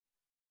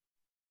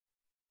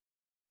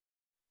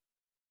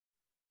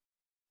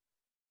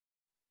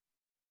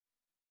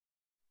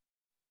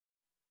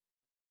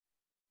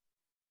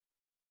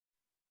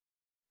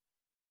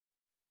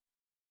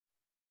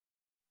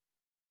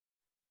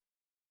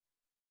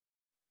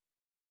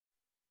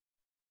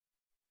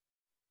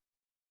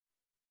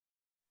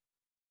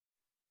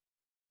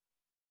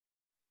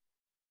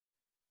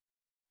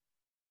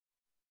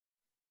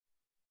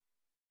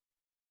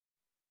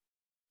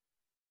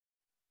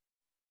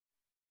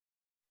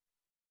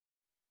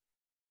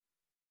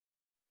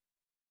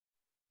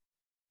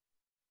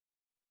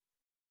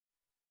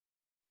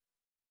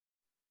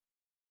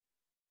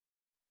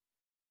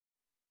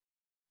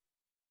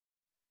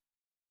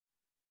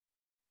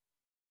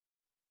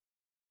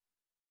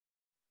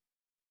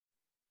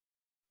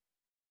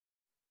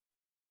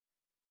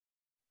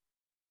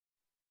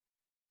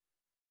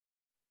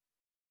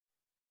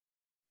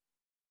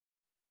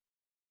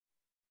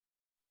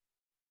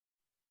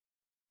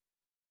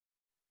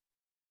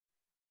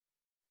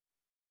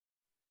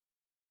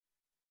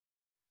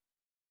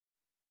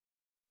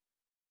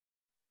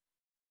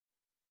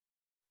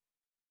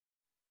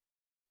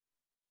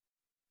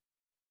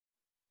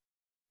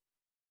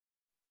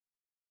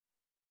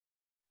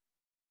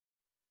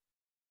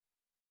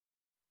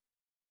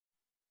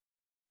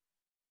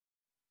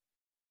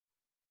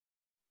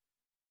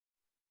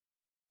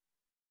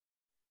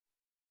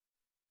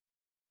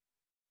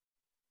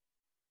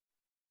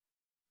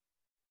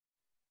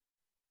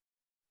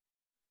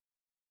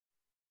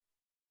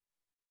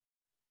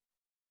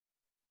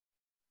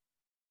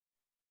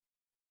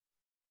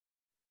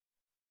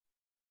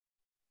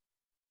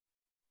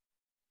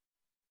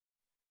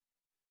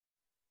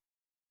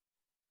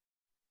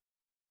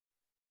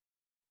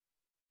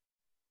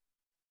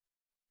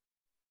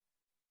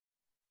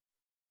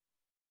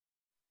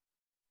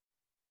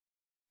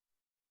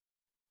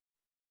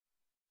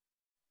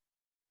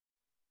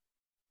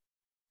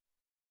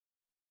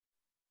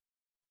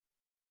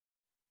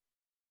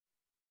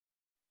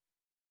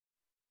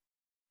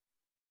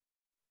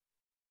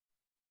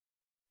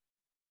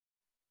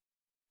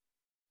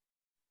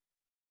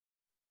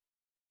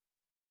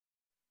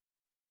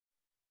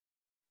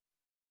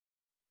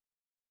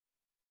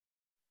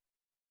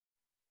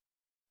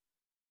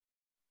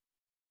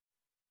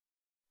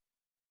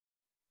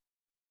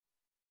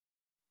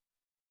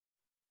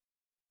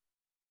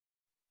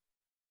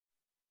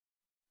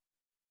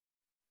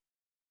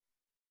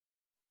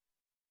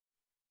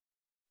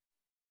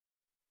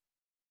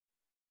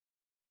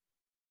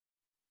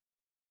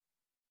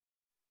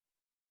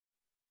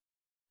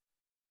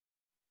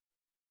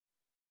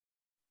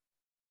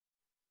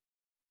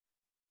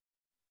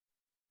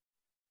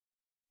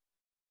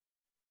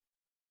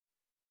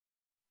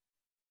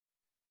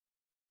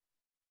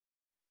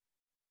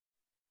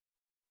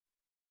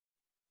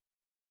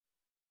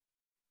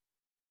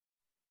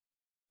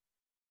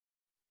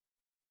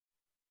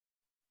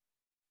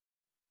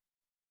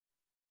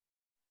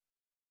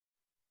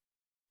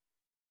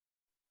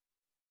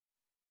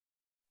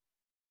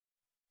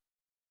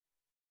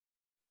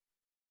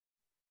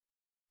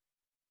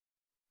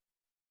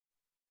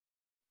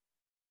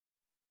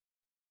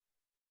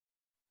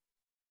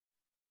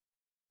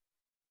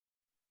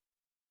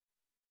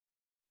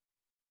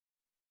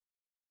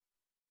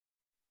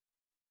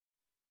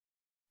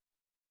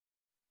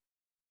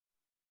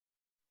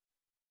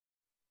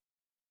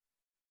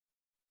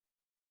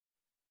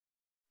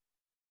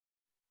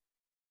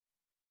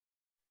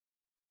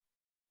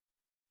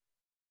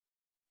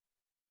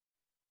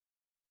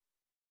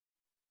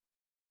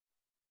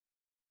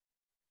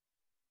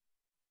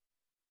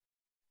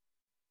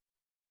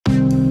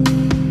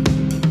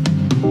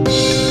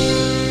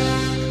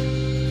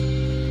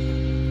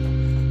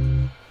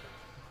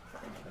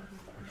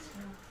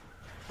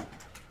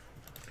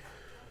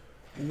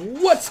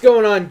What's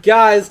going on,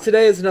 guys?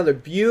 Today is another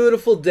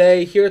beautiful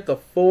day here at the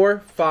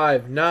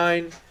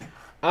 459.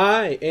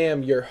 I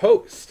am your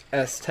host,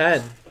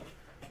 S10.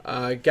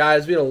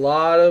 Guys, we had a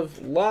lot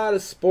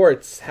of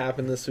sports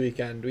happen this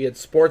weekend. We had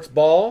sports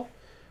ball,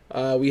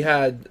 we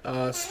had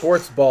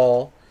sports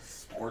ball,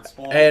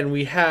 and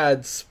we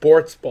had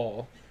sports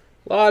ball.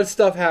 A lot of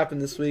stuff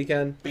happened this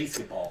weekend.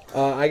 Basketball.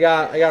 I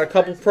got a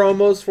couple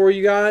promos for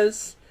you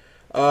guys.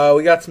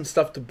 We got some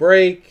stuff to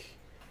break.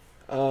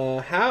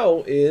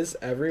 How is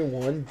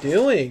everyone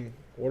doing?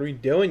 What are we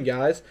doing,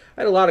 guys?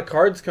 I had a lot of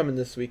cards coming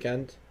this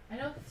weekend. I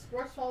know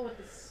sports ball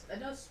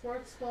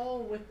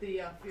with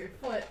the your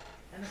foot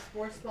and the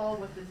sports ball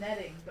with the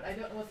netting, but I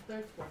don't know what the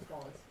third sports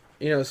ball is.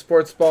 You know,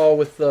 sports ball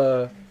with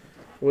the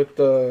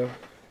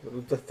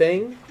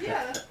thing.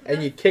 Yeah.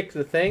 And you kick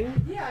the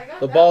thing. Yeah, I got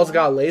The that ball's one.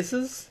 got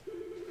laces.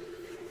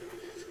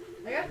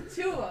 I got the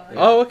two of them.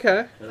 Oh,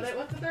 okay. But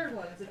what's the third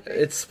one? Is it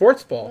It's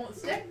sports ball. won't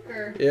stick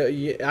or?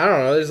 Yeah, I don't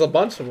know. There's a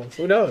bunch of them.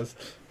 Who knows?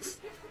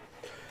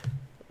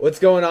 What's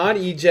going on,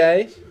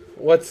 EJ?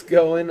 What's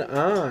going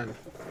on?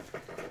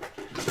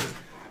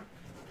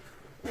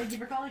 Thank you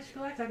for calling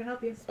Collect. I can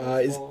help you.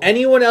 Is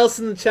anyone else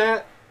in the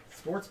chat?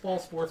 Sports ball,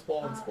 and sports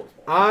ball.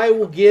 I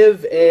will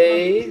give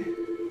a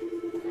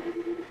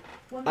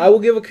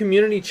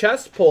community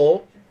chest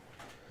pull.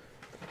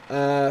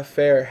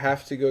 Fair.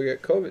 Have to go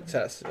get COVID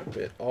tested a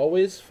bit.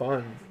 Always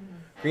fun.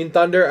 Green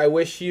Thunder, I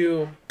wish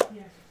you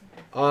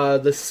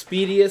the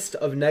speediest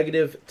of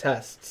negative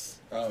tests.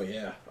 Oh,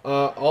 yeah.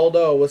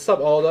 Aldo, what's up,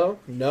 Aldo?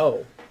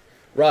 No.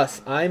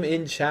 Russ, I'm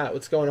in chat.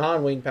 What's going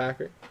on, Wayne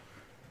Packer?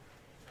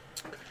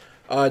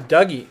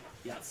 Dougie.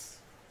 Yes.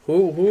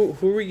 Who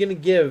are we gonna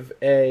give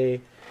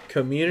a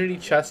community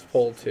chest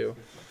pull to?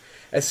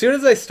 As soon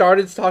as I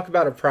started to talk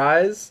about a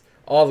prize,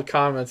 all the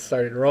comments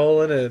started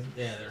rolling and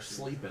Yeah, they're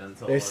sleeping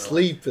until they're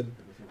sleeping.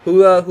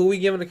 Who we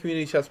giving a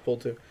community chest pull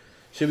to?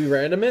 Should we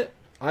random it?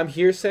 I'm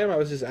here, Sam. I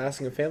was just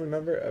asking a family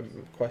member a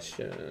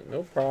question.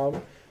 No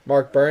problem.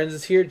 Mark Burns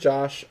is here.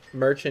 Josh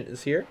Merchant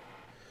is here.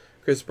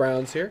 Chris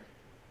Brown's here.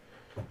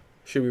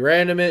 Should we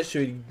random it?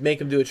 Should we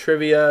make him do a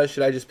trivia?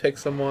 Should I just pick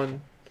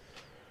someone?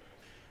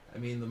 I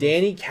mean,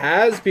 Danny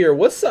Casbeer.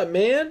 What's up,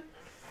 man?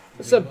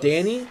 What's up,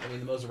 Danny? I mean,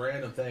 the most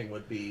random thing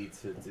would be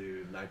to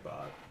do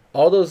Nightbot.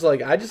 All those,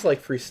 I just like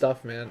free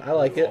stuff, man. I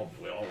like it.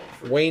 We all love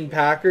free Wayne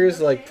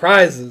Packers,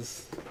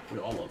 prizes. We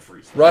all love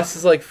free stuff. Russ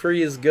is like,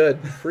 free is good.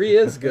 Free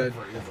is good.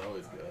 Free is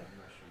always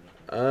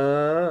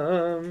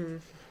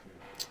good.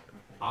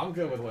 I'm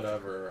good with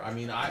whatever. I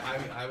mean,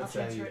 I would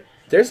say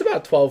There's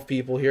about 12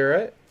 people here,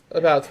 right?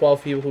 About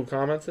 12 people who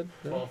commented.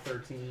 No? 12,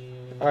 13.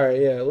 All right,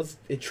 yeah. Let's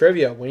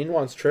trivia. Wayne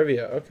wants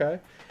trivia. Okay.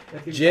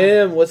 That gives you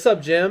Jim, time- what's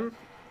up, Jim?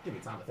 Give me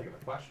time to think of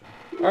a question.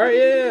 All right,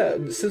 yeah.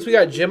 Since we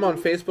got Jim on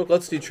Facebook,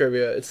 let's do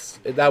trivia. It's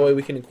that way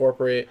we can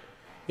incorporate,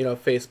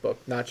 Facebook,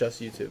 not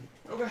just YouTube.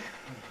 Okay.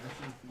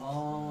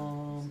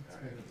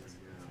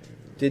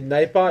 Did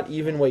Nightbot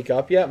even wake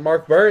up yet?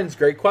 Mark Burns,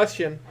 great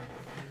question.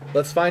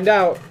 Let's find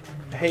out.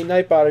 Hey,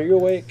 Nightbot, are you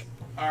awake?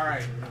 All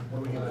right. What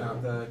are we giving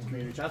out? The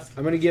community chest?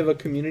 I'm gonna give a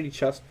community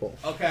chest pull.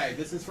 Okay,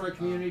 this is for a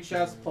community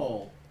chest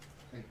poll.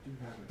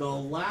 The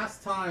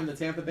last time the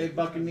Tampa Bay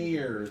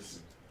Buccaneers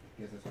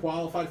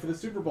qualified for the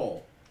Super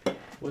Bowl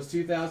was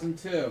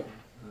 2002.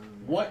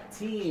 What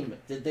team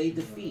did they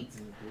defeat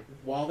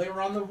while they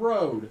were on the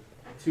road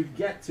to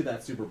get to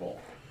that Super Bowl?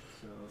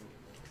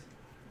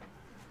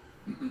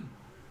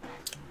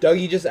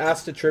 Dougie just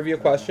asked a trivia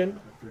question.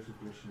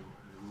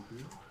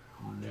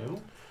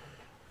 No.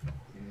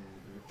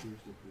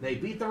 They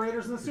beat the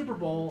Raiders in the Super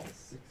Bowl.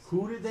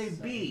 Who did they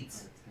beat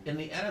in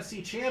the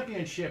NFC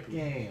Championship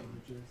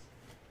game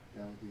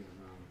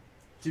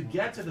to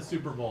get to the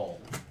Super Bowl?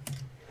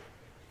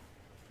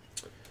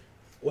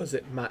 Was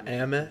it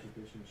Miami?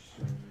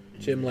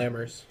 Jim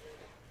Lammers.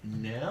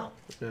 No.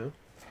 No.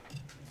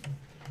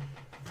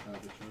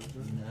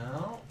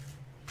 No.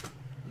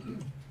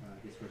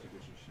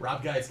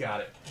 Rob Geis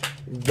got it.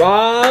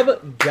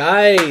 Rob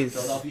Geis.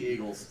 Philadelphia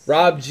Eagles.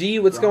 Rob G,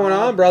 what's going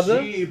on,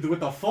 brother? G, with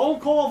the phone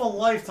call of a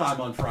lifetime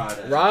on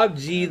Friday. Rob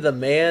G, the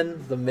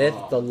man, the myth,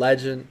 the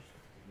legend.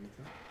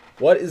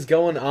 What is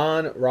going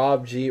on,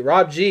 Rob G?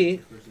 Rob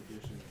G,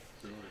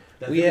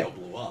 That we video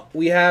blew up.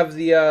 we have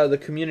the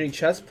community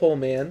chest pull,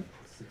 man.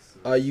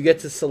 You get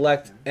to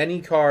select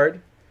any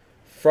card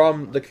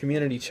from the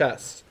community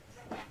chest.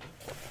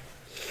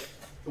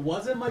 It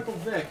wasn't Michael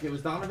Vick. It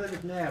was Donovan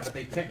McNabb, but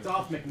they picked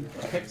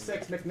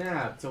six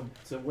McNabb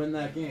to win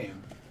that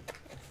game.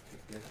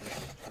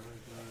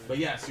 But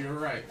yes, you're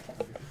right.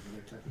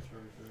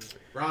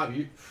 Rob,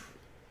 you.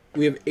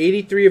 We have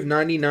 83 of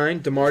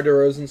 99, DeMar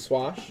DeRozan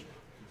swash.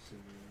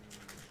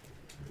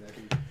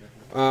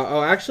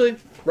 Actually,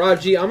 Rob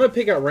G, I'm going to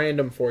pick out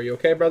random for you,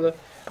 okay, brother?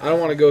 I don't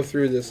want to go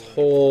through this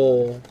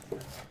whole...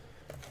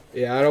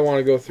 Yeah, I don't want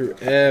to go through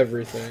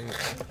everything.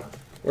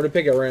 We're going to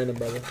pick at random,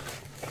 brother.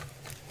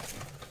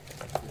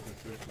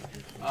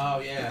 Oh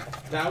yeah,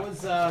 that was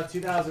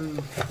 2000.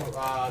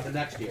 The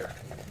next year.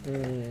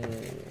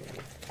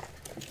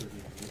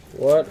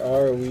 What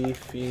are we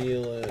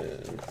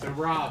feeling? So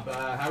Rob,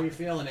 how are you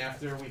feeling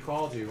after we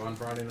called you on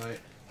Friday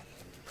night?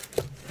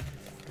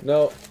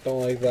 No,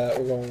 don't like that.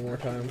 We're going one more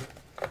time.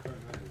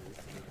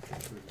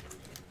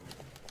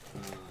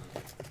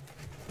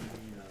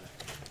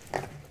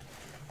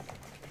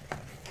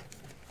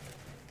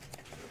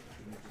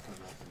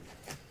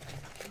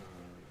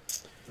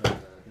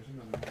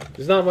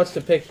 There's not much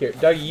to pick here.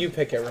 Dougie, you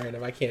pick at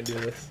random. I can't do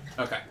this.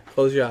 Okay.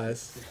 Close your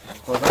eyes.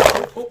 Close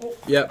that. Oh, oh.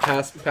 Yep,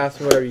 pass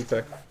me whatever you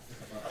pick.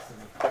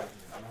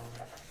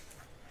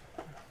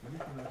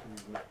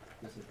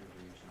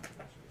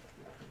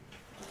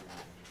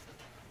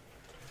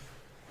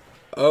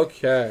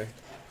 Okay.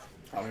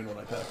 I don't know what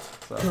I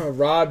picked. So.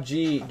 Rob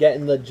G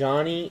getting the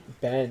Johnny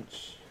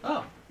bench.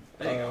 Oh,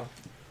 there you go.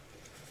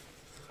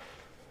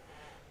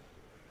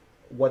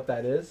 What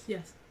that is?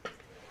 Yes.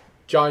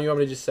 John, you want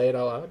me to just say it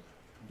out loud?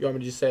 You want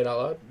me to just say it out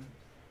loud?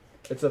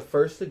 It's a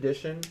first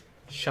edition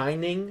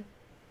Shining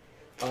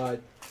T-Tar.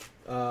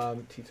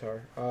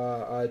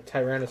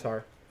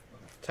 Tyranitar.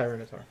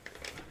 Tyranitar.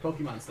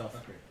 Pokemon stuff.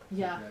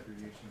 Yeah.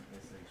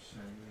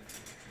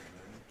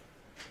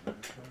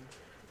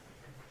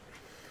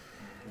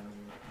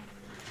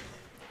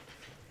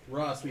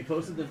 Russ, we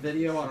posted the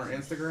video on our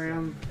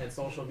Instagram and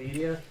social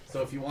media,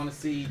 so if you want to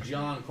see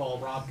John call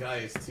Rob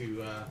Geis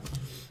to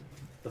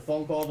the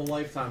phone call of a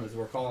lifetime, as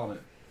we're calling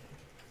it.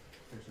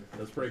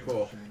 That's pretty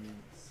cool.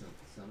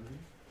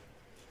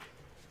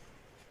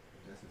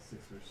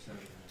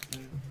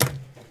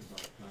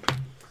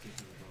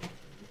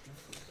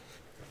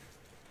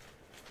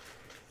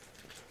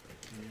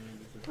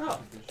 Oh,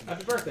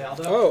 happy birthday,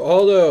 Aldo. Oh,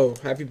 Aldo,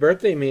 happy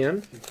birthday,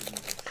 man.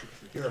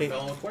 You're a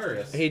fellow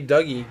Aquarius. Hey,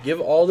 Dougie,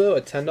 give Aldo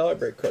a $10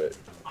 break credit.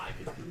 I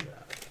could do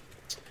that.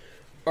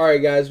 All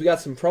right, guys, we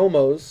got some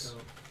promos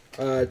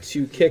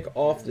to kick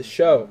off the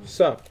show.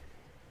 So,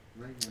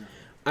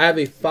 I have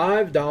a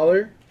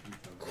 $5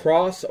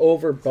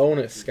 crossover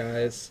bonus,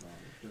 guys.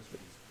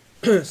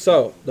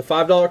 So, the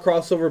 $5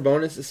 crossover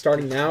bonus is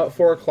starting now at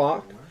 4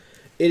 o'clock.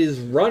 It is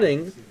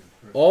running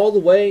all the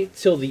way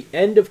till the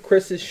end of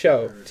Chris's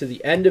show, to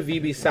the end of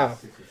VB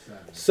South.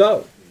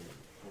 So,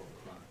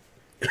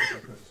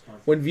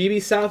 when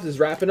VB South is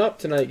wrapping up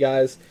tonight,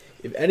 guys,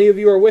 if any of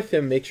you are with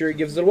him, make sure he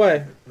gives it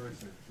away.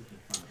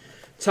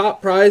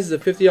 Top prize is a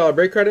 $50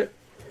 break credit.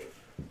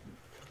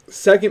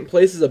 Second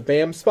place is a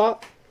BAM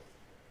spot.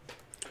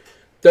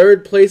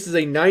 Third place is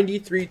a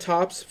 93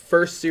 Topps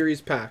First Series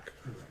pack.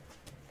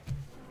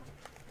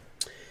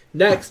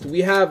 Next,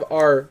 we have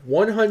our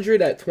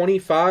 100 at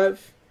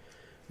 25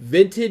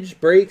 Vintage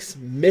Breaks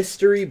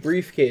Mystery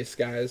Briefcase,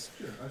 guys.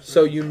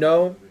 So you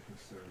know,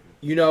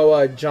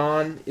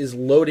 John is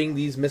loading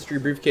these mystery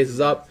briefcases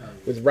up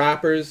with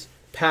wrappers,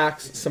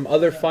 packs, some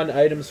other fun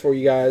items for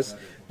you guys.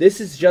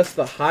 This is just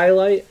the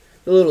highlight,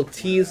 the little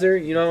teaser,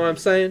 you know what I'm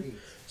saying?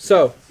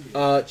 So,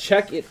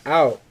 check it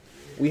out.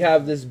 We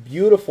have this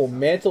beautiful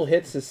Mantle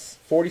Hits, this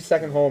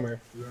 42nd homer.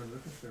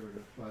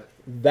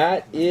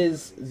 That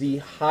is the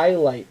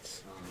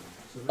highlight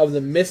of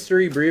the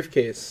mystery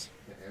briefcase.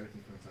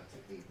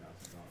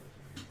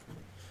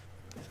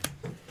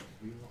 And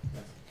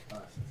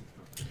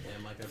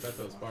like I bet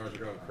those bars are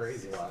going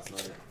crazy last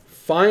night.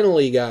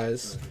 Finally,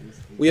 guys,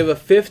 we have a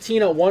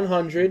 15 at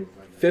 100.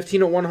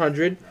 15 at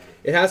 100.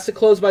 It has to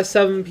close by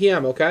 7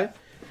 p.m., okay?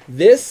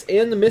 This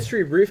and the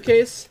mystery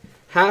briefcase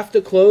have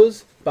to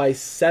close by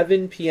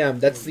 7 p.m.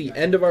 That's the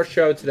end of our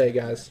show today,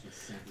 guys.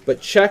 But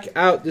check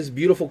out this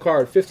beautiful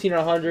card. 15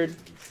 at 100.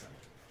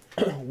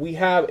 We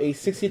have a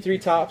 63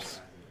 Topps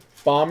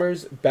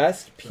Bombers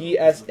Best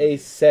PSA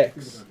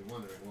 6.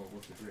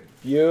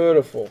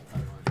 Beautiful.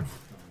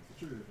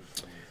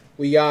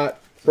 We got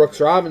Brooks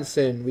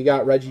Robinson. We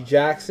got Reggie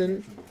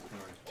Jackson.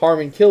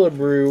 Harmon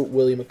Killebrew.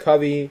 Willie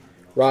McCovey.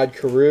 Rod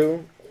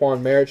Carew.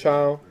 Juan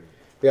Marichal.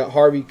 We got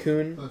Harvey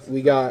Kuhn.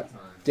 We got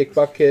Dick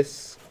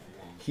Butkus.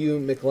 Hugh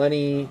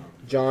McLenny.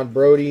 John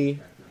Brody.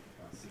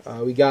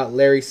 We got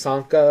Larry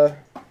Sanka.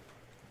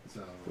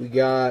 We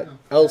got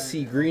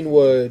L.C.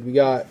 Greenwood. We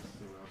got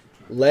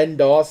Len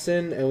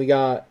Dawson. And we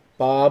got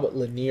Bob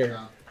Lanier.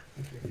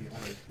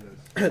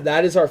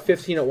 That is our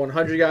 15 at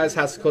 100, guys.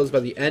 Has to close by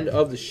the end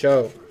of the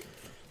show.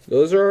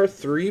 Those are our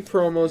 3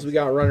 promos we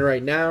got running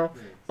right now.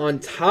 On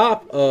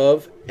top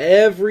of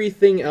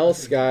everything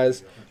else,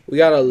 guys, we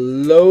got a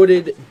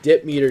loaded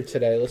dip meter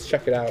today. Let's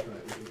check it out.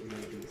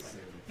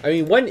 I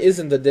mean, when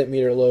isn't the dip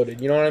meter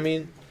loaded? You know what I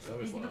mean?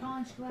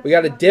 We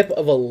got a dip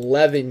of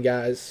 11,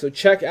 guys. So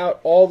check out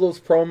all those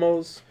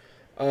promos.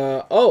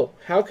 Oh,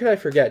 how could I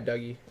forget,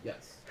 Dougie?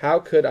 Yes. How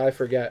could I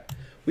forget?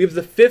 We have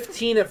the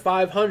 15 at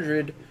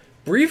 500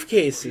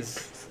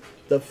 briefcases.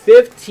 The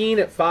 15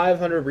 at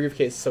 500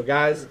 briefcases. So,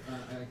 guys,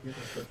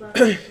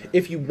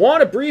 if you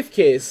want a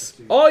briefcase,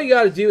 all you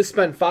got to do is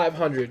spend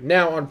 $500.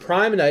 Now, on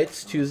Prime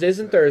nights, Tuesdays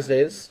and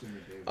Thursdays,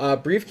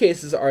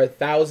 briefcases are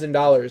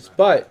 $1,000.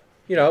 But,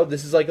 you know,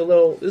 this is a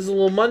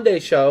little Monday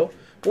show.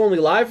 We're only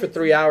live for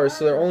 3 hours,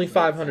 so they're only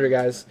 $500,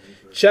 guys.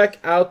 Check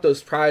out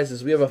those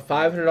prizes. We have a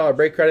 $500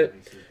 break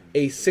credit,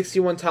 a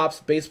 61 Topps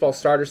baseball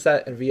starter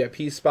set and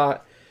VIP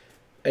spot,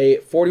 a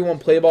 41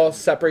 play ball,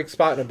 set break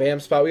spot, and a BAM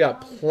spot. We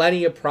got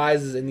plenty of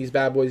prizes in these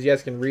bad boys. You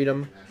guys can read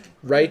them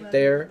right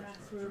there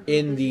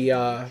in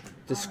the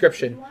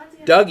description.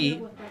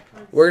 Dougie,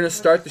 we're going to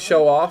start the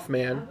show off,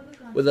 man,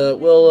 with a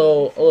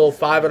little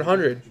 5 and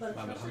 100.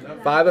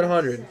 5 and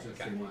 100.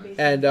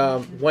 And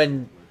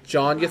when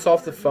John gets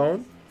off the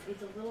phone,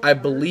 I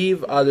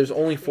believe there's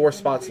only 4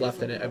 spots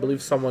left in it. I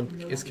believe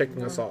someone is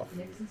kicking us off.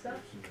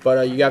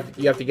 But you have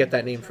to get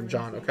that name from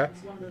John, okay?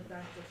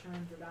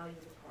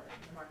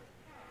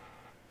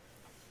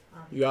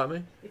 You got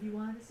me? If you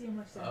wanted to see how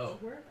much that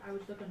was worth, I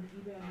would look on the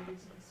eBay and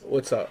recently sold.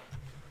 What's up?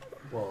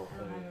 Well,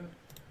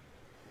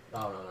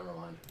 oh, no, never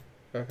mind.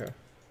 Okay.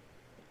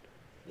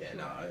 Yeah,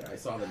 no, I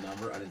saw the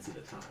number. I didn't see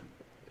the time.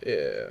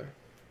 Yeah.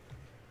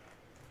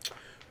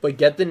 But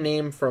get the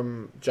name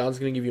from... John's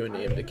going to give you a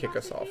name to kick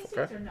us off,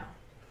 okay? No?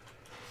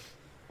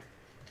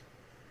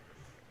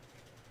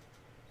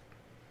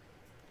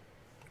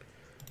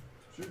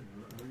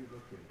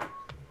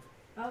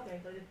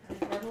 Okay, so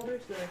the card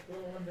holders, the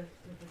little one with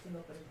the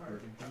single footed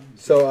card.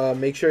 So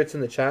make sure it's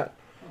in the chat.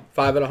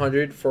 5 and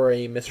 100 for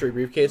a mystery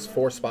briefcase.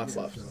 4 spots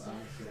left.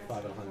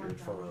 5 and 100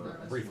 for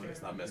a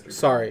briefcase, not mystery.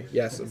 Sorry,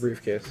 yes, a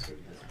briefcase.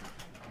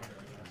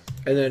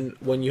 And then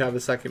when you have a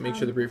second, make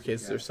sure the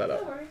briefcases are set No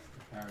up. worries.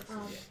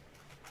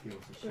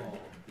 Sure.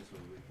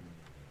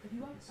 If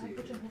you want, I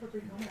put you on hold for a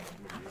brief moment.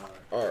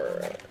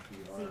 Alright.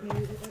 See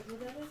maybe what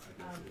that is,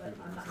 but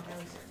I'm not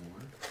entirely certain.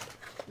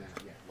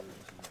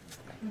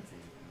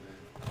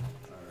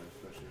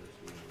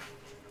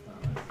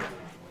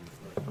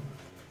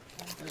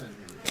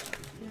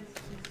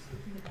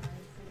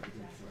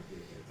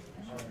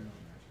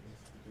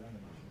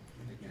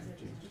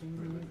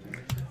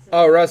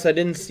 Oh, Russ, I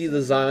didn't see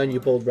the Zion you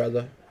pulled,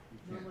 brother.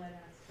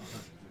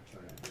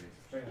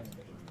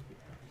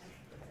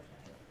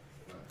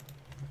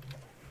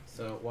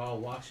 So while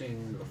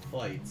watching the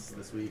fights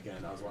this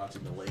weekend, I was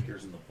watching the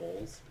Lakers and the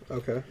Bulls.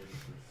 Okay.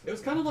 It was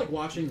kind of like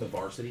watching the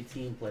varsity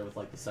team play with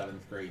like the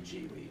 7th grade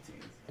G League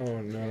team. Oh,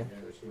 no.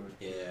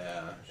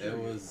 Yeah, it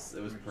was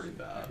pretty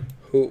bad.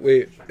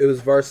 Wait, it was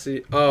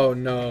varsity. Oh,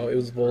 no, it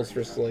was Bulls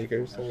versus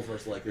Lakers. Bulls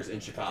versus Lakers in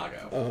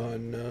Chicago. Oh,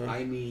 no.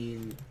 I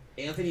mean,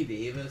 Anthony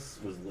Davis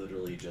was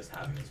literally just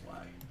having his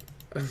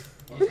way.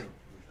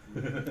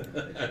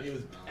 It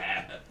was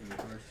bad.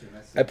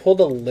 I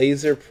pulled a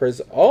laser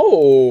prism.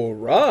 Oh,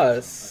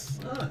 Russ.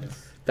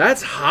 Nice.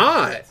 That's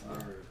hot.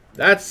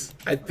 I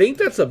think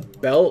that's a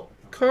belt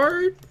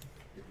card.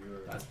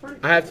 That's pretty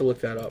cool. I have to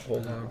look that up.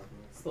 Hold on.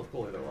 Still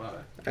cool either way.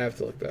 I have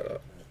to look that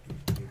up.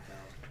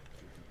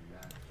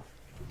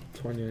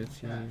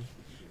 2019.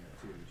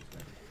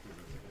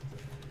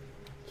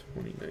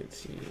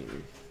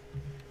 2019.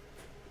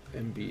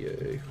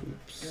 NBA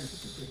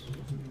hoops.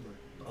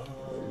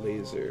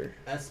 Laser.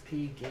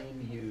 SP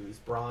game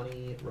used.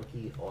 Bronny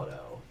rookie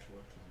auto.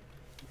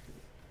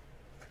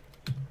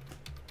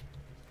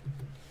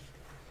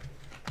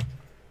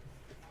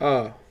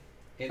 Oh.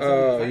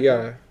 Antonio,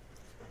 Yeah.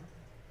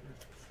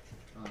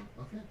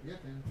 Okay, yeah,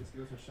 then just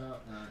give us a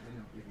shout.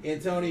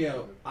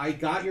 Antonio, I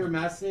got your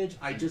message.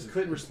 I just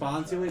couldn't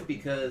respond to it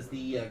because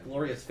the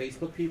glorious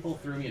Facebook people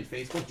threw me in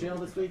Facebook jail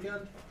this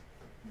weekend.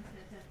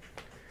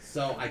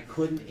 So I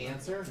couldn't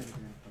answer.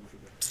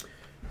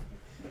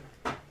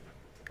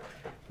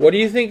 What do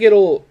you think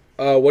it'll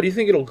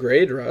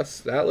grade, Russ?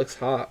 That looks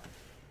hot.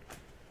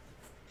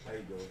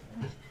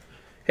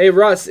 Hey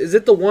Russ, is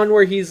it the one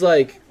where he's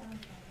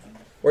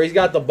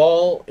got the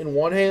ball in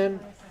one hand?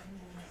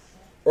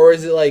 Or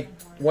is it like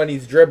when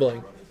he's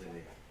dribbling?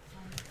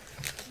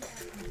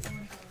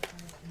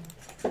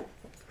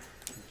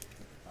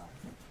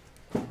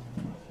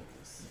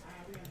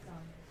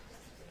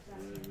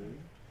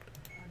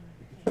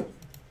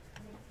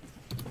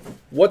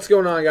 What's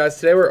going on, guys?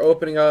 Today we're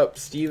opening up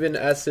Steven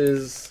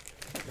S.'s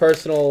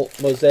personal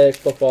Mosaic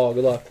football.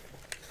 Good luck.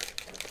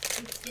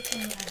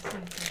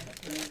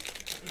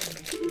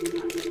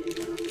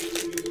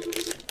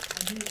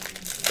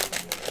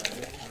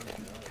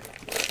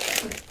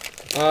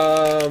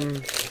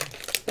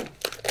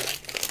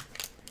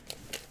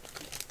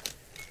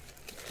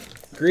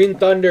 Green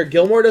Thunder.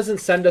 Gilmore doesn't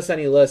send us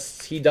any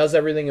lists. He does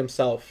everything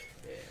himself.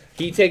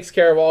 He takes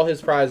care of all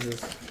his prizes.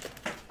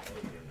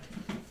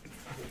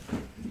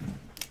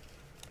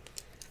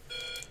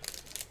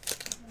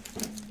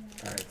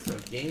 Alright, so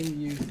game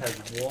used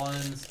has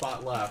 1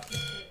 spot left.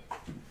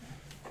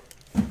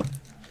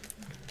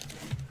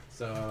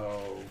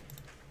 So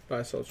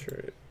Buy, sell,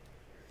 trade.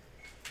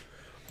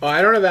 Oh,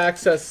 I don't have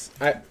access.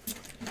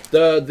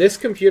 This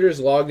computer is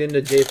logged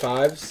into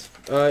J5's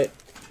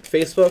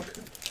Facebook,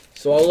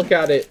 so I'll look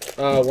at it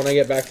when I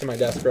get back to my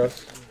desk, bro.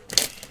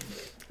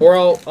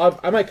 Or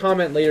I might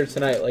comment later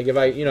tonight, like if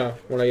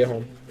when I get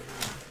home.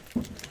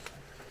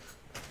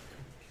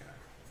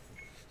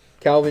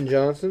 Calvin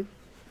Johnson,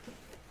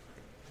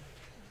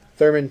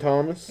 Thurman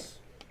Thomas,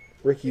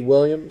 Ricky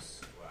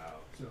Williams,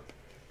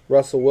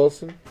 Russell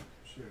Wilson.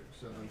 Sure,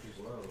 so I'm just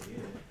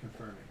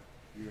confirming.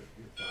 You're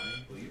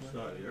fine? Well, you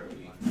started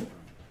early.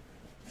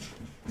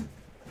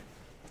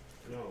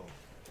 No.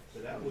 So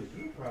that was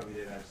you probably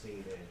that I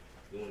seen that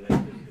doing that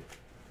video.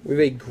 We have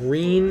a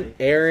green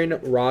Aaron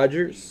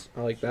Rodgers.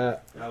 I like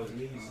that. That was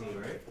me you seen,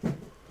 right?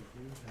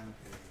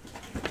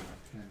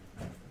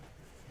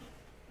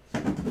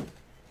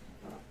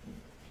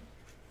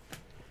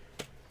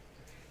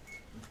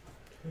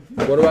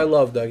 What do I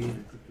love,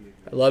 Dougie?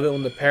 I love it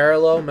when the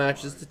parallel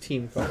matches the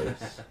team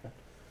colors.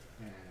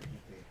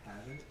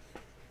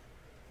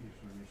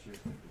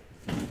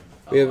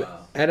 We have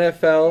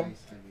NFL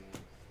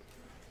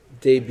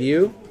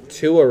debut,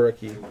 Tua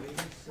rookie.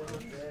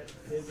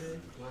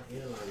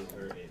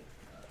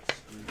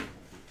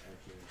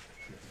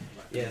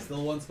 Yeah,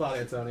 still one spot,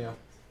 Antonio.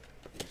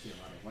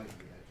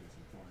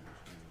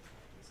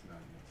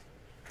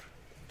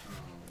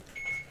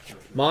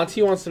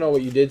 Monty wants to know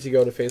what you did to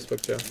go to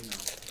Facebook, Joe.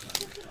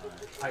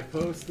 I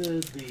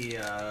posted the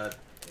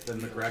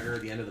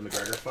McGregor, the end of the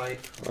McGregor fight,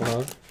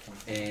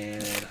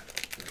 and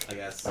I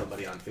guess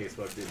somebody on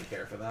Facebook didn't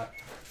care for that.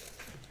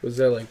 Was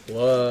there like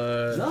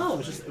blood? No,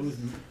 it was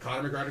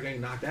Conor McGregor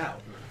getting knocked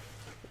out.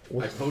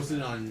 I posted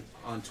it on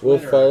Twitter. Will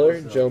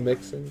Fuller, Joe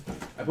Mixon.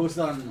 I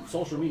posted on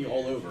social media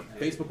all over.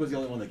 Facebook was the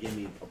only one that gave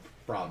me a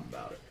problem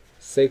about it.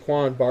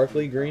 Saquon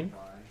Barkley, green.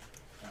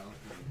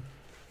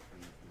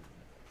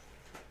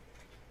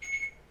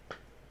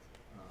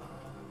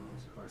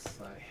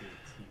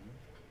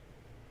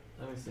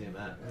 Let me see him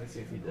at. Let me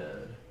see if he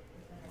did.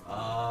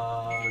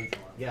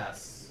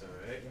 Yes.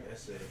 Alright,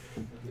 that's it.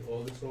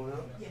 All this going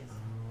out? Yes.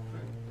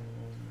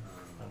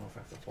 I don't know if I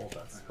have to hold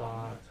that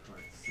spot.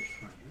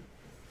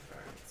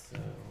 So.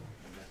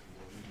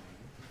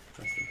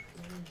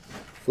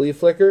 Flea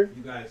Flicker,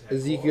 You guys have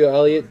Ezekiel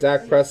Elliott,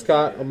 Dak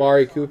Prescott,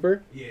 Amari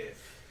Cooper. Yeah.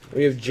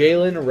 We have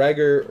Jalen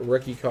Reagor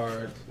rookie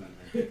card.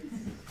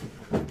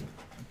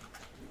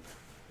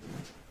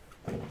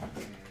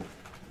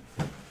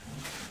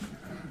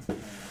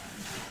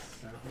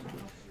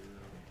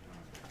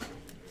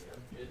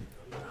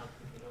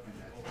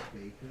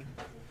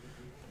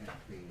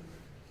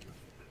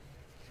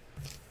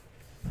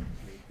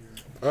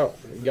 Oh,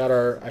 we got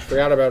our. I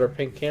forgot about our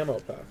pink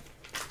camo pack.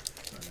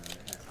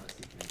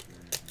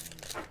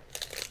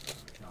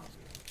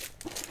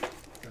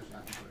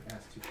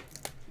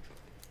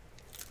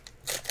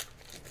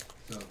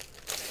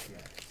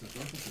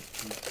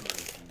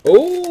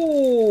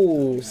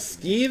 Oh,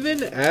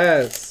 Steven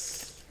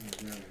S.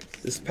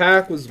 This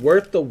pack was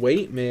worth the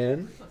wait,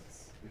 man.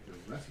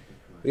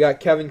 We got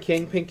Kevin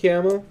King, pink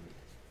camo.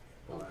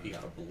 Oh, he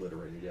got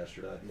obliterated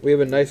yesterday. We have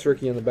a nice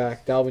rookie in the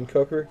back. Dalvin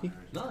Cook rookie.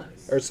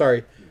 Nice. Or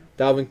sorry,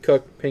 Dalvin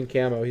Cook, pink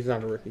camo. He's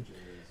not a rookie.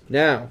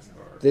 Now,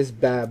 this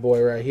bad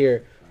boy right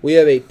here. We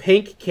have a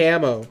pink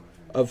camo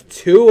of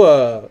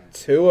Tua.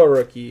 Tua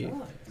rookie.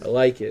 I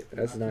like it.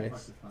 That's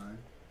nice.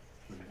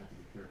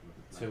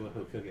 Tua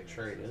who could get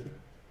traded.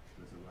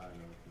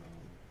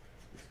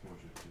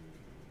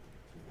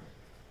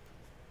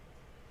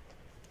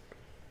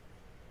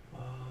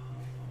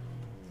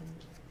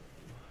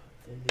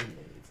 Indian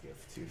needs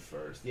gift two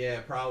first.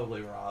 Yeah,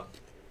 probably Rob.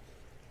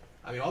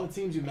 I mean, all the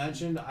teams you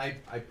mentioned, I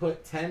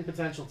put 10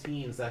 potential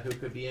teams that who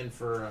could be in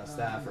for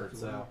Stafford.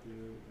 So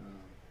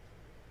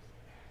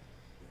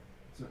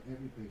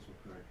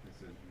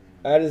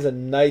That is a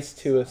nice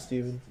Tua,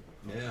 Steven.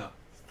 yeah.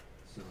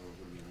 So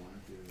what you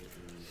want to do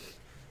is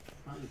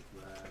probably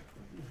grab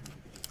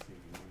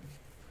one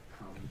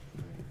common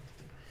play,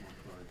 one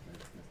card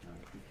that's not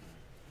a key card,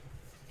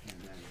 and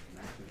then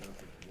match it up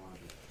with one of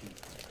the key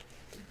cards.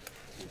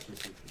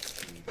 Which is the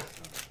same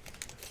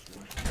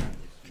one card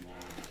is small.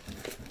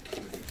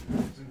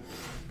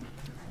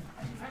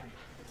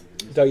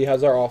 Dougie,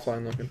 how's our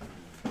offline looking?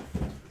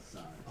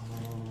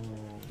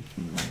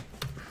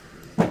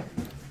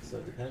 So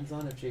it depends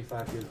on if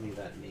J5 gives me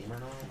that name or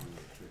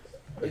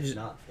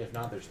not. If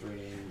not, there's 3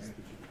 names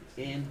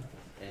in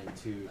and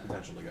 2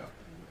 potential to go.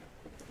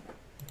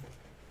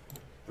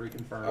 3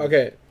 confirmed.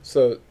 Okay,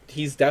 so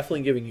he's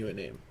definitely giving you a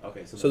name.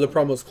 Okay, So the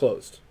promo's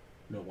closed.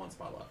 no 1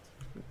 spot left.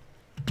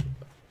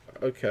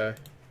 Okay.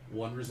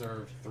 1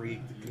 reserved,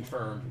 3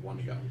 confirmed, 1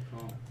 to go.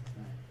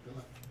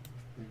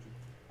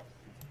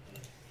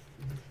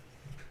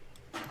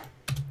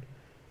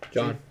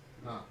 John,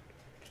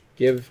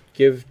 give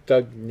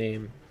Doug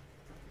name.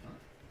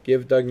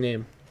 Give Doug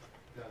name.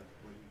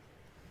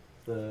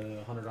 The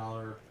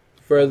 $100.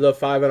 For the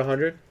 5 out of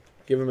 100,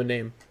 give him a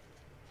name.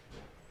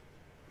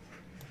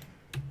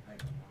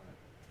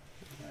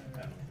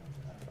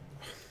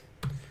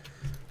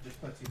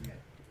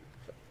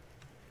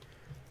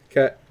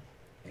 Okay.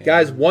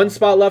 Guys, 1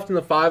 spot left in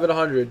the 5 out of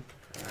 100.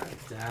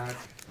 Dak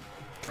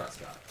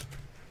Prescott.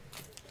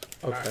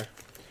 Okay.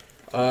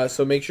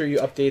 So make sure you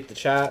update the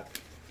chat.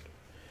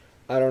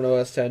 I don't know,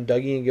 S10.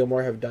 Dougie and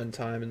Gilmore have done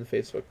time in the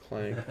Facebook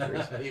Clank.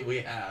 We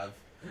have.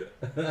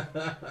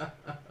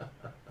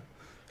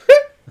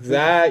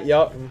 That,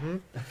 yup.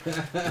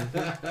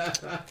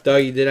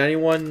 Dougie, did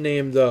anyone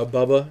named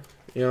Bubba?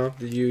 You know,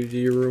 did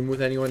you room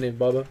with anyone named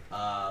Bubba?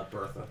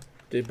 Bertha.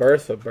 Did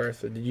Bertha?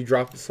 Did you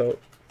drop the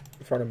soap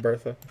in front of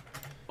Bertha?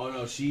 Oh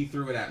no, she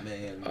threw it at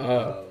me, and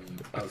I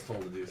was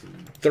told to do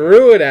something.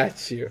 Threw it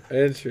at you.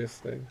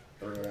 Interesting.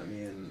 Threw it at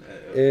me, and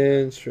it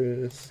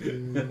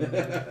Interesting.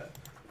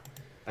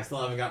 I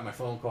still haven't got my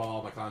phone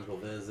call, my conjugal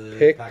visit.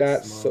 Pick pack that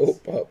of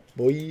smokes. soap up,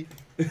 boy.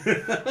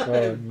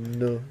 Oh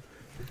no.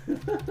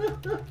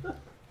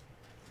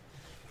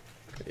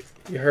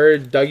 You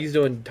heard Dougie's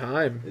doing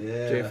time.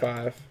 Yeah.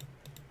 J5.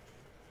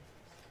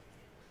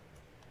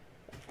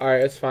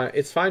 Alright, it's fine.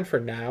 It's fine for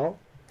now.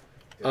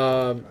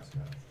 I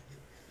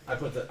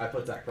put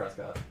Dak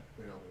Prescott.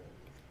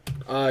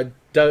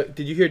 Doug,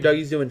 did you hear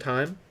Dougie's doing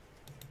time?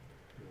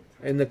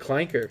 In the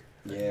clanker.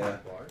 Yeah.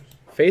 Bars?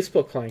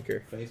 Facebook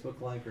clanker. Facebook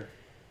Clanker.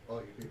 Oh,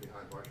 you think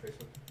behind bars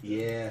Facebook?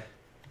 Yeah.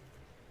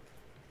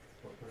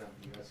 What, put out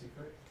the UFC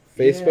fight?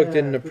 Facebook Yeah,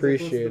 didn't 'cause it was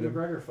appreciate the him.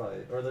 McGregor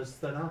fight, or the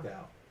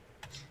knockout.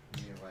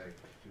 You mean like to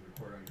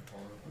record on your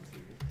phone on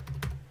TV?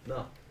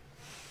 No,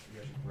 You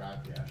actually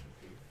grab the actual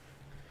feed.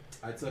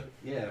 I took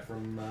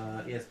from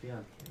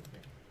ESPN.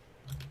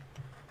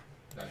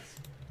 That's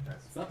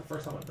It's not the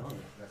first time I've done it.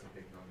 that's a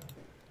big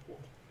no-no.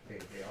 They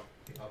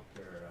up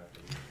their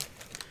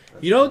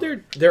You know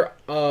they're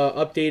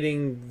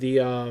updating the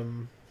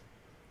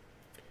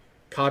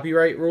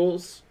copyright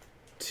rules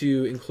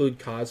to include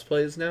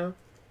cosplays now.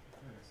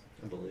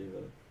 I believe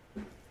it.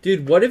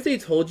 Dude, what if they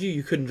told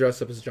you couldn't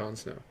dress up as Jon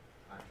Snow?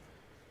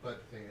 But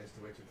the thing is,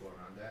 the way to go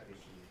around that is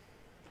you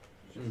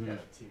just Mhm. get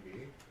a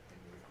TV and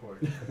you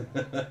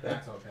record.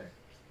 That's okay.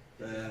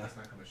 Yeah. That's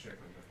not coming straight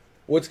from the.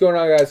 What's going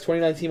on, guys?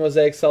 2019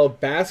 Mosaic Cell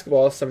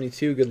Basketball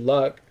 72. Good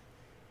luck.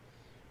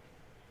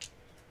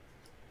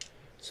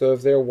 So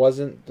if there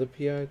wasn't the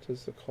PI,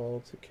 does the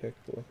call to kick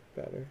look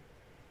better?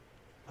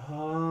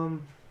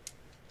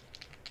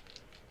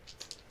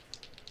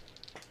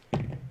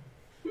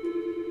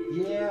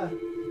 Yeah.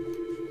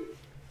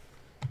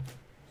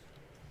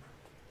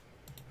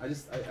 I think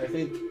Just more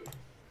than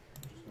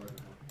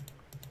one.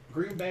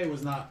 Green Bay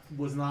was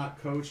not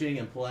coaching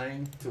and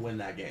playing to win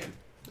that game.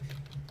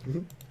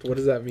 What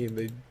does that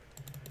mean?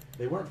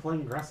 They weren't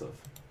playing aggressive.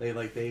 They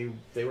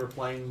were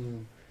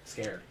playing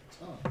scared.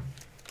 Oh.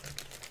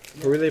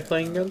 Who were they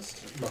playing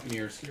against?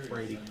 Buccaneers, Curious,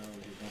 Brady. I know you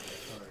want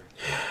that card.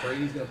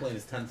 Brady's gonna play in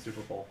his 10th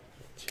Super Bowl.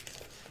 It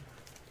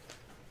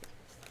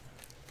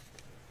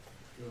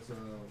was I think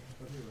it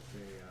was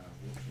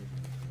a Wolf Champion.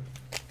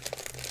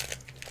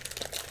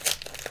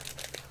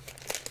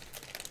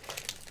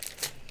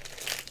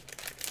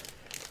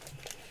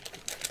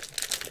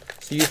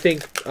 So you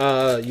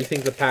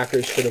think the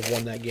Packers should have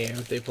won that game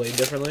if they played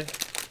differently?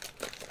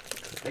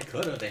 They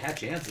could have. They had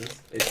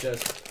chances. It's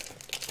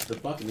just the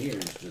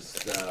Buccaneers.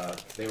 Just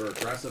they were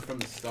aggressive from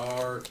the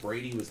start.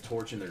 Brady was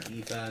torching their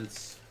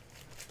defense.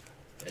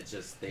 It's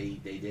just they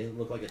didn't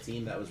look like a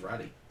team that was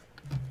ready.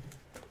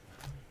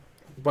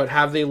 But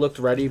have they looked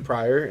ready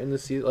prior in the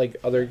season? Like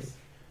other.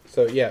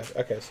 So yeah,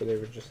 okay. So they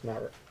were just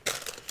not.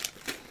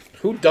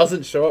 Who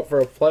doesn't show up for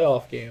a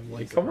playoff game?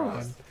 Like, come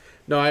on. Surprised.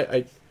 No, I You'd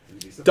be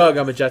surprised. Doug,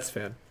 I'm a Jets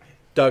fan.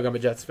 Doug, I'm a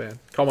Jets fan.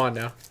 Come on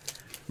now.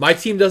 My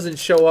team doesn't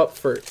show up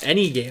for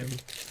any game.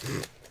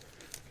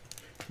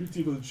 Your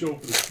team doesn't show up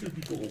for the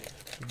Super Bowl.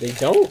 They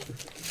don't.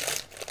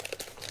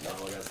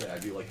 No, I gotta say I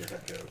do like your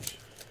head coach.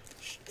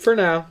 For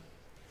now.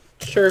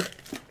 Sure.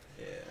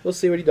 Yeah. We'll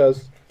see what he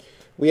does.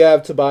 We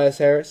have Tobias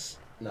Harris,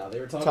 No, they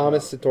were talking.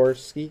 Thomas about,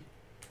 Satorsky,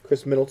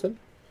 Chris Middleton,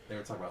 They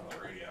were talking about on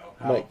the radio.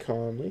 How Mike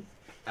Conley.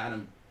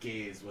 Adam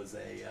Gase was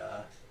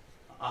a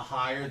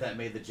hire that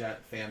made the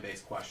Jet fan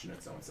base question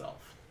its own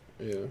self.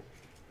 Yeah.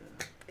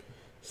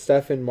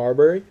 Stephen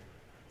Marbury.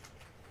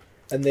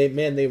 And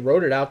they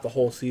wrote it out the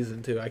whole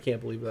season too. I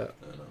can't believe that.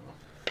 I don't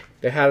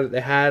know.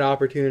 They had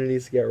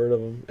opportunities to get rid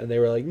of him, and they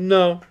were like,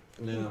 "No,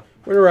 Yeah.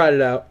 we're gonna ride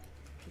it out."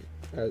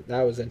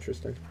 That was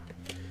interesting.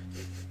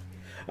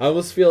 I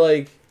almost feel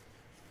like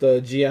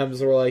the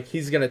GMs were like,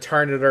 "He's gonna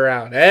turn it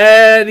around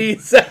any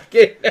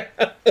second."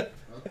 Okay,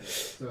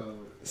 so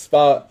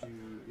Spot. did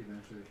you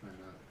eventually find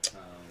out how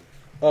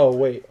Oh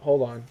wait,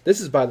 hold on.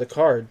 This is by the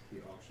card. the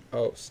auction?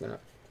 Oh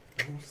snap!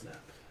 Oh snap.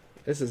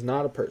 This is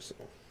not a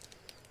personal.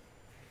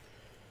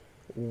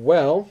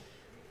 Well.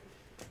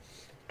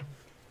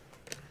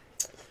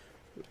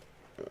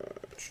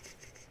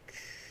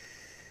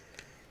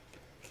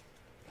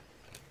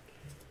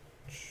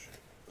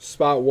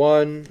 Spot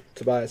 1,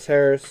 Tobias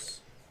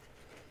Harris.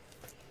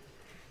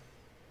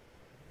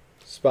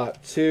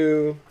 Spot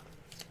 2,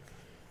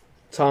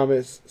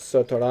 Thomas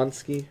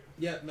Satoransky.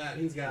 Yeah, Matt,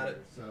 he's got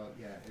it. So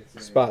yeah, it's a,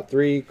 Spot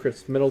 3,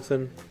 Chris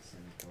Middleton.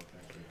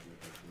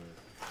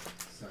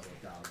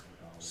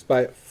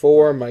 Spot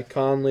 4, Mike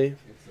Conley.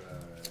 It's an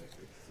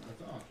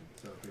auction.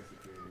 So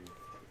basically, you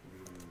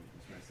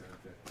spend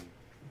 $750,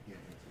 you get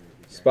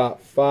into it. Spot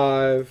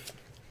 5,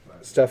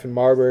 But- Stephen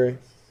Marbury.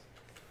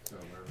 So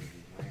wherever you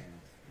land,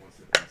 once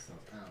the price sells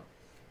out,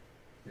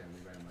 then we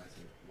randomize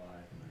it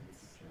live and then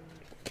each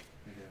other.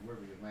 And then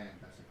wherever you land,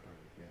 that's the card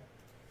you get.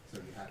 So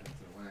you happen to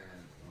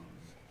land on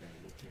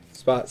Wilt Chamberlain.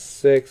 Spot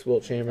 6,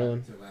 Wilt You Chamberlain.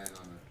 happen to land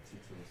on a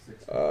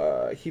 206.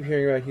 I keep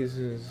hearing about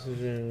Houston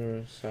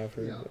decision.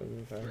 Stafford. Yeah. If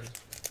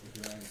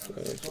you land on a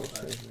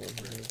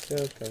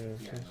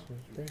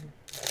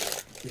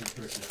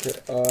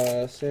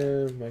 612,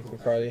 Sam, Mike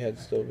McCarthy had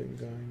still been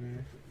going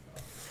there.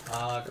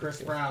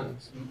 Chris Brown,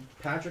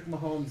 Patrick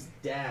Mahomes'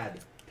 dad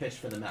pitched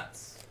for the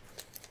Mets.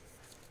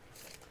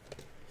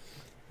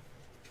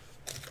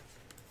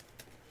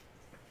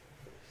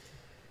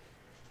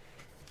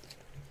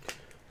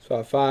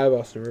 Spot 5,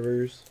 Austin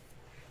Rivers.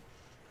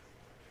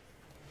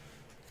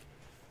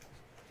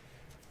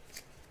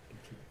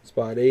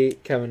 Spot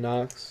 8, Kevin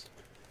Knox.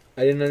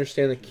 I didn't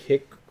understand the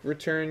kick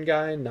return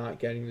guy not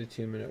getting the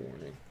 2-minute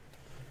warning.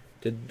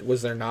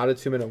 Was there not a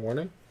 2-minute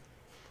warning?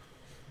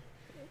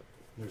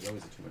 There's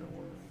always a 2-minute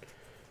warning.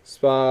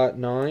 Spot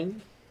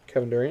 9,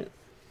 Kevin Durant.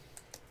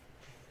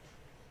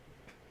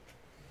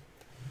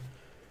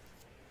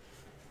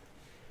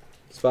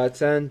 Spot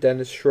 10,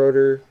 Dennis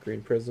Schroeder,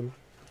 Green Prism.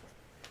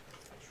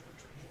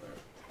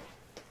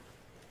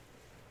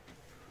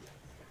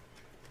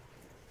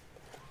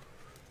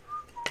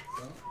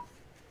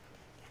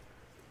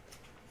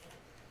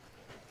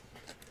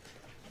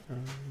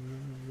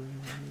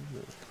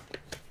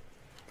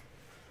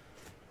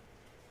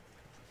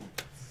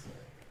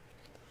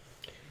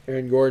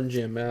 Aaron Gordon,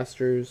 Jam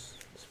Masters,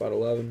 spot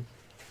 11.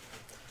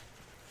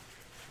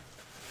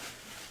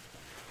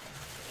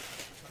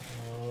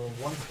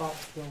 One spot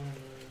still.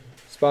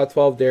 Spot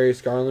 12,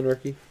 Darius Garland,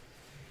 rookie.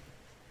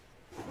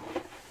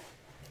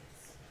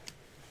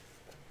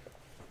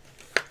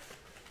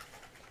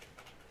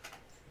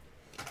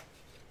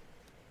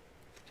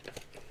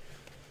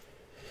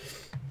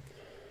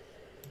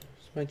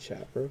 Is my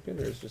chat broken,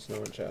 or is just no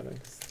one chatting?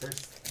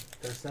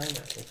 They're saying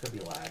that it could be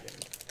lagging.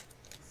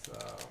 So.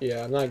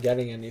 Yeah, I'm not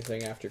getting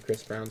anything after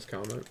Chris Brown's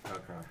comment.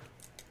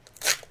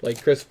 Okay.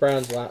 Like, Chris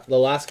Brown's the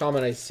last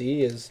comment I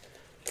see is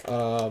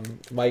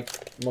Mike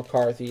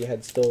McCarthy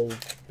had still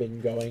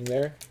been going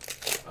there.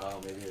 Oh,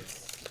 maybe it's.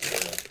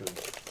 Yeah,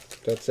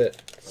 That's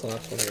it. It's the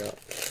last one I got.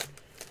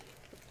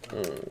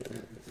 So, did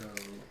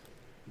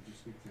you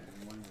speak to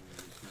anyone when you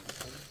received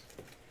the call?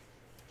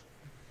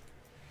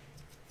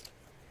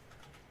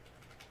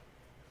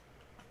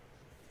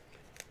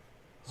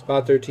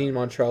 Spot 13,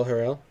 Montreal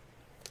Harrell,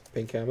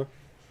 pink camo.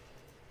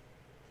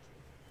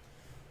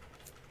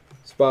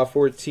 Spot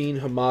 14,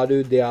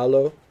 Hamadou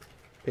Diallo,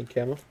 pink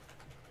camo.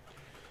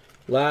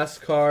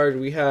 Last card,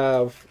 we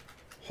have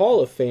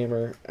Hall of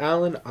Famer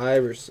Allen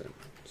Iverson,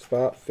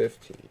 spot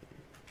 15,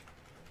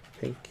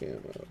 pink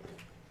camo.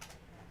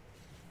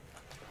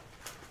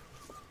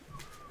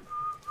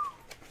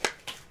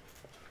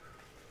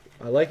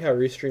 I like how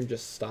Restream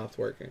just stopped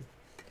working.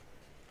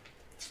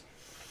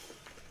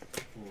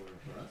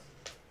 For us?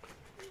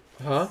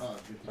 Huh?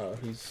 Did you- Oh,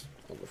 he's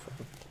on the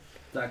phone.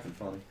 It's acting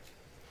funny.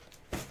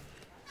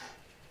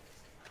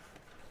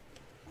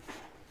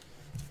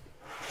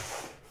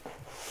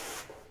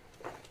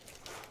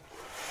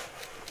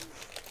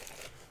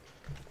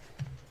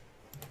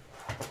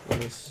 Let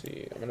me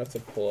see. I'm gonna have to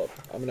pull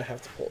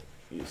up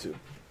YouTube.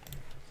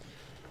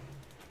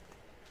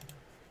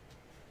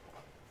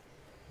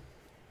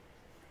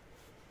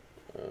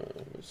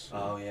 Let's see.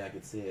 Oh yeah, I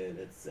can see it.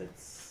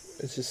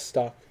 It's just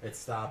stuck. It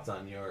stopped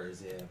on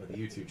yours, yeah, but the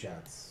YouTube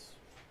chats.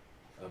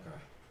 Okay.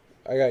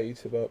 I got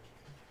YouTube up.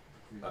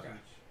 you Okay. search-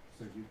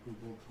 So you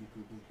Google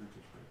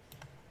British Brit.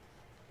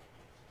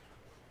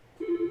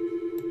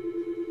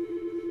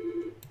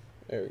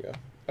 There we go.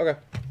 Okay.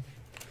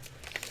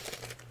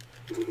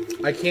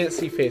 I can't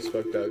see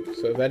Facebook, Doug.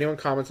 So if anyone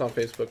comments on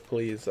Facebook,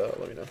 please let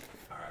me know.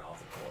 Alright, I'll have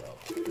to pull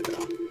it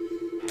up.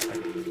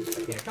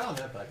 I can't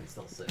comment, but I can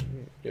still see.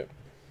 Yep.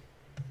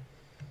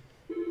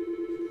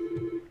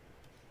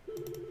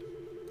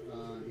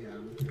 Yeah,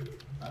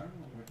 I don't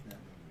know what that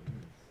number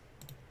is.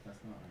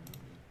 That's not our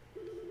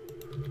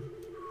number.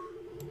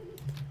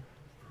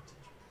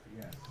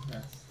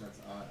 Yes, that's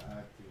odd. I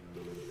have to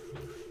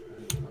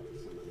talk to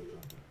somebody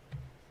about that.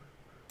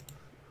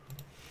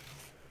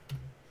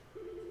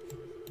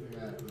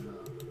 Yeah,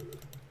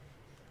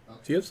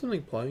 Do you have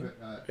something playing?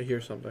 but, I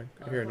hear something.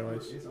 I hear a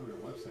noise. It's on their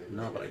website.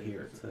 No, but I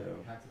hear it, too. You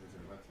have to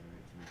visit their website,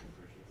 right, to make a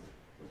purchase.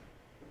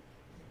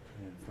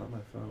 It's not my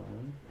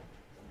phone.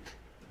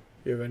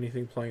 You have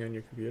anything playing on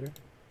your computer?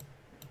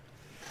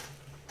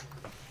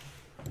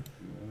 No.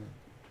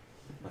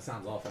 My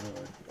sound's off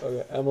anyway.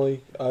 Okay,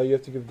 Emily, you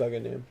have to give Doug a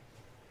name.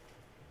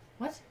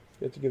 What?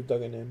 You have to give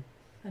Doug a name.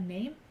 A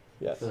name?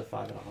 Yes. For the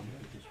 5 and 100.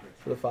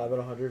 For the 5 out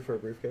of 100 for a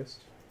briefcase.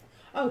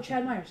 Oh,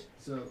 Chad Myers.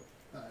 So,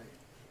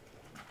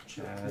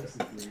 Chad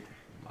basically,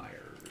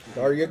 Myers.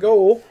 There you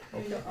go.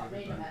 There you go.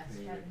 There you go. That's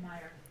Chad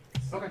Meyer.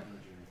 Okay. $750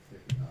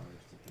 to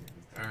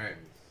get Alright.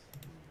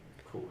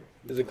 Cool.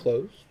 Is it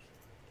closed?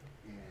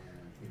 And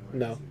in order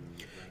No.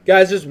 to-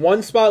 Guys, there's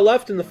one spot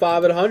left in the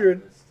 5 at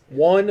 100.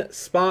 One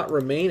spot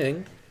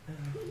remaining.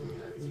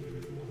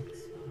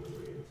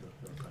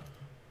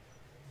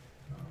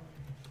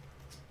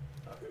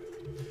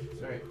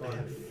 Alright,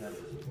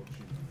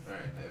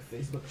 I have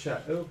Facebook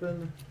chat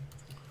open.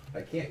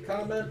 I can't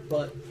comment,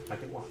 but I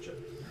can watch it.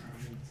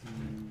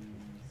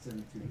 So, there's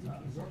no,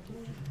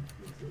 unfortunately,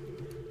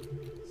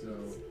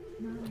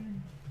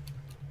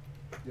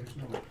 there's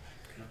no.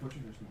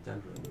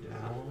 Denver and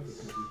Dallas.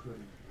 Because we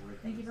couldn't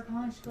work Thank you for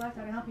calling. Select.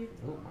 I can help you.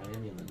 Oh,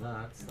 Miami and the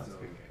Nuts. And That's so a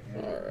good game.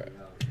 everybody Alright.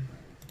 else is trying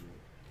to-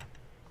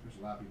 there's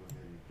a lot of people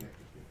didn't get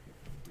the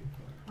big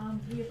card. Can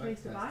we have a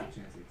place to But buy? that's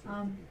the chance they take to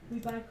get We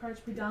it. buy cards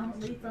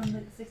predominantly from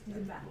the 60s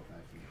and back. A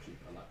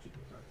lot cheaper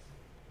cards.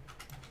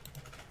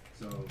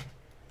 So,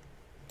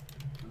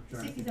 I'm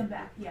trying to 60s think and of-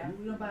 back, yeah.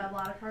 We don't buy a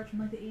lot of cards from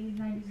like the 80s,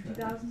 90s, and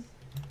 2000s.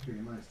 Pretty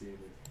much, David.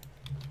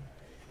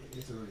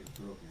 It's already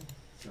broken,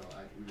 so we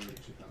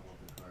already shipped out all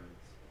the cards.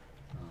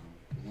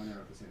 The one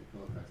error percent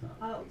color cards not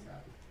Oh. always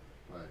happy,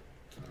 but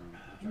I'm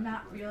trying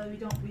Not to really.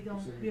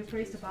 We have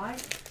praise to buy,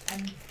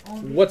 and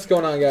only. What's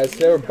going on, guys?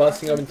 Today we're There are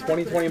busting some open cards, but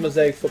 2020 it's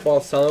Mosaic not- Football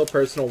Cello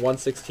Personal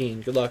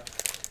 116. Good luck,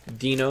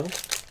 Dino. Yes.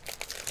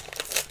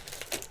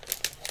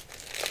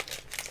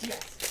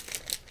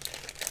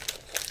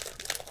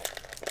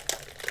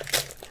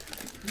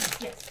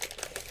 Yes.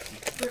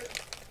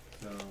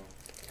 So,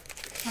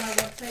 On our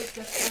website,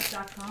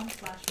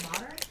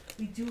 justclass.com/modern,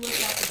 we do look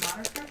out the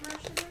modern card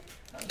version,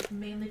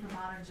 mainly for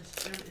modern, just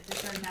they're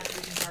starting not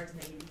using cards in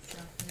the 80s, so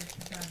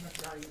there's not as much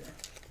value there.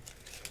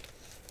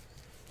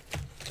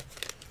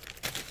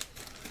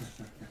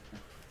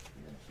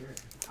 yeah, sure.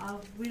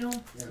 We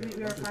don't, Yeah, we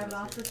are a what's private this?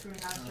 office, we're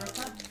not a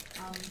surplus.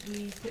 We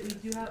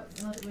do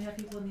have, we have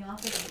people in the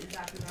office, in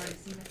fact, we've already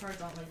seen the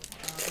cards on like,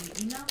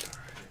 via email.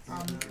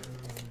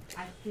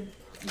 I can,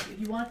 if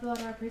you want to fill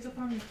out our appraisal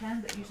form, you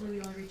can, but usually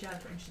we only reach out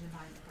if we're interested in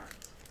buying the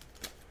cards.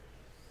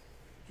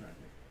 Trying to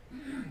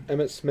think.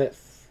 Emmett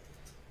Smith,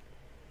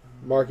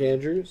 Mark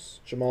Andrews,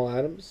 Jamal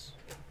Adams,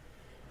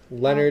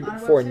 Leonard On our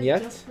website,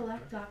 Fournette,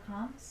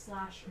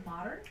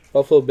 justcollect.com/modern.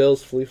 Buffalo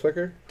Bills Flea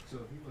Flicker, So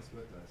he was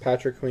with us.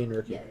 Patrick Queen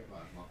rookie. Yeah.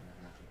 About a month and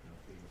a half ago.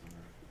 He was on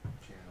our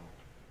channel,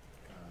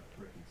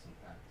 breaking some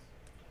packs.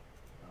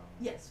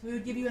 Yes, we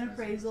would give you an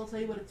appraisal, tell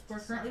you what it's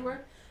currently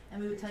worth,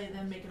 and we would tell you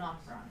then make an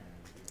offer on it.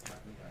 And we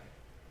got them back.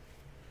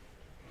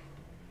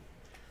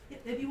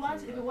 If you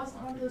want, if it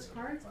wasn't one of those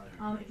cards,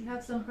 if you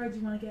have some cards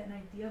you want to get an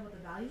idea of what the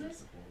value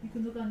is, you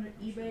can look under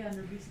eBay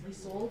under recently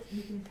sold, and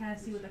you can kind of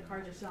see what the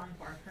cards are selling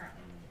for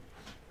currently.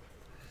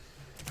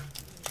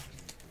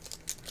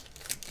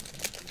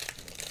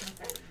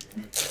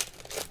 Okay.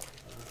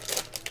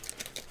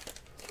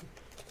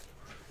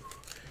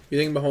 You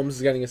think Mahomes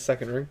is getting a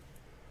second ring?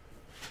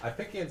 I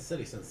picked Kansas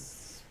City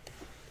since,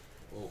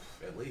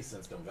 at least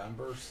since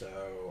November,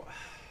 so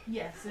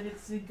Yes, if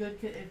it's a good,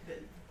 if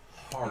it,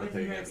 hard to if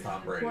pick it's against in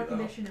Tom Brady poor though.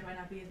 condition, it might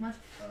not be as much.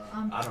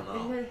 I don't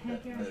know. Is it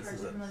Hank Aaron This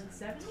cards is from a like the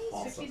 70s,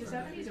 toss-up 60s, or for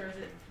me. 70s, or is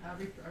it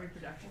a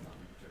reproduction?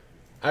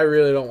 I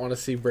really don't want to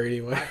see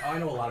Brady win. I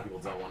know a lot of people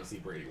don't want to see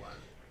Brady win.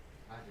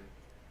 I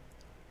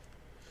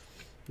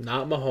do.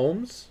 Not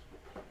Mahomes?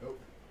 Nope.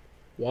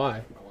 Why?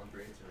 I want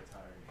Brady to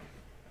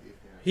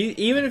retire.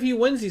 Even if he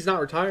wins, he's not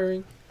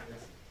retiring.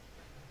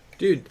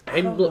 Dude, I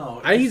don't know.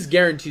 he's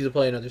guaranteed to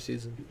play another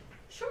season.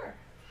 Sure.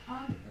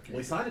 Well,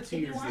 he signed a 2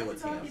 years deal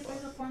with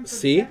Tampa.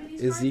 See?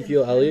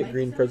 Ezekiel Elliott,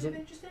 Green Prism.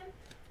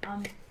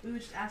 We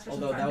would just ask for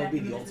Although some that would be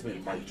feedback the and ultimate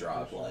visit mic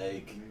drop.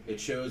 Like, it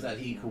shows that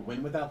he could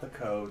win without the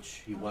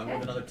coach. He won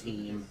with another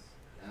team,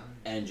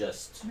 and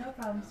just No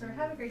problem, sir.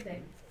 Have a great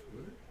day.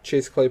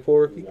 Chase Claypool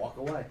rookie. walk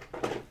away.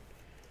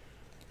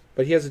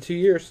 But he has a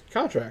 2-year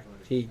contract.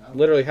 He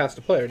literally has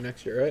to play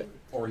next year, right?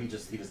 Or he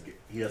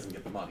doesn't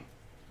get the money.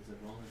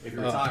 If he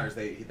Oh. retires,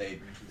 the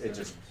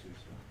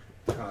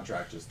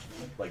contract just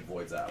like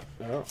voids out.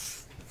 Oh.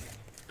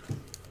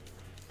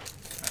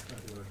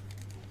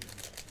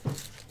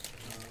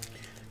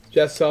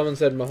 Jeff Sullivan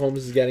said Mahomes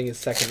is getting his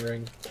second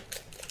ring.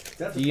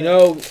 That's Do you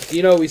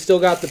know we still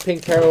got the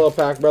pink parallel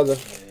pack, brother?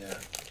 Yeah.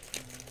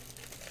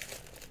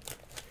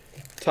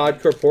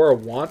 Todd Corpora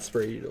wants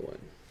Brady to win.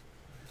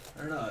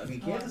 I don't know. I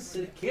mean,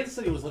 Kansas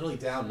City was literally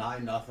down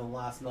 9-0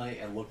 last night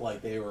and looked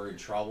like they were in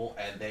trouble,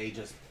 and they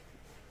just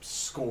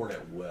scored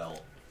at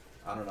will.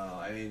 I don't know.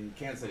 I mean,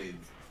 Kansas City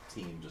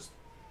team just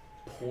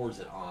pours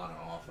it on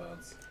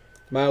offense.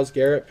 Myles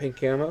Garrett, pink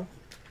camo.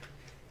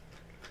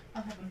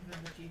 I'll have one for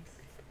the Chiefs.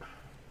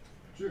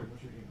 Sure.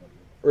 What's your email?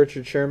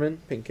 Richard Sherman,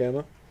 pink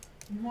camo.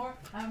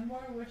 I'm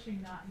more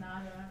wishing not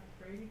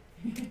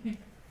Brady.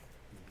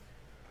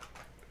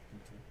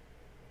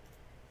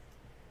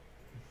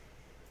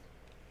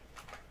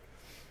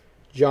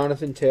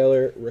 Jonathan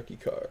Taylor, rookie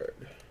card.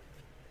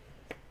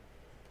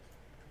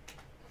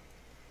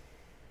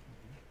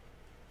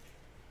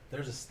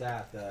 There's a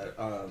stat that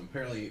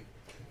apparently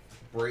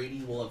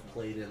Brady will have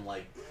played in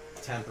like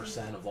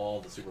 10% of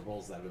all the Super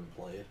Bowls that have been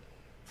played.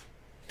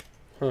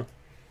 Huh.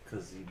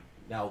 Because he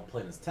now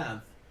playing his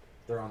 10th,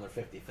 they're on their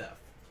 55th.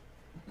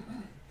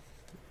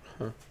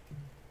 Huh.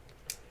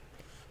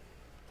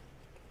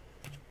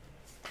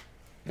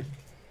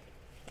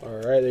 All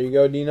right, there you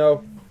go,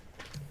 Dino.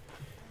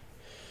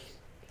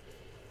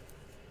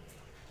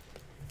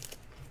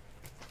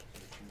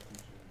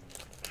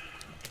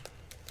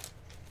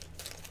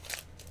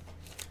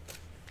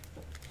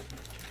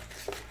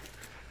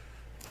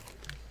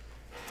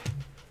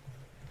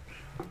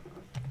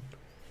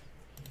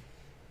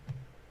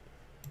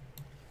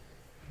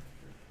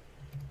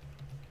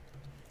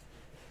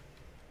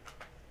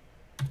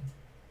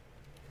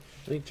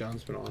 I think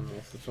John's been on and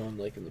off the phone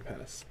like in the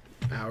past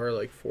hour,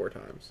 like 4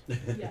 times.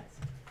 Yes.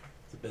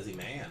 It's a busy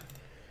man.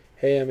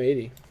 Hey, I'm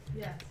 80.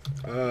 Yes.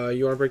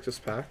 You want to break this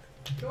pack?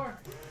 Sure.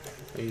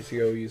 I need to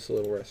go use the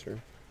little restroom.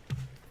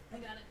 I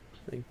got it.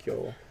 Thank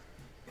you.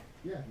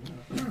 Yeah,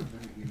 let me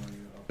email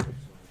you up.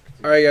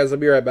 All right, guys. I'll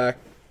be right back.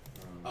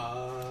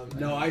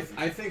 No, I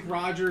think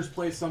Rogers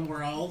plays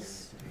somewhere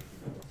else.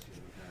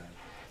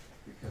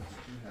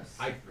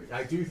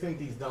 I do think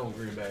he's done with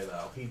Green Bay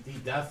though. He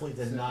definitely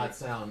did not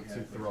sound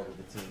too thrilled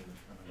with the team.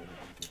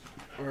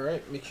 All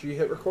right. Make sure you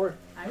hit record.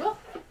 I will.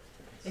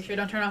 Make sure you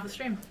don't turn off the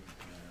stream.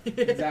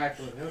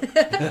 Exactly.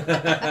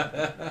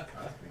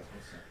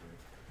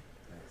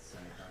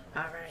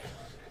 All right.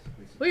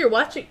 Well, you're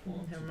watching.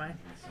 Never mind.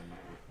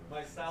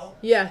 Myself?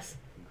 Yes.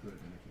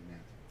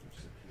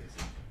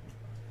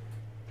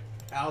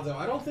 Aldo,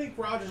 I don't think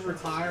Rogers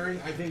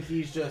retiring. I think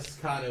he's just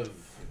kind of.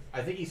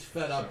 I think he's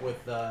fed up with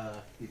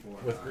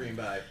Green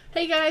Bay.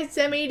 Hey guys, it's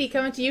M80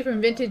 coming to you from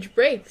Vintage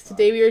Breaks.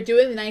 Today we are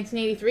doing the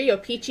 1983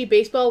 O-Pee-Chee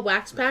Baseball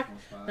Wax Pack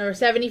number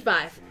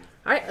 75.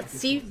 Alright, let's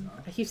see.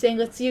 I keep saying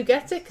let's see who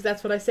gets it because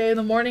that's what I say in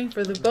the morning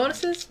for the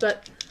bonuses,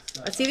 but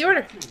let's see the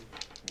order.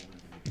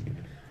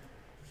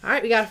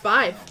 Alright, we got a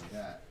 5.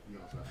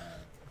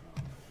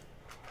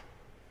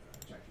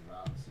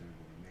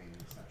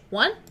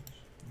 1,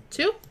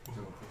 2,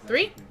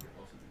 3,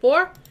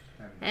 4,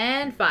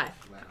 and 5.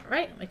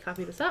 Alright, let me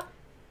copy this up.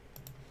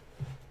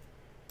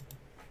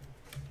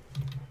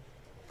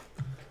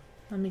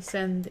 Let me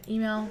send the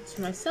email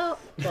to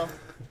myself. Well,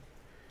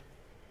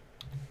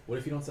 What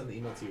if you don't send the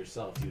email to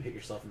yourself? Do you hit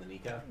yourself in the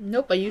kneecap?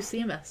 nope, I use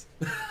CMS.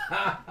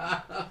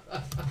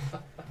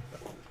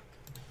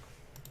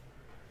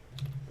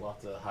 We'll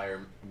have to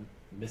hire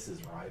Mrs.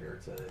 Ryder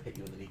to hit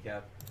you in the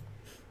kneecap.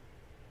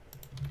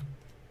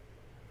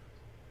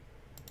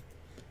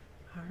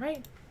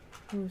 Alright,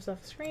 moves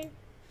off the screen.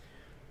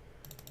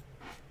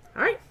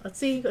 Alright, let's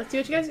see what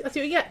you guys, let's see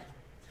what you get.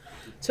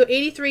 So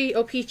 83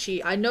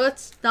 O-Pee-Chee. I know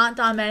it's not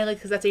Don Mattingly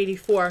because that's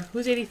 84.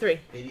 Who's 83?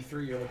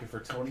 83, you're looking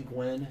for Tony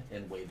Gwynn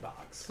and Wade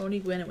Box. Tony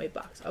Gwynn and Wade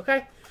Box.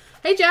 Okay.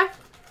 Hey, Jeff.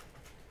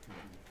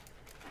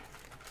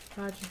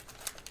 Roger.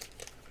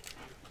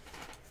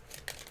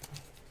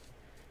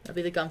 That'll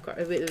be the gum card.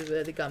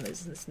 The gum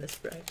is in this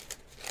spray.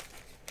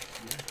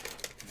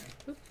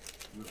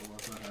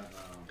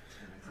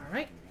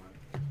 Alright.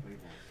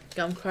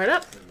 Gum card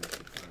up.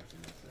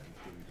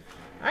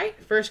 Alright,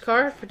 first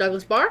card for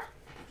Douglas Barr.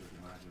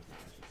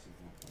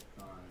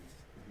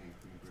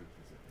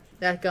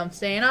 That gum's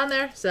staying on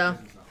there, so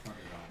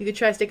you could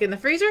try sticking in the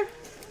freezer.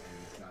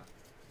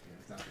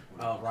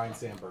 Ryan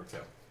Sandberg, too.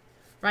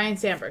 Ryan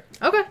Sandberg.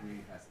 Okay.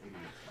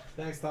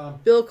 Thanks, Tom.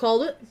 Bill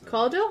Caldwell.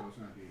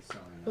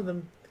 Oh,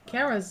 the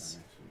camera's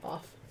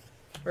off.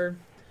 Or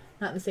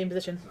not in the same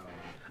position.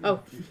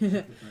 Oh.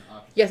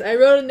 Yes, I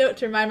wrote a note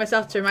to remind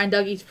myself to remind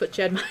Dougie to put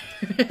Chad Meyer.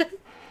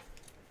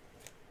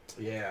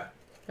 Yeah.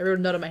 I wrote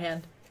a note on my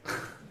hand.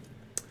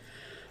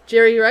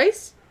 Jerry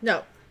Rice?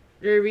 No.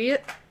 Jerry Reuss?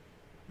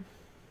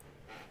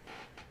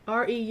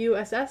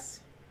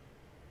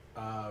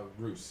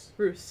 Roos.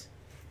 Roos.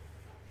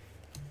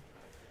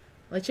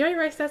 Like Jerry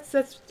Rice, that's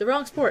the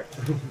wrong sport.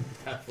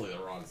 Definitely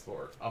the wrong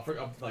sport. I'm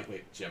like,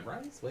 wait, Jim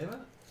Rice? Wait a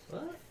minute.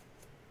 What?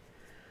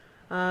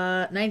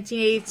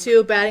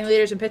 1982 batting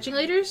leaders and pitching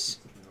leaders.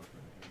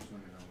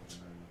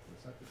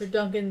 For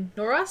Duncan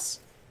Norris.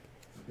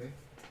 Okay.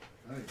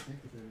 All right. Thank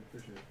you, David.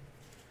 Appreciate it.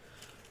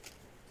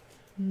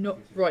 No,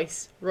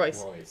 Royce.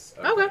 Royce.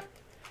 Okay.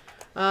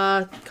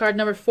 Card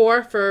number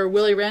 4 for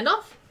Willie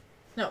Randolph.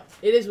 No,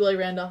 it is Willie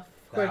Randolph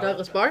for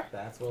Douglas Barr.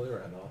 That's Willie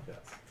Randolph, yes.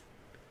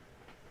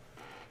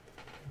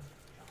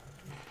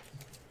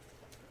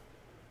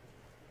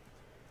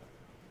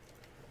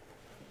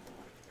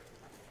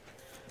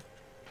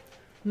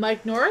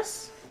 Mike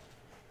Norris.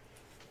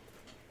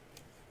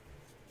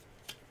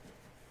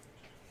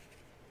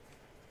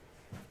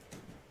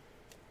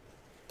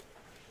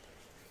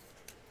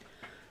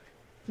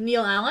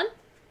 Neil Allen.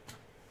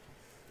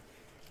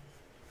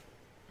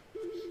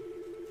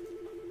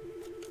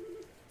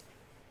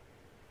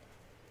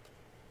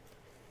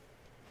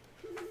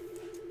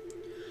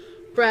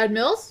 Brad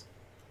Mills.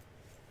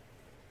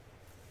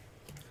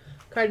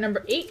 Card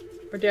number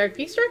 8 for Derek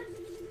Feaster.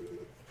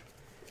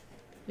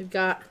 We've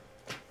got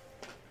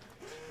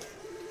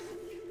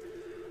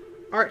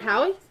Art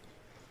Howie.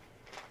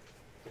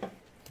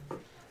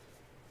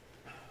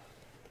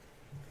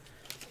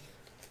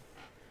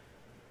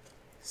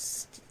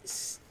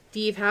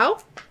 Steve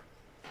Howe.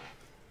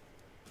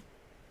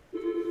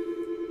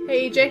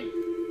 Hey, EJ.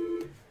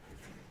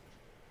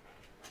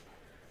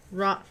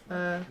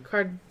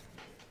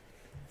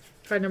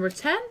 Card number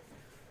 10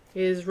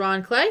 is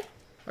Ron Clay,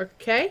 or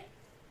K.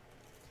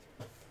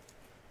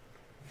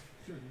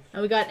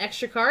 And we got an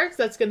extra card,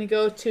 so that's going to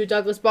go to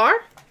Douglas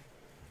Barr.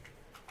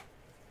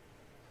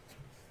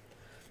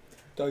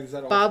 Doug, is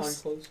that Bob's-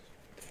 offline closed?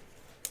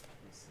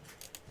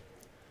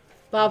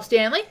 Bob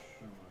Stanley.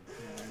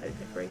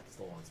 Break.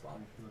 Still one spot.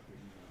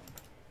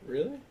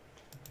 Really?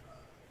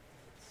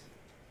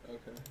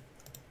 Okay.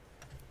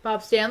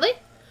 Bob Stanley.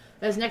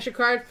 That's an extra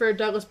card for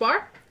Douglas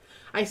Barr.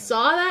 I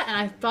saw that and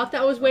I thought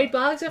that was Wade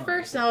Boggs at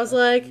first, and I was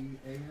like,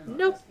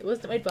 nope, it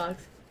wasn't Wade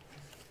Boggs.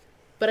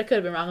 but I could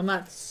have been wrong. I'm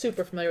not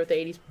super familiar with the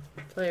 80s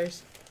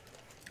players.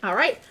 All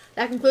right,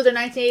 that concludes our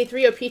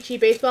 1983 O-Pee-Chee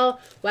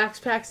Baseball Wax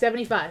Pack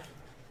 75.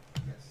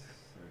 Yes,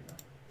 there we go.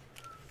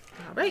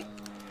 All right.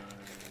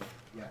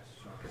 Yes,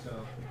 sure.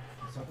 So,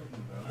 start with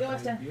Evo. Go,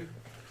 Weston.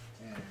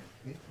 And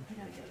pick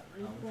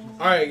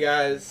All right,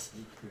 guys.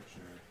 each picture.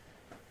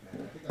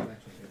 And I think I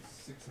mentioned it's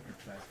 6 of the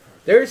best cards.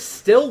 There's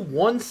still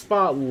one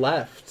spot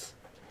left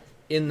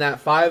in that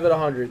 5 at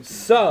 100.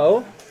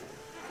 So,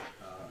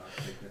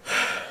 Pick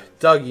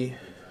the Dougie,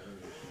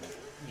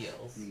 Yes.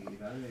 the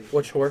evaluation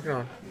what you working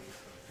on? based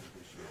on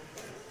condition.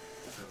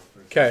 So,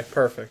 for Okay,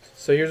 perfect.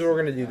 So here's what we're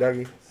gonna do,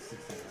 Dougie.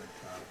 69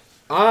 tops.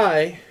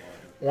 I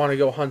want to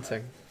go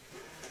hunting.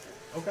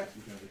 Okay.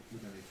 You're gonna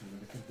determine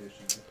the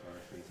condition of the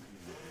card facing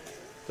you.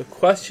 The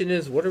question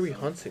is, what are we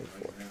hunting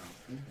for? Right now,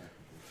 in that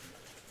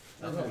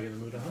condition. I don't know. We in the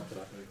mood to hunt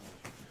today.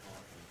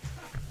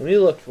 Let me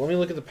look. Let me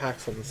look at the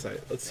packs on the site.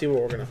 Let's see what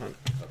we're gonna hunt.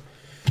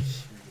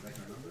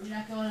 You're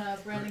not going to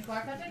Brandon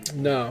Clark hunting?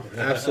 No,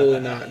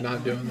 absolutely not.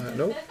 Not doing that.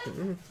 Nope.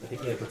 Mm-mm. I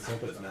think he had to put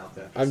soap in his mouth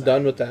after. I'm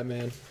done with that,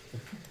 man.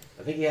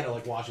 I think he had to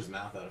like wash his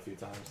mouth out a few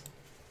times.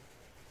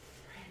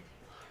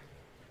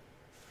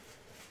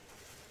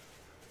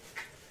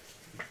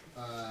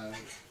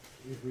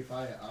 If we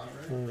buy it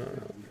outright, Uh.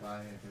 if we buy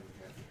it, then we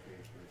have to pay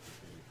for it to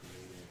get it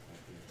created, like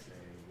PSA,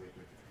 wait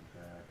for it to come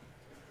back.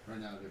 Right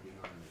now they're being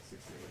on in like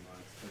 6 to 8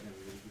 months, but then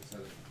we can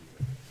sell it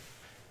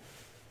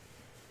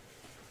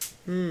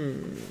in a year.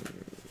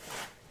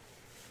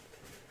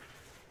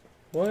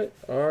 What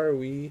are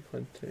we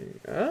hunting?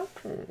 Oh.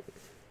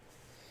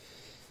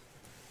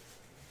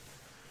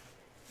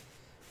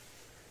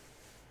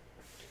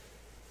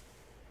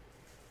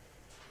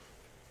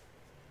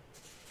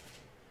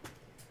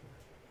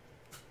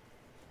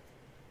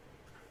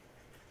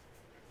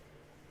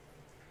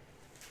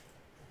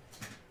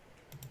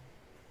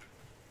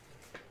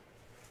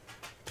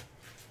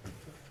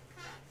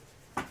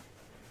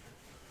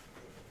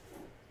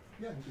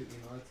 Yeah, you could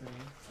email it to me.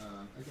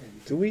 Again,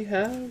 you Do we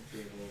have? can be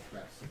able to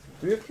grab 6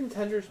 Do we have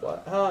contenders?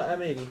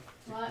 M80.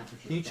 What?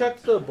 Can you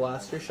check the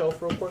blaster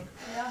shelf real quick?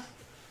 Yeah.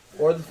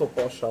 Or the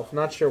football shelf?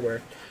 Not sure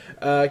where.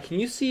 Can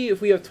you see if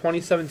we have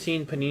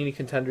 2017 Panini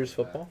Contenders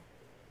football?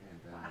 And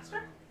then,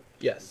 Blaster?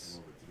 Yes.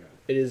 we'll go over it together.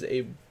 It is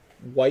a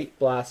white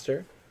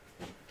blaster.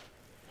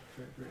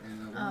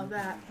 And, Oh,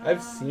 that.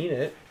 I've seen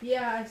it.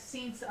 Yeah, I've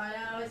seen.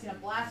 I've seen a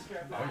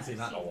blaster. I haven't seen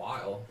that in a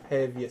while.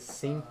 Have you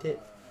seen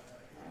it?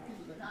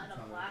 Not in a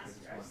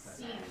blaster. I've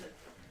seen the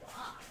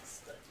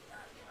box, but not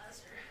a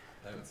blaster.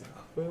 I haven't seen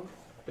that. Well,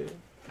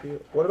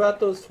 what about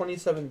those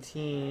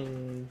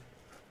 2017?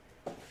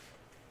 Okay.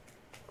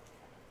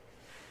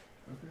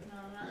 No,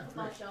 not Yeah, the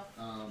football great. shelf.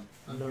 I'm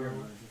No. here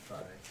on just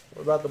Friday.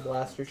 What about the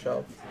blaster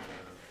shelf? 4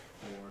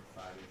 or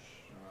 5-ish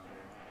around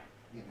there.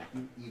 Yeah, if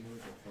you email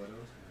the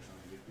photos and it's on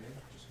a good day,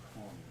 just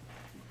call me.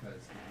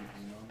 Because if you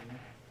email me,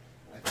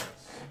 I got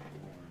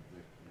swarmed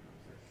with,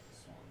 like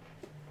swarm.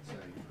 So if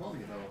you call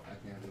me though, I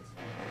can at least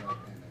pick it up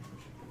and I can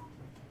ship it.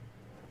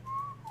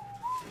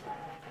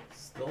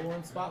 Still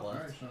one spot left.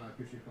 Alright, Sean, I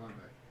appreciate you calling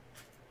back.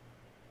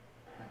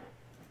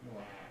 You're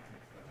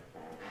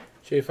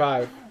welcome.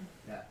 J5.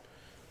 Yeah.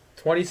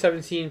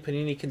 2017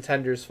 Panini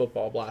Contenders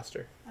football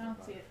blaster. I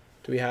don't see it.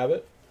 Do we have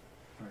it?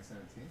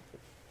 2017.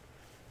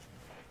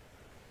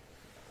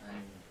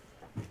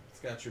 It's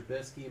got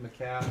Trubisky,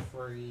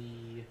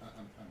 McCaffrey.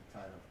 I'm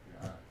tied up here.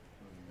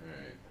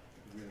 Alright.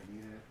 You really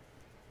need it.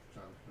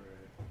 Travel for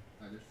it.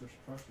 There's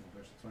personal.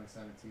 There's a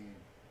 2017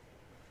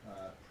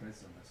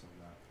 Prism I still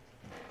got.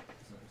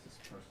 So it's just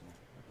personal, I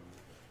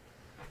believe.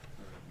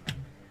 For my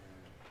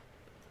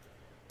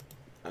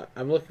man.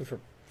 I'm looking for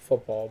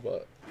football,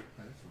 but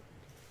That is what.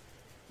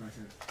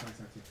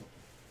 2017 football.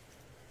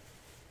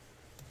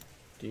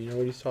 do you know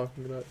what he's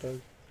talking about,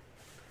 Doug?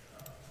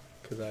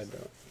 Because I don't.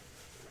 What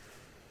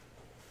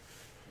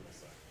is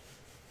that?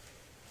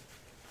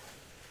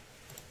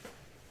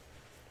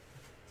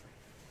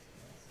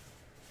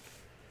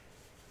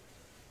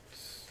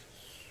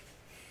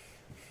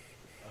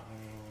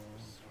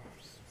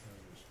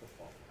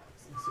 Football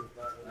box. Let's see what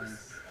that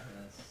is.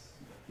 That's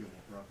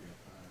Gilmore Broccoli.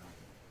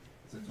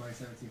 It's a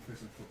 2017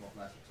 Prism football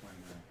blaster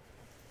 29.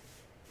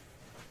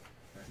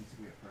 That needs to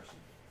be a person.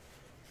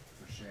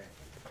 For Shay.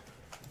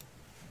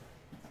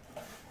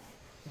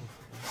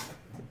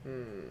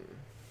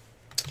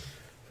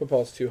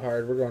 Football's too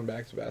hard. We're going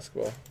back to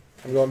basketball.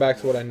 I'm going back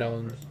to what I know.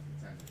 Personal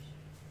contenders.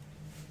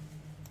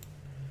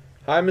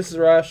 Hi, Mrs.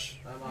 Rush.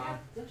 I'm Yeah.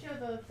 Don't you have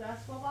the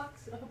basketball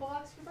box, a football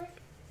box for break?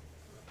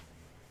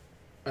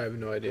 I have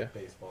no idea.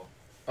 baseball.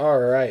 All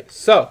right,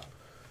 so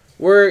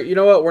you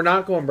know what? We're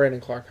not going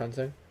Brandon Clark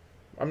hunting.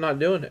 I'm not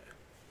doing it.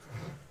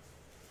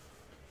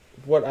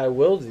 What I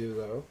will do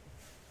though.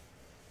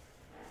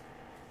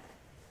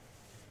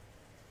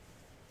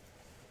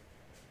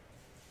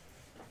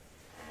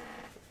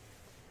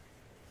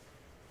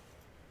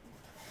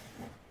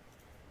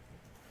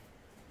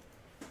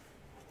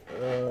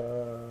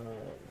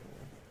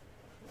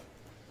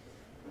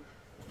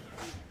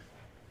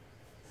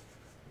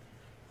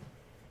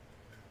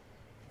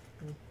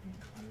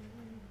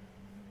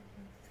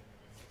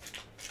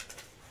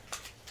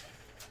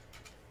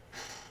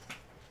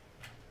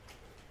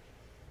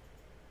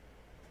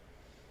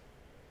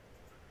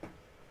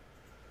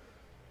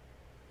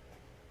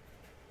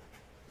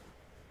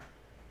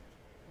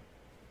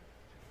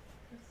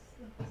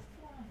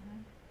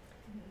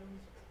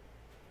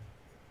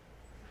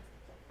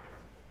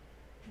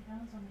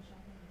 found some in the shop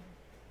over there.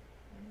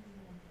 I think they're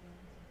the ones that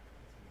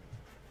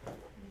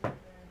are- I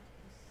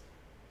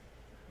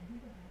think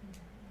they're having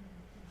that one.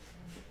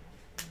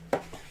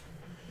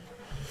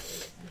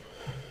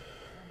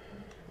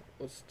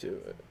 Let's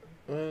do it.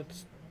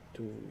 Let's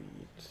do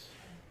it.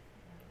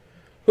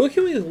 Who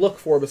can we look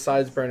for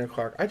besides Brandon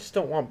Clark? I just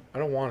don't want. I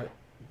don't want it.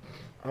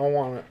 I don't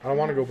want it. I don't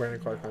want to go Brandon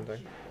Clark hunting.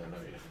 Time,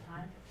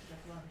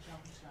 that's the one on the shelf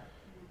just got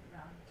moved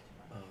around too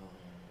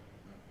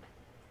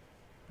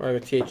much. Or I go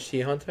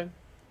THT hunting.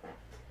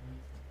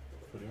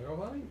 Who do you go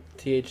hunting?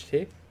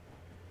 THT.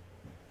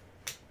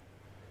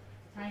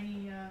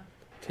 Tiny,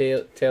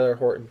 Taylor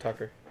Horton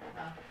Tucker.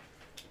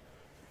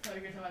 so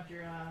you're gonna talk about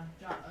your,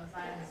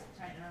 Zion's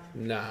tiny,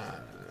 Nah.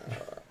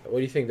 What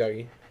do you think,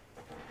 Dougie?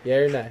 Yeah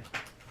or nay?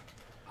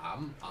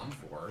 I'm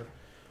for it.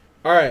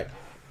 All right,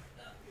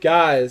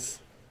 guys.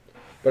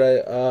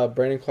 But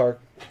Brandon Clark.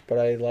 But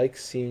I like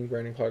seeing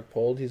Brandon Clark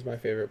pulled. He's my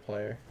favorite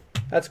player.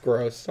 That's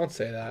gross. Don't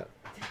say that.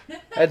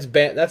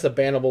 That's a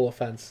bannable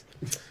offense.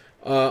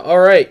 All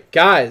right,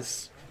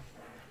 guys.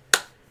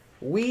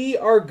 We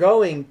are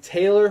going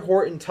Taylor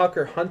Horton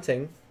Tucker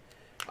hunting.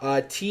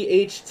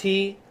 THT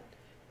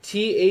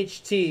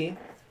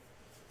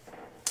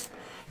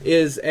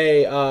is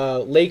a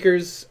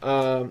Lakers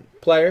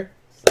player.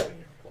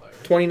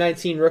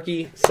 2019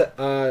 rookie.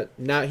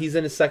 Now he's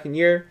in his second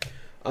year.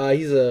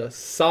 He's a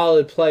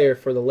solid player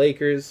for the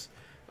Lakers.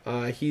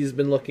 He's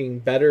been looking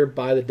better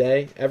by the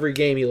day. Every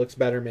game he looks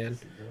better, man.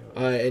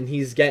 And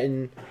he's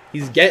getting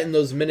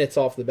those minutes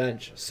off the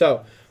bench.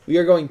 So we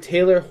are going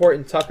Taylor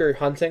Horton Tucker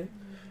hunting.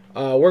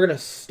 We're gonna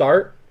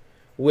start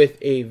with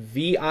a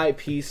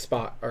VIP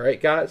spot. All right,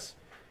 guys.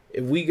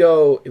 If we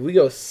go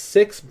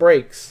 6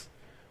 breaks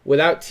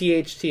without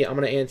THT, I'm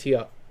gonna ante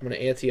up.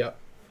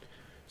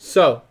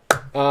 So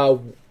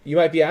you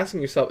might be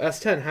asking yourself,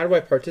 S10, how do I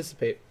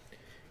participate?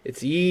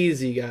 It's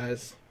easy,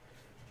 guys.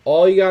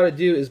 All you got to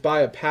do is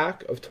buy a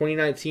pack of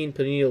 2019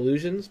 Panini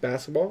Illusions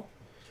basketball,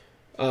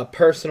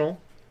 personal,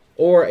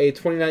 or a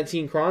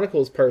 2019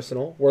 Chronicles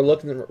personal. We're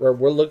looking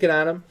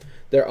at them.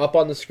 They're up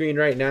on the screen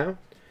right now.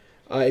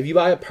 If you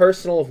buy a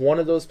personal of one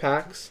of those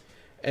packs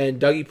and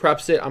Dougie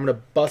preps it, I'm going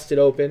to bust it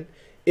open.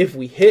 If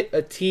we hit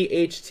a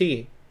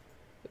THT,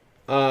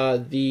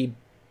 the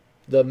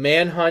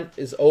manhunt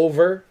is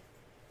over.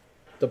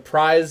 The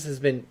prize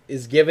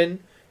is given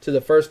to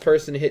the first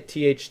person to hit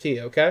THT,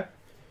 okay?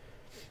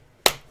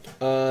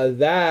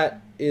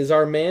 That is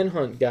our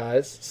manhunt,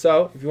 guys.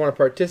 So, if you want to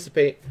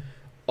participate,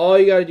 all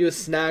you got to do is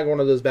snag one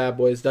of those bad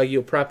boys. Dougie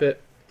will prep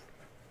it.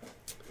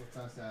 What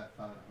time's that?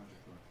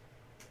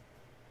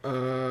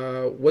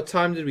 500. What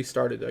time did we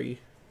start it, Dougie?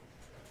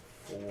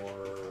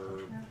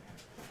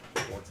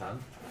 4:10.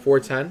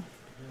 4:10?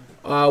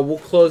 We'll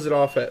close it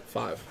off at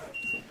 5.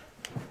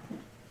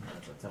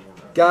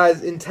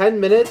 Guys, in 10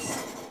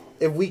 minutes,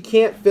 if we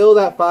can't fill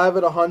that 5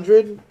 at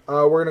 100,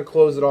 we're going to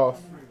close it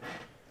off.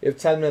 You have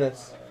 10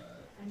 minutes.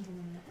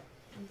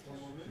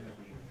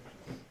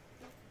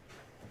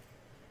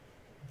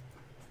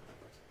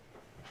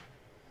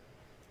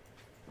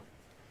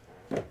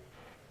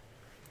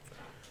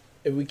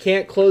 If we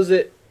can't close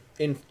it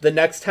in the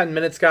next 10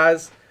 minutes,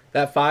 guys,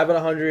 that 5 at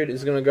 100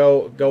 is going to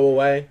go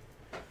away.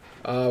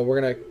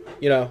 We're going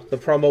to, the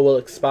promo will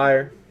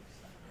expire.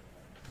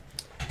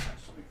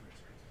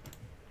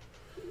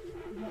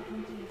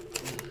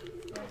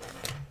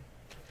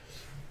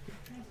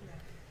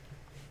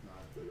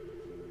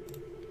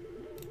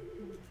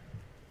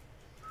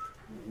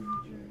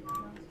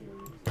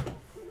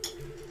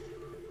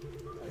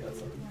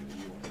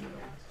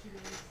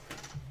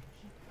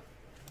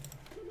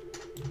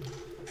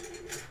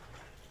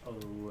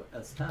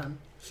 S10.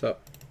 So,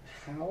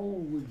 How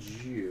would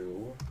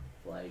you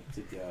like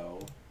to go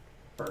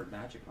bird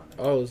magic hunting?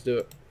 oh, let's do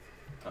it.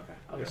 Okay.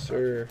 Yes,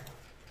 sir.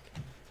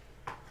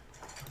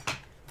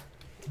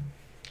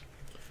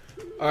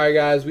 All right,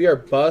 guys, we are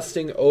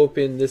busting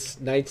open this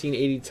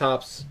 1980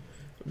 Topps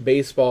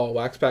baseball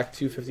wax pack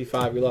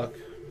 255. Good luck.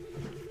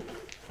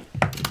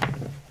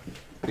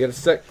 We got a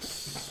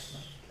 6.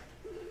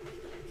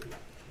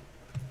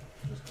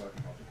 Just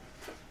collecting all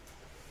the-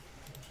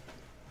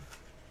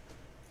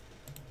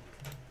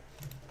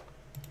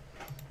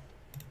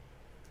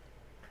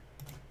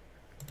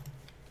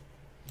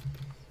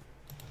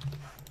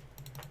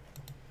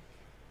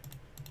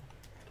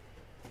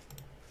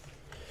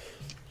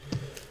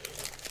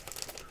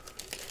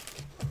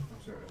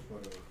 I'm sorry, a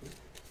photo of who?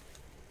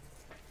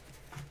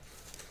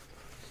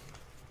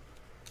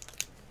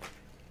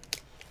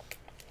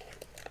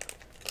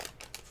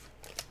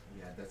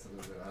 Yeah, that's a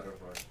little bit out of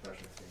our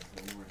specialty.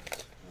 One more.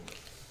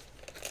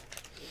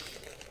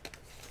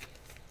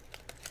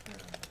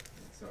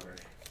 Sorry.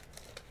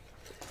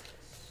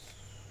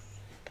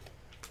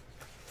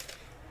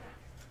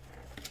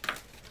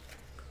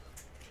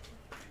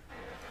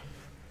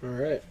 All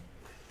right.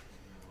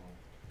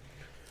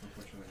 No.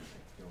 Unfortunately,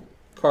 I don't.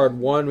 Card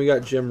 1, we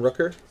got Jim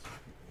Rooker.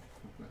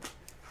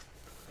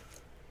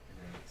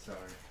 Sorry.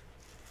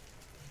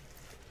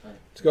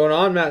 What's going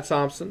on, Matt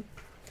Thompson?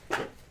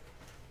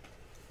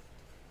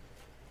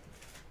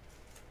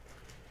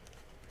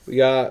 We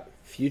got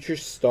Future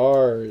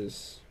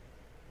Stars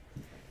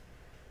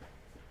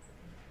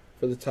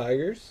for the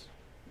Tigers.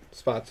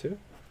 Spot 2.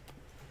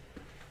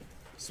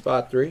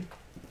 Spot 3.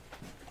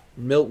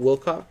 Milt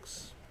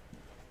Wilcox.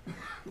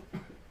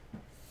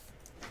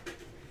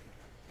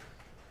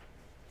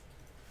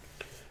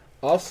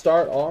 I'll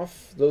start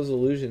off those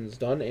illusions.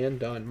 Done and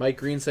done. Mike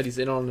Green said he's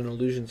in on an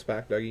illusions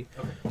pack, Dougie.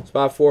 Okay.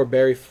 Spot 4,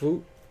 Barry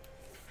Foot.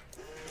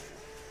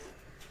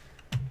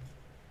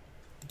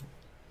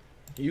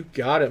 You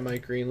got it,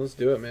 Mike Green. Let's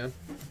do it, man.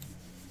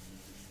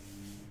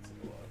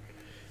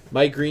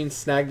 Mike Green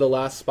snagged the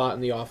last spot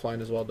in the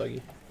offline as well, Dougie.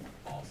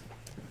 Awesome.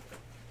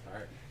 All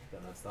right,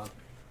 then that's done.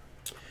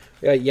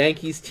 We got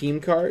Yankees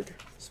team card,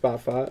 spot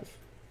 5.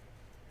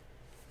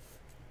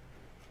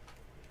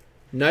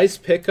 Nice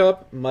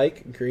pickup,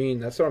 Mike Green.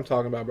 That's what I'm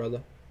talking about,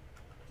 brother.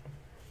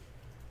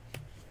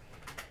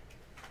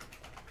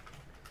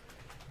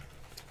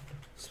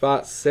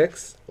 Spot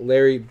 6,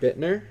 Larry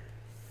Bittner.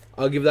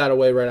 I'll give that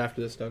away right after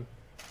this, Doug.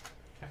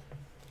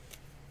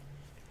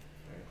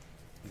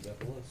 You got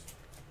the list.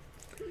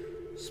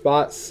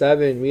 Spot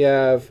 7, we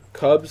have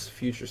Cubs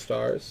Future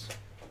Stars.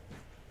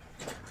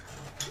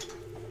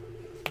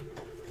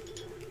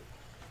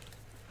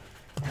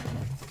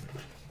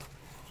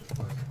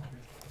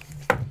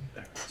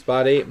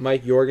 Spot 8,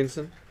 Mike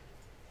Jorgensen.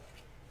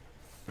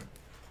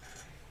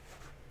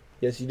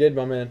 Yes, you did,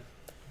 my man.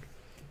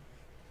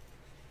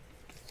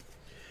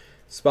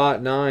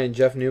 Spot 9,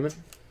 Jeff Newman.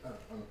 I'm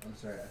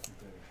sorry, I think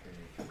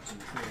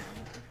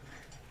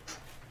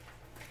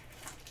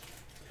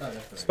that's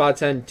right. Spot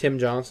 10, Tim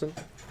Johnson.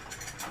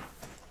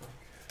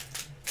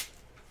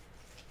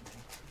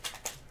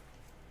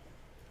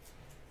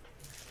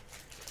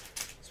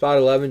 Spot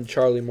 11,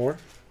 Charlie Moore.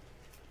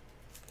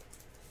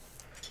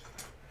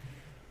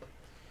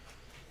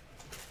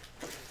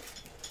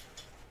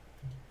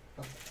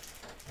 I'm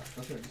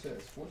sorry, you said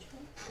it's sports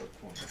card or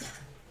coin?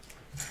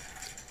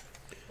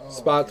 Oh,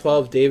 Spot okay.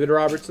 12, David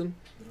Robertson.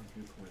 We don't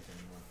do coins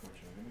anymore,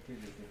 unfortunately. Let me give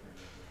you a different number.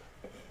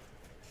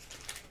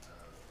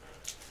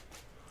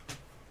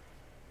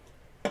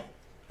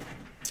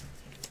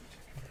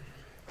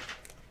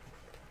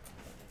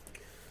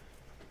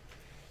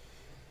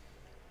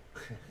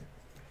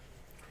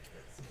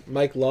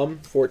 Mike Lum,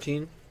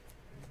 14.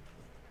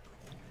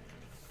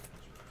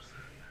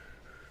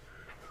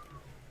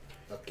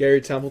 Okay.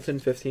 Gary Templeton,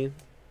 15.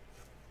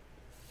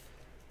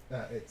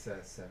 It's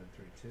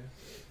 732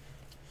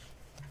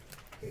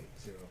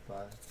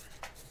 805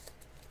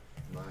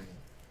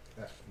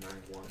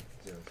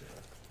 9100.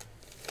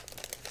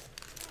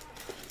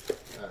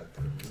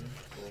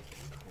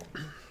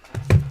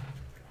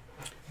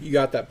 You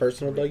got that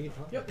personal, Dougie?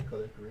 Yep. The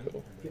color green.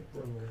 Cool. And Get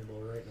then the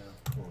label right now.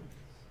 coins.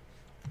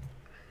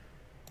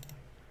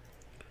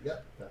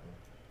 Yep, that one.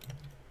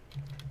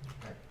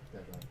 Alright,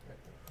 that one.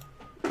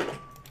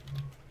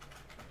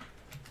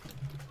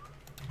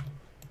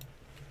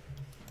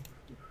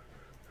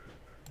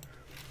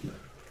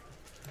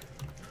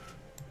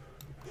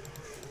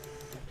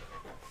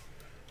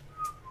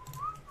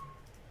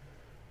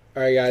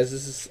 All right, guys.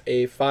 This is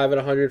a 5 out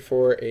of 100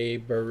 for a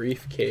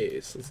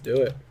briefcase. Let's do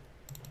it.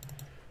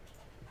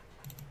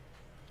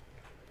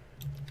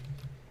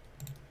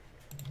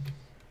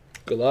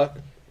 Good luck.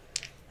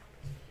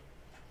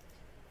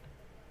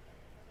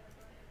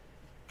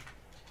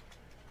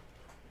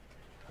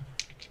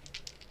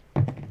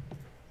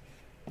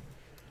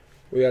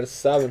 We got a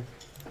 7.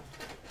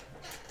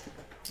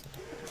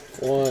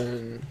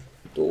 1,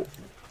 2,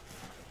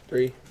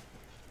 3,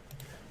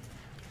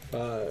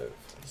 5,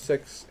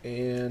 6,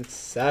 and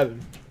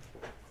 7.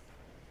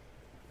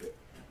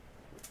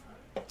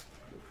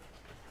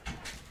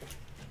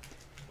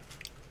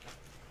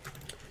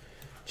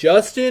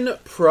 Justin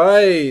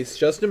Price.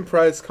 Justin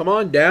Price, come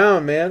on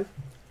down, man.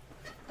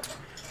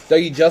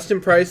 Dougie,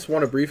 Justin Price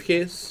won a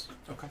briefcase.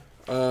 Okay.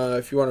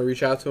 If you want to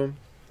reach out to him.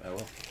 I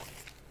will.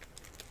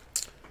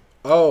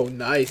 Oh,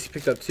 nice. He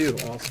picked up 2.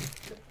 Awesome.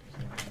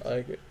 I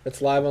like it.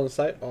 It's live on the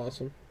site.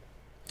 Awesome.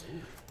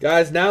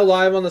 Guys, now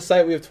live on the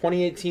site, we have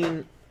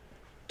 2018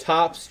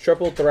 Topps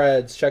Triple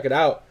Threads. Check it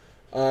out.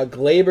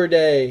 Glaber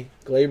Day.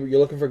 Glaber, you're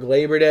looking for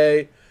Glaber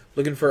Day.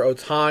 Looking for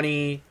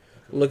Otani.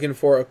 Looking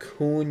for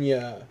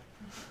Acuna.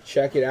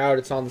 Check it out.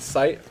 It's on the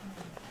site.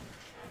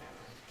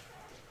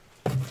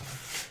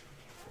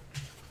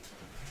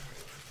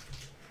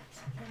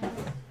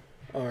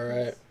 All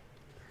right.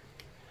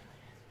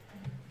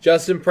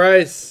 Justin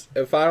Price,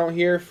 if I don't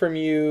hear from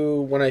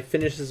you when I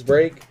finish this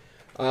break,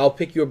 I'll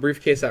pick you a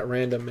briefcase at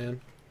random,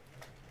 man.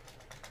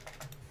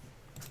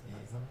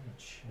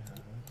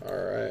 All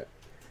right.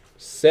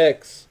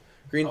 6.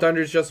 Green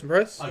Thunder's Justin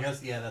Price? I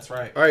guess, yeah, that's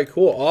right. All right,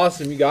 cool.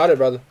 Awesome. You got it,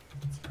 brother.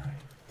 That's right.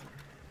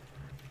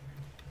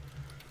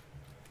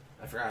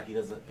 I forgot he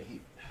doesn't. I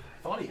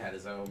thought he had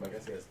his own, but I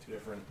guess he has 2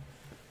 different.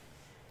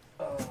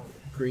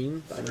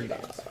 Green Thunder.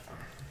 names.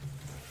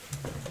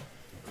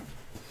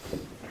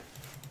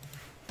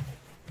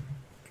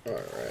 All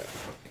right.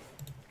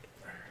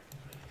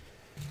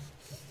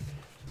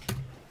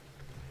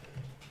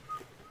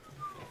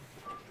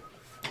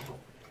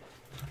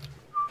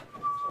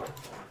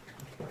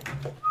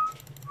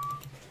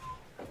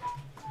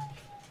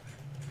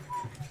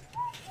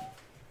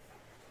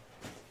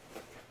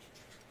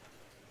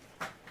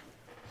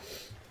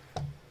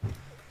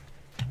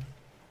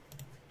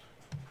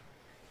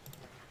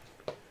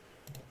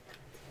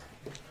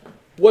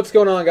 What's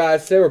going on,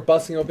 guys? Today we're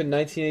busting open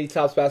 1980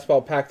 Topps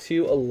Basketball Pack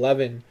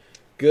 211.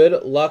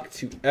 Good luck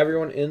to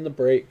everyone in the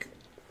break.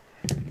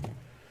 We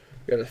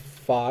got a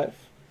 5.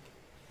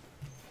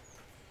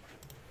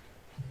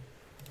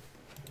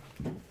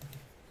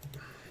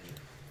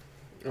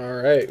 All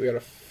right, we got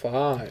a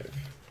 5.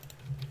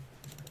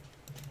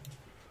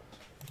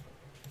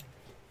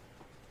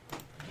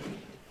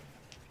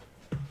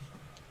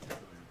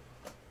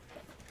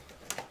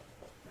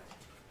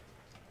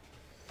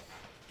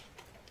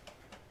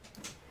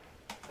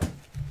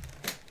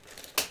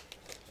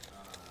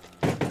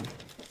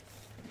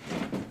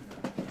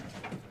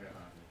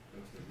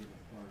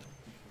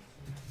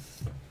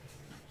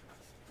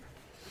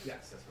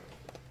 Yes, that's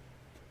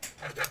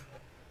right.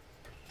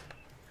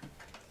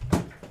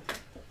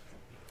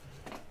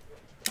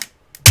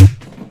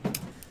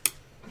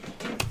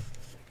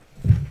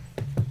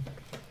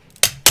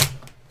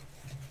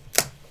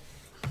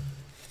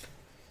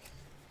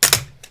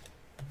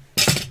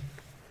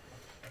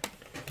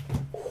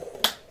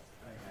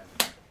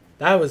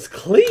 That was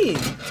clean.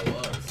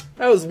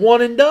 That was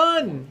one and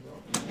done.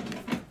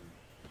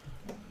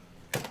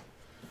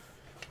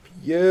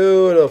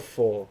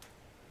 Beautiful.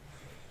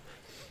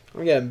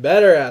 I'm getting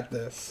better at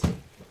this.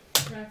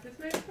 Practice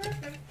makes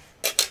perfect.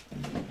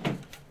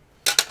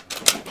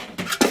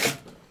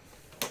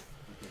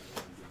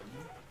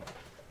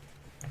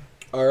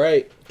 All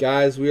right,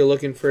 guys, we are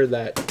looking for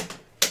that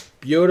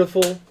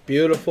beautiful,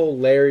 beautiful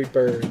Larry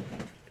Bird.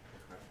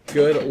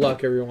 Good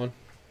luck, everyone.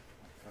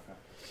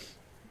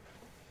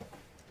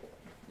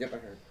 Yep, I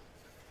heard.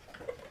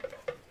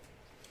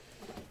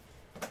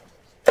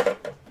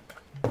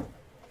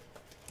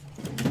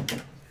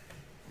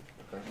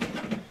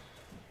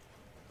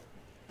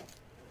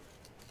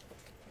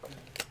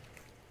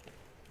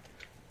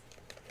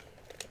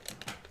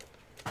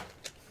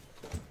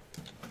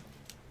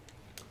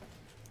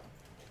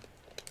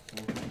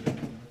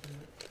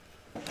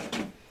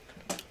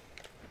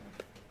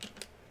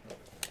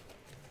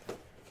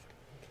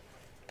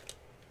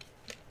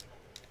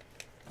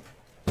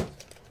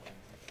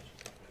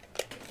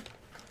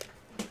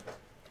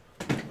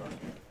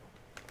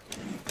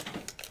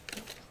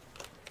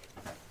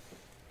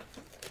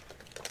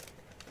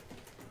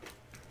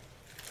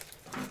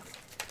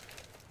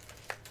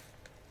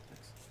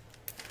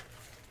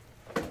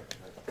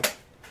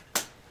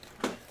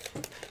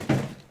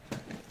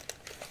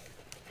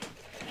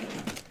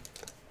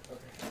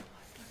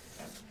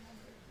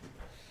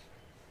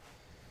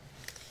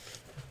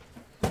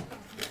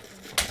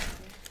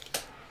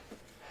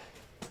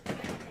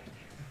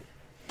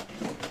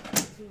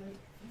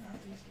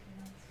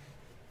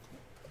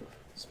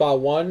 Spot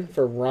 1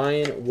 for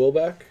Ryan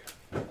Wilbeck.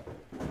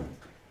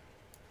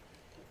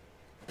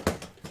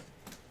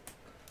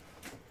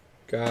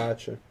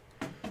 Gotcha.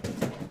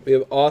 We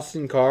have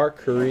Austin Carr,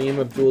 Kareem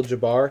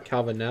Abdul-Jabbar,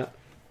 Calvin Nett.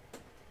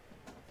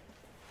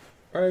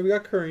 All right, we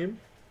got Kareem.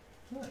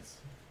 Nice.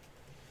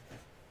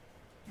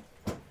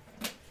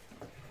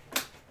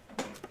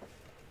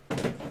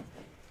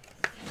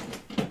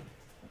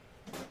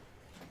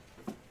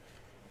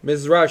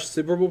 Ms. Rush,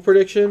 Super Bowl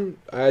prediction.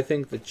 I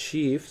think the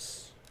Chiefs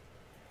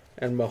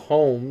and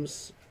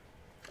Mahomes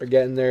are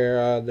getting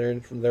their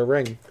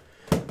ring.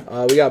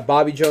 We got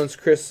Bobby Jones,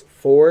 Chris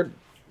Ford,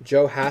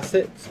 Joe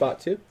Hassett, spot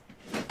 2.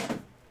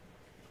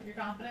 You're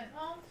confident,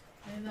 Holmes?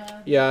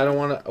 Yeah, I don't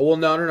want to. Well,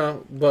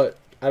 no, but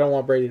I don't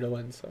want Brady to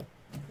win. So.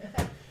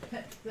 That's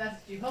what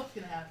you hope's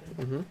gonna happen.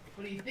 Mhm.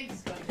 What do you think is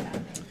going to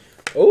happen?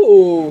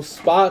 Oh,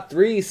 spot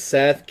 3,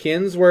 Seth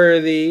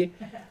Kinsworthy.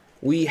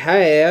 We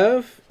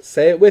have,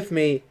 say it with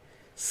me,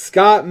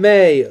 Scott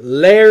May,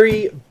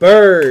 Larry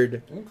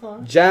Bird,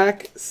 Okay.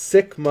 Jack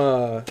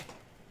Sikma.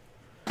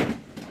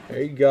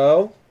 There you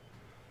go.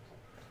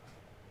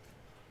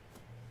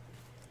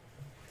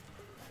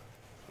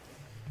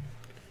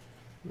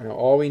 Now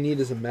all we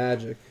need is a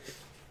Magic.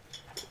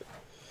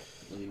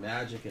 The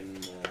Magic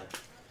and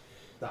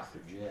Dr.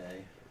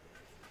 J.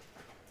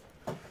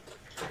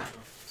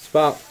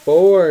 Spot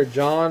 4,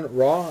 John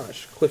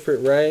Rosh,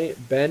 Clifford Ray,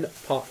 Ben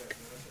Pock.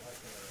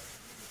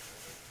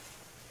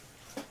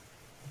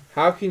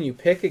 How can you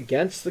pick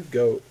against the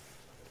GOAT?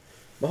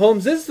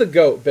 Mahomes is the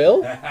GOAT,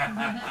 Bill.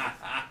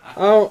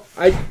 Oh,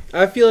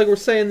 I feel like we're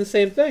saying the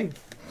same thing.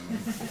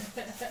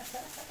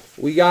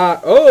 We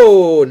got,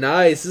 oh,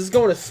 nice. This is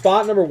going to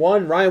spot number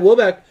 1, Ryan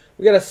Wilbeck.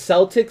 We got a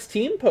Celtics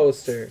team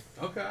poster.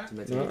 Okay.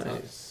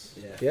 Nice.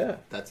 Yeah. Yeah.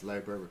 That's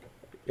Larry Bird.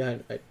 Yeah.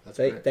 That's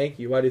great. Thank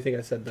you. Why do you think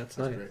I said that's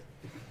nice? Great.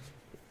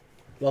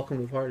 Welcome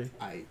to the party.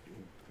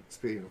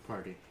 Speaking of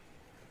party,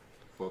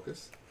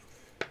 focus.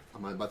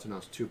 I'm about to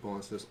announce 2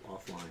 bonuses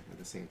offline at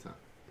the same time.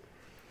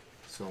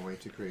 So I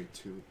want you to create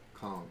 2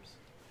 columns.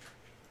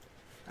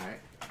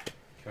 Alright?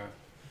 Okay.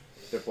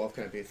 They're both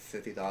going to be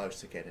 $50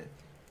 to get in.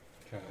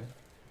 Okay.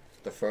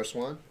 The first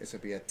one is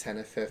going to be at 10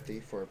 and 50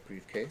 for a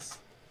briefcase.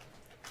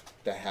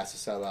 That has to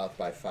sell out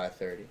by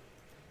 5:30. It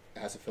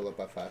has to fill up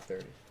by 5:30.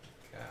 Okay.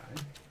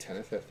 10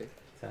 and 50.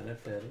 10 and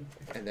 50.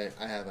 And then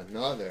I have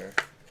another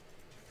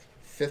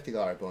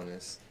 $50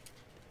 bonus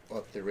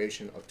of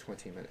duration of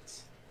 20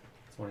 minutes.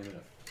 20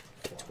 minutes.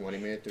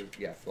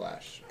 20-minute,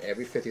 flash.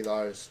 Every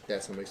 $50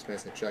 that somebody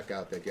spends at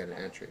checkout, they get an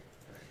entry.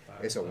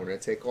 It's a winner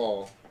take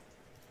all,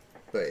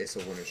 but it's a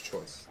winner's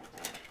choice.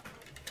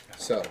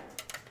 So,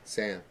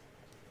 Sam,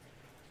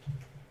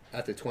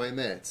 after 20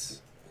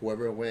 minutes,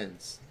 whoever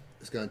wins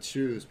is going to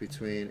choose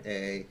between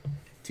a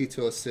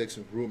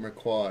T206 Root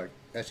Merquard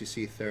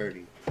SEC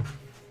 30,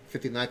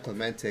 59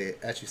 Clemente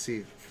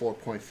SEC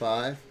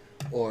 4.5,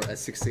 or a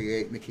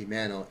 68 Mickey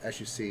Mantle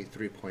SEC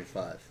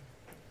 3.5.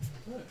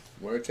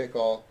 Winner take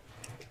all.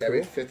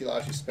 Every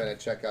 $50 you spend at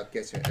checkout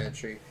gets your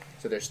entry.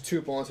 So there's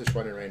 2 bonuses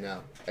running right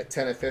now. At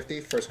 10 and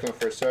 50, first come,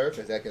 first serve.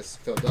 As that gets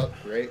filled up,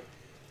 great.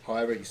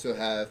 However, you still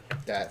have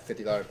that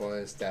 $50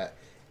 bonus that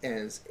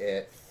ends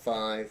at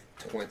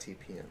 5:20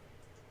 p.m.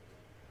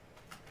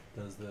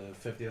 Does the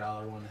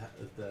 $50 one,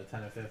 the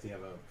 10 and 50,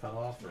 have a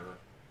cutoff or?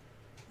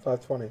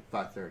 520.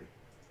 5:30.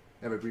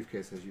 Every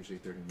briefcase has usually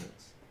 30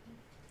 minutes.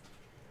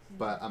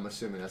 But I'm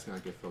assuming that's going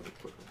to get filled up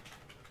quickly.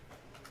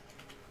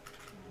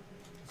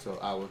 So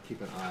I will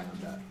keep an eye on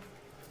that.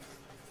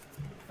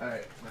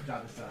 Alright, my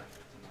job is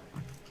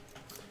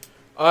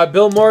done.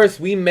 Bill Morris,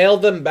 we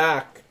mailed them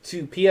back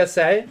to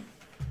PSA,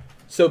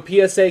 so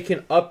PSA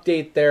can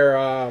update their,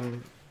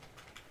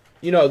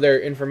 their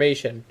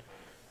information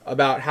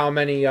about how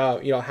many,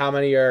 how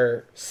many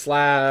are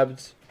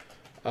slabbed.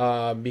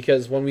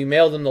 Because when we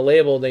mail them the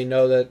label, they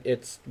know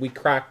that we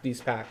cracked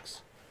these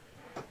packs.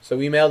 So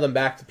we mail them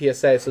back to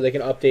PSA so they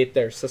can update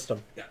their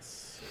system.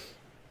 Yes.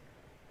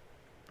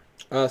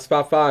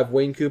 Spot 5,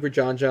 Wayne Cooper,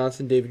 John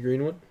Johnson, David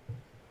Greenwood.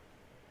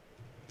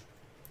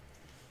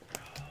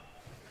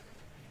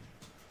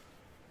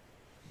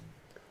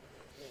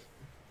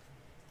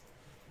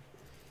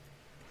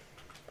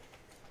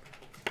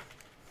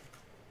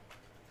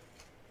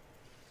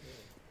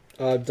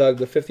 Doug,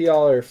 the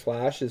 $50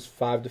 flash is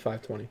 5 to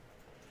 520.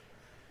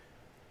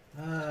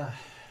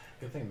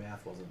 Good thing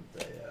math wasn't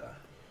the.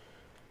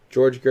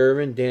 George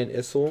Gervin, Dan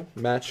Issel,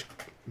 Mitch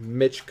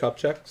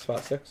Kupchak,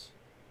 spot 6.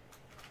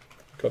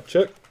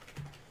 Kupchak.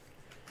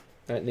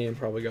 That name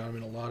probably got him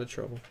in a lot of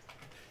trouble.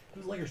 He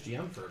was Lakers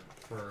GM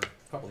for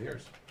a couple of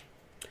years.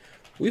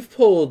 We've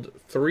pulled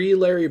 3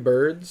 Larry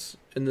Birds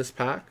in this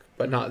pack,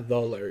 but not the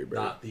Larry Bird.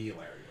 Not the Larry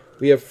Bird.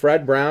 We have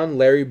Fred Brown,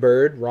 Larry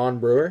Bird, Ron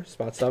Brewer,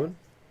 spot 7.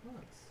 Nice.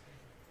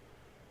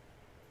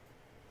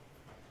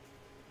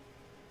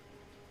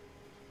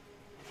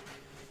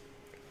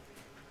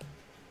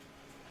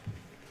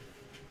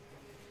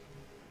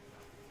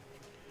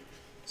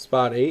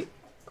 Spot 8.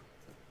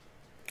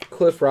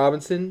 Cliff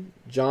Robinson,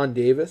 John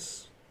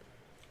Davis,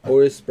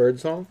 Otis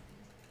Birdsong.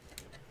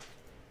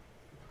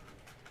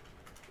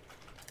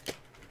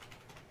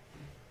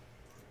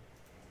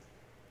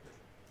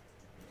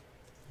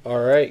 All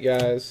right,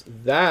 guys.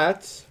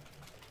 That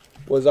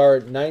was our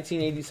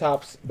 1980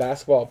 Topps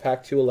Basketball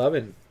Pack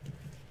 211.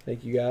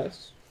 Thank you,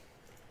 guys.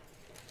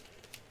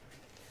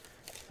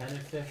 10 and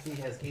 50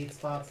 has 8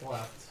 spots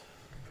left.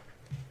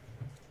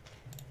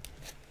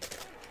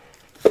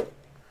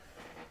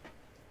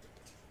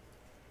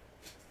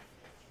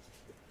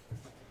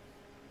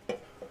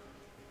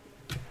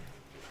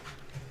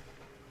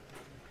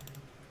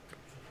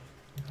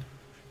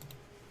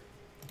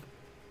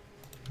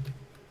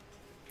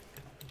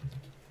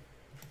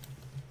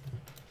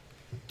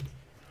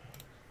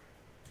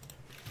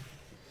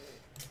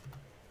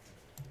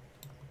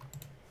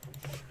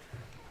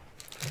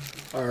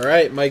 All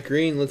right, Mike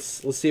Green. Let's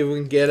see if we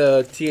can get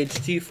a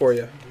THT for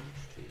you.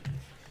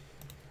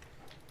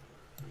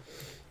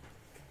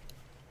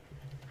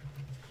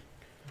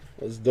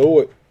 Let's do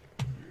it.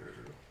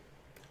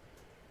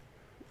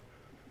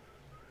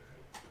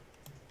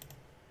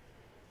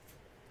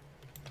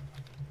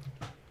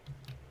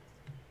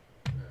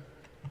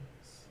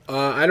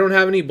 I don't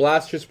have any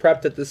blasters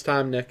prepped at this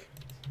time, Nick.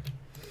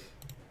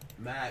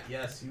 Matt,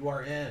 yes, you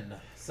are in.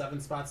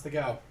 7 spots to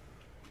go.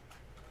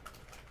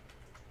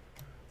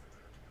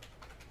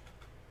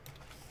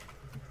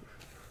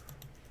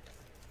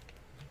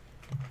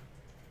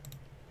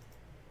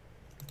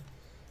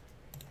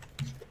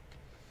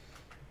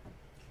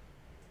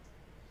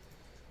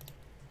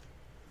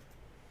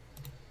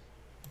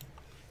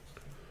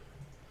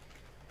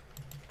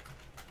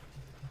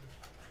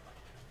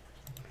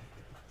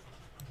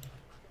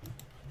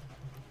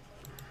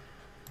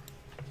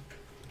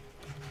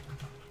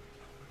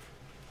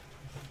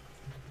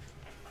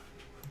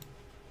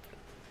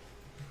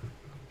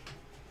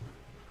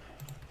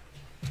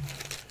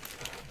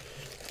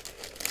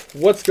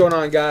 What's going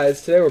on,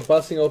 guys? Today we're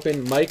busting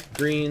open Mike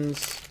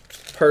Green's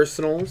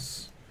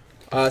Personals,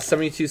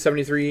 72,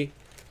 73,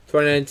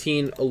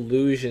 2019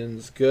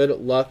 Illusions. Good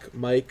luck,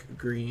 Mike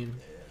Green.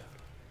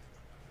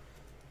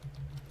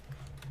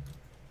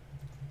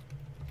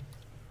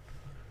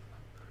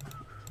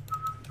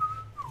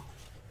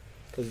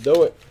 Let's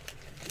do it.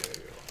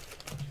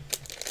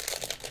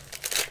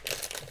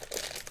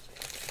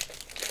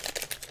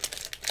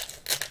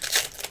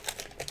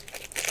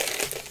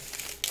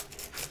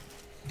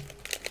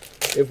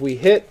 If we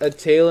hit a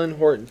Talon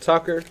Horton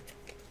Tucker,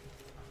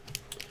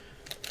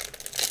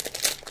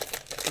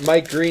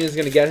 Mike Green is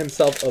going to get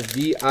himself a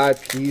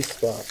VIP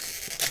spot.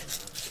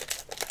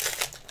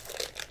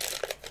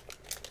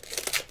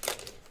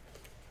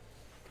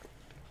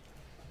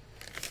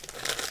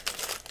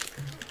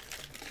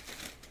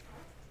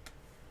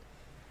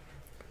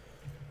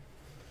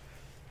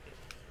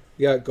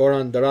 We got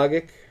Goran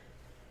Dragic,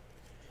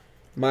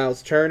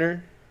 Miles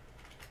Turner,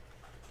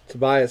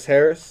 Tobias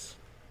Harris,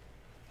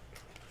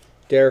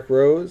 Derrick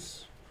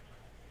Rose,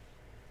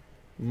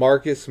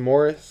 Marcus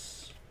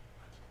Morris.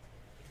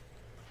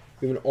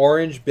 We have an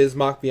orange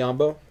Bismack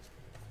Biyombo,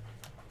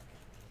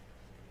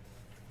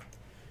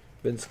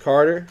 Vince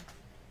Carter,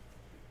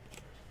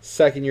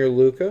 second year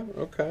Luka.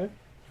 Okay,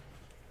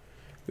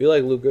 we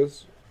like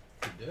Lukas.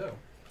 You do.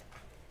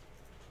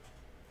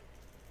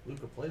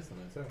 Luka plays them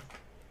in too.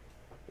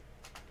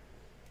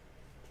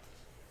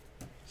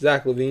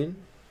 Zach LaVine.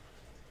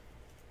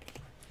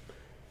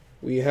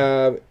 We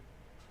have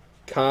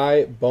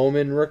Kai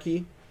Bowman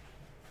rookie.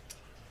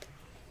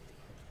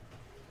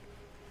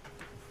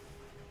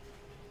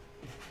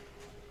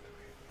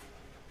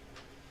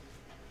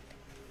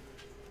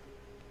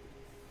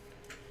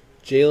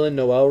 Jalen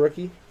Noel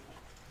rookie.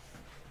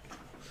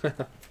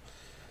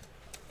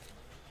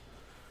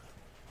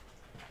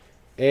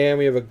 And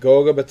we have a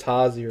Goga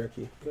Batazzi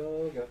rookie.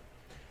 Goga.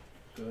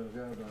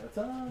 Goga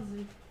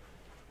Batazzi.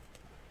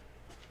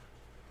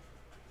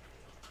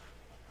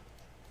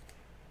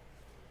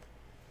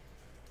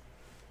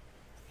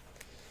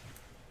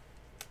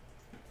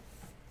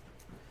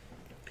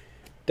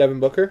 Devin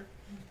Booker,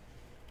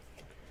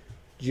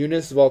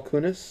 Jonas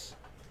Valanciunas,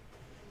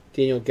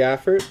 Daniel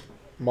Gafford,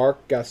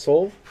 Mark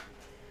Gasol.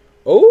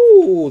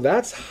 Oh,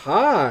 that's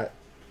hot.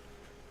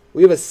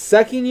 We have a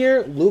second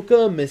year Luka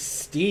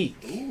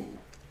Mystique. Ooh.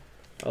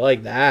 I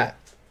like that.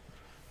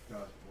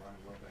 God, Ryan,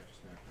 love that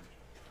just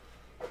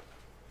now.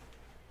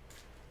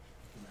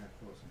 I'm gonna have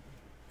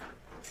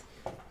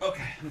close.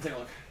 Okay, let me take a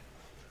look.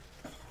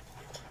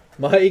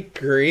 Mike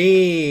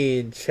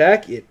Green.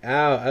 Check it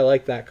out. I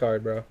like that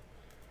card, bro.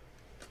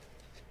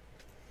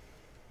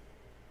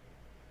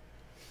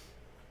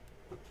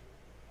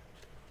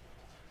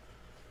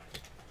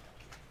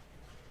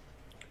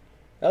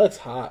 That looks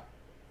hot.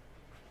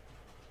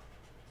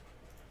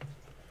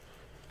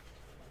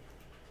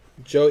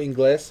 Joe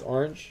Ingles,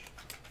 orange.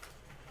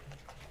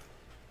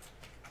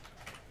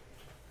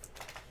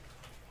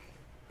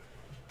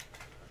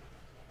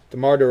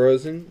 DeMar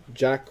DeRozan,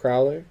 Jack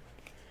Crowder,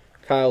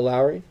 Kyle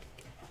Lowry.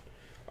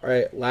 All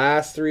right,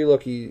 last three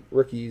rookies.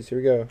 Here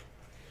we go.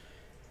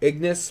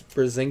 Ignas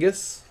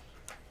Brzingis.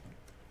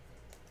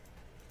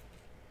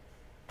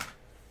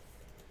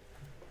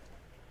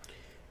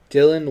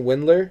 Dylan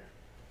Windler.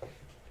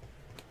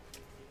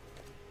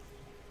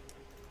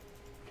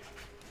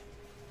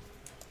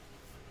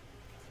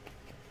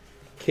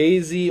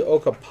 KZ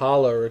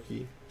Okapala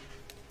rookie.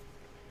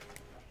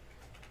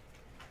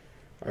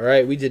 All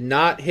right, we did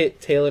not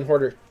hit Taylor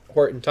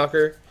Horton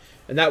Tucker,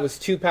 and that was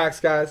 2 packs,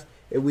 guys.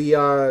 If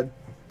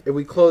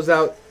we close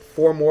out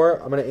 4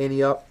 more, I'm gonna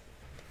ante up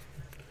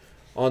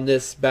on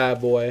this bad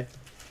boy.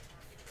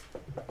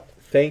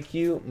 Thank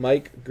you,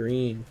 Mike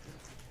Green.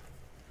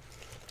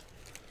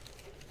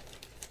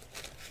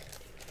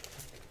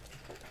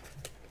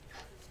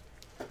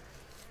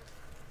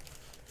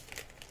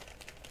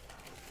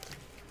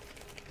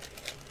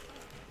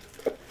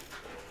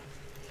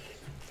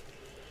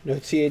 No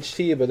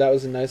THT, but that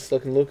was a nice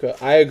looking Luka.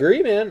 I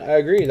agree, man. I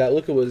agree. That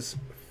Luka was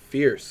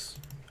fierce.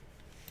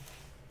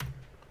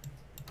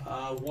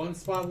 1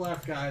 spot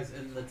left, guys,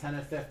 in the 10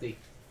 at 50.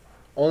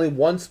 Only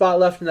 1 spot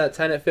left in that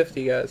 10 at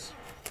 50, guys.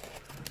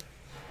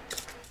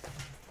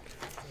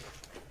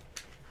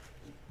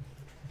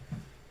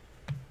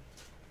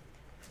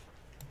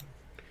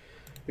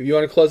 If you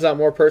want to close out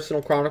more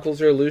personal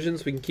chronicles or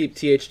illusions, we can keep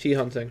THT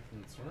hunting.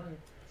 That's right.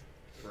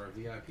 For a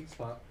VIP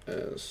spot.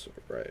 That's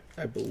right.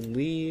 I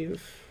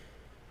believe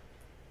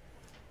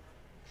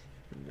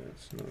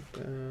that's not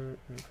that.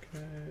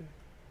 Okay.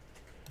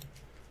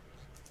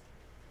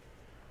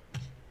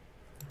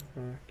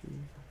 Hockey.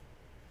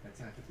 That's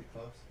not to be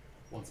close.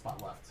 1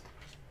 spot left.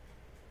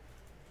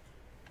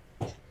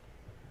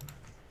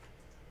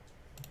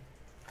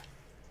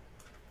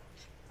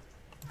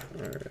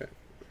 All right.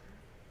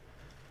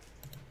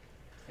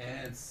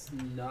 And it's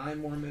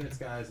 9 more minutes,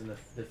 guys, in the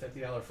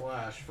 $50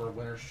 flash for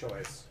winner's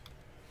choice.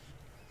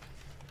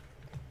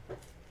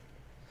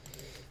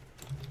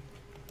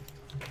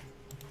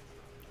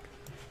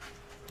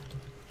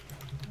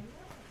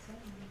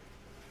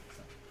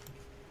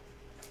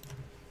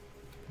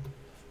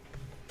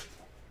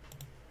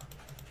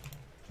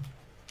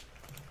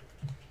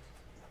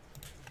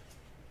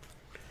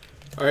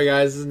 All right,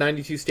 guys. This is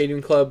 92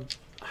 Stadium Club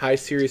High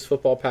Series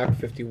Football Pack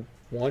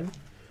 51.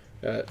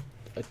 Got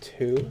a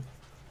 2.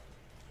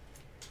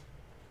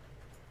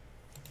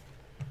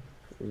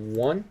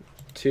 1,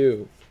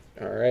 2.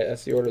 All right,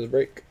 that's the order of the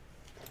break.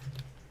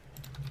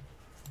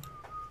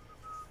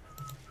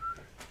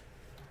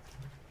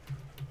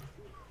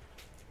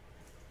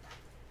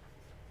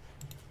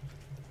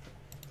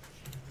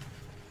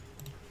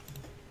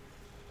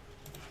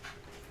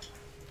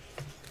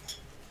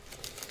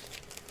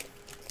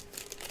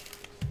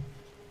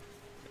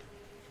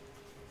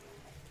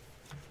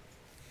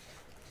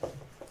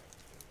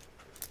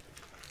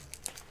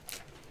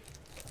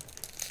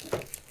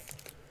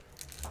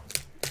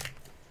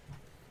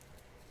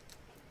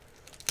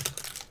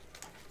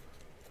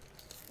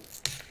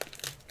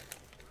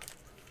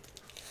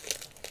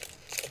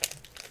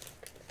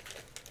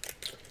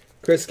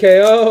 Chris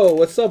KO,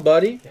 what's up,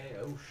 buddy?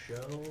 KO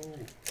show.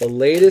 The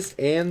latest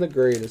and the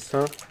greatest,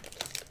 huh?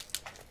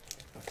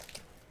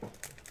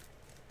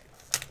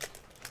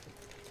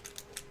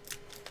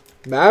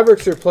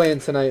 Mavericks are playing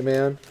tonight,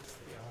 man.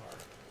 They are.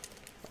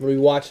 I'm gonna be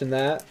watching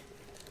that.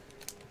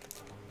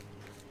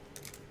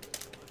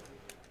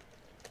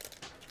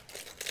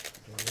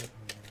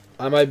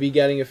 I might be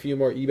getting a few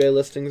more eBay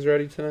listings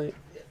ready tonight.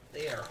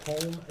 They are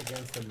home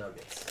against the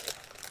Nuggets.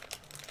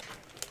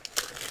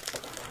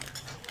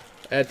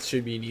 That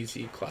should be an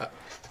easy clap.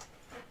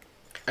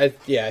 I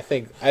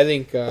think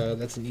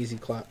that's an easy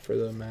clap for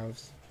the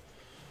Mavs.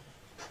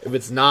 If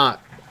it's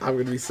not, I'm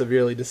gonna be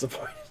severely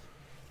disappointed.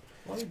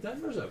 Well, I mean,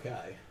 Denver's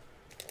okay.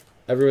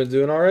 Everyone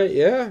doing all right?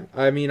 Yeah,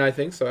 I mean, I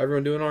think so.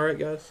 Everyone doing all right,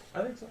 guys?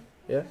 I think so.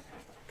 Yeah,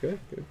 good.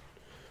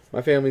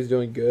 My family's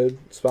doing good.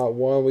 Spot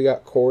 1, we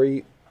got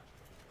Corey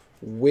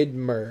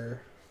Widmer.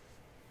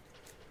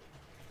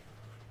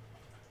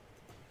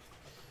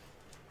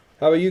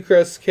 How about you,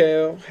 Chris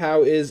KO?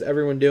 How is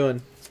everyone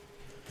doing?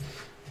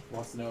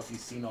 Wants to know if you've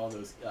seen all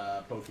those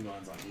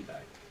Pokemons on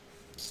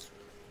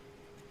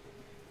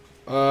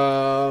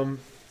eBay.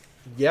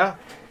 Yeah,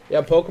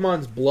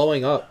 Pokemon's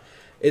blowing up.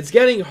 It's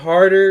getting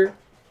harder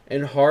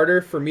and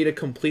harder for me to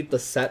complete the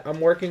set I'm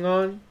working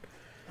on.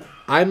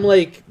 I'm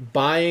like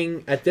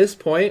buying at this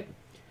point,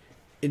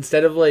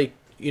 instead of like,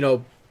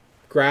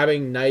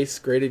 grabbing nice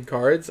graded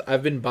cards,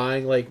 I've been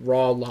buying like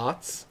raw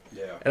lots.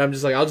 Yeah. And I'm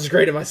just like, I'll just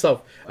grade it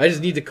myself. I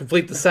just need to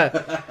complete the set.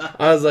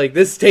 I was like,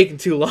 this is taking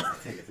too long.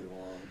 Take it too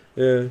long.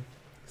 Yeah.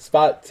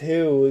 Spot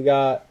 2, we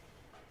got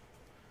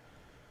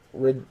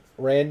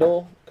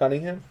Randall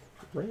Cunningham.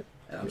 Right.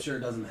 And I'm sure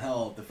it doesn't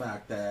help the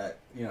fact that,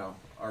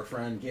 our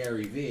friend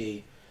Gary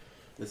V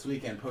this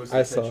weekend posted I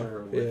a saw,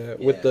 picture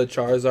with the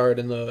Charizard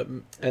and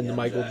the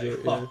Michael MJ. J.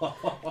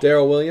 Yeah.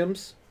 Daryl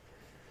Williams.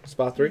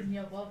 Spot 3.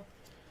 Yeah, well,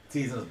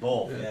 Teasing us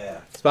both.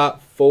 Yeah.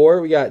 Spot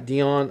 4, we got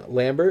Dion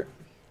Lambert.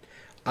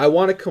 I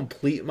want to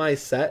complete my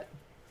set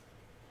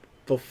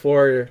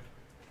before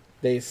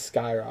they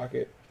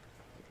skyrocket.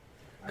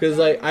 Because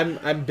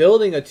I'm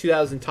building a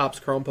 2000 Topps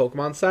Chrome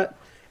Pokemon set,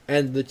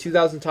 and the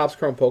 2000 Topps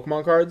Chrome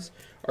Pokemon cards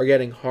are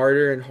getting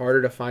harder and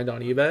harder to find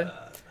on eBay,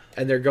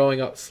 and they're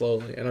going up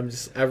slowly. And I'm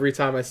just, every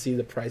time I see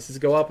the prices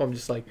go up, I'm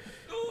just like,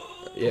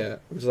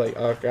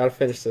 oh, gotta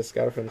finish this.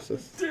 Damn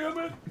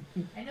it!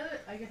 I know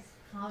that I guess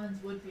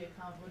commons would be a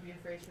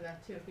phrase for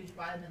that too. Could you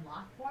buy them in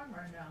lot form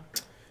or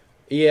no?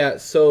 Yeah,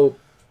 so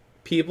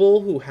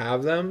people who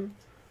have them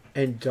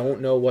and don't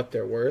know what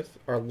they're worth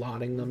are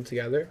lotting them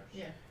together.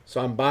 Yeah.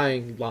 So I'm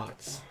buying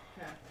lots,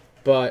 Okay.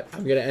 but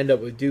I'm gonna end up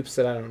with dupes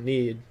that I don't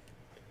need.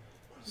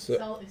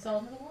 So You sell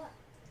them at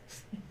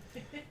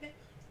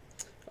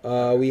a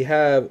lot. we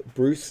have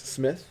Bruce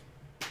Smith.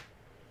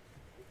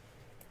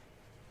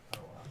 Oh,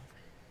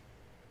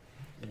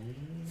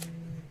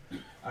 wow.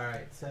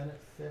 Alright, 10 at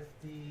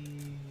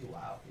 50.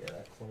 Wow, yeah,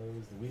 that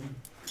closed. We need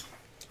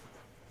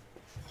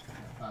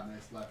 5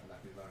 minutes left, and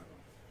that'd be valuable.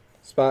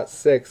 Spot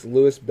 6,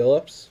 Lewis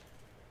Billups.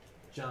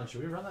 John,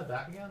 should we run that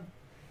back again?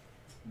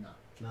 No.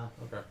 No?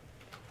 Okay.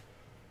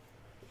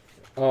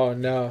 Oh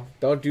no,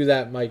 don't do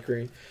that, Mike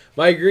Green.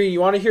 Mike Green, you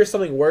want to hear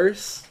something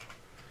worse?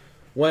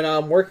 When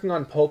I'm working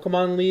on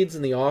Pokemon leads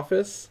in the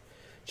office,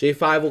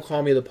 J5 will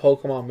call me the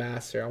Pokemon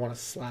Master. I want to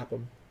slap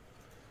him.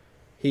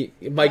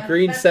 Mike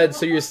Green said,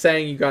 so you're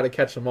saying you got to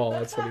catch them all.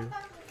 That's what he...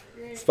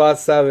 Great. Spot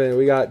 7,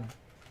 we got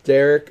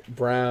Derek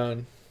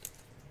Brown.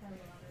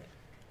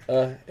 I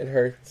love It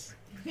hurts.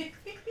 it.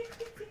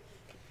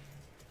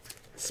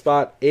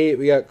 Spot 8,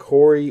 we got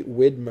Corey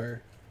Widmer.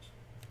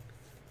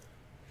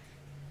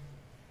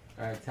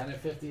 Alright, 10 at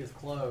 50 is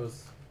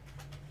closed.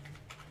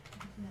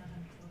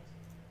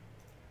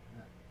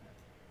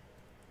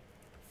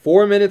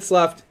 4 minutes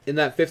left in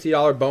that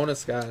 $50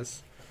 bonus,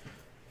 guys.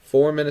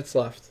 4 minutes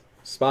left.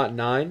 Spot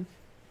 9,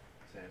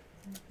 Sam,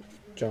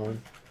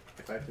 John.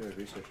 if I do a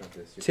research on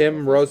this, you Tim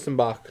can-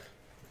 Rosenbach.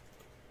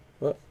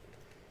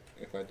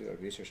 If I do a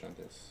research on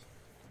this,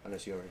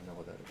 unless you already know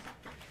what that is.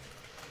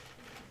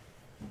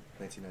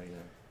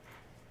 1999.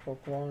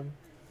 Pokemon.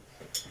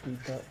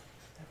 Beat up.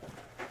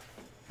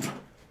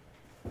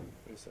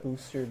 What is that?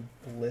 Booster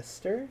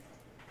Blister?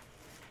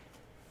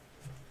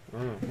 Oh,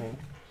 well,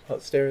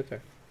 let's stay right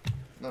there.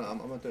 No, I'm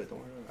gonna do it. Don't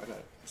worry. I got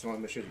it. Just want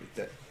to make sure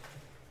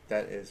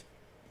that is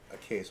a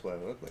case what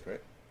it looked like,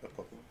 right? A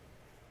Pokemon.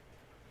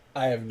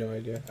 I have no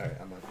idea. All right,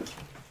 I'm on.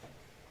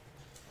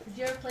 Did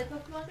you ever play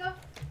Pokemon Go?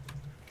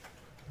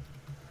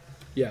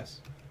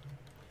 Yes.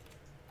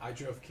 I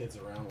drove kids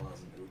around when I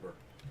was in Uber.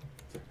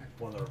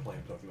 When they were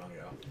playing Pokemon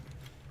Go.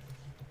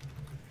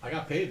 I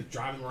got paid to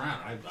drive them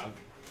around. I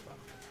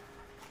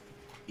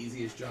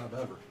Easiest job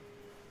ever.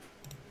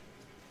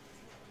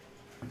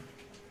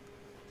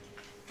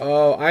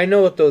 Oh, I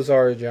know what those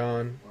are,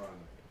 John.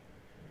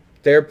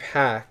 They're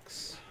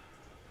packs.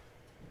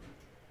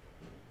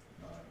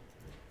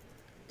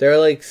 They're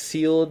like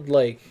sealed,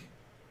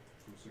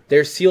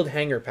 they're sealed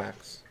hanger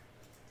packs.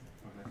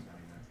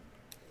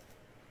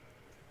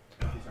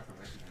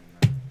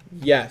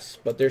 Yes,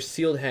 but they're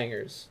sealed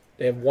hangers.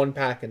 They have one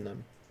pack in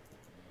them.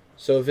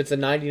 So if it's a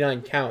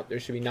 99 count, there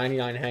should be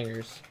 99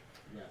 hangers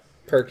Yes.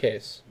 per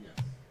case. Yes.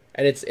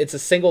 And it's a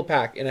single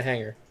pack in a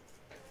hanger.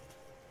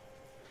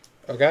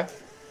 Okay? Okay.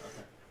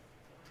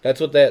 That's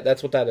what that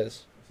is. It's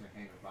a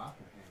hanger box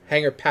or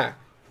Hanger pack.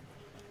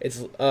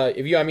 It's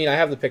if you I mean I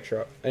have the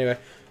picture up. Anyway,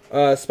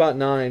 spot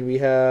 9 we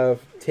have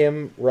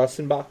Tim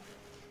Russenbach.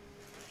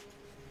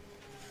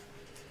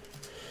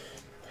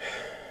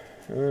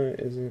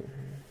 Isn't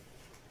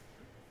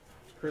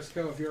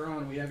Crisco, if you're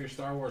on, we have your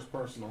Star Wars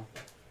personal.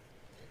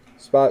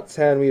 Spot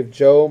 10 we have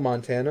Joe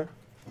Montana.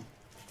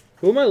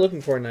 Who am I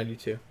looking for in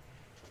 92?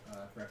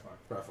 Brett Favre.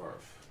 Brett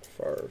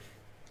Favre.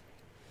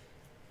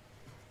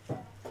 Favre.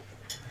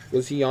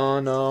 Was he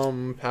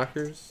on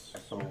Packers?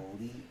 So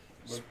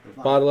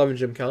Spot 11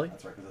 Jim Kelly.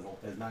 That's right, because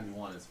his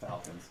 91 is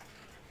Falcons.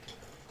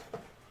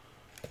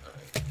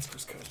 Alright,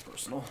 Crisco's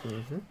personal.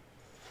 Mm-hmm.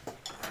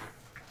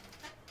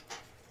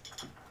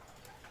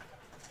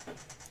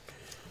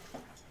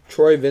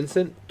 Troy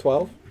Vincent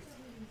 12.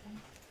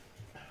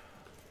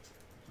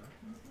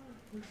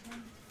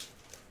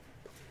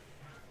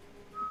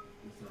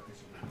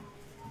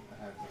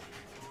 I have the official.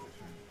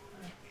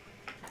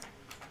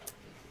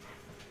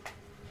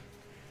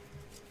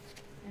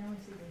 I only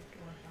see the 4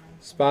 or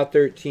 5. Spot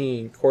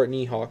 13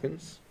 Courtney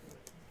Hawkins.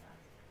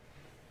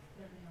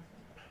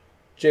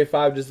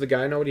 J5, does the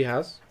guy know what he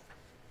has?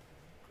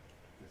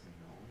 Does he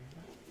know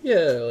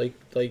anything? Yeah,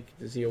 like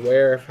is he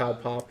aware of how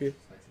popular? It's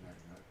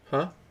 1999.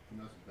 Huh? He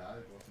knows it's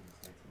valuable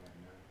since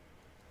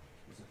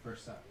 1999. It's the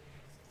first set,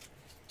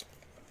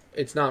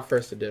 It's not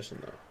first edition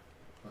though.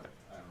 but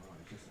I don't know.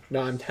 It's just.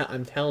 No,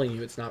 I'm telling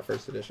you, it's not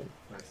first edition.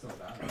 But it's still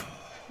valuable.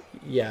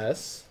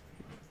 Yes,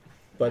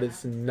 but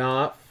it's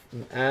not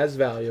as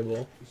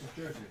valuable. It's just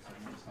Jersey, so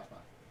I'm gonna stop by.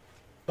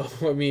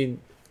 Oh, I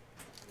mean,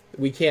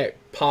 we can't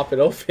pop it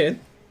open. So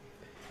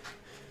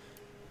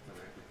I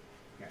have to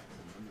get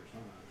some numbers on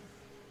it.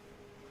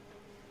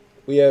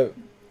 We have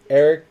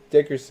Eric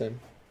Dickerson.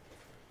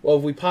 Well,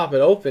 if we pop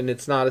it open,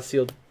 it's not a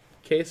sealed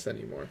case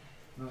anymore.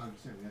 No, I'm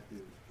just saying we have to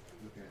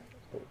look at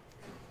some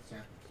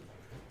samples to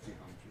see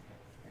how much we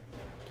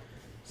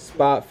can.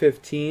 Spot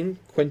 15,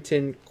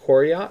 Quentin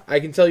Coriat. I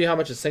can tell you how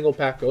much a single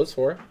pack goes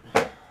for.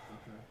 Okay.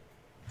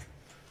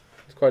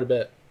 It's quite a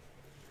bit.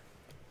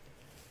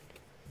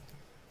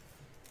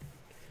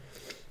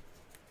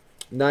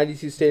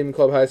 92 Stadium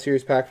Club High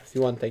Series Pack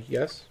 51. Thank you,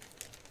 guys.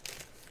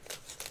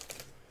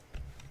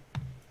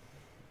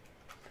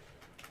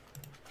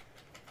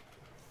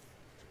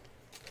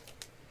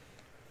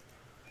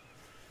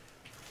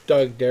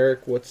 Doug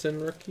Derek Woodson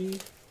rookie.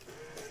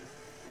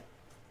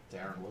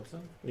 Darren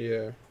Woodson?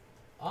 Yeah.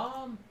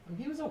 I mean,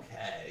 he was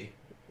okay.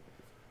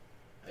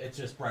 It's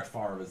just Brett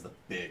Favre is the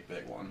big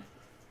one.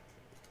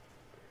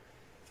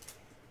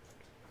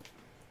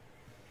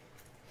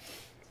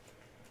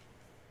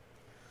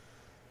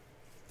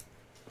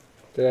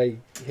 Did I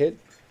hit?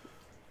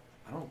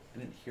 I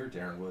didn't hear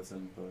Darren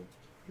Woodson, but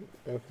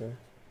Okay.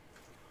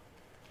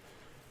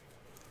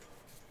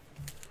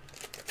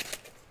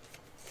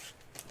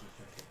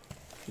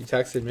 You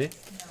texted me?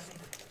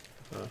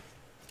 No, I think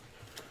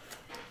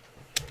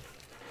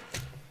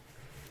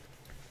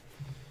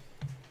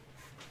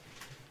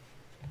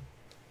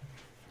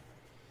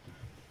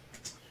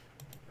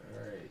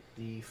alright.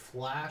 The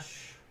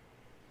Flash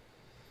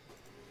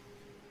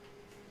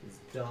is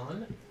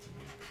done.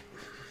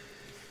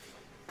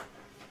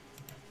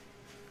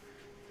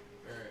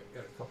 Alright,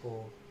 got a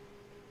couple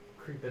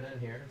creeping in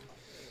here.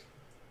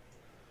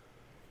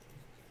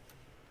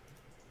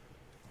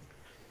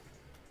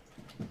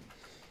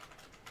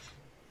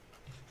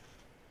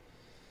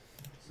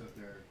 So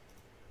they're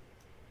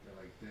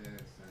like this,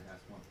 and it has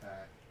one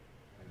pack,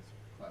 and it's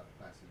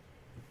plastic,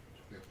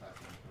 clear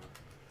plastic in front.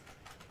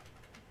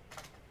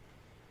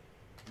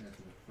 And that's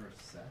in the first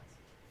set.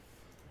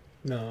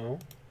 No.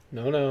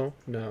 No.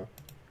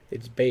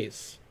 It's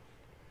base.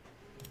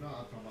 No, I'm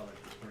talking about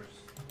like the first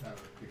that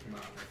came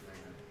out.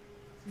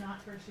 it's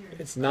not first year.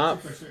 It's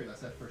not. First series.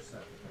 That's that first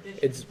set. Edition,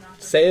 It's not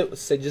first say it.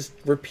 Say just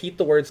repeat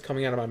the words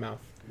coming out of my mouth.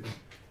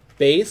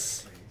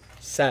 Base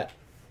set.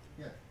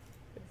 It's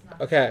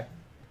not Okay.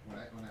 When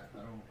I don't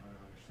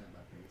understand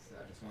about base. I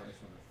just want this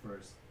one the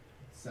first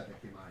set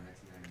that came out in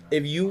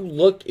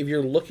 1999. If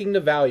you're looking to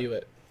value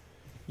it,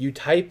 you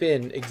type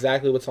in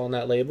exactly what's on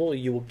that label,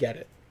 you will get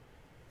it.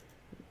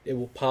 It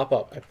will pop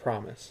up. I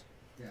promise.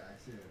 Yeah, I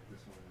see it.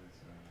 This one is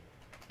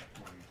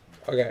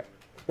 20. Okay.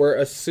 We're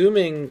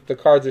assuming the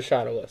cards are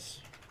shadowless.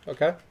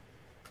 Okay.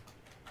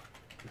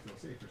 It'll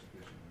say first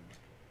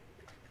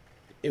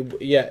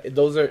edition.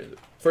 Those are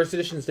first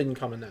editions didn't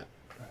come in that.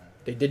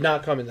 They did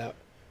not come in that.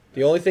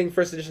 The only thing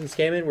first editions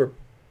came in were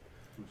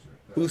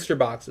booster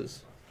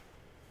boxes.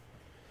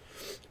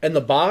 And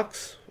the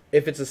box,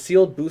 if it's a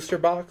sealed booster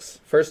box,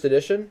 first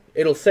edition,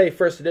 it'll say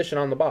first edition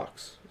on the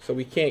box. So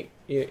we can't,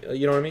 you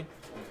know what I mean?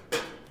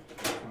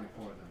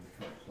 24 of them.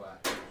 They come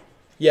flat.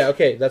 Yeah,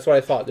 okay, that's what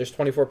I thought. There's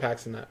 24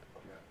 packs in that.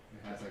 Yeah,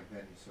 it has like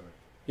Venusaur.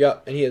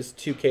 Yep, and he has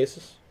 2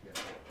 cases. Yeah,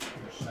 the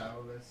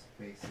shadowless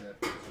base set.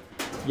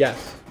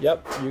 Yes,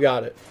 yep, you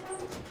got it.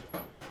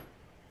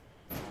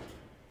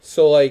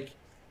 So, like,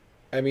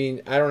 I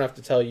mean, I don't have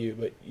to tell you,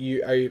 but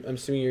I'm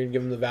assuming you're gonna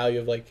give them the value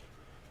of like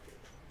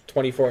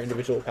 24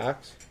 individual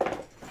packs. You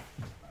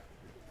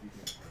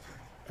think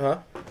Huh?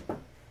 you think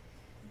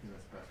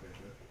that's the best way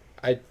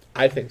to do it?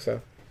 I think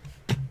so.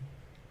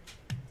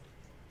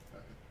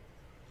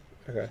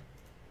 Okay. Okay.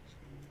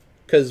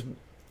 Because,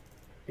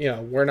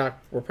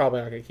 we're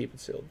probably not gonna keep it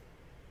sealed.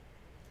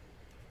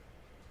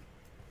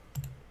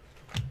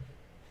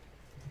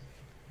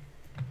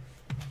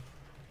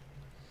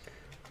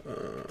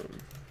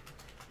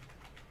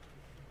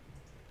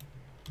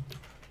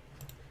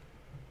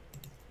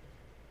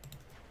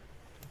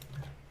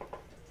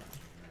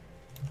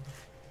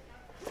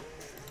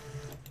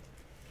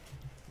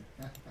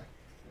 That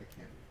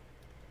can't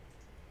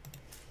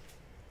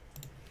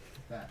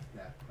be. That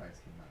price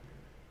cannot be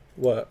right.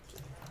 What?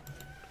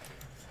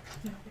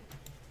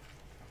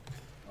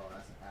 Oh,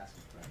 that's an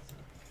asking price.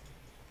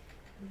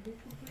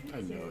 Huh? I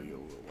know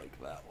you'll like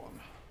that one.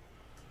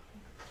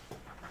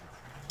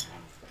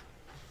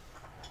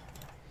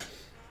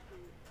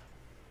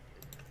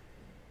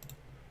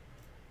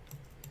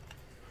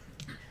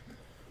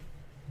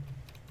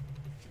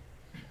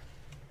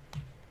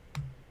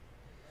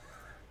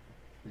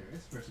 There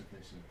is first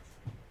edition.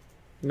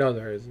 No,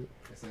 there isn't.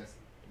 It says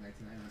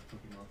 1999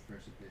 Pokemon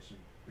first edition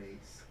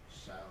base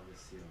Shadow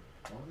Seal.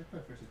 Why would they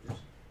put first edition?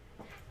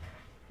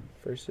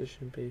 First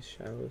edition base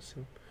shallow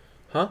seal.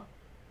 Huh?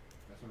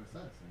 That's what it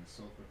says, and it's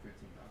sold for $15.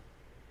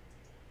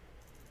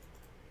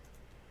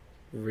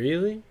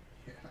 Really?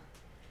 Yeah.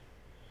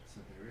 So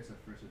there is a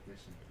first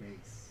edition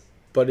base.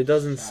 But it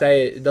doesn't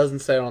say it doesn't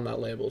say it on that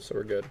label, so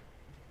we're good.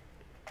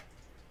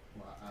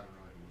 Well, I don't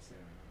know if it will say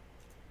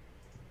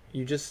it or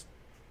not.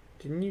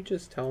 Didn't you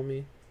just tell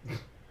me?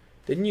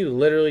 Didn't you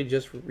literally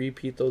just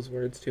repeat those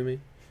words to me?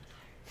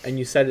 And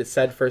you said it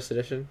said first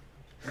edition?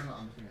 No,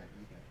 I'm looking at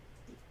eBay.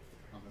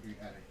 I'm looking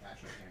at an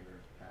actual hanger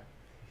pack.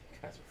 You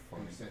guys are And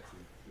funny. you said to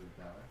do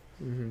the dollar.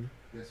 Mm-hmm.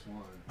 This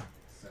one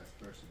says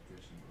first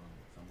edition on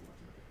it, so I'm going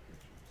to look at the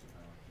picture. So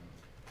now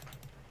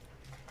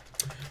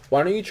I know. Why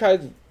don't you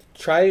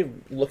try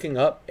looking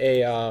up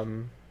a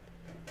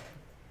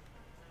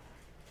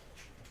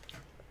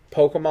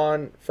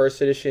Pokemon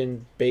first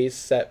edition base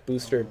set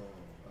booster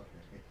Oh,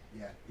 okay.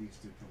 Yeah, these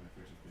two come in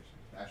first edition.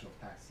 The actual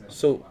pack says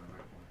So- on the bottom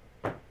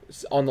right corner.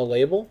 on the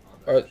label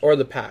On the or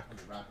the pack? on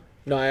the wrapper.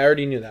 No, I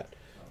already knew that.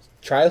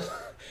 Try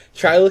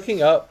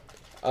looking up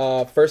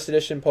first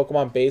edition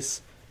Pokemon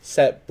base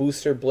set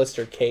booster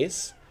blister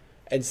case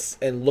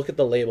and look at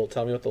the label.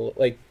 Tell me what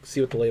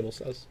see what the label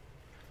says.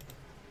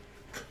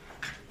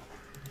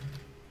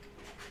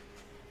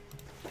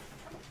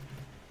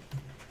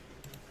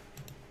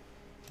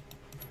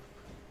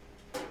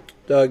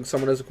 Doug,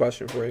 someone has a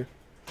question for you.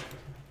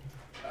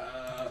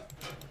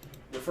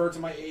 Refer to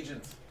my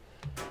agent.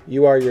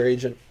 You are your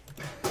agent.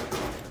 All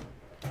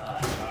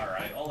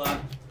right, hold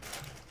on.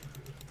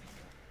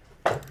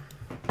 Hanging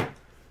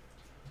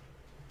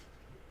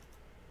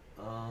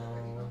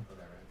on for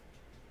that,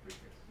 right?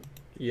 Briefcase.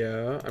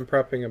 Yeah, I'm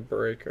prepping a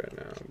break right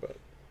now, but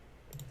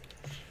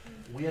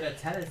We had a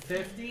 10 and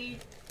 50.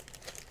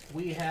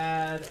 We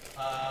had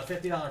a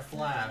 $50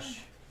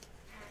 flash,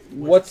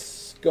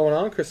 what's going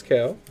on, Chris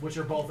Kale? which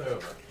are both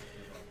over.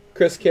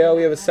 Chris Kale,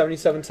 we have a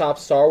 77 top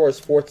Star Wars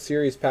 4th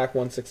Series pack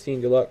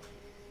 116. Good luck.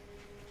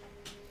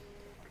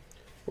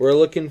 We're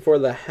looking for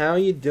the How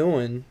You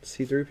Doing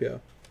C-3PO.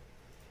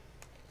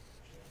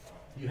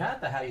 You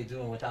had the how you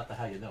doing without the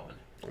how you doing.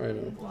 I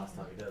know. The last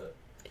time you did it.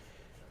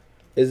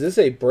 Is this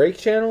a break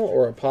channel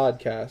or a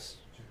podcast?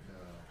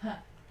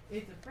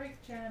 It's a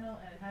break channel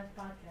and it has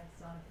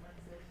podcasts on it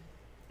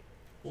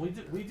Wednesdays.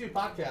 Well, we do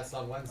podcasts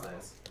on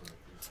Wednesdays.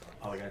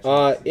 Oh, I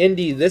got you.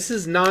 Indy, this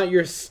is not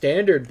your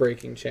standard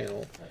breaking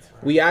channel. That's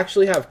right. We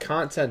actually have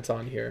content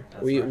on here.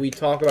 That's We right. we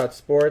talk about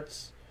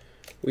sports.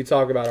 We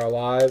talk about our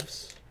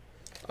lives.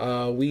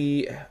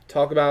 We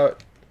talk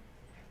about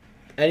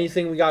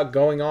anything we got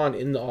going on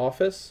in the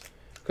office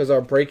because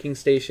our breaking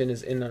station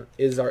is in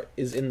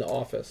the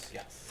office.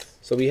 Yes.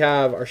 So we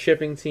have our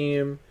shipping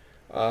team,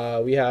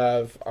 we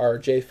have our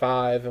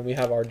J5, and we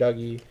have our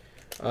Dougie,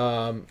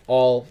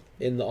 all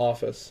in the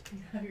office. You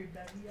have your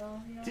Dougie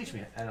all in the Teach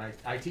me, and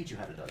I teach you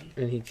how to Dougie.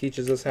 And he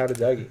teaches us how to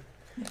Dougie.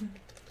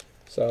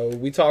 So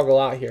we talk a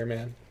lot here,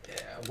 man. Yeah,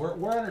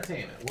 we're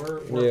entertainment.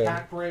 We're Yeah.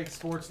 pack break,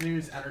 sports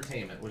news,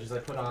 entertainment, which is I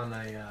put on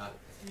a.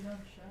 You don't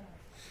shut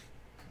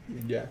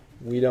up. Yeah,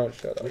 we don't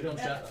shut up. We don't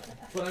shut up.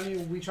 But I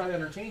mean, we try to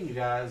entertain you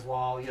guys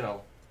while,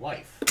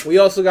 life. We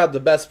also got the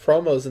best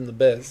promos in the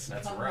biz.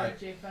 That's Talk right. about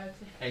J5.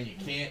 And you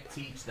can't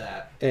teach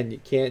that. And you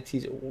can't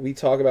teach. We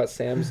talk about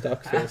Sam's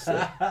duck face.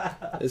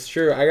 It's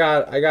true. I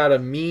got a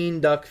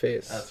mean duck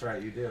face. That's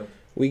right, you do.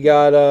 We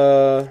got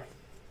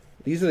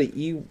these are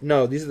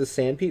these are the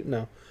sand people. No,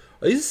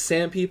 are these the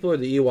sand people or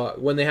the Ewok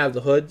when they have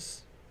the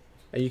hoods,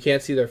 and you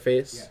can't see their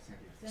face? Yeah, thank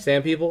you.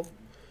 Sand people.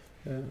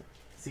 Yeah.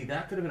 See,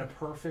 that could have been a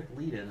perfect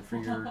lead-in for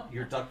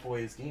your Duck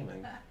Boys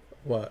gaming.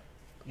 What?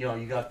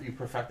 You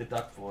perfected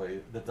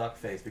the duck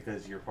face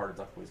because you're part of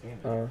Duck Boys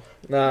gaming.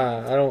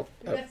 Nah, I don't.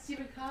 We got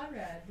Stephen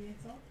Conrad. The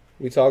insult.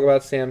 We talk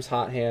about Sam's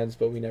hot hands,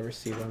 but we never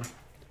see them.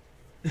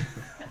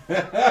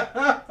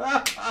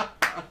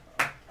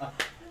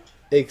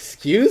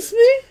 Excuse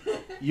me?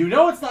 You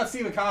know it's not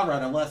Steven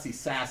Conrad unless he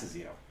sasses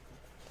you.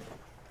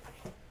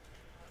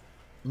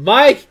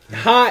 My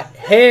hot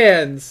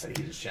hands He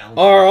just challenged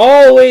are you.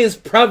 always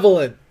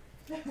prevalent.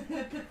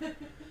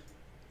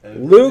 Every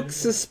Luke day-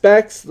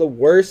 suspects the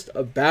worst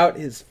about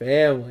his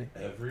family.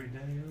 Every day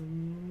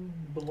I'm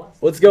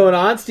blessed. What's going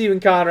on,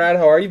 Stephen Conrad?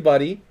 How are you,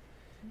 buddy?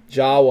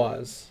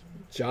 Jawas.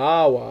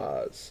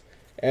 Jawas.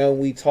 And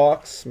we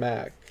talk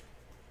smack.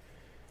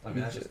 I mean,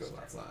 that just goes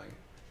without saying.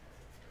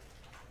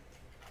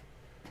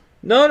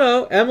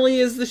 No, Emily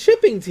is the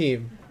shipping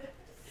team.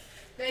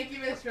 Thank you,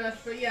 Miss Rush,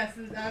 but yes,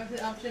 I'm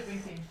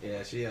shipping team.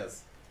 Yeah, she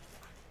is.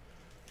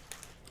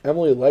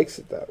 Emily likes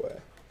it that way.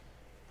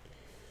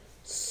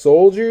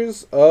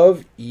 Soldiers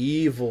of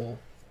Evil.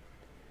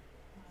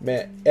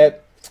 Man,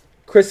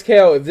 Chris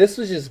Kao, if this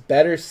was just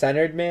better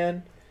centered,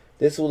 man,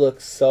 this would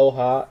look so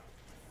hot.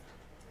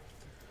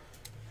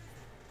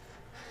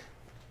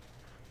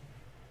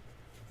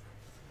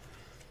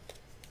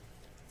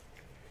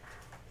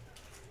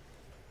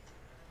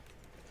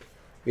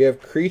 We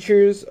have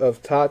Creatures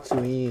of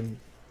Tatooine.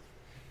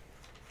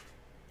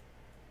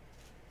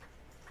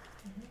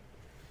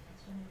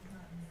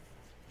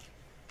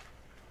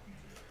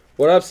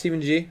 What up,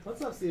 Stephen G?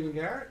 What's up, Stephen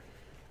Garrett?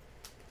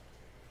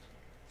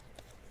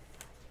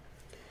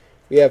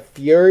 We have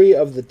Fury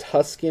of the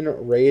Tusken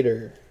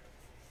Raider.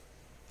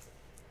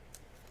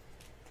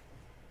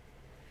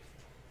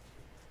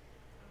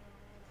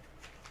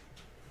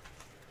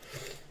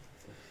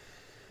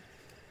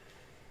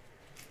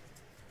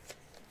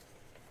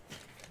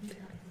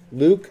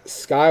 Luke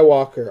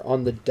Skywalker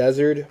on the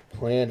desert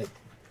planet.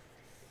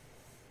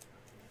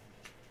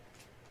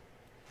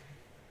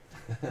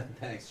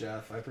 Thanks,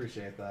 Jeff. I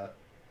appreciate that.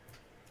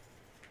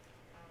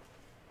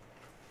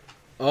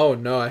 Oh,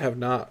 no, I have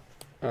not.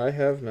 I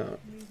have not.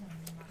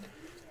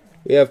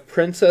 We have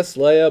Princess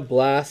Leia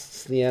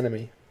blasts the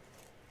enemy.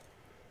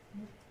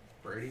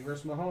 Brady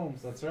versus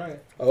Mahomes. That's right.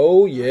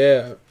 Oh,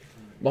 yeah.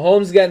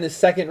 Mahomes getting his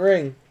second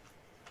ring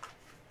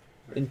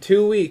in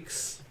 2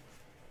 weeks.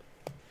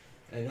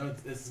 And you know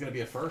this is going to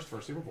be a first for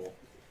a Super Bowl.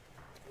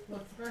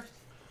 What's the first?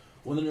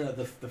 Well, no.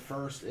 The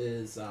first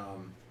is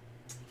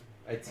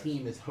a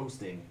team is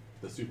hosting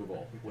the Super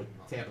Bowl with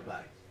Tampa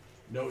Bay.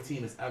 No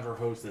team has ever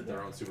hosted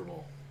their own Super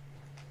Bowl.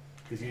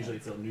 Because usually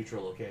it's a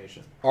neutral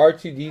location.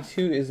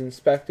 R2-D2 is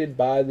inspected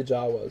by the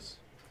Jawas.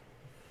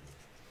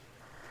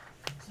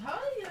 So how are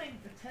they getting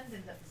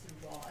attendance at the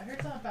Super Bowl? I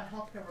heard something about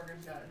healthcare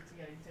workers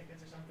getting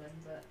tickets or something,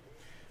 but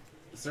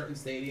Certain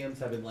stadiums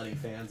have been letting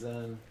fans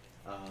in.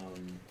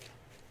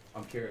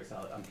 I'm curious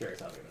how they're gonna do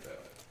it.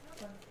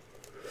 okay.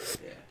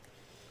 Yeah.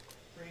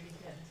 Brady's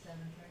getting a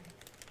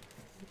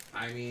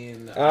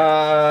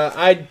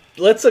 7-3. I mean,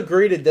 Let's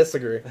agree to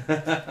disagree. Sam,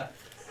 I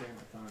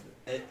found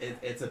it.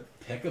 it's a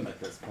pick 'em at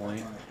this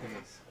point. On a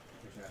case,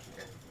 which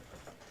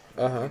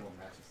actually Uh-huh. the label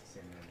matches the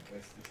same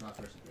name. It's not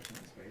first edition,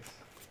 it's base.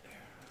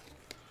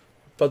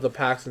 But the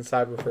packs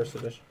inside were first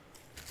edition.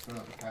 No,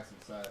 the packs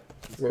inside.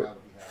 This We're- guy that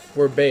we have.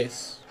 We're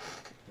base.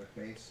 With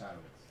base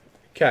shadowless.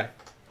 Okay.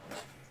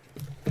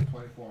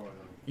 24 of them.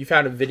 You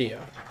found a video.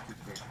 Two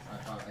cases. I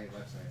found a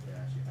website that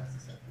actually has the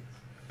set piece.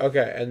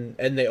 Okay,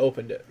 and they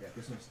opened it. Yeah,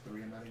 this one's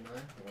 $3.99.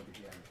 The one that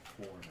he had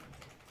was $4.99.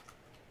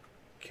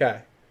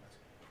 Okay. That's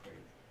crazy.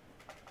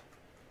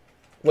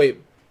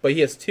 Wait, but he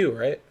has two,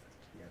 right?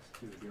 Yes,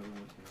 two. The other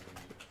one,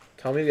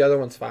 Tell me the other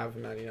one's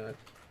 $5.99. I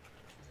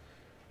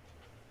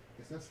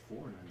guess that's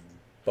 $4.99.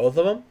 Both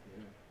of them?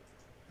 Yeah.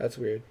 That's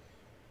weird.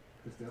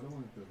 Because the other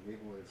one, the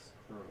label is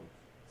curved.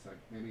 It's like,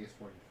 maybe it's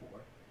 44.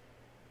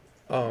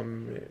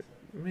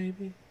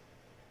 Maybe. It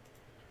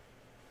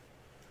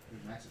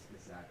matches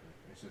exactly.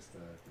 It's just the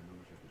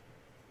numbers are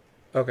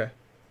different.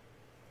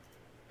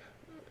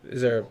 Okay.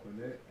 Is there? Opened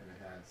it and it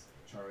has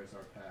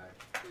Charizard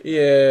pack,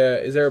 Yeah.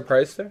 Is there a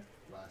price there?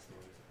 Blastoise.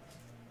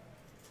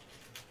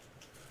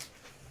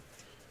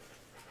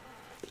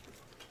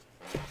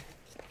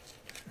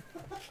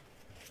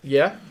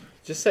 Yeah.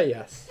 Just say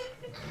yes.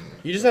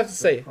 You just have to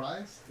say. The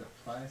price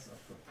of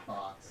the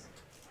box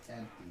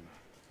empty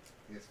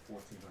is $1,400.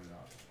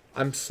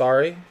 I'm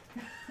sorry.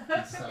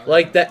 He's selling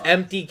Like the box,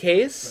 empty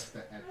case. just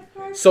the empty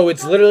case. So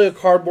it's literally a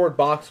cardboard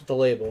box with the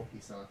label.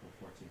 He's selling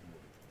for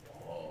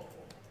 $1,400. Whoa.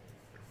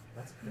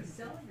 That's He's crazy.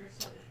 selling or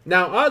selling?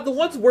 Now, the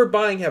ones we're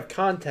buying have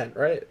content,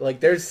 right? Like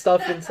there's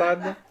stuff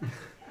inside them.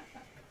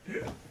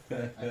 I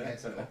had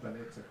to open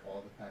it, took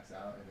all the packs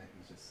out, and then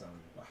he's just selling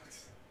the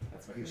box.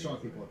 That's But he's showing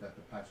people that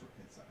the packs were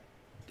inside.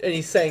 And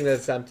he's saying that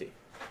it's empty.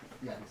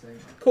 Yeah, he's saying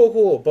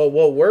Cool. But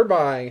what we're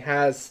buying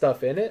has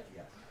stuff in it.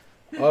 yes.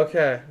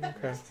 Okay.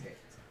 It's taped.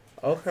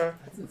 Okay.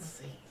 That's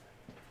insane.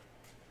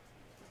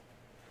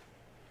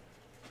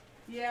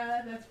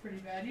 Yeah, that's pretty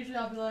bad. Usually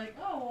I'll be like,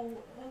 oh,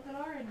 well, look at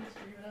our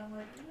industry. But I'm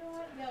like, you know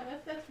what? Yeah,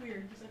 that's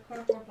weird. Just a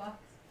cardboard box.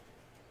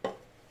 But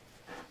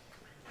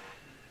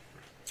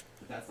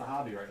that's the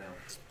hobby right now.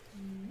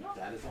 Nope.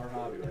 That is our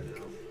hobby right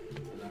now.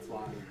 And that's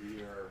why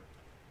we are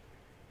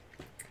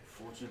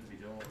fortunate to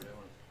be doing what we're doing.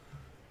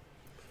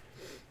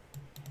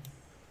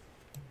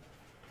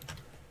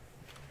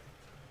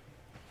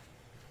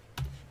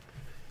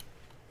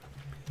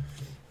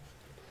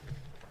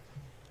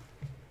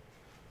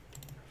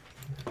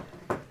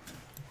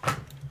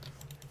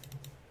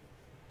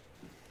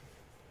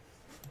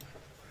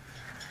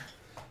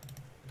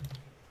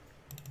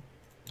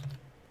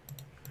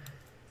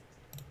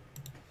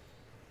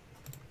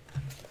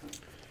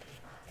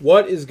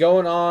 What is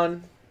going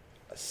on,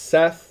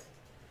 Seth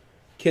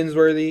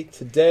Kinsworthy?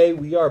 Today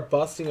we are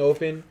busting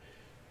open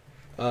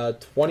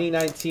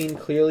 2019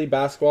 Clearly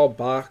Basketball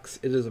box.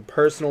 It is a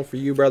personal for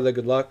you, brother.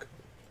 Good luck.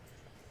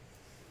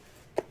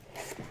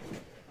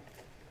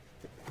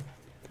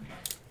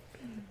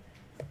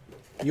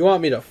 You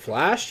want me to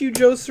flash you,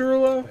 Joe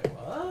Cirulo? Wait,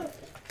 what?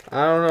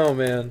 I don't know,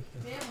 man.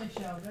 Family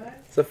show, guys.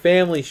 It's a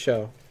family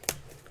show.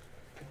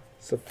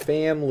 It's a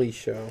family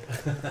show.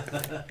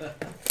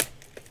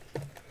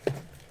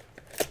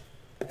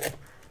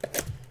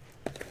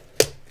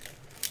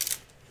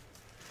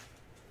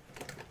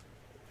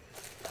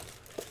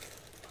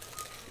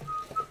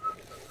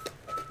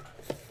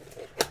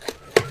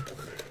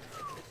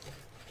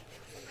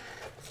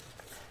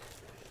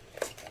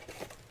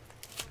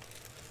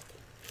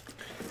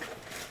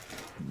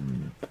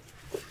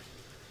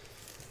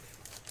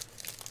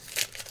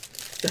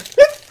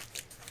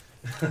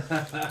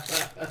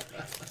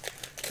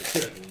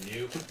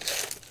 Nope.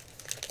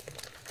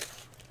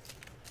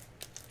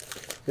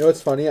 You know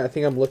what's funny? I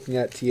think I'm looking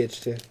at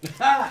TH2.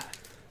 I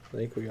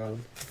think we got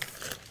him.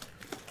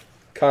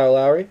 Kyle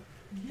Lowry.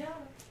 Yeah.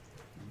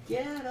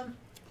 Get him.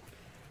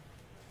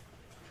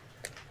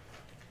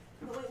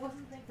 But wait,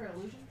 wasn't the thing for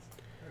illusions?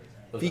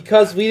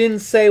 Because we didn't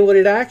say what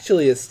it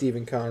actually is,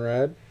 Stephen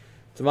Conrad.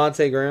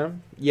 Devontae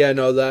Graham. Yeah,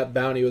 no, that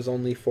bounty was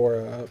only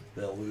for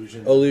The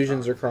illusions.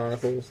 Illusions or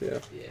Chronicles. Yeah.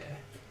 Yeah.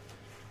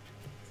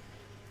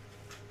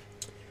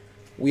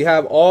 We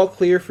have all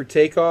clear for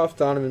takeoff,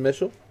 Donovan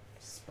Mitchell.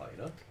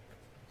 Spider.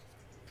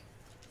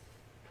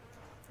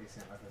 Hey,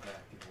 Sam, I forgot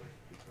to give away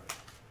before.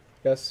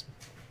 Yes.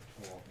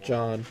 Well,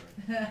 John.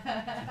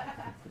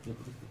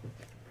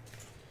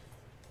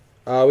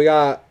 right. We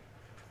got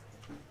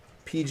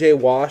PJ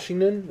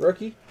Washington,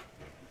 rookie.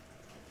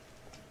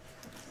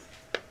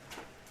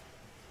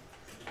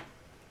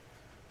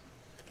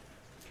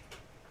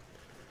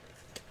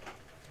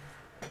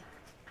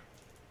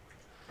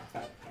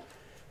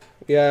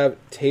 We have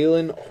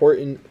Talen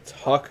Horton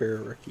Tucker,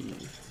 rookie.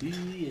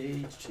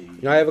 THT. You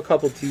know, I have a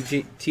couple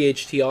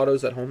THT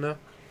autos at home now.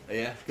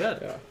 Yeah, good.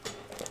 Yeah.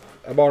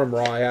 I bought them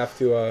raw. I have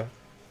to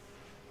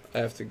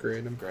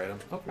grade them. Grade them.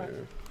 Okay.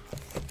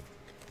 Yeah.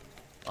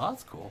 Oh,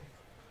 that's cool.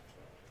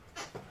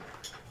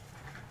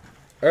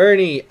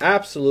 Ernie,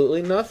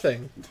 absolutely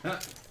nothing.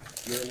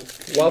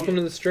 Welcome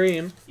to the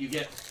stream. You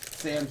get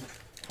Sam's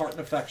heart and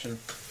affection.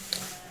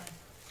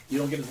 You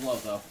don't get his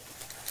love, though.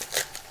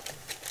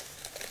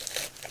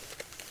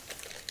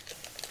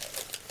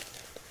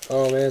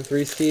 Oh man,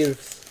 3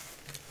 Steves.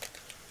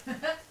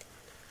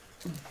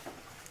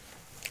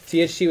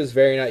 THT was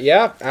very nice.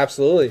 Yeah,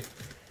 absolutely.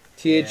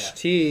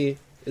 THT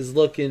is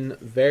looking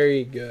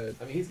very good.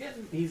 I mean, he's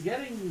getting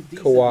decent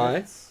Kawhi.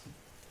 minutes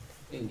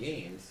in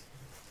games.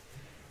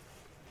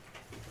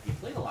 He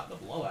played a lot in the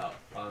blowout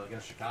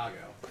against Chicago.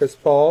 Chris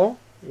Paul,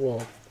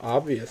 well,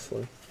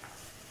 obviously.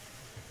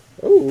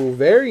 Oh,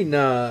 very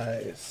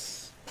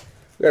nice.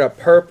 We got a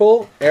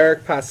purple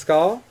Eric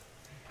Pascal.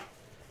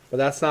 But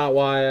that's not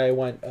why I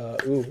went,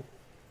 ooh.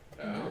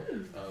 Oh.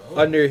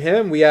 Under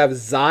him, we have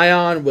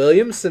Zion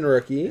Williamson,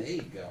 rookie. There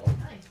you go.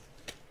 Nice.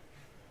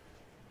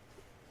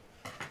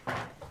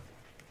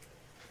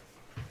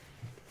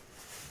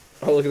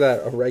 Oh, look at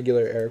that. A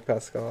regular Eric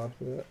Pascal.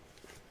 Look at that.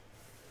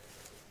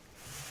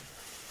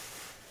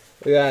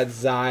 Look at that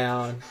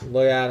Zion.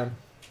 Look at him.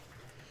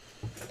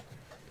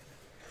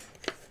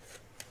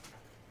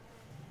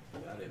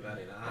 Very,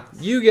 very nice.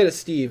 You get a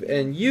Steve,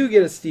 and you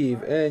get a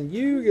Steve, and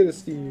you get a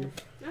Steve.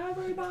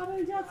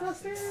 Everybody gets a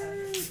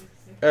Steve.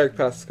 Eric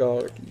Pascal,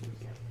 rookie.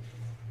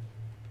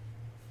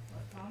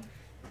 What, Tom?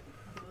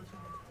 Okay, which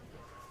one?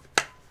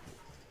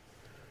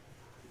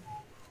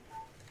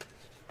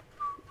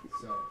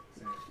 So,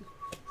 Sam,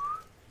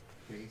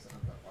 based on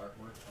the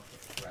artwork of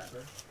the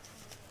wrapper,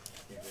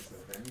 it is a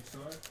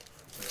Venusaur,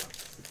 it's around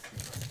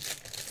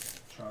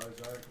 1600.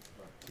 Charizard is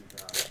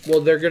about 2000.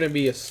 Well, they're gonna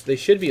be. They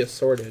should be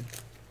assorted.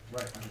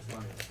 Right, I'm just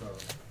wondering, so,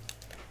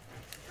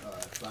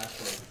 Flash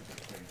Forward is a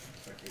bit strange,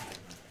 it's like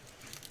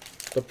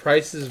 1800. The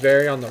prices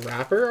vary on the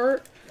wrapper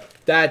art.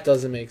 That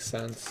doesn't make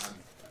sense.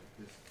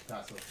 This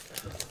tassel,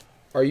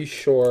 Are you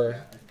sure,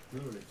 yeah, I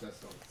literally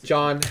just sold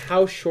John?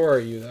 How sure are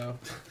you though?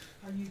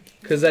 Are you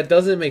Because that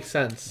doesn't make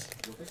sense.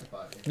 We'll think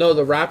about it. No,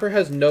 the wrapper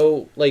has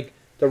no the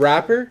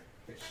wrapper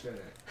It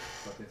shouldn't,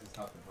 but this is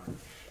how to find it.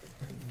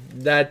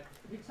 that.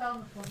 You tell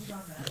them what was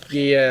on that.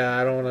 Yeah,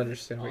 I don't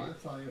understand. All What I'm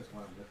telling you is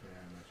what I'm looking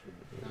at on my screen.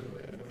 Not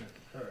really looking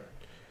at her.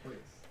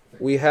 Please.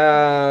 we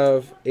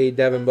have a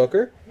Devin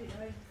Booker. Hey,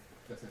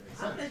 Doesn't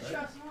make I'm sense, gonna right?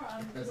 trust more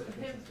on Doesn't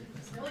make him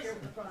sense. familiar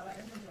with the product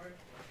inventory.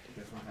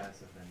 This one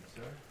has a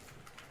Venusaur.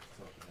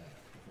 So this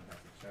one has a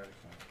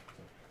Charizard.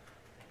 So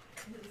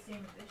Is it the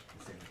same fish?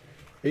 the same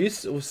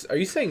thing. Are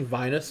you saying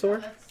Venusaur?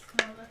 That's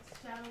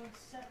Shadow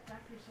Set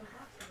Factory So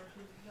Fox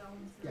versus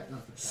Jones. Yeah, no,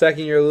 it's the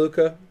Second year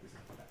Luca.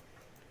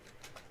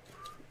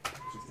 This is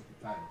the back. Just the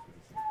titles for the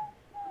same thing.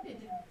 They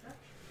didn't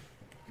touch.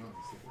 No,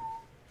 it's the same.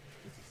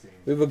 It's the same.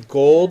 We have a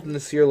gold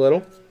Nasir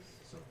Little. So 1600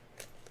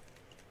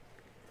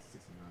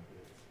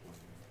 is one.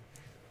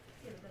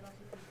 Yeah, but that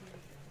also could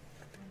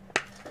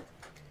be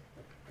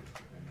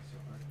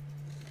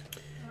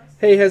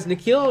Hey, has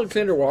Nikhil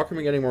Alexander Walker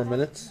been getting more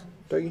minutes,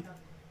 Dougie?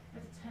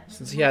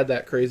 Since he had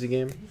that crazy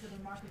game.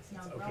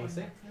 Okay,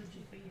 see?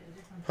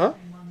 Huh?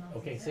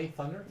 Okay, say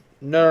Thunder.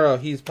 No,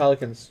 he's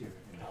Pelicans.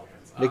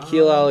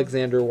 Nikhil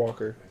Alexander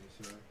Walker.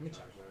 Let me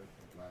check.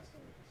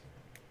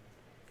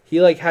 He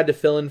like had to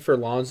fill in for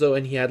Lonzo,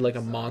 and he had like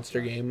a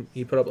monster game.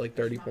 He put up like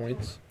 30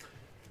 points.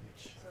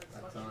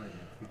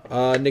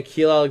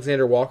 Nikhil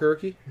Alexander Walker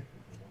rookie.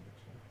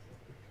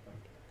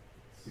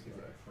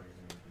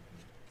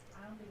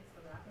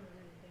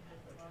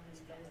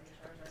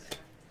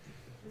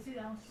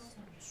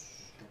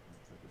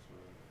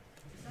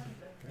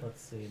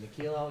 Let's see.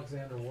 Nikhil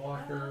Alexander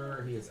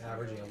Walker. He is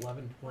averaging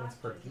 11 points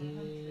per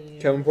game.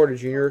 Kevin Porter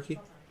Jr. rookie.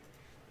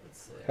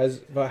 Let's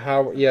see.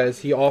 Is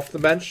he off the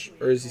bench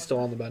or is he still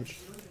on the bench?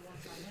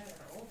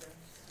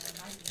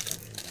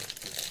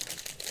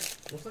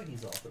 Looks like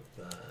he's off the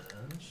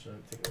bench. Let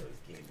me take a look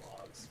at his game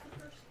logs.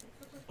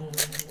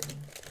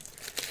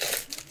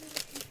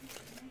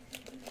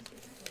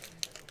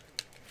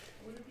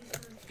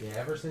 Yeah,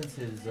 ever since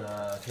his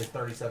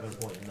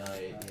 37-point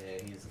night,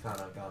 yeah, he's kind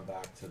of gone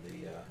back to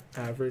the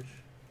Average.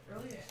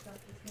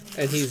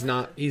 And he's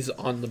not. He's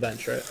on the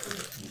bench, right?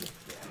 he's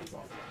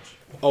off the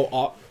bench.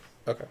 Oh,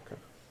 okay.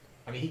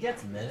 I mean, he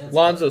gets minutes.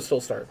 Lonzo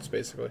still starts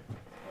basically,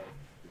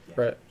 but,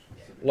 right?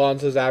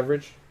 Lonzo's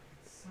average.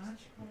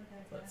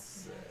 Let's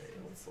see.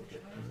 Let's look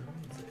at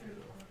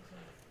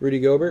Rudy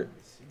Gobert.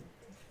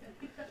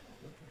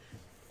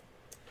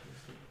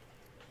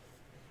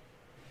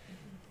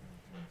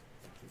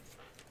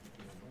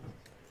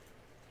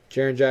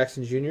 Jaren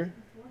Jackson Jr.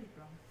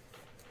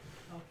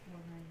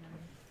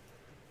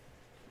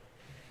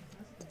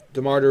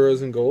 DeMar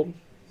DeRozan Gold.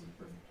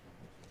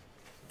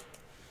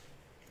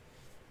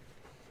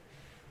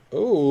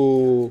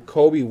 Oh,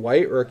 Kobe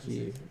White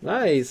rookie.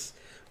 Nice.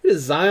 We have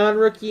a Zion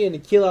rookie, and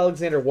Nikhil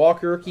Alexander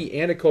Walker rookie,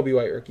 and a Kobe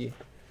White rookie.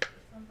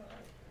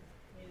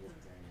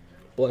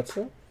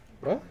 Bledsoe?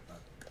 What?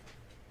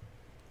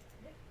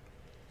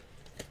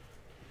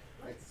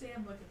 Let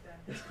Sam look at that.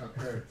 It's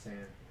concurred, Sam.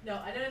 No,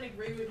 I didn't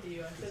agree with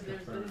you. I said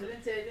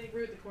I didn't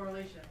agree with the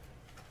correlation.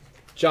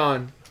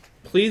 John,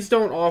 please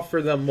don't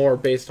offer them more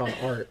based on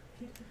art.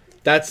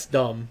 That's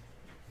dumb.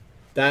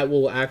 That's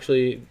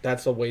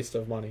a waste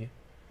of money.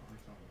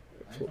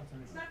 It's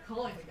not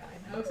calling the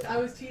guy. I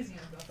was teasing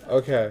him about that.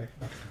 Okay.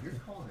 You're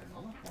calling him.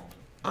 I'm not calling him.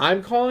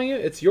 I'm calling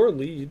it. It's your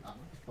lead. I'm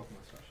not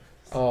Pokemon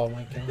specialist. Oh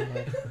my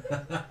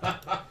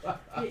god.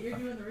 Yeah, you're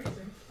doing the research.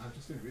 I'm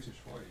just doing research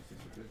for you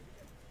since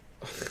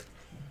you're good.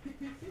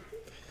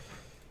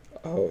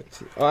 Oh,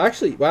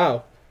 actually,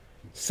 wow.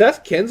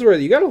 Seth Kinsworth,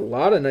 you got a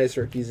lot of nice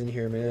rookies in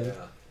here, man. Yeah.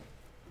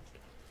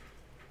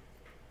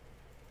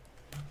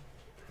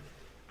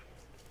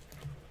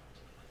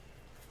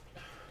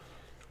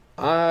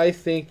 I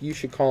think you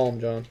should call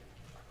him, John.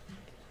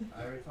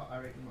 I already came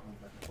home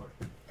back and forth.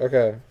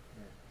 Okay.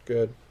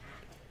 Good.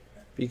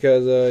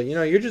 Because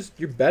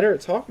you're better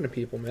at talking to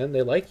people, man.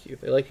 They like you.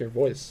 They like your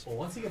voice. Well,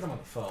 once you get them on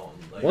the phone,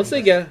 like, Once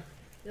they get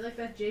They like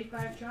that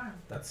J5 charm.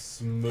 that's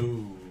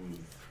smooth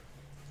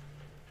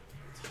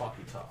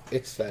talky talk.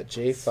 it's that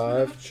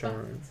J5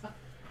 charm.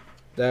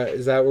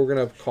 Is that what we're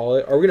gonna call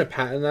it? Are we gonna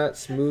patent that?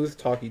 Smooth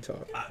talky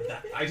talk.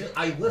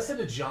 I listened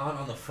to John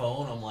on the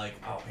phone. I'm like,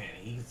 oh man,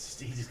 he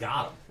just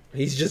got him.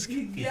 He's just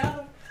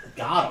Yeah.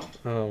 Got him.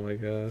 oh my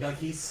god. Like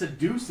he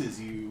seduces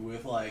you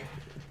with like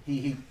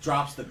he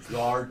drops the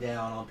guard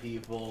down on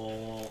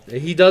people.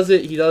 He does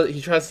it.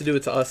 He tries to do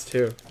it to us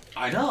too.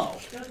 I know.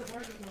 Doesn't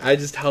work as well. I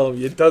just tell him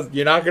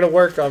you're not gonna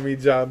work on me,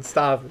 John.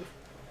 Stop it.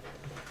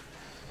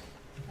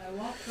 I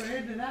walked right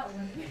into that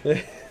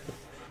one.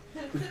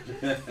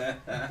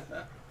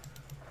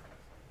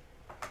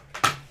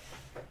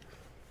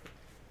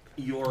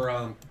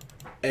 Your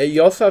Hey,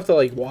 you also have to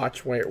like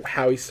watch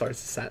how he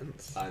starts a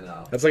sentence. I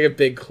know. That's like a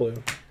big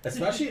clue.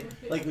 Especially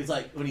like it's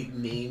like when he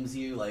names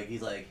you, like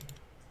he's like,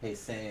 "Hey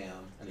Sam,"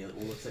 and he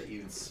looks at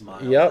you and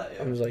smiles Yep. at you.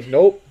 I'm just like,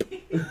 nope.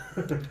 It's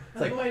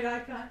like, Avoid eye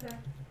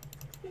contact.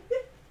 it's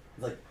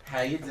like,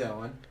 "How you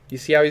doing?" You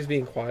see how he's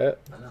being quiet?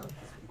 I know,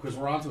 because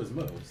we're on to his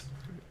moves.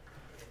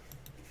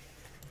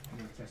 I'm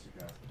gonna test you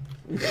guys.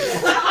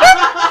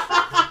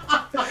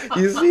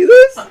 You see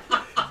this?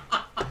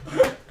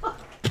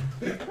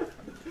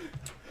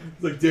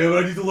 It's like, damn,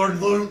 I need to learn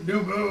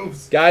new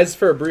moves. Guys,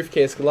 for a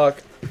briefcase, good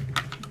luck.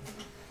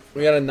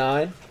 We got a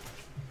 9.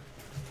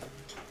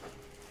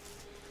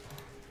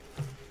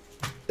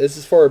 This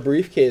is for a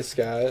briefcase,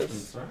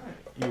 guys. That's right.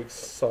 You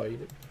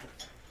excited?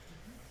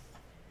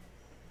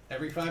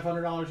 Every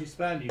 $500 you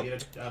spend, you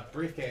get a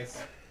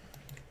briefcase.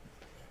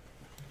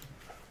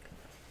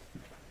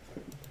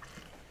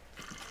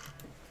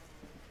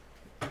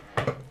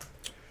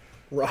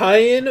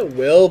 Ryan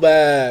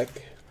Wilbeck.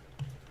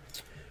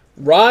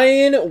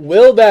 Ryan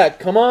Wilbeck,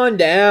 come on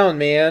down,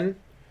 man.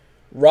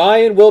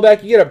 Ryan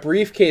Wilbeck, you get a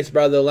briefcase,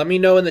 brother. Let me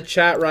know in the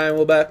chat, Ryan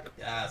Wilbeck.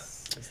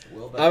 Yes. Mr.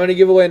 Wilbeck. I'm gonna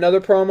give away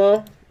another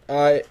promo.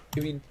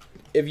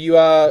 If you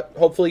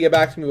hopefully get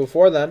back to me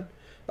before then.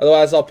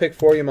 Otherwise, I'll pick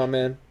for you, my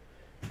man.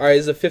 All right,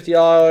 this is a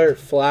 $50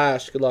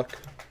 flash. Good luck.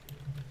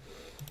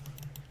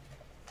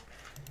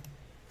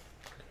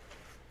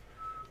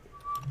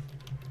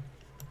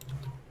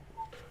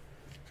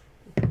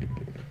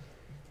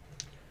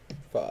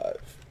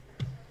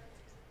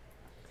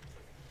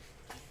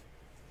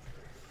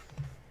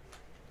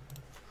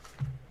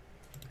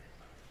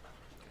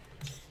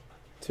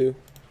 2,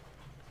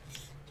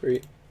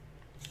 3,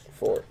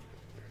 4,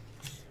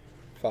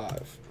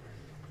 5.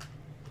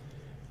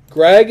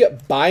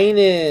 Greg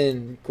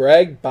Bynum.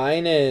 Greg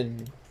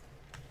Bynum.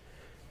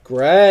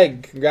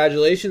 Greg,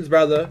 congratulations,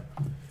 brother.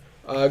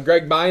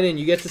 Greg Bynum,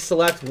 you get to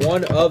select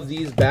one of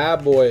these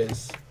bad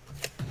boys.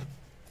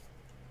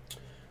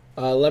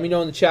 Let me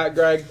know in the chat,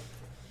 Greg.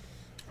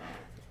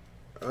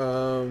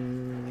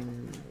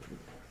 Dougie,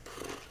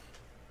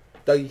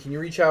 can you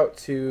reach out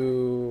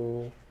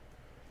to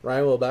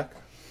Ryan Wilbeck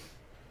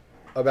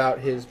about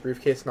his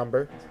briefcase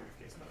number?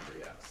 Briefcase number,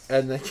 yes.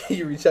 And then can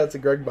you reach out to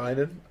Greg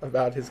Bynum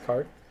about his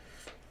card?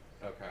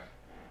 Okay.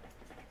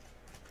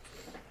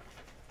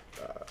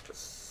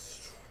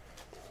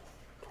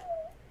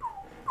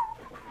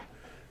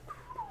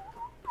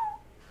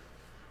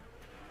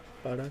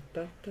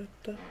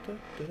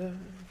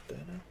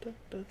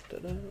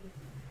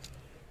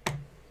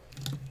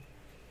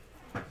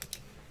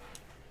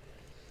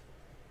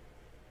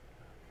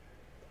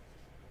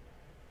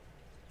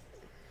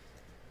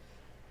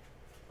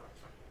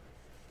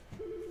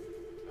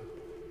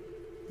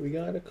 We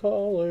got a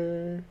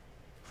caller.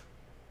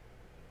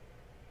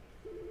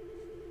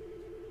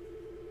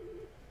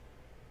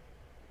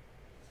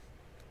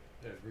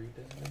 Every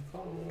day I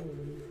call.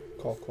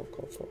 Call.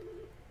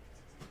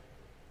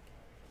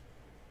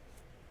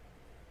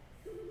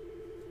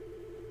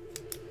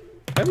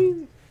 I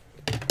mean,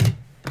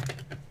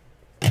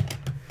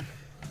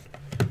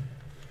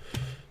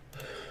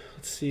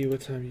 let's see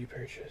what time you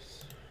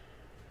purchase.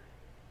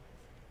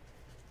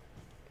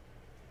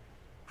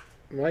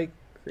 Mike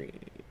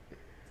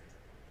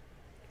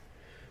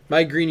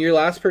Green, your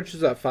last purchase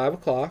was at 5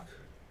 o'clock.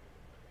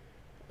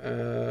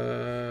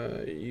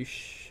 You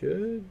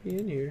should be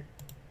in here.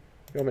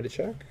 You want me to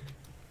check?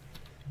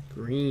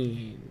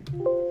 Green.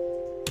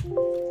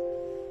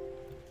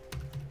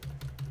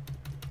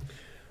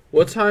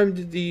 What time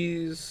did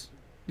these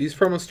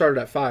promos started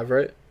at 5,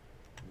 right?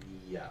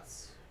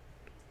 Yes.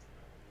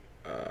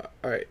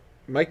 Alright.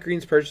 Mike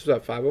Green's purchase was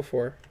at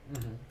 5:04.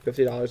 Mm-hmm.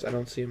 $50. I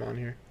don't see him on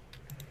here.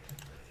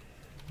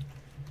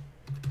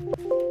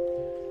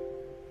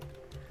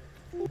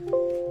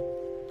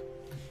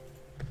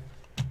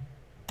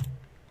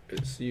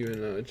 It's you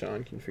and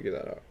John can figure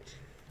that out.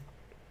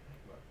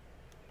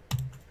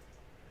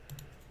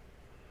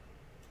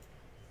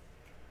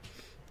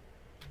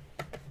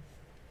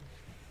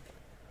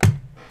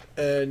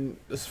 And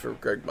this is for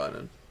Greg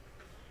Bynum.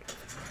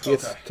 He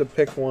gets to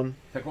pick one.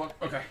 Pick one?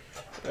 Okay.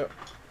 Yep.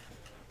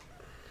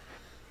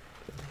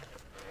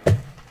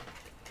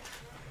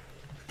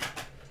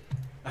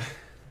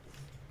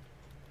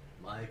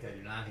 Mike, I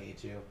do not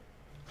hate you.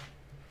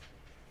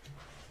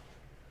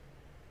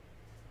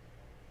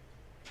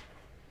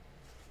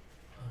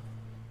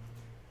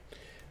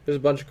 There's a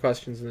bunch of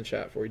questions in the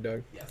chat for you,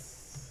 Doug. Yes.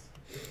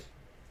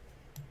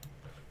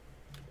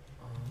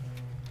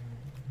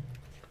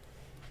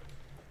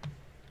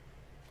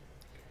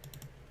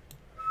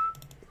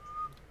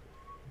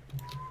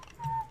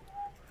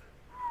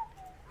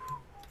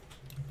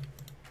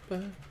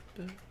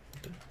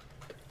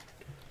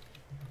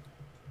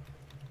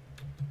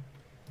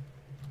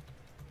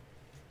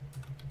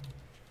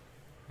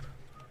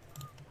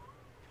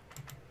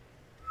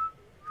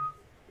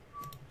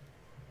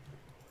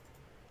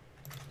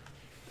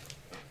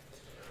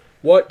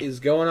 What is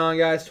going on,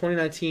 guys?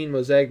 2019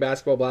 Mosaic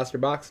Basketball Blaster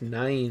Box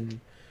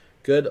 9.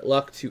 Good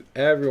luck to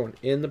everyone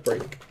in the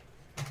break.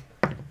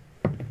 We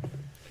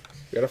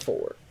got a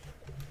 4.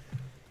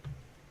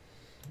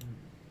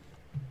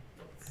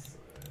 Let's see.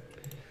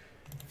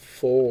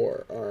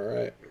 4. All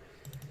right.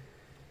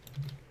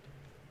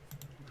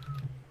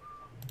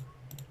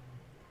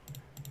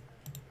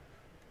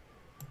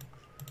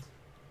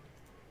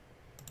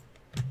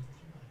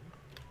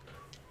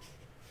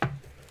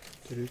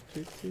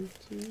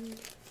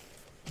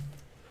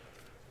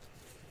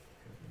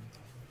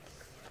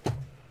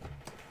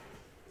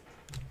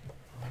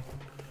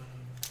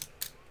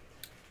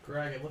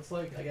 Greg, it looks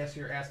like, I guess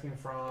you're asking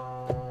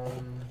from...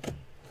 Is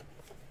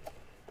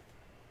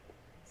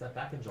that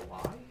back in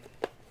July?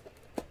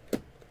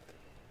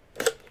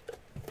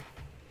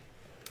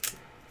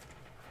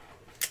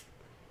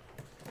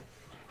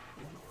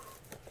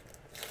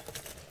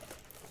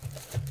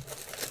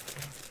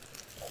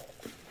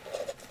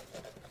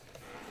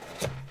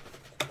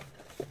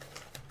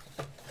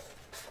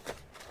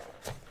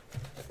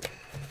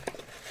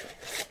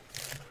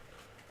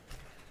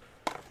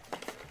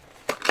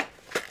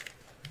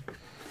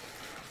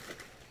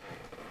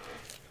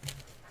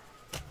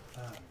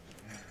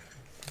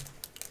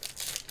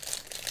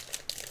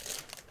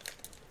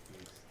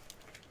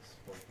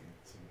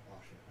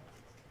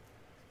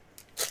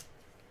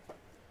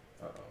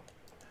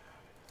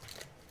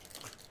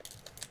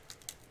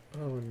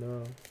 Oh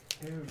no.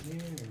 Ew,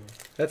 ew.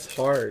 That's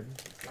hard.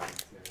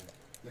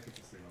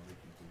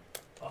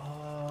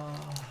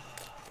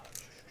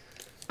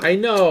 I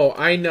know.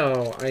 Alright,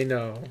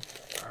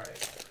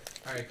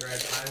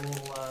 Greg, I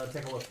will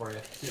take a look for you.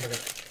 See if I can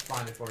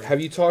find it for you. Have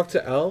you talked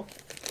to L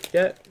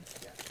yet?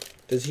 Yeah.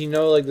 Does he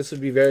know like this would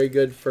be very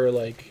good for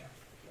like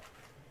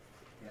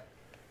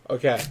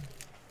Okay.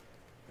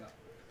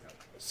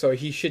 So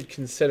he should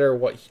consider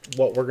what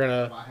we're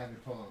gonna. I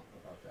haven't told him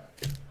about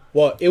that.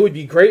 Well, it would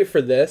be great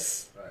for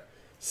this. Right.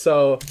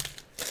 So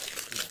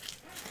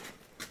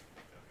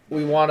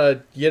we want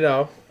to,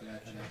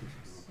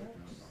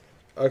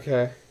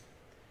 Okay.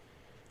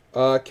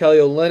 Kelly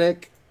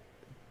Olynyk,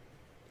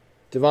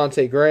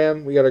 Devontae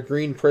Graham. We got a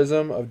green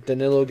prism of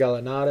Danilo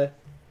Gallinari.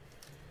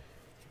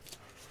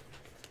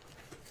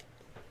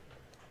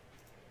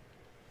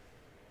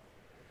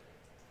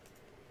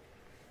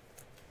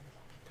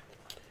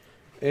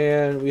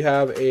 And we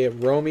have a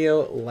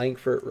Romeo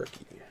Langford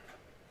rookie.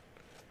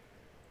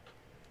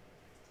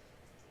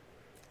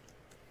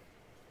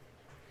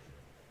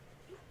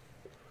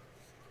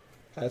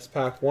 That's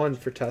pack 1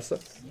 for Tessa.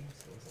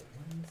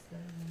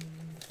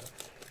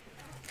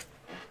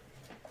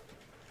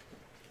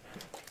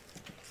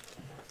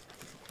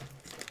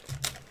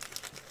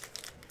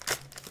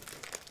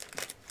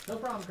 No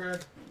problem, Craig.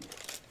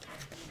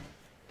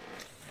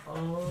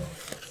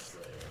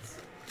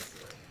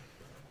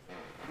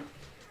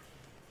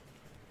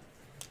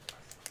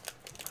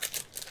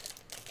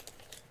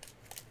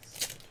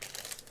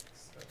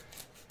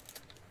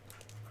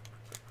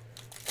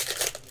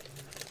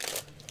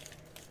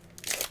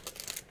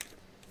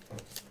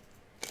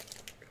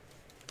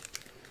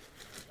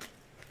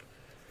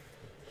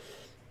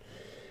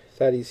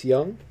 Thaddeus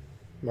Young,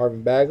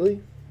 Marvin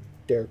Bagley,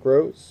 Derrick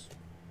Rose,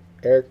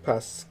 Eric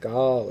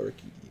Pascal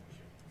rookie.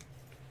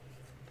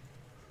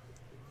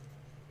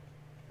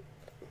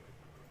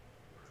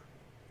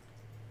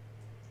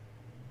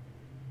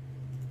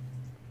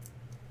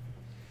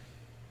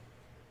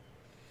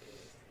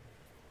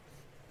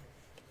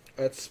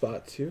 That's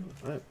spot 2.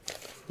 I'm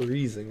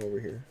freezing over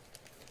here.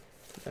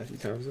 Matthew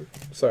Townsend.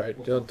 Sorry,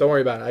 don't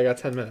worry about it. I got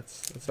 10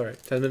 minutes. That's all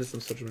right. 10 minutes. I'm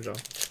switching my job.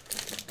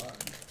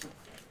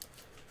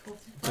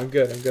 I'm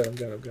good.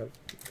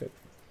 Good.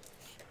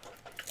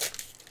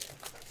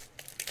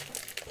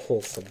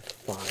 Pull some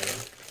fire.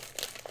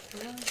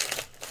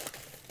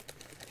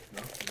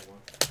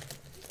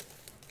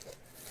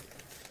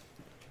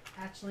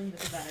 Actually,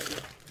 that's a bad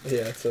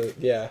idea.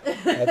 Yeah.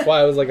 That's why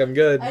I was like, I'm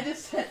good. I'm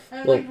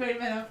Well- like, wait a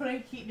minute, I'm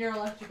putting heat near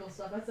electrical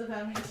stuff. That's a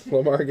bad idea.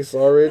 Lamarcus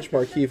Aldridge,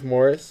 Markieff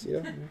Morris.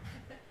 Yeah.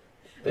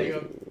 There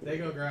you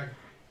go, Greg.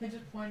 I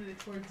just pointed it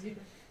towards you.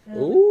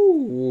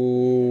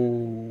 Ooh.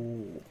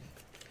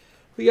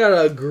 We got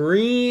a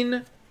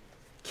green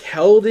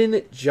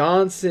Keldon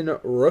Johnson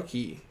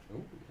rookie.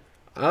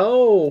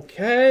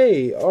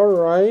 Okay. All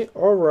right.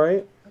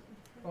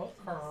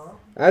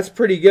 That's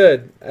pretty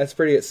good.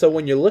 So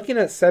when you're looking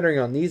at centering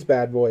on these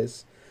bad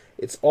boys,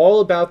 it's all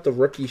about the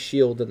rookie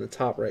shield in the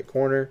top right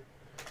corner.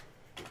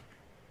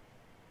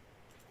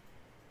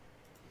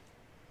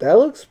 That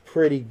looks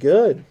pretty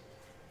good.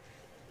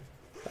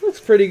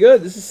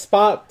 This is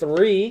spot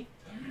 3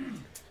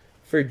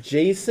 for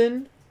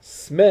Jason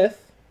Smith.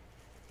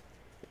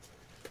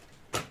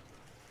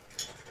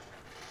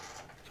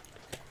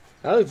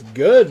 That looks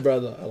good,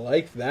 brother. I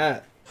like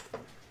that.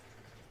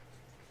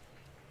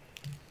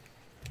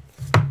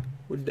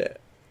 What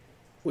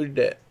did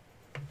that?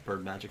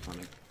 Bird Magic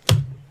Hunting.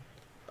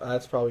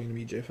 That's probably going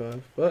to be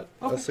J5, but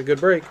that's a good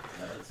break.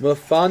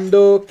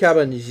 Mafando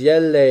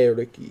Cabangele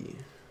rookie.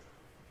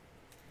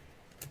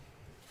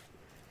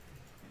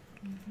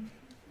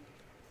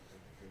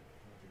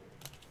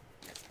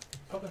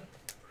 Okay.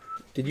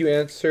 Did you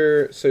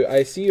answer? So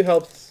I see you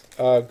helped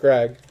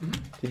Greg.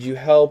 Did you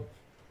help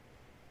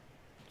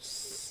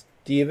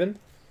Steven?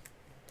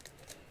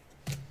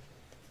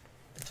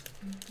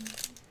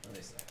 Let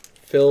me see.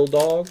 Phil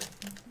Dog?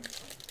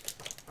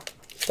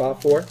 Spot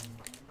 4?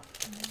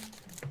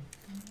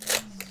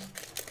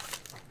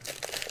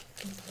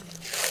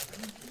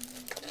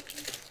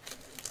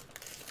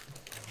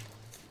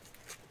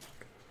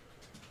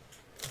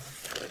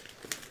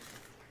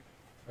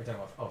 We're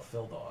talking about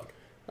Phil Dog.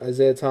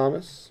 Isaiah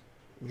Thomas,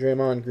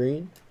 Draymond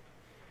Green,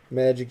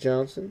 Magic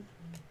Johnson,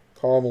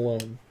 Karl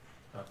Malone.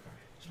 Okay.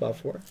 Spot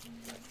 4.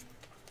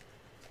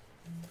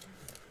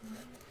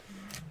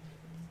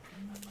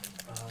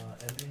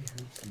 NBA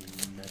Hoops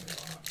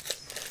Megabox.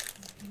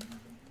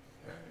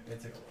 Alright,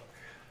 let's take a look.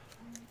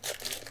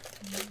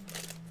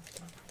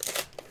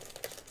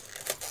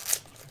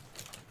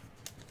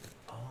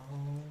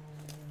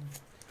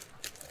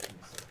 Let me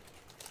see.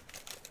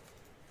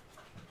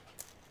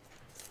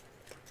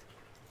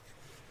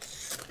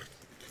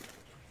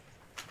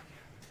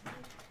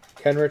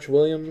 Kenrich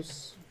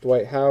Williams,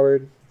 Dwight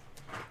Howard.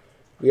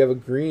 We have a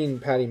green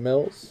Patty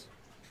Mills.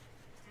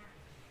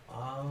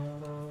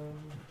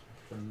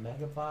 The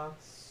Megabox.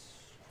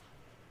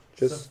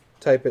 Just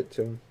type it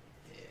to him.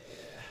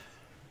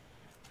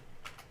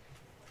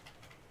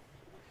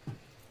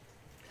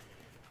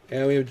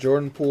 And we have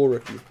Jordan Poole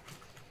rookie.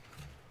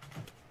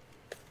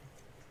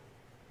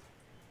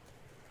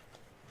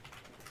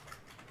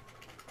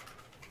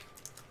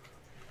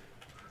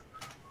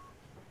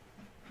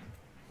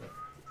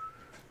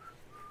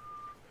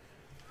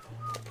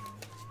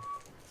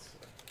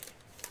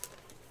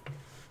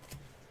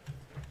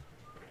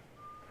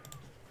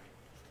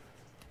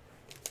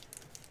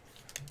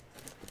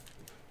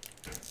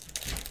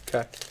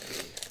 Okay.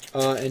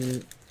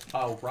 And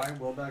Oh, Ryan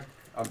Wilbeck,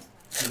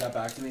 he got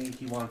back to me.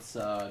 He wants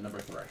number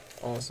 3.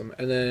 awesome.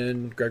 And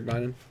then Greg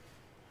Bynum.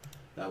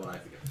 That one I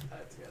have to get.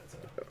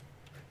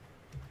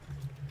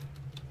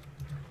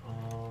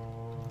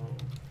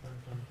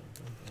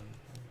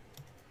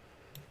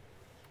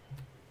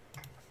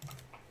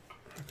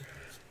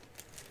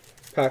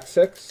 Pack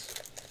 6.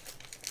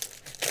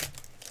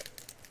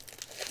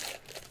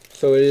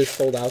 So it is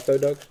sold out though,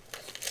 Doug?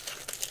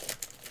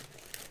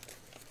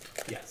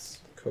 Yes.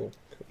 Cool.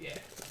 Yeah.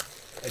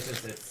 It's.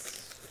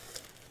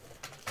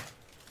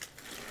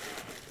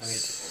 I mean,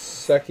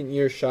 Second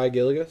year Shy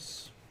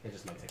Gilligas. it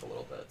just might take a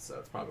little bit, so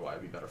it's probably why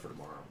it'd be better for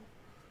tomorrow.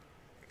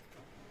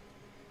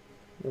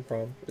 No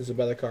problem. Is it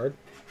by the card?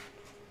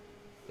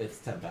 It's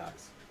 10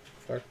 packs.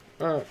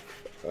 Alright,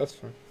 that's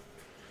fine.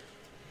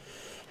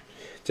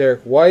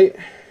 Derek White,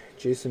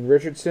 Jason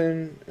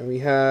Richardson, and we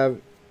have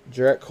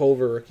Jarrett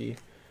Culver rookie.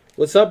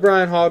 What's up,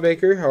 Brian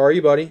Hawbaker? How are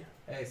you, buddy?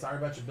 Hey, sorry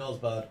about your bills,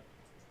 bud.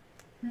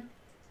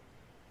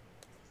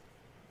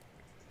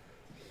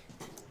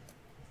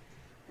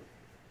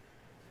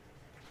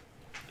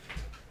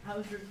 I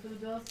was rooting for the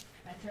Bills.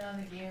 I turned on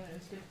the game and it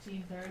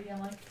was 15:30. I'm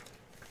like,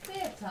 they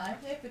have time.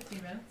 They have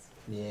 15 minutes.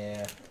 Yeah.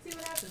 Let's see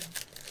what happens.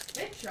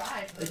 They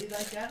tried, but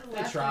like down to the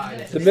They last tried. 10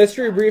 minutes, The they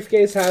mystery tried.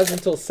 briefcase has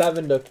until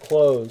 7 to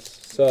close,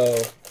 so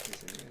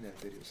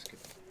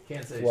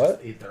Can't say it's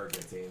What? just 8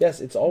 good team.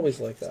 yes, it's always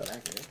like that.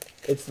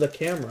 It's the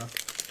camera. I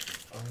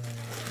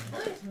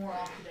think it's more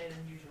off today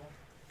than usual.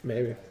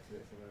 Maybe.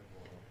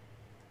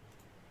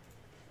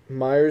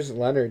 Myers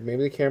Leonard.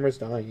 Maybe the camera's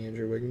dying,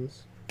 Andrew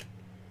Wiggins.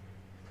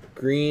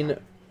 Green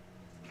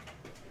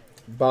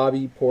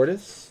Bobby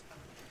Portis.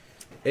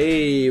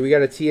 Hey, we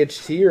got a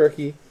THT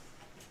rookie.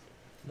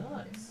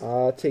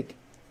 Nice. Take.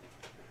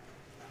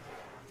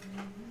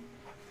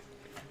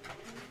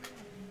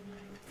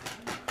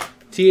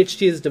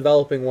 THT is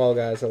developing well,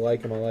 guys. I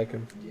like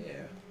him. Yeah.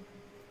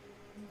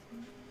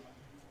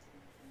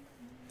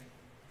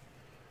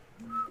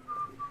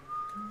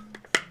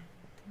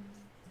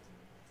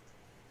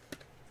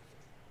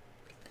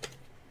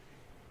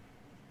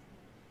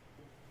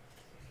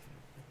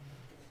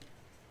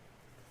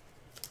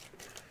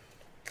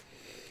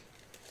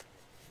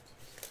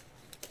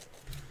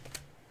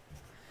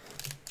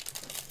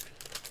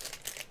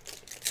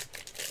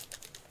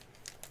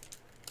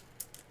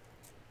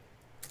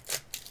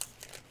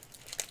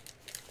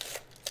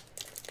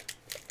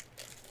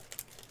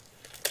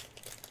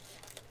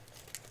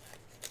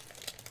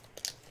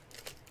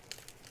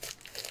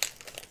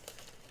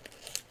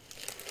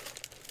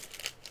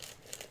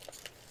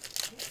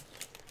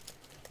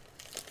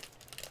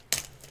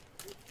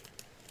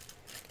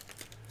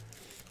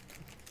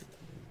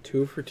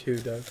 Two for two,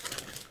 Doug.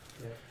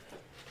 Yeah.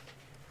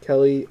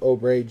 Kelly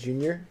Oubre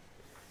Jr.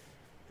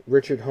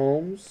 Richard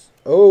Holmes.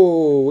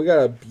 Oh, we got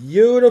a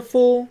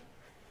beautiful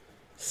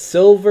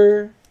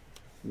silver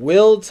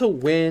will to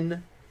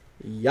win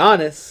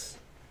Giannis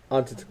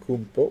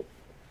Antetokounmpo.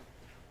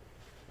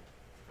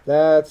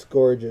 That's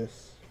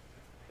gorgeous.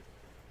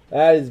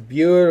 That is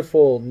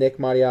beautiful, Nick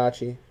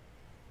Mariachi.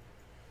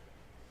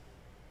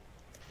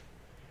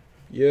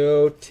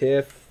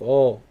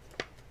 Beautiful.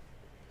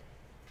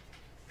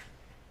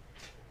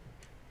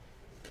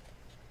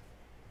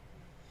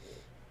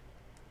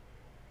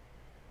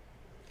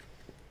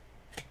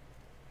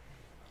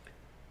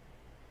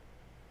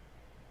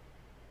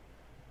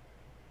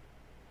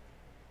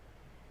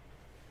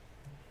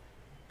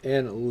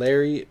 And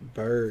Larry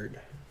Bird.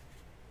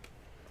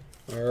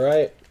 All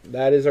right,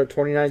 that is our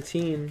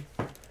 2019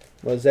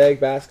 Mosaic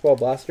Basketball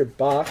Blaster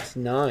Box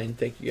 9.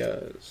 Thank you,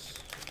 guys.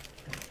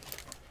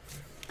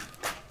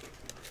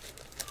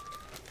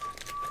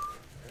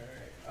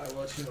 Alright, I'll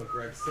let you know what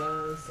Greg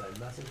says. I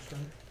messaged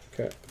him.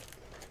 Okay.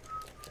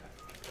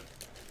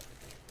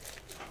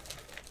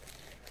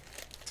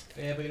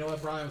 Yeah, but you know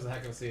what? Brian was a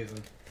heck of a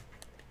season.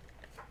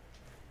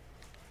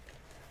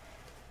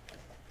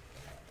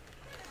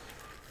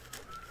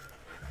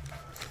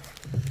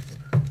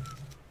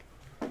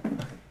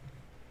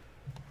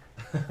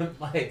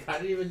 Mike, I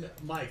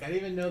didn't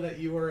even know that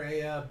you were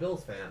a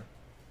Bills fan.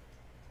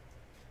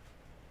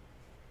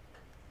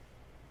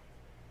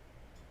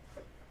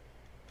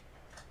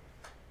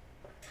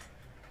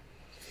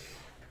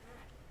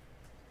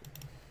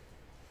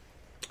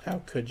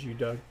 How could you,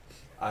 Doug?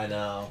 I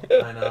know.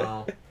 I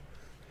know.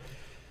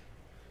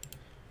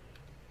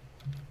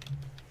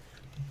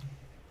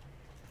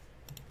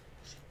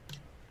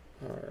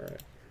 All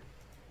right.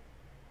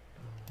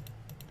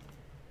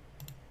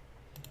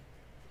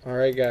 All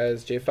right,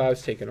 guys.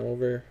 J5's taking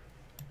over.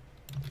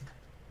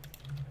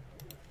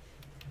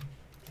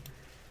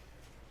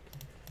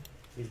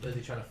 He's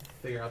busy trying to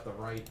figure out the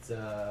right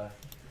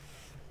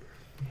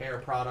hair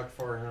product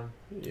for him.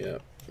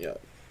 Yep.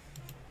 Yep.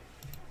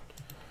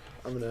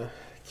 I'm gonna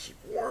keep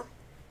warm.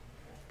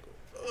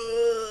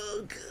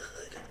 Oh,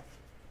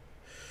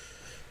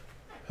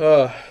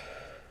 good.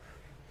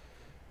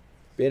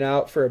 Been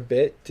out for a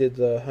bit. Did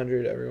the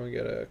 100 everyone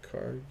get a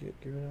card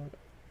given out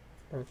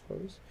or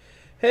close?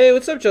 Hey,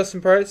 what's up,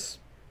 Justin Price?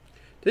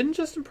 Didn't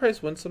Justin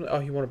Price win something? Oh,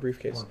 he won a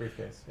briefcase. One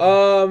briefcase.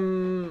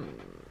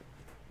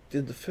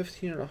 Did the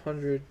 15 and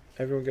 100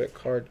 everyone get a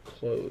card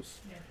closed?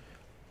 Yeah.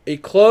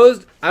 It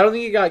closed. I don't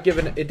think it got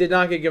given. It did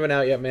not get given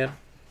out yet, man.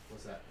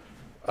 What's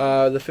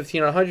that? The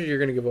 15 and 100 you're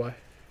gonna give away.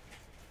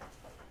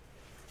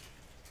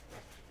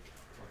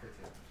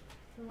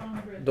 The one on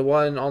the grid. The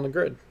one on the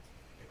grid.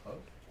 It closed?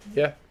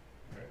 Yeah.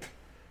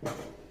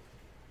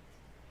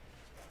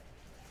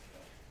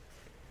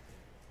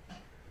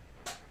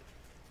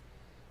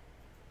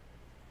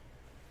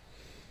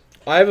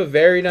 I have a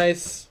very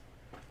nice.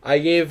 I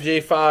gave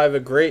J5 a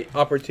great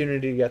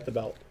opportunity to get the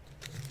belt.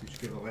 You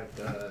should give away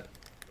the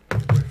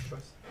British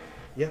choice.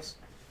 Yes.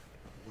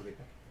 What do you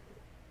think?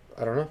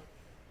 I don't know.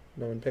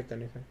 No one picked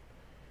anything.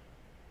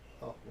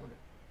 Oh, won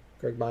it.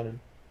 Greg Bynum.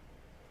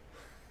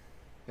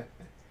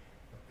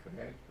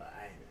 Correct. Fine.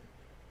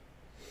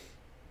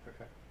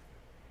 Okay.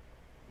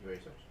 You ready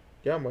to search?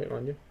 Yeah, I'm waiting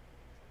on you.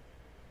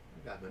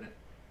 You got a minute.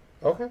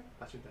 Okay.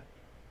 How's your day?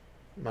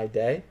 My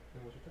day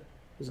How was your day?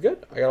 was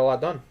good. I got a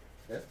lot done.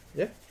 Yeah?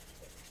 Yeah.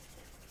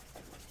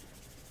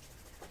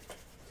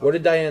 What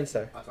did Diane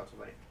say? I'll talk to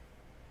you later.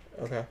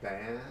 Okay.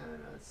 Diana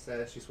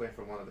says she's waiting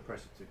for one other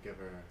person to give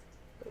her.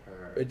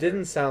 It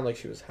didn't sound like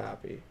she was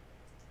happy.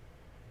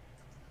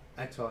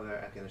 I told her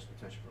I think there's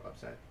potential for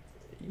upset.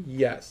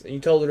 Yes. And you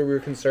told her we were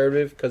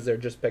conservative because they're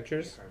just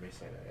pictures? You heard me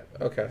say that,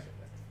 yeah. Okay.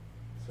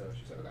 So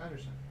she said, okay, I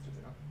understand. She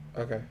said,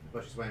 no. Okay.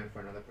 But she's waiting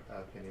for another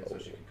opinion so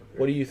she can compare.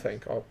 What do you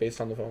think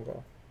based on the phone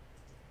call?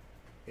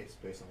 It's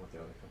based on what the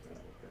other company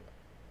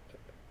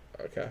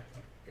will bid. Okay.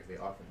 If they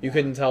offer You more,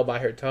 couldn't tell by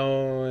her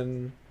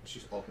tone.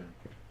 she's open.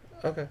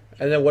 Okay.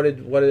 And then what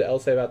did Elle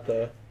say about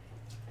the?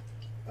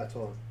 I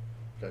told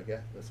her,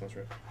 yeah, that sounds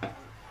right.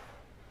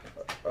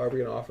 Are we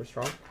gonna offer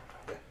strong?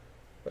 Yeah.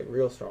 Like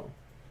real strong?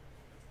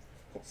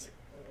 We'll see.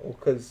 Well,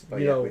 because But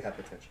you yeah, know we have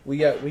potential. we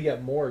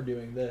get more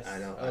doing this. I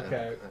know,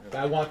 Okay. I know.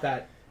 I want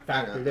that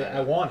factored in.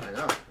 I want I it.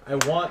 know. I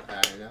want.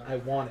 I know. I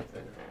want it. I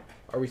know.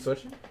 Are we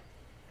switching?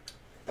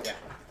 Yeah.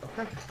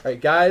 Okay. All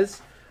right,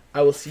 guys.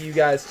 I will see you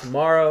guys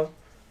tomorrow.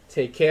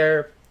 Take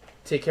care.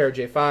 Take care of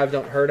J5.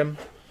 Don't hurt him.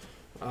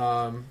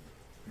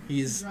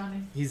 He's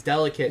Running.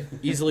 delicate,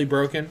 easily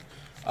broken.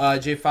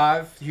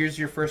 J5. Here's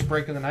your first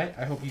break of the night.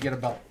 I hope you get a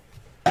belt.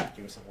 Give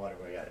me some water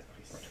while you're at it,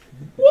 please.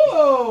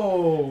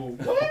 Whoa!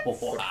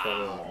 What?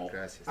 Wow.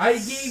 Gracias. I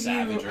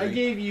Savagery.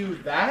 gave you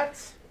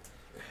that,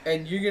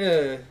 and you're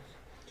gonna.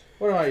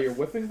 What am I? Your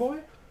whipping boy?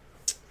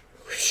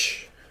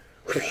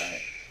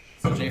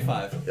 So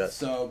J5. Yes.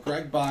 So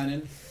Greg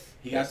Bynum,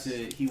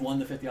 he won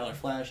the $50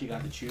 flash. He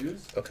got to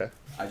choose. Okay.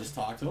 I just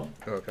talked to him.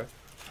 Okay.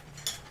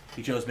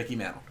 He chose Mickey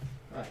Mantle.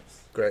 Nice.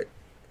 Great.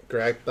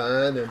 Greg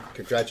Bond, and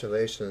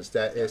congratulations.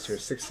 That is your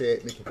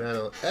 68 Mickey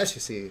Mantle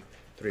SEC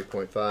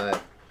 3.5.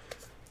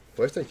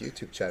 Where's the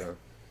YouTube chat on?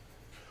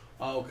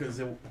 Oh, because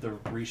the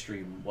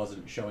restream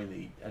wasn't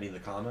showing any of the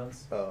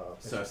comments. Oh.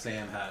 So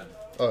Sam had.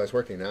 Oh, it's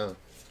working now.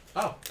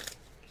 Oh.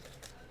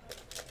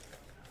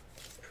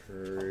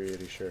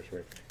 Pretty sure it's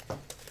working.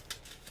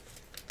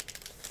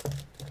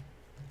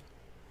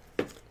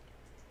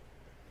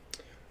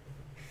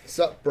 What's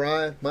up,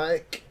 Brian?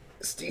 Mike?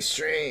 Steve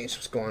Strange?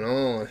 What's going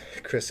on?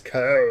 Chris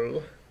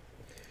Coe?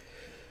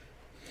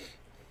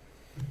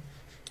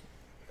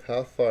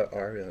 How far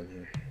are we on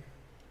here?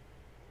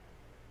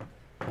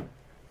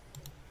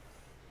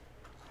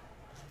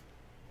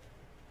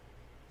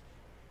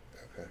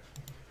 Okay.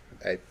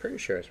 I'm pretty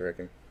sure it's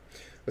working.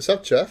 What's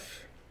up,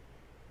 Jeff?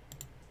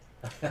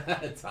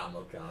 Tom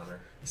O'Connor.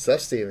 What's up,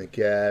 Stephen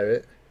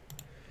Garrett?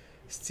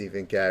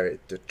 Stephen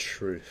Garrett, the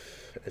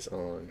truth is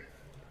on.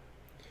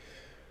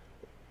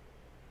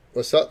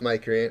 What's up,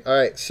 Mike Green?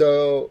 Alright,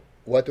 so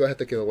what do I have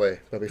to give away?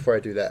 But before I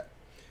do that,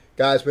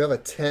 guys, we have a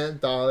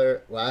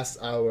 $10 last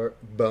hour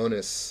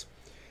bonus.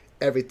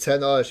 Every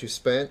 $10 you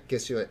spent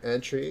gets you an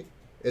entry.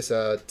 It's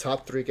a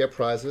top 3 get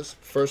prizes.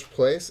 First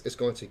place is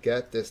going to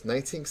get this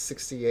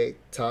 1968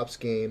 Topps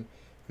Game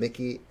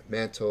Mickey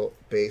Mantle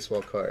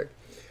baseball card.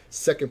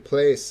 Second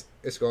place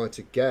is going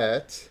to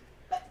get,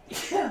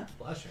 Bless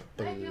you.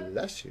 Thank you.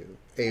 bless you,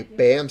 a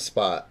BAM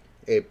spot,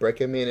 a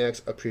Breaking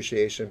Maniacs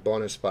Appreciation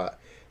bonus spot.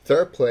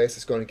 Third place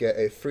is going to get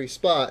a free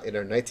spot in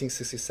our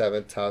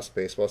 1967 Topps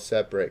baseball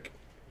set break.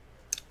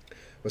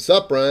 What's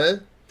up,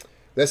 Brian?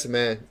 Listen,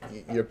 man,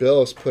 your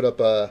Bills put up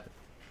an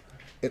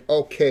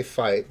okay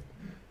fight.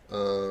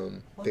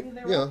 They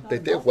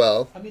did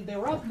well. I mean, they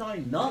were up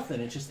 9-0.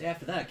 It's just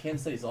after that,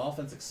 Kansas City's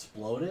offense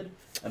exploded,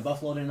 and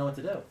Buffalo didn't know what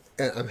to do.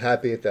 And I'm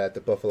happy that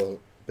the Buffalo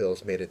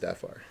Bills made it that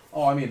far.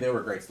 Oh, I mean, they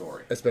were a great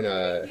story. It's been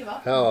a Give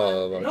up.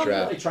 hell of a No, they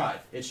draft. tried.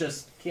 It's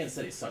just Kansas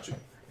City's such a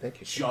Thank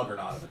you.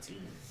 juggernaut of a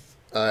team.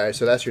 Alright,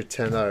 so that's your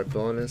 $10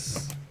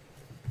 bonus.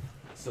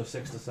 So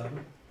 6 to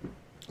 7.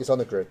 It's on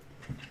the grid.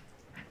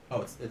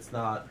 Oh, it's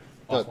not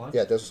No, offline.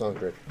 yeah, this is on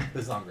grid.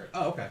 This is on grid.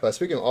 Oh, okay. But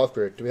speaking of off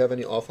grid, do we have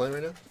any offline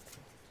right now?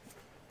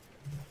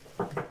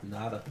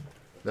 Nada.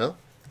 No?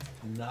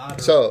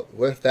 Nada. So,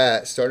 with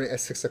that, starting at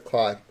 6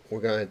 o'clock, we're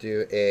going to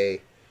do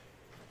a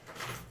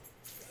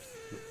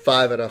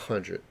 5 at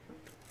 100.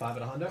 5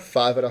 at 100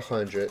 5 at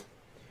 100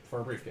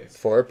 for a briefcase.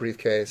 for a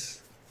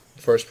briefcase.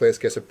 First place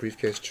gets a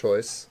briefcase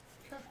choice.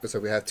 Looks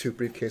like we have 2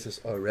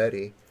 briefcases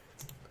already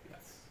Yes.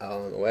 out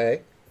on the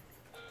way.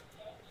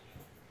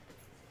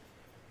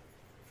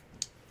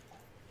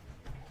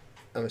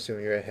 I'm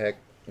assuming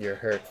your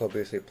heard Cole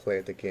Beasley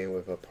played the game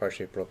with a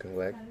partially broken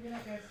leg. Have a good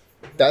night, guys.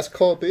 That's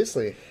Cole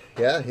Beasley.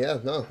 Yeah,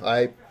 no.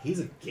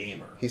 He's a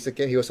gamer.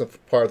 He was a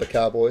part of the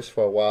Cowboys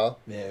for a while.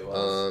 Yeah, he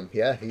was.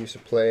 Yeah, he used to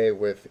play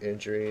with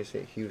injuries.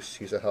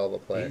 He's a hell of a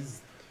player.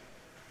 He's-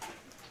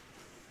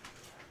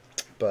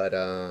 But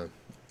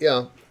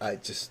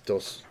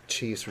those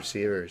Chiefs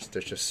receivers,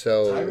 they're just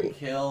so Tyreek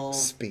Hill,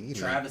 speedy.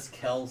 Travis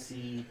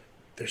Kelsey.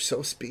 They're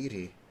so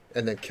speedy.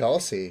 And then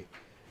Kelsey's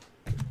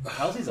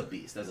Kelsey's a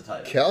beast as a tight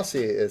end.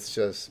 Kelsey is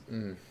just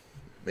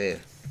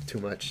man, too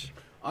much.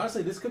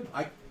 Honestly,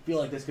 I feel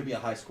like this could be a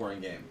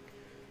high-scoring game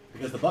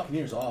because the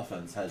Buccaneers'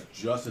 offense has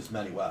just as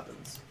many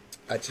weapons.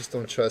 I just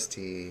don't trust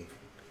I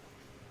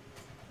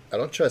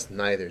don't trust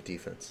neither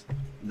defense.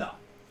 No,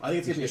 I think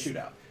it's gonna be a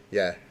shootout.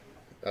 Yeah,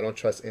 I don't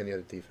trust any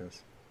other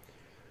defense.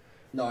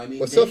 No, I mean,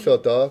 What's up, Phil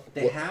Dog?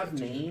 They have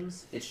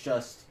names. It's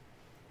just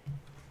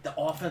the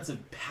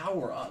offensive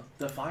power,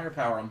 the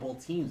firepower on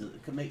both teams.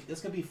 It could make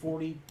this could be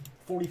 40,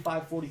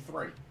 45,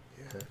 43.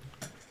 Yeah.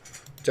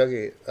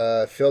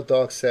 Juggy, Phil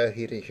Dog said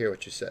he didn't hear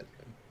what you said.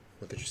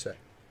 What did you say?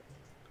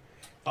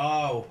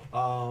 Oh,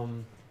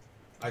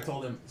 I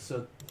told him,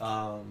 so,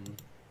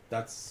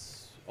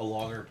 that's a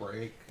longer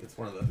break. It's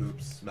one of the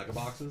Hoops mega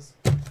boxes.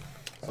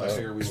 So I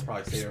figured we would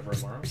probably stay over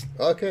tomorrow.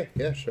 Okay,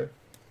 yeah, sure.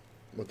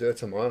 We'll do it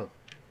tomorrow.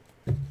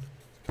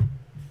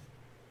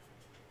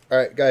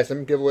 Alright, guys, let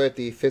me give away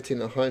the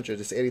 1500.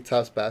 This 80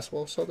 Tops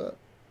basketball sold out.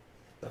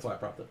 That's why I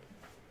propped it.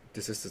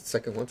 This is the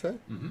second one time?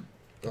 Mm-hmm.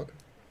 Okay.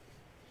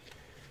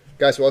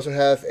 Guys, we also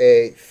have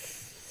a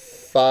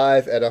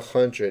 5 at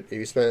 100. If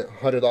you spend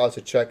 $100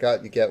 to check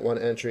out, you get 1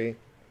 entry.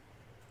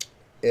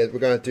 And we're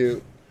gonna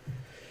do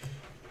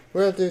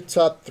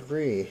top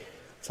 3.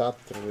 Top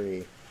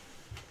 3.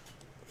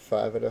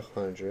 5 at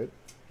 100.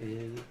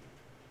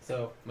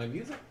 So my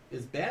music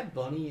is Bad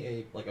Bunny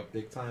a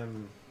big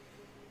time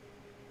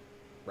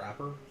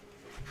rapper?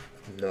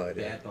 No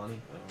idea. Bad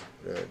Bunny.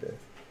 No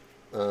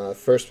idea.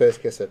 First place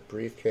gets a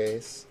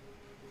briefcase.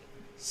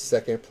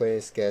 Second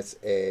place gets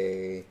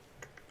a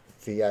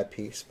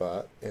VIP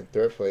spot, and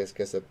third place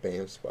gets a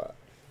BAM spot.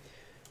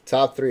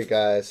 Top 3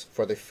 guys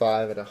for the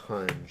 5 at a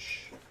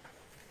hunch.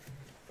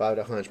 5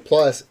 at a hunch.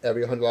 Plus,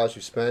 every $100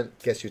 you spend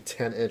gets you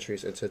 10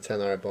 entries into a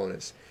 $10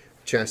 bonus.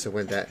 Chance to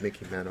win that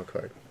Mickey Mantle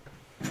card.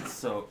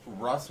 So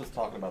Russ was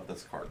talking about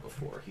this card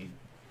before.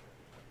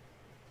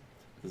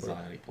 The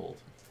Zion he pulled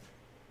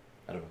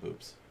out of a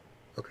Hoops.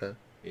 Okay.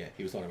 Yeah,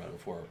 he was talking about it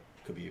before.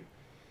 Could be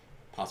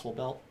possible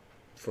belt.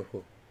 For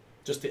who?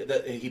 Just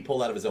that he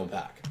pulled out of his own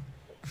pack.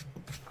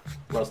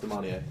 Russ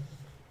Demonier.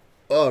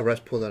 Oh, Russ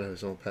pulled out of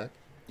his own pack?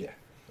 Yeah.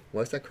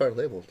 Why is that card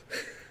labeled?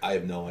 I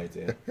have no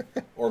idea.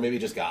 Or maybe he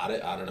just got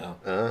it. I don't know.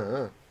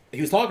 Uh-huh. He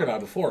was talking about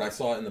it before, and I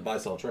saw it in the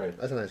buy-sell trade.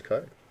 That's a nice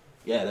card.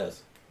 Yeah, it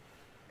is.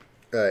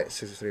 Alright,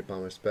 63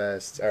 Bombers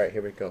best. Alright,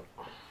 here we go.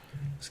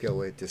 Let's go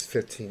with this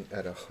 15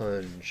 at a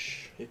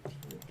hunch. 15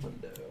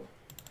 window.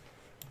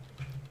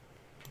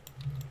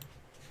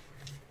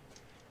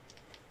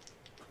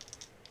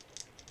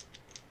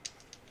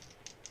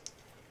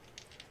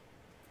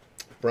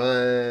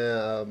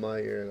 Brian, my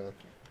ear.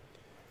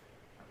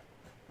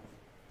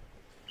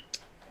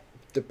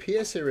 The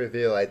PSA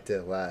reveal I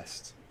did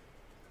last.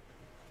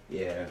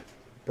 Yeah.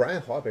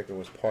 Brian Harbaker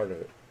was part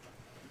of it,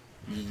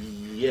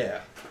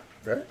 Yeah.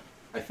 right?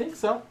 I think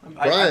so.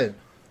 Brian,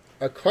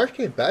 a card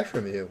came back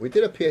from you. We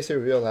did a PSA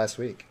reveal last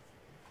week.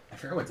 I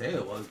forget what day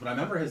it was, but I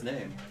remember his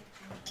name.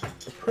 I'm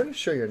pretty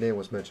sure your name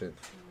was mentioned.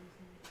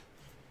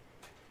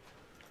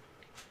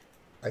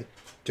 I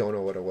don't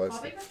know what it was.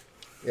 Paul Baker?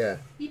 Yeah.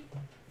 Yep.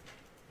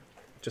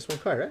 Just one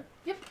card, right?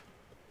 Yep.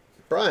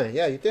 Brian,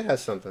 yeah, you did have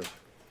something.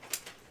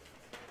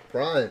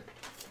 Brian,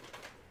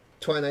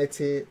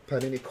 2019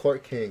 Panini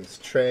Court Kings,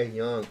 Trey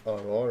Young,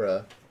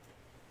 Aurora,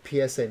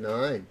 PSA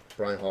 9,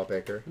 Brian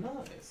Harbaker.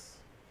 Nice.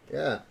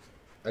 Yeah,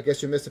 I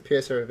guess you missed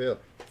the PSA reveal.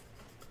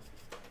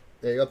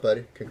 There you go,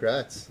 buddy.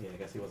 Congrats. Yeah, I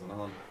guess he wasn't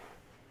on.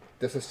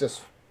 This is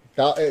just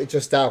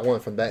that one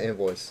from that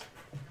invoice.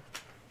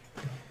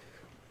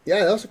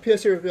 Yeah, that was a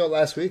PSA reveal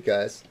last week,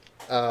 guys.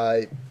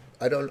 I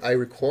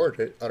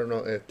recorded it. I don't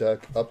know if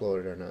Doug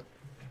uploaded it or not,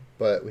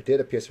 but we did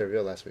a PSA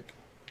reveal last week.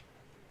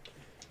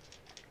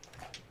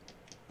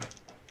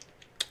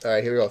 All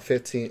right, here we go.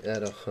 15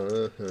 at a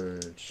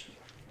hunch.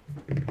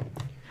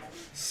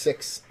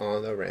 6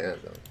 on the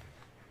random.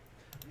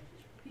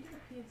 He did a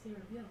PSA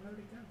reveal. Where would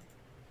it go?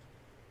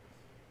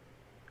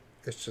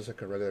 It's just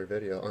like a regular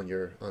video on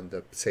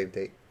the same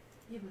date.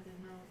 Yeah, but there's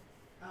no.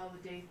 Oh,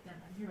 the date. Then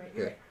you're right.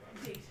 You're Yeah.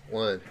 right. Date.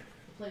 1,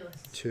 The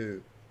playlist.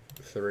 2,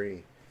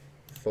 3,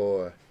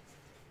 4,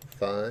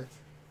 5,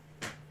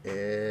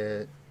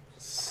 and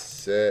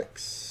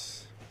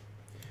 6.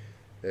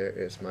 There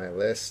is my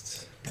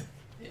list.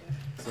 Yeah.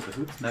 So the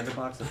Hoops Mega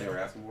Box that they were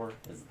asking for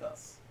is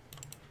this.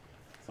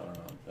 So I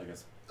don't know. I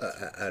guess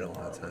I don't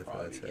have tomorrow time would for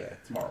probably that be- today.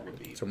 yeah, tomorrow would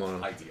be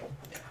Tomorrow. ideal.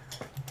 Yeah.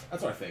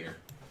 That's what I figured.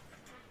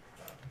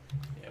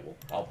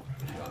 I'll put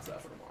you on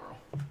that for tomorrow.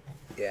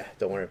 Yeah,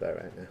 don't worry about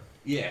it right now.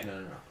 Yeah,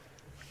 no.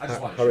 I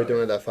just want to How are we show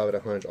doing you. that 5 out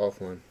of 100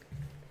 offline?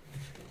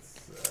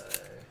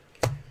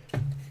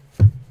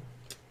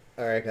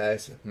 Alright,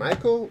 guys.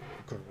 Michael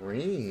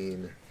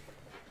Green.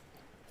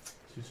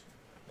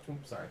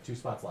 Two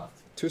spots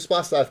left. 2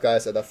 spots left,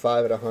 guys, at the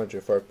 5 out of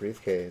 100 for a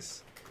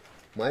briefcase.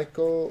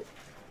 Michael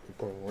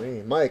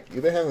Green. Mike,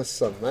 you've been having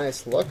some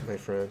nice luck, my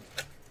friend.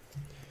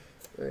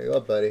 There you go,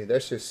 buddy.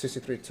 There's your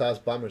 63 Topps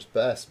Bombers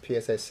Best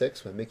PSA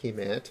 6 with Mickey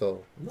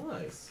Mantle.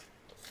 Nice.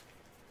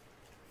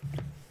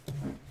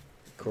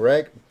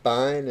 Greg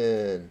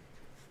Bynum.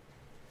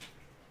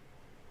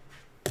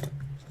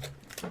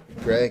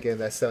 Greg and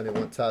that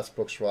 71 Topps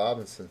Brooks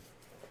Robinson.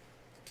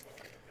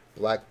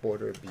 Black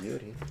Border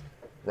Beauty.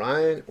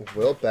 Ryan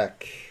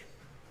Wilbeck.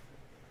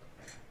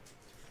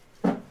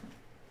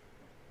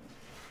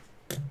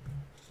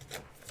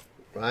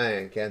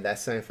 Ryan, again, that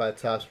 75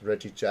 Topps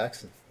Reggie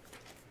Jackson.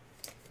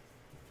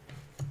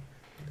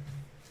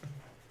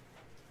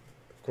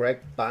 Greg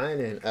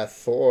Bynum at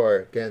 4.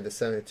 Again, the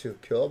 72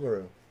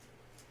 Kilbrew.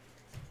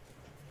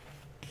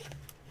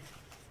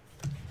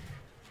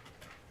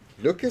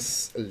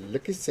 Lucas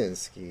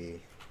Lukasinski.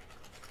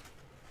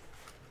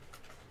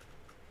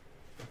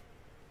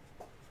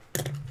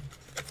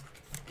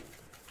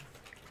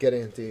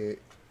 Getting the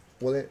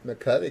William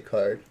McCovey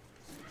card.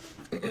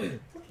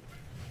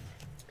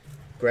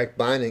 Greg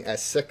Binding at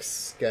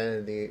 6,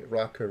 getting the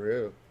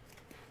Rockaroo.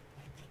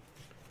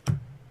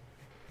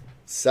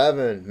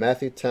 7,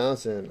 Matthew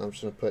Townsend. I'm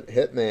just going to put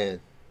Hitman.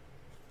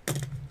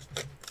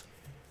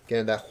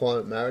 Getting that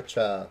Juan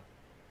Marichal.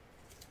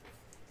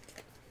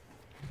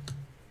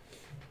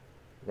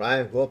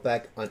 Ryan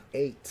Wilbeck on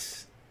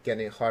 8,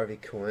 getting Harvey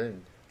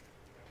Quinn.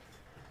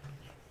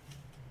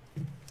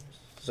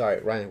 Sorry,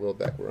 Ryan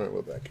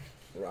Wilbeck.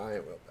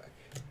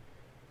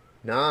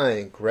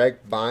 9, Greg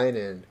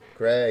Bynum.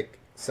 Greg,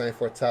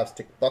 74 Topps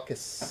Dick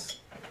Buckus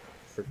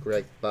for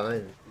Greg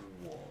Bynum.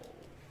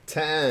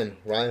 10,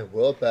 Ryan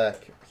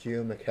Wilbeck.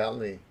 Hugh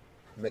McElhenney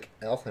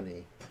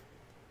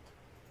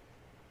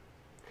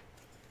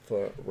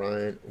for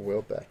Ryan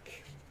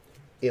Wilbeck.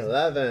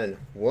 11,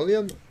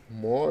 William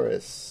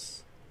Morris.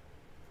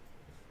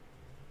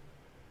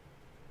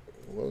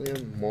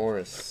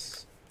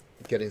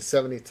 Getting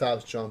 70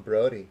 Topps John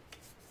Brody.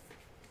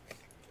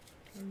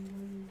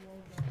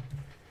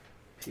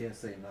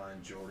 PSA 9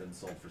 Jordan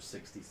sold for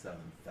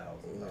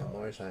 $67,000.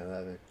 Morris on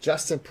 11.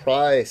 Justin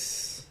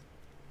Price.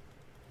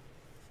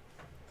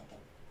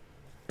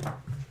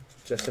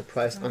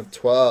 On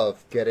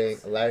 12, getting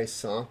Larry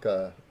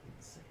Sonka,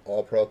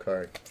 All-Pro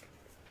card.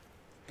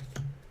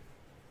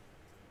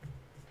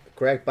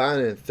 Greg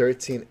Bynum,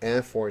 13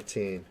 and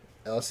 14.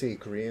 Elsie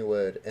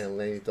Greenwood and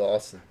Laney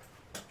Dawson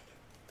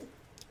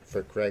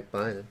for Greg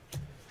Bynum.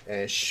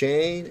 And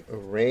Shane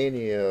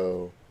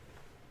Rainio.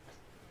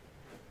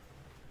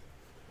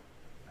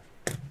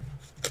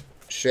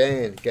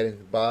 Shane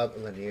getting Bob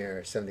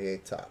Lanier,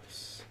 78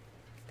 Topps.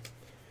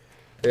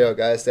 There you go,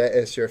 guys. That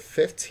is your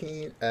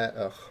 15 at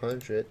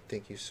 100.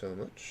 Thank you so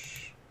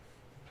much.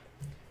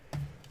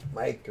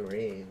 Mike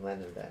Green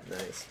landed that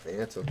nice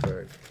mantle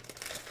card.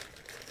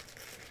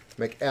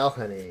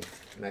 McElhenney.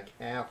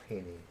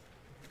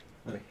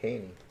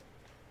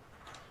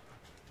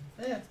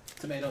 Yeah,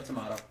 tomato.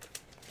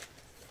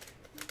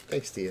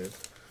 Thanks, Steven.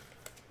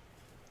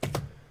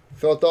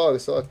 Phil Dog,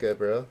 it's all good,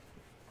 bro.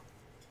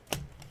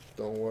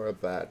 Don't worry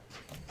about it.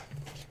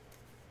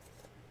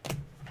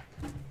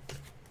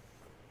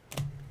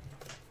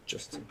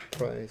 Justin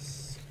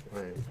Price,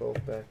 Ryan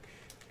Wilbeck,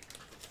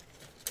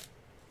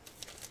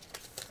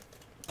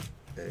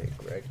 and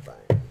Greg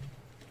Bynum.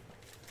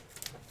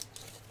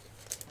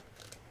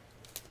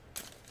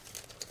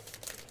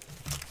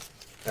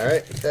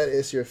 Alright, that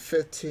is your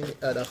 15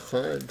 at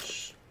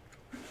 100.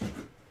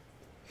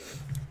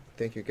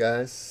 Thank you,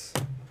 guys.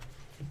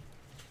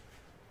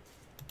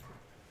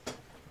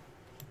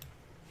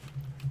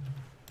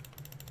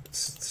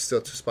 Still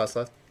 2 spots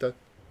left, Doug?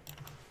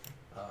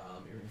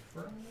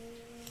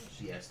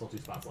 Yeah, still 2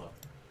 spots left.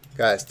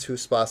 Guys, 2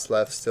 spots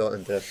left still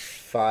in the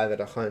 5 at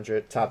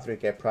 100. Top 3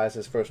 get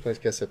prizes. First place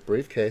gets a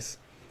briefcase.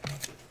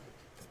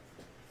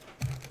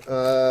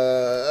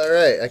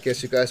 Alright, I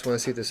guess you guys want to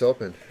see this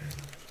open.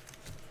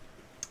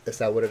 Is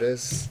that what it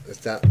is? Is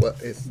that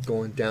what is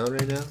going down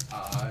right now?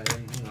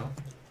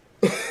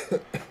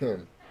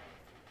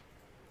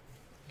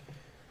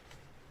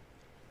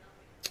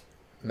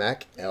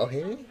 Mac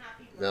Elhaney?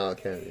 No, it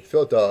can't be.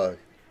 Phil Dog.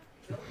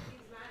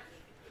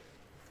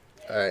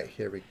 Alright,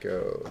 here we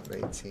go.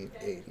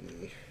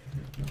 1980.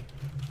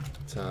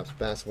 Topps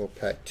Basketball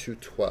Pack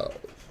 212.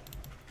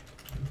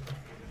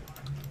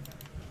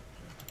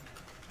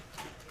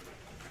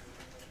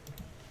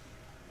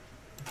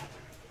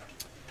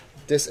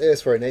 This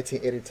is for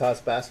 1980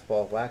 Topps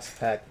Basketball Wax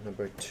Pack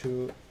number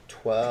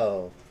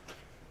 212.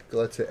 Good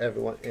luck to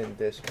everyone in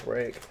this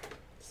break.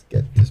 Let's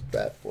get this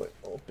bad boy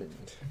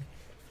opened.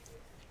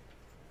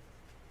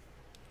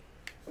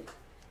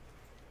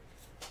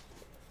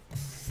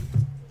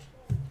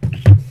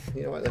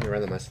 You know what? Let me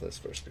randomize this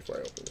first before I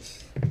open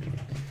this.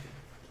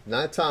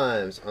 9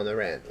 times on the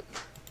random.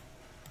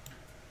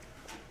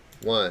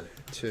 1,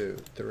 2,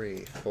 3,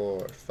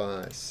 4,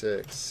 5,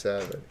 6,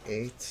 7,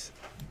 8,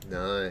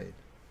 9.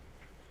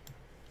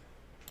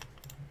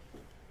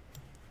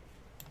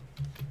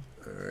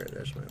 Alright,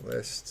 there's my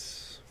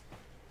list.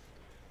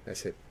 I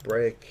hit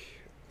break.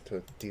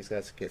 So these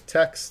guys get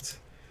text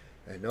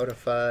and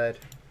notified.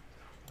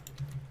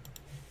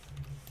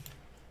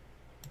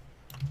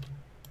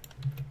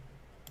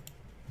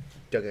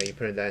 Okay, you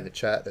putting that in the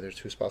chat that there's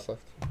 2 spots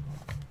left?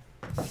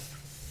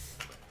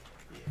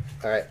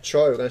 Alright,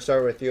 Troy, we're going to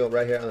start with you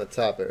right here on the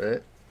top,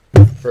 alright?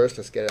 First,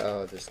 let's get it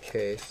out of this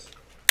case.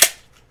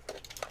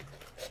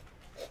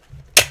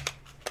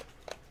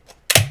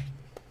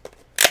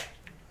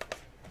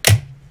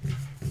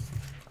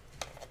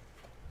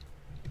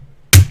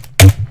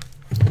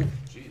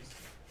 Jeez.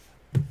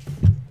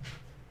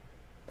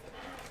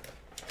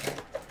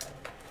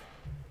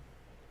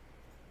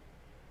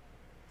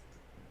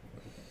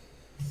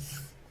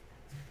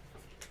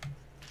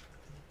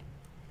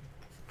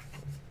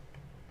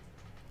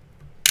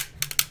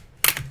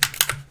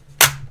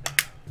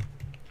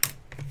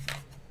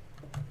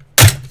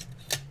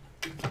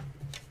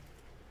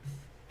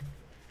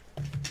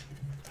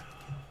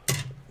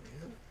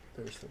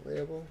 There's the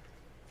label.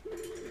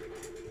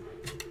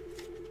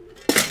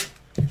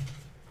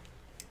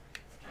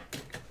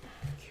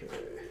 Okay.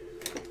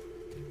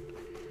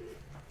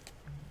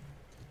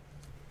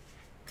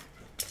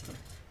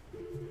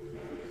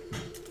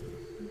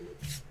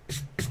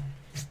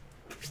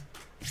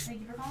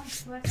 Thank you for calling.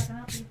 Select, I can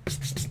help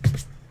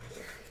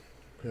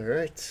you.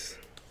 Alright.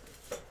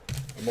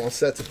 I'm all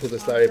set to pull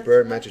this Larry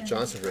Bird, Magic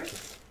Johnson rookie.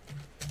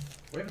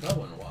 We haven't done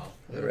one in a while.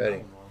 They're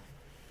ready.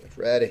 Get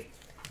ready.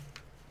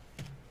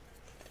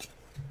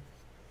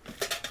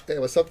 Hey,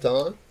 what's up,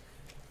 Don?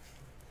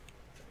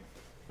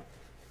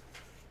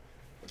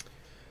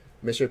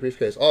 Mr.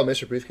 Briefcase. Oh,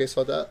 Mr. Briefcase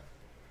saw that?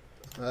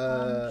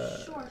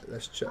 Sure.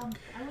 Let's check.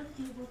 I wouldn't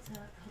be able to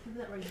help you with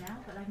that right now,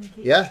 but I can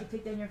Yeah.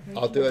 take down your information.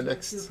 I'll do it and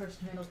next. To a person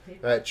who handles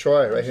paper. Alright,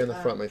 Troy, right here in the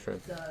front, my friend.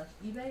 The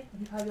eBay, and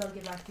he probably will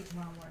get back to you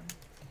tomorrow morning.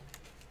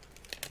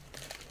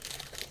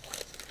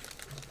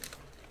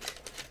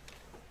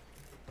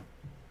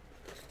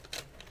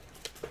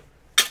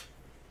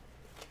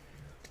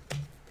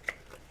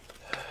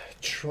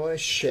 Troy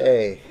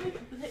Shea. Can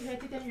I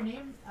take down your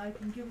name? I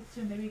can give it to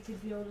him. Maybe you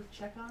could be able to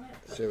check on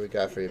it. See what we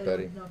got for you,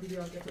 buddy. I don't know if you'll be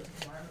able to get to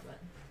it tomorrow,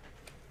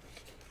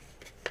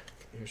 but.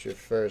 Here's your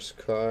first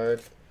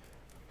card.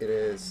 It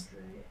is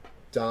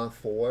Don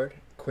Ford,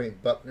 Quinn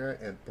Buckner,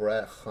 and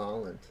Brett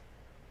Holland.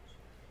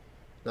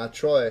 Now,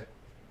 Troy,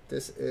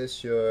 this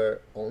is your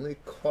only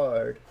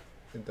card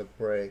in the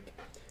break.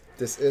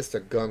 This is the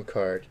gum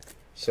card.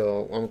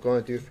 So, what I'm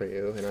going to do for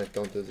you, and I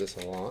don't do this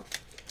a lot,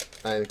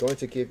 I'm going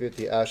to give you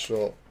the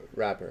actual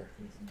wrapper.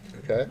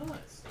 Okay?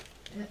 Nice.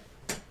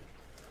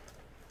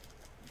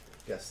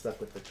 Got stuck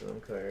with the gum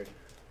card.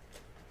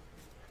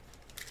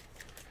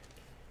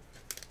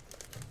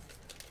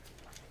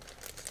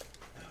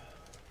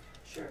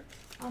 Sure.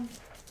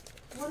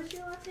 What is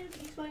your last name?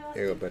 Can you spell your last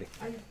Here you name? go, buddy.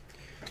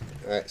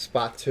 I, Alright,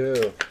 spot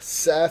 2.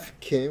 Seth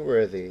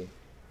Kingworthy.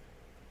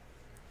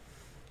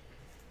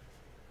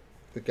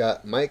 We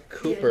got Mike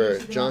Cooper,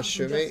 here's the John one from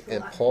Shumate, Jessica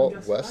and Left- Paul from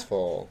Jessica Left.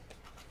 Westfall.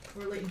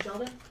 or Leighton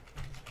Sheldon.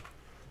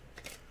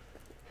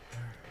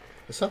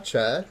 What's up,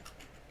 Chad?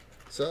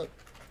 What's up?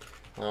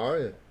 How are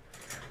you?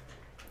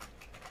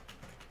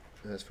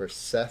 That's for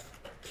Seth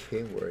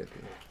Kingworthy.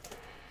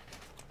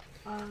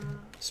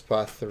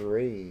 Spot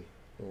 3.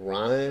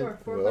 Ryan Sure,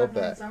 459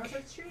 Wilbeck.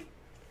 Somerset Street.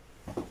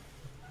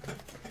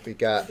 We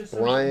got Just so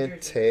Brian New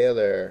Jersey.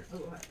 Taylor, Oh,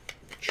 what?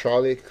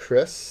 Charlie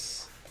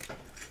Chris,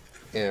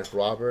 and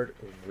Robert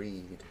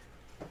Reed.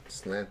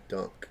 Slam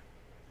dunk.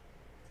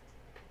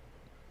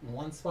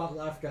 One spot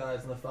left,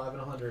 guys, in the 5 and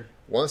 100.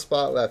 1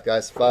 spot left,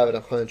 guys. 5 and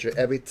 100.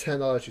 Every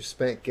 $10 you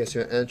spent gets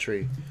you an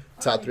entry.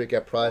 Top Alright. 3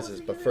 get prizes,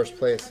 What but was first the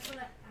place That's what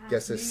I asked.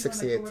 gets this Maybe one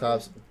of my 68 coworkers-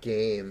 Tops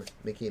game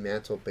Mickey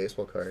Mantle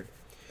baseball card.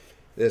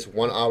 It is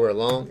 1 hour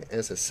long and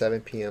it's at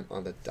 7 p.m.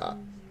 on the dot.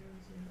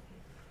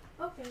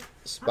 Okay.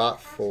 Spot I'll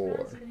ask 4.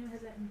 friends if anyone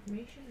has that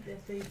information,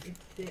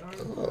 if they are,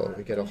 Oh,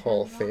 we get a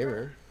Hall of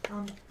Famer.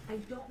 I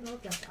don't know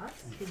if that's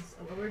us, because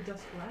we're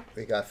just black.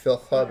 We got Phil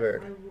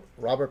Hubbard, I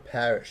Robert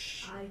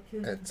Parrish, I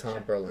can and Tom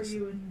check Burleson. for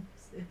you, and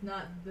if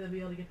not, they'll be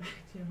able to get back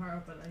to you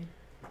tomorrow. But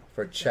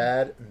For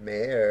Chad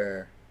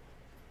Mayer.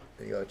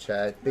 There you go,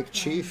 Chad. Big Okay,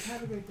 Chief.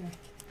 Have a great day.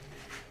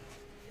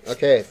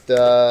 Okay,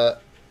 the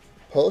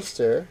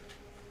poster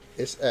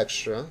is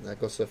extra. That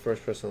goes to the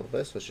first person on the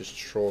list, which is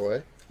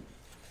Troy.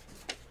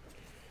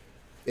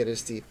 It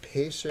is the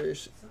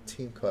Pacers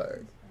team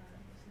card.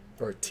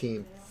 Or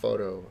team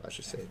photo, I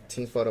should say.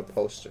 Team photo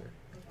poster.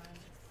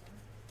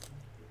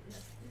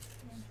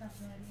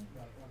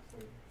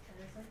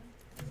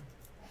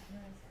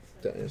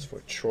 That is for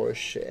Troy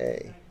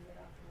Shea.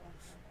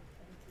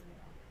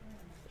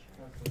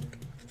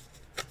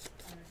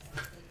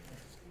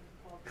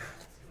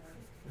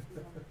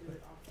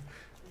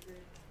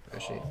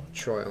 Actually,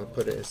 Troy, I'm gonna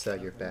put it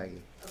inside your baggie.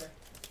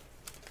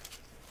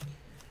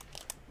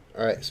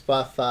 All right,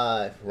 spot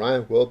 5,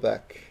 Ryan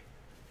Wilbeck.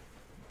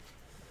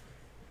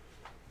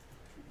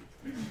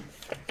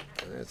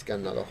 It's got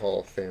another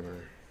Hall of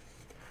Famer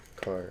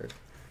card.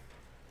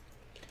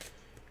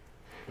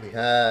 We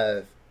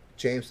have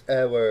James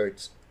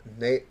Edwards,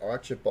 Nate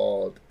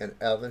Archibald, and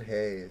Elvin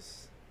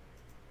Hayes.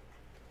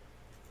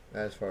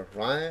 As for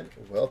Ryan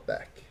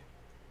Wilbeck.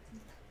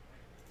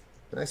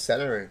 Nice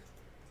centering.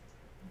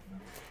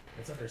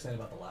 That's what they're saying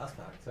about the last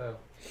pack, too.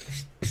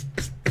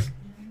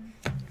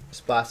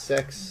 Spot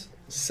 6,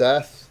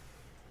 Seth.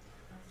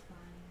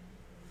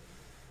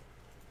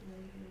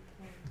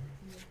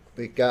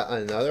 We got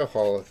another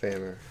Hall of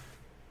Famer.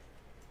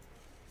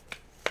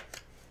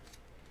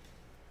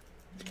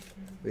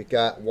 We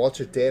got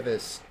Walter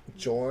Davis,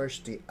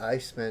 George the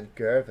Iceman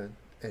Gervin,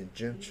 and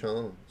Jim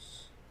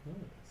Jones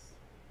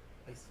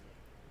Nice.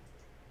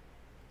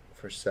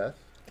 for Seth.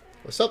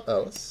 What's up,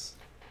 Ellis?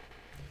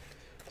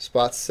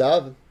 Spot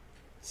 7,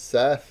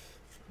 Seth.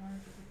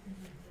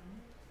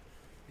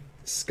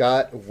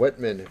 Scott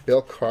Whitman,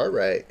 Bill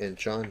Cartwright, and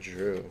John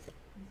Drew.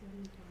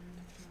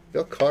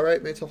 Bill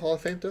Cartwright made to Hall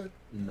of Fame, dude?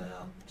 No.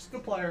 Just a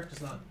good player,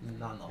 just not in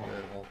the hall.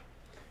 No.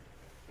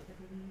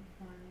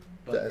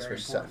 But That is very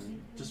for Seth.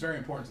 important. Just very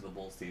important to the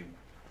Bulls team.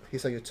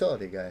 He's a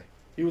utility guy.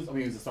 He was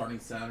a starting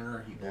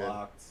center, he Yeah.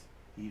 blocked,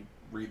 he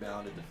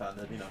rebounded,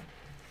 defended, you know.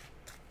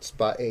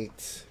 Spot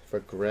 8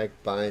 for Greg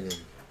Bynum.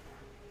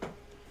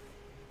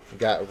 We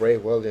got Ray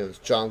Williams,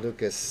 John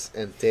Lucas,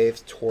 and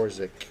Dave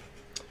Torzik.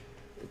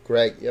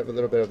 Greg, you have a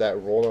little bit of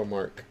that roller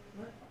mark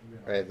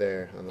right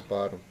there on the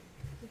bottom.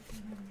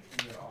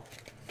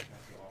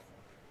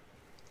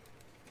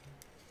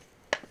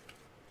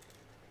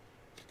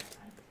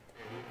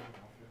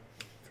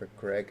 For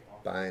Greg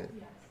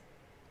Bynum.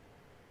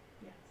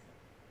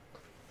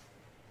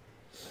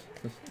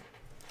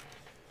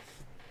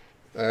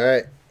 All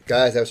right,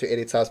 guys, that was your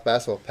 80 Tops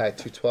Basketball Pack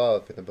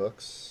 212 in the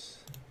books.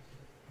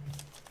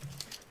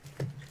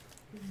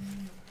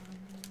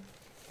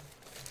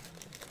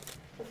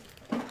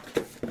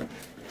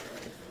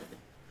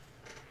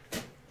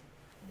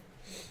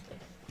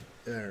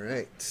 All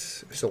right,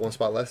 so one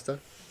spot left, though?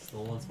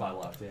 Still one spot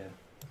left, yeah.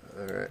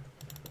 All right.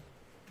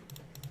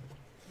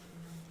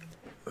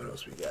 What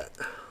else we got?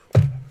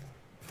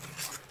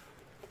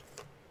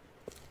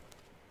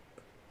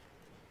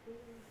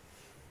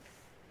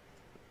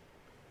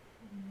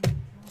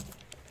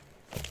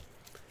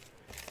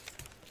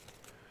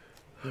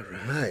 All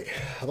right.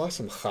 How about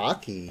some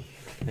hockey?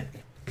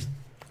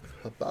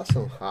 How about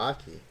some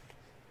hockey?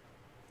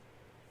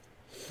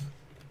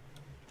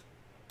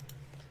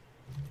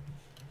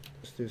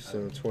 Let's do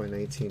some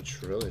 2019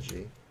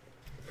 trilogy.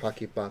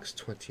 Hockey Box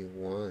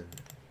 21.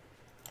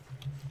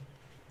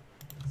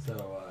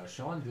 So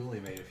Sean Dooley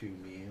made a few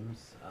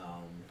memes.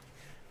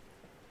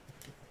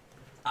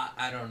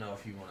 I don't know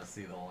if you want to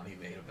see the one he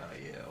made about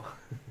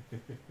you.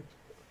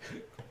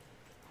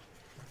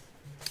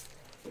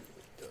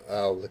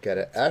 I'll look at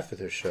it after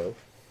the show.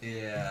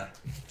 Yeah.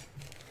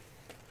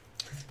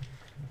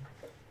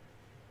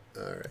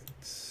 Alright.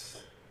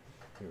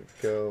 Here we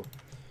go.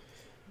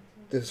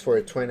 This is for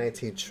a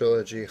 2019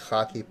 trilogy,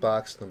 Hockey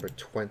Box number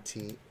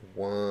 21.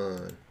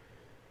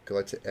 Good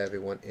luck to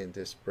everyone in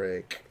this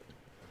break.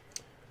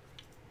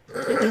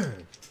 Let's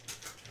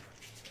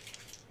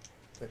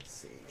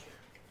see.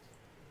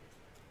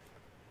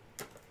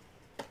 What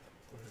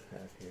do I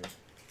have here?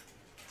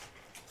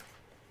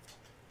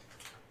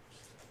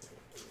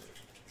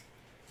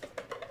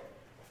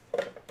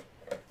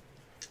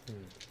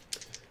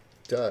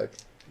 Doug,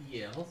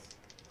 Yes.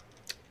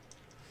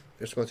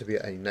 there's going to be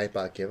a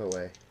Nightbot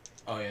giveaway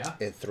Oh yeah.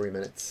 in 3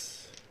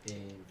 minutes.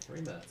 In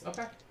 3 minutes.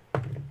 Okay.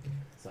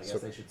 So I guess So-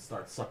 they should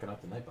start sucking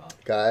up the Nightbot.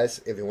 Guys,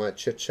 if you want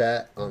to chit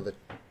chat on the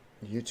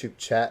YouTube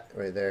chat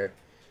right there,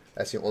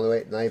 that's the only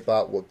way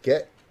Nightbot will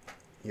get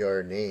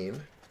your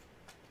name.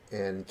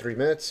 And in 3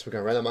 minutes, we're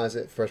going to randomize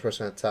it. First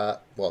person on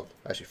top. Well,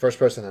 actually, first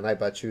person that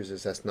Nightbot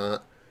chooses. That's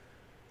not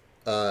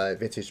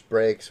Vintage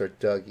Breaks or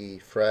Dougie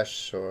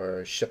Fresh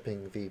or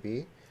Shipping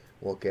VB.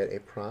 Will get a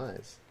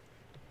prize.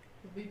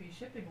 BB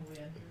shipping will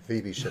win.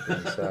 VB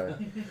Shipping, sorry.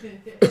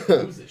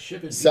 Who's it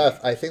shipping? Seth,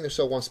 I think there's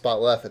still one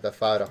spot left at the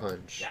 5 to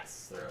hunch.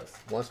 Yes, there is.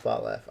 One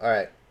spot left. All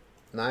right.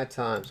 9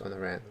 times on the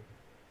random.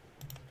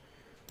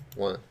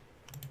 1,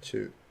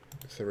 2,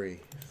 3,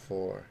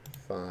 4,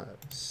 5,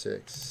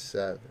 6,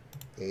 7,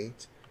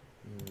 8,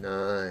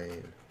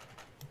 9.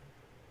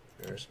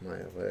 There's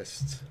my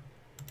list.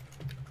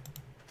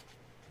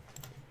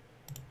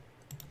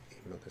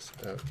 Email this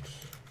out.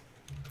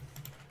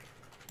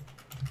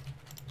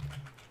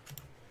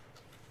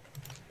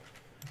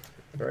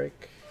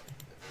 Break.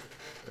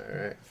 All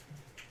right.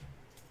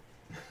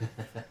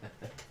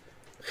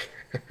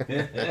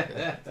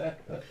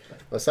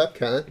 What's up,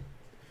 Ken?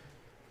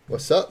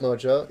 What's up,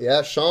 Mojo?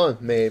 Yeah, Sean,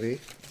 maybe.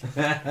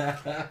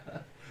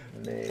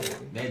 Maybe.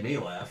 Made me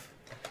laugh.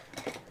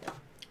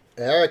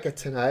 Erica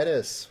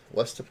Tinnitus.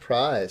 What's the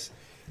prize?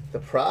 The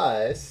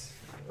prize.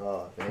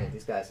 Oh, man,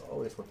 these guys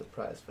always want the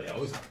prize. They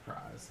always have a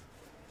prize.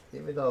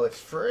 Even though it's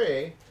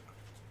free.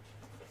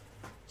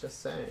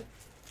 Just saying.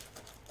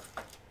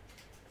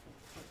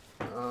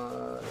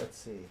 Let's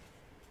see.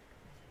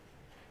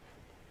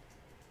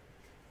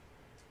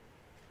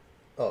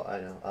 Oh, I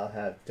know. I'll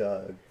have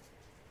Doug.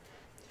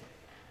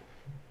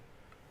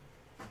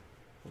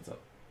 What's up?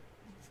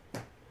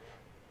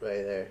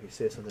 Right there. You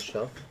see this on the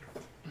shelf?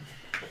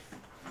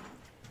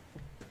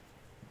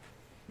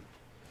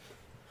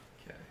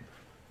 Okay.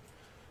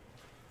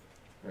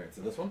 Alright,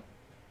 so this one?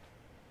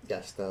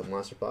 Yes, the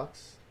monster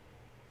box.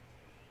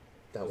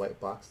 That white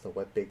box, the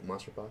white big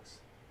monster box.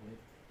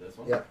 This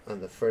one? Yep, on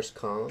the first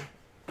column,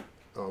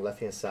 on the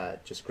left hand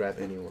side, just grab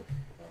anyone.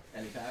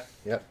 Any pack?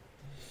 Yep.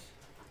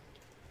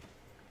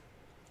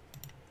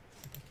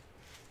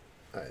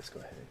 Alright, let's go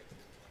ahead.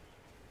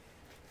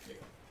 There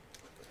you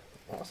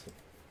go. Awesome.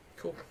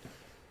 Cool.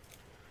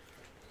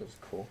 That was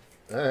cool.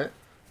 Alright.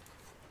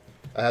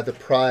 I have the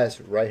prize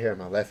right here on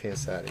my left hand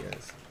side,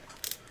 guys.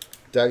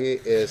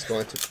 Dougie is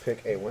going to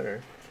pick a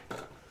winner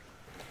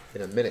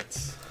in a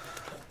minute.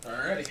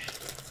 Alrighty.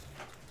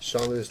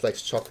 Sean Lewis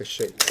likes chocolate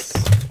shakes.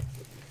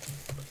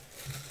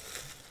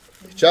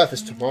 Jeff,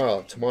 it's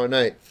tomorrow. Tomorrow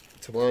night.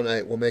 Tomorrow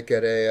night we'll make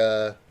it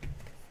a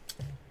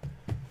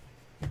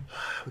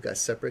we got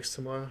set breaks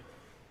tomorrow.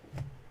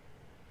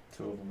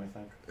 2 of them, I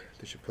think.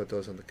 Did you put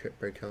those on the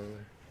break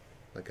calendar?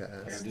 Like I I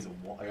gotta asked. do the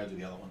one. I gotta do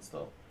the other one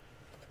still.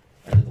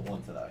 I did the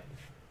one today.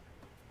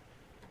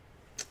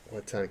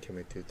 What time can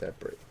we do that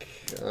break?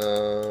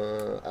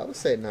 I would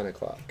say 9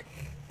 o'clock.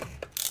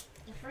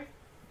 That's right.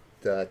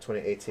 The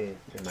 2018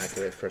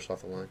 Immaculate fresh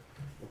off the line.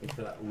 Looking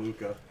for that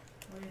Luca.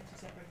 Oh, yeah, 2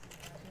 separate.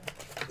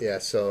 Yeah,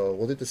 so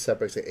we'll do the set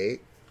breaks at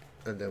 8,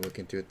 and then we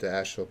can do the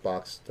actual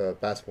box, the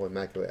basketball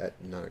Immaculate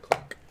at 9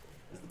 o'clock.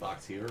 Is the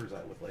box here, or is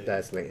that with Layton?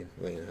 That's Layton.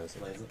 Layton has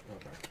it. Layton?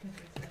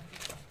 Okay.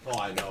 Oh,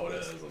 I know it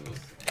is. I'm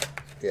just...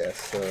 Yeah,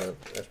 so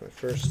that's my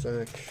first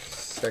stack.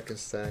 Second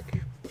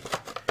stack.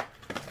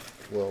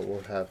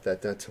 We'll have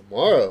that done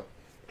tomorrow.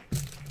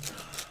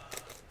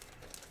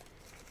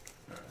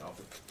 Alright, I'll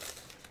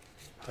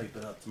hype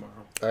it up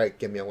tomorrow. Alright,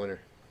 give me a winner.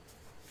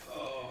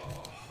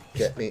 Oh.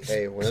 Get me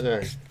a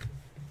winner.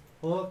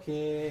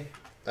 Okay.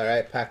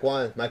 Alright, pack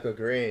 1, Michael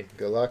Green.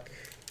 Good luck.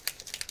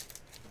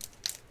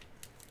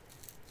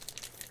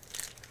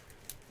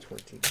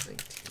 2019.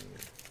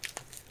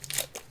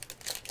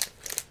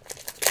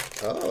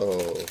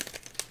 Oh,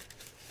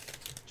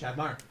 Chad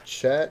Meyer.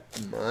 Chet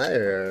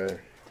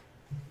Meyer.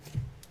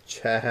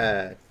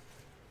 Chad.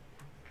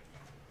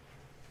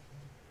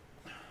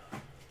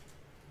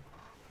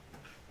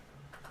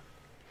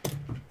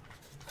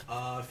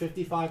 Uh,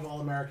 55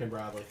 All-American,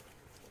 Bradley.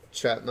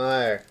 Chet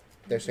Meyer.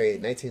 There's a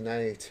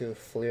 1992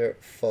 Fleer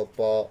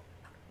football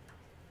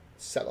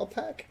cello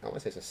pack. I want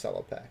to say it's a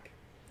cello pack.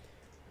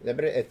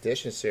 Limited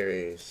edition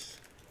series.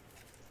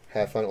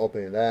 Have fun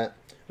opening that.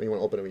 When you want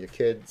to open it with your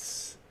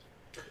kids.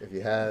 If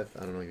you have,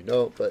 I don't know if you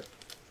know, but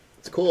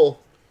it's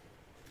cool.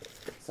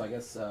 So I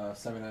guess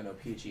 790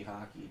 Peachy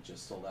Hockey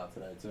just sold out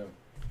today, too.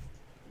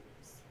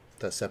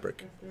 That's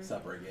separate.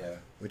 Separate, yeah.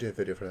 We did a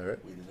video for that,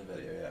 right? We did the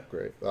video, yeah.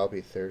 Great. That'll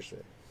be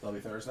Thursday. That'll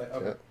be Thursday?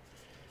 Okay. Yep.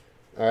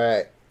 All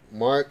right.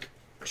 Mark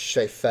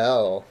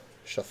Schaeffel.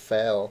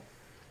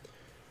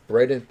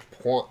 Braden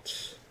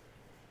Point.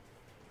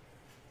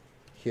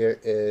 Here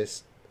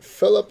is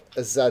Philip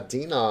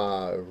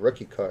Zadina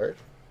rookie card.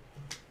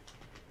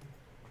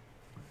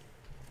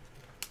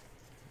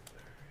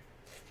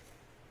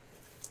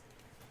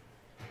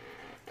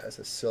 That's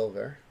a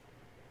silver.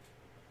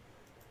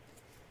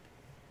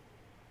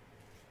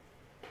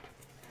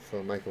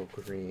 For Michael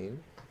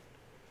Green.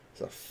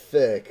 It's a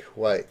thick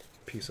white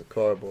piece of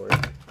cardboard.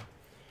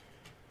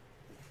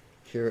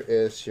 Here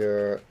is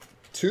your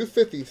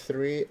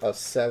 253 of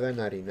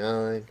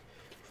 799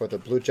 for the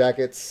Blue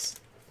Jackets.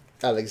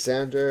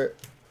 Alexander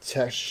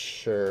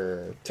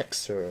Texture.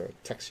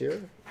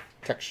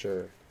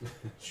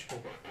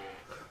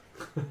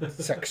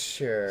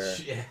 Sure.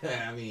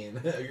 Yeah, I mean,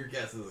 your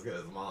guess is as good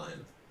as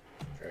mine.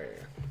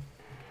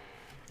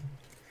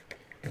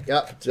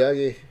 Yep,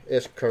 Dougie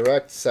is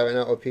correct.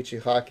 7-0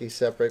 Opeachy Hockey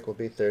set break will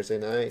be Thursday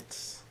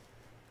nights.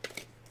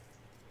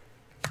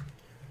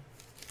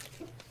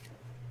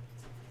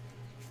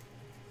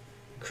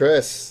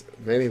 Chris,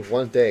 maybe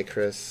one day,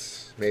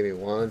 Chris. Maybe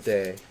one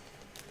day.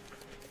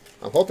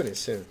 I'm hoping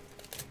it's soon.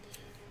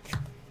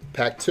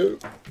 Pack 2,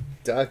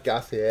 Doug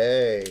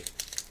Gauthier.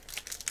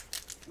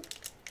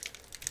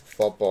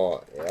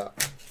 Football, yeah.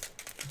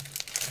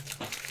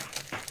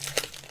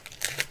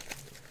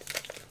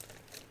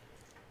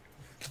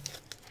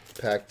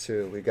 Pack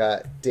 2, we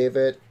got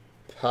David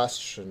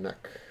Pastrnak.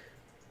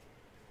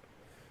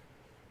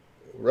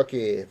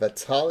 Rookie,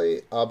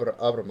 Vitaly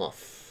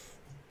Abramov.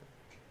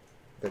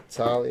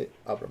 Vitaly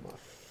Abramov.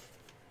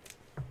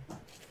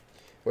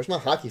 Where's my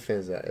hockey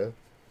fans at, yo?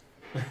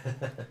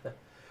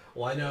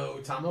 Well, I know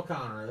Tom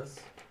O'Connor is.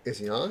 Is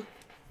he on?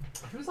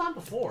 He was on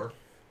before.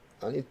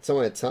 I need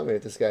someone to tell me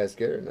if this guy's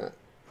good or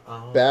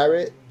not.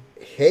 Barrett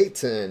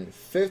Hayton,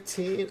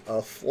 15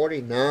 of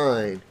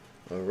 49.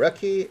 A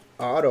rookie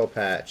auto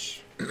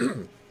patch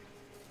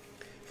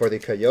for the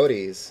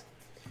Coyotes.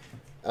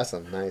 That's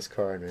a nice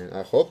card, man.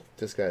 I hope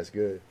this guy's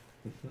good.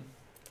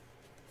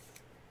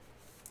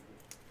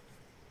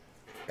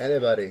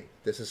 Anybody?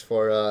 This is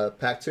for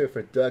pack 2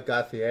 for Doug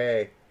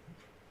Gauthier.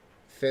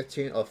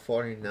 15 of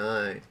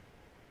 49.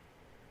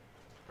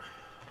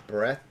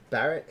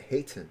 Barrett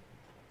Hayton.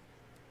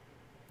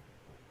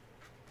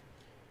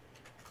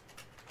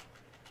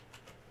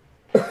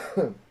 I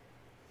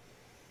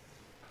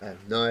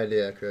have no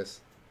idea,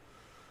 Chris.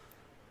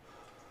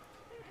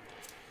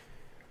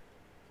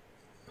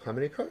 How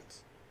many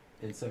cards?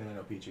 In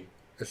 790 PG.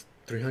 It's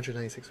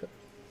 396 cards.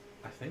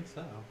 I think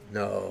so.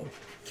 No,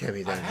 can't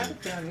be I down have here.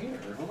 it down here.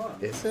 Hold on.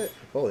 Is it?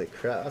 Holy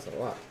crap, that's a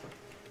lot.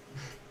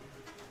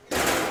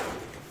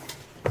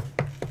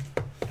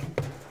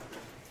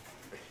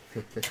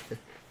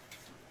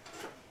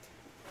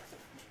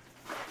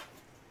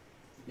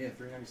 Yeah,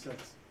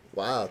 396.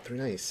 Wow,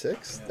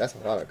 396? Yeah. That's a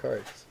lot of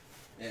cards.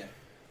 Yeah.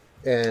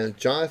 And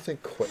Jonathan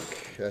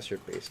Quick, that's your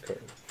base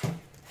card.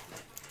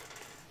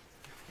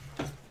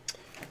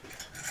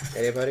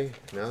 Anybody?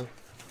 No?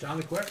 John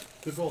the Quick,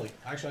 good goalie.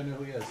 Actually, I know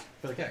who he is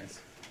for the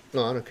Kings.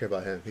 No, I don't care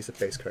about him. He's a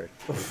base card.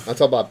 I'm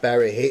talking about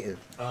Barry Hayton.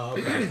 Oh,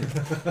 okay.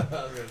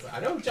 I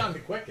know who John the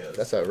Quick is.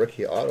 That's a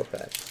rookie auto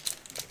pack.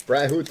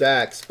 Brad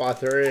Hudak, spot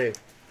 3.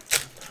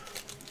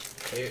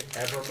 Hey,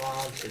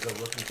 Evermog is a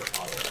rookie for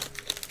Ottawa.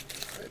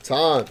 Right,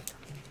 Tom.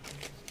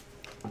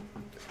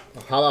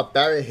 How about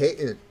Barry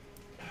Hayton?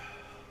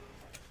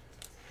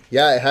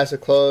 Yeah, it has to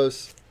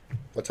close.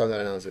 What time did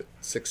I announce it?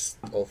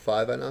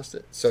 6:05 I announced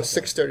it. So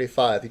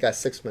 6:35. You got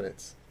 6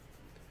 minutes.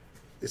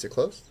 Is it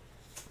closed?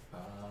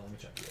 Let me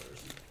check the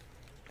others.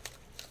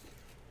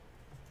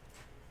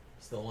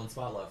 Still one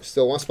spot left.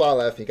 Still one spot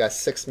left. You got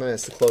 6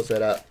 minutes to close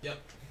that up. Yep.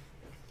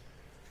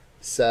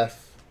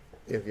 Seth,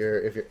 if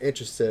you're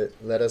interested,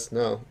 let us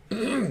know.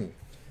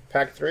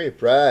 Pack 3,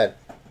 Brad,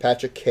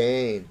 Patrick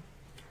Kane,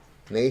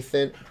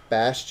 Nathan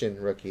Bastian,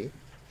 rookie.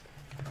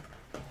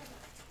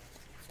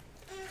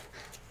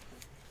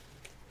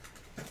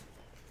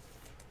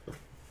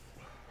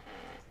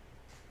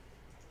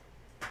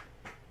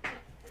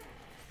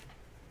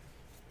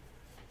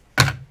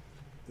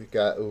 We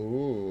got,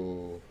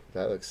 ooh,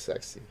 that looks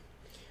sexy.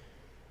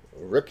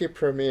 Rookie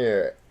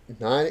Premier,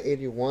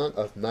 981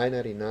 of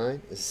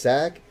 999,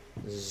 Zach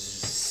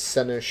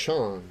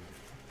Seneschon.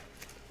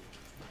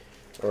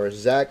 Or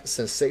Zach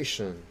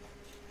Sensation.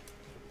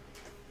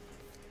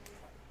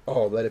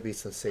 Oh, let it be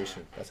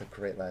Sensation. That's a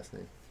great last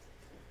name.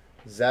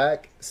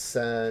 Zach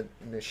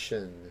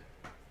Seneschon.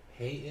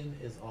 Hayton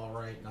is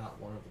alright, not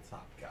one of the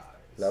top guys.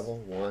 Level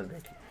 1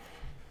 rookie.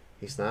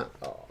 He's not?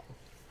 Oh.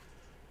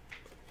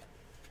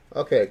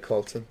 Okay,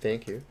 Colton,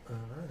 thank you.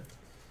 Alright.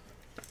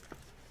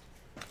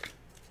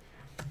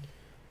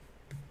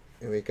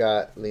 And we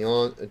got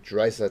Leon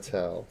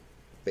Draisaitl,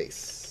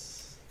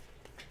 base.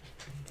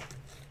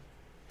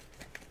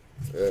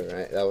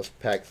 Alright, that was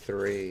pack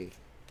 3.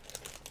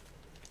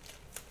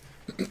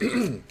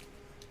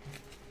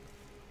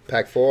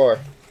 Pack 4.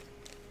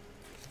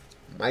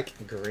 Mike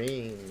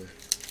Green.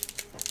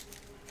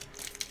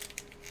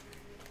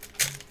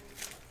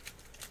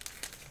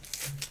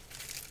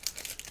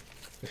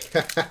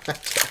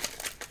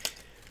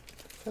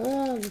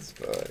 That's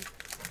fun.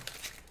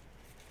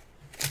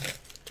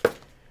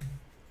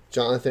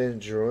 Jonathan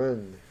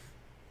Drouin.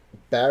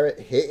 Barrett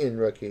Hayton,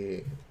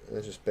 rookie.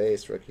 That's just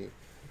base rookie.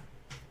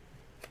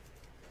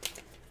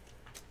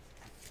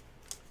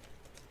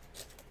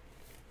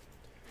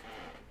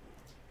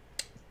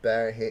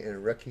 Barrett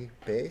Hayton, rookie,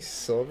 base,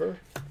 silver.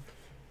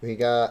 We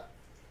got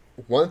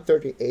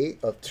 138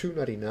 of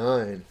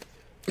 299.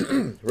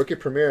 Rookie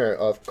premiere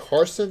of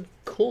Carson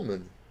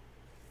Kuhlman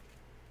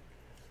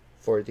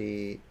for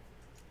the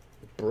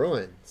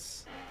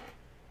Bruins.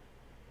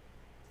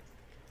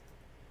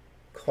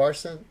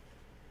 Carson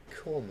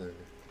Kuhlman.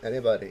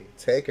 Anybody?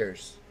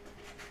 Takers.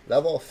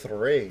 Level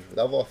 3.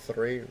 Level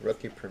 3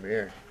 rookie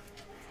premiere.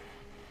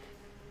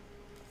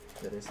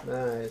 That is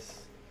nice.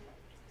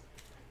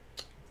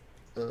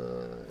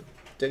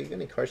 Did you get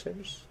any card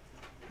savers?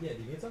 Yeah,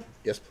 do you need some?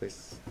 Yes,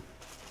 please.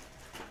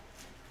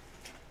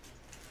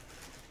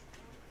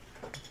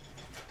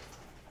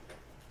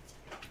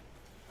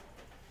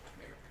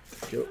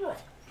 Thank you.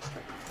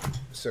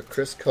 So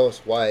Chris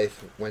Cole's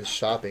wife went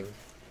shopping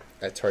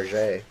at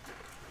Target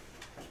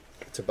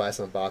to buy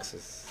some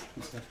boxes,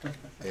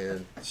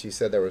 and she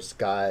said there was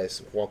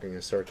guys walking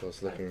in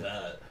circles looking I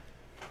bet.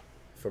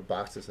 for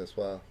boxes as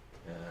well.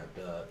 Yeah, I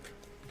bet.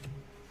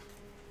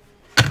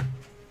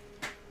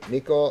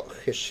 Nico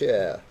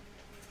Hischier.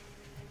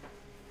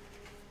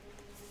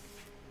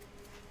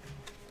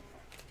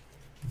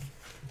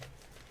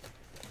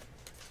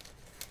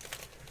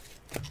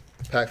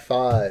 Pack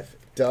 5.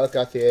 Doug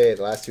got the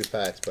last 2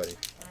 packs, buddy.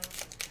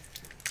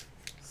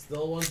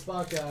 Still one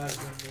spot, guys,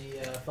 in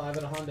the 5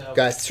 and a hundo.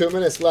 Guys, 2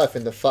 minutes left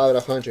in the 5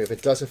 at 100. If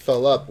it doesn't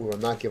fill up, we will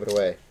not give it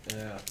away.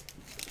 Yeah.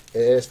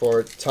 It is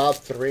for top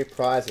 3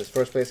 prizes.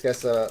 First place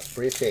gets a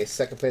briefcase.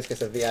 Second place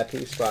gets a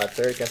VIP spot.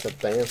 Third gets a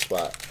band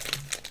spot.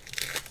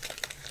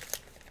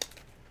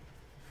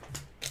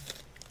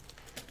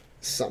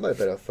 Somebody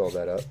better fill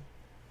that up.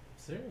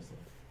 Seriously.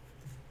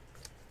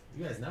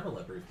 You guys never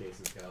let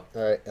briefcases go.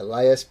 All right,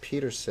 Elias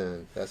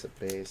Peterson. That's a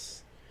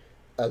base.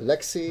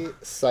 Alexi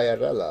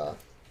Sayarella,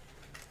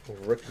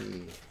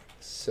 rookie,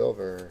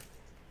 silver.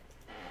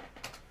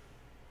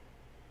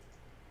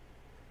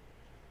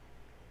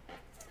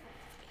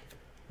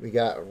 We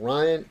got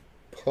Ryan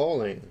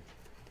Poling,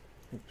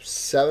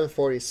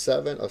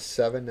 747 of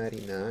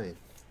 799.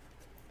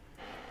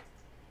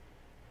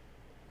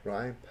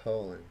 Ryan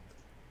Poling.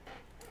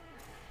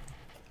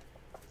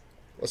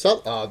 What's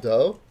up,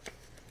 Aldo?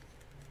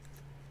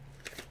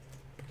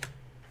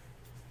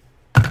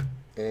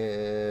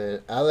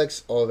 And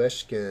Alex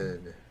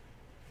Ovechkin.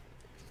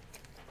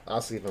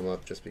 I'll leave him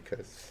up just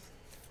because.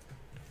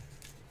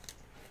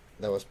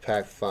 That was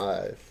pack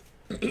 5.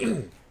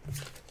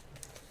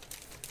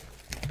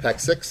 Pack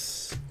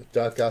 6,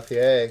 Doug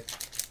Gauthier.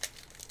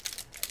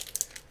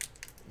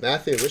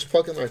 Matthew, which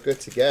Pokemon are good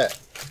to get?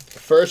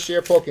 First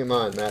year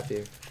Pokemon,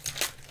 Matthew.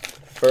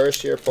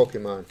 First year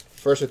Pokemon.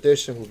 First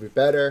edition will be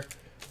better,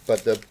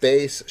 but the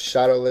base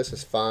Shadowless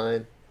is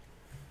fine.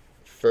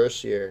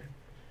 First year.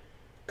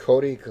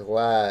 Cody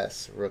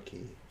Glass,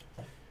 rookie.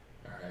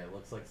 Alright,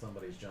 looks like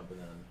somebody's jumping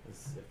in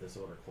if this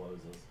order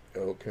closes.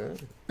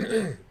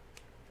 Okay.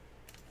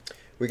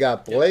 We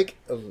got Blake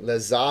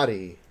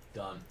Lazzotti.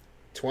 Done.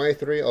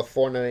 23 of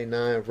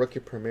 499, rookie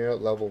premier,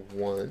 level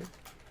 1.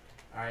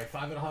 Alright,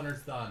 5 and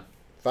 100's done.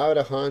 5 out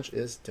of 100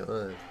 is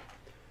done.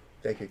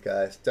 Thank you,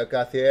 guys. Doug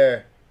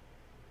Gauthier.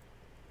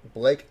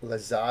 Blake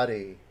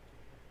Lazzotti.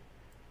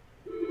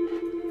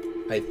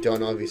 I don't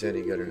know if he's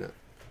any good or not.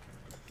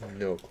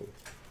 No clue.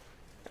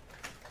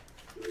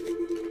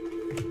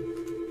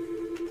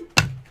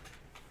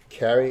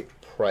 Carey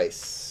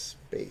Price.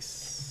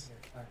 Base.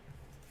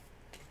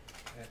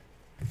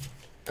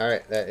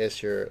 Alright, that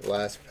is your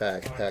last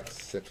pack. Pack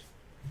 6.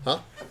 Huh?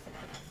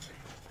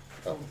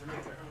 Oh.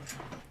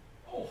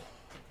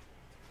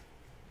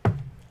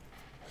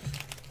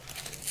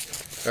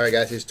 Alright,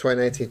 guys, here's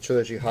 2019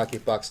 Trilogy Hockey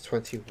Box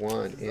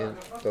 21 in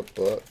the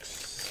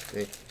books.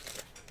 Thank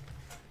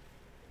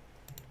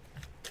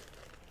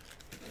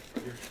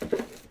you.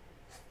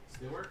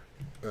 Stewart?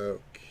 Okay.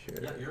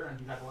 Yeah, you're in.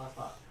 You got the last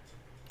spot.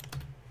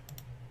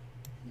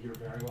 You're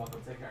very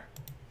welcome. Take care.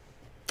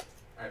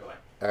 Alright, bye-bye.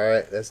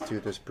 Alright, let's do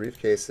this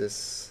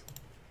briefcases.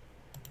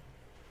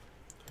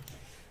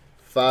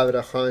 5 out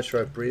of 100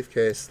 for a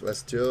briefcase.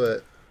 Let's do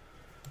it.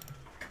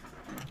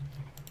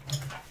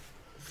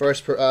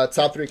 First,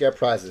 top 3 get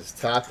prizes.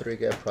 Top 3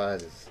 get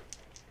prizes.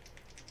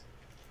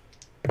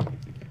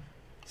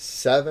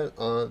 7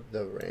 on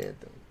the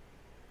random.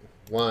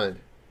 1,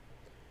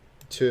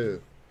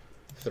 2,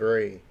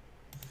 3,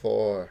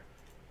 4,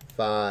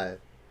 5,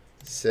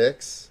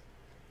 6.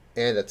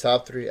 And the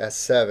top 3 at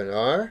 7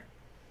 are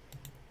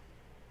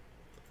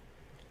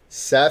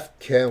Seth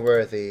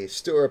Kenworthy,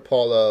 Stuart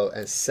Polo,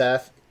 and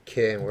Seth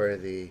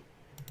Kenworthy.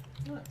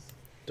 Nice.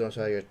 Those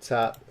are your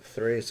top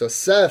 3. So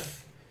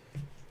Seth,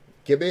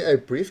 give me a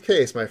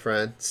briefcase, my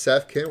friend.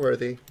 Seth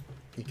Kenworthy,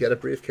 you get a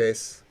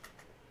briefcase.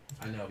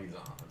 I know he's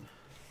on.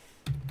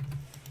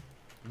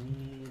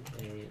 Need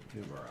a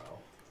numero.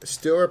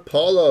 Stuart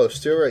Polo,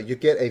 Stuart, you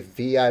get a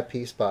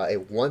VIP spot, a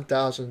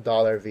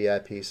 $1,000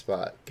 VIP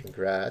spot.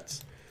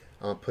 Congrats.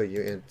 I'll put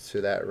you into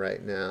that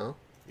right now.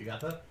 You got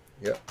that?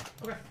 Yep.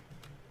 Okay.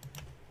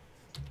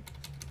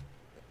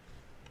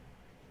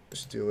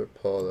 Stuart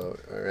Polo.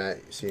 All right,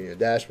 you see in your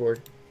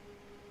dashboard.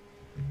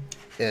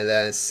 And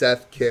then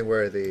Seth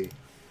Kenworthy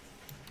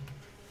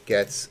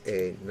gets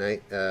a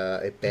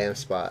BAM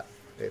spot.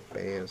 A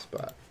BAM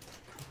spot.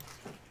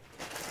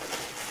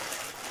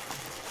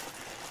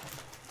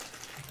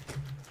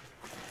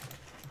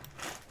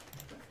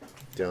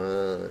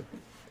 Done.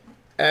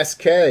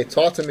 SK,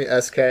 talk to me,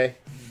 SK.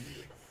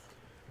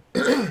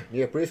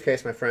 Your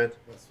briefcase, my friend.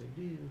 Yes, we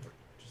do.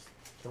 Just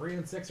 3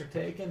 and 6 are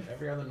taken.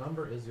 Every other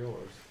number is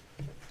yours.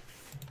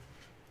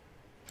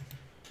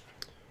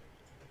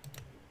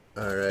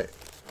 All right.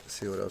 Let's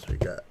see what else we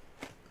got.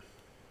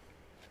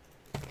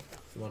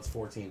 He wants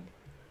 14.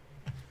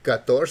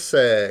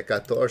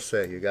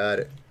 14. You got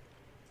it.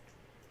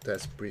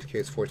 That's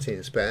briefcase 14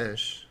 in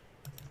Spanish.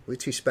 We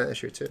teach Spanish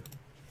here too.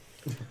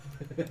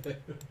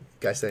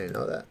 Guys didn't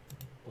know that.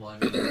 Well, I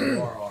mean,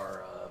 you are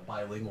our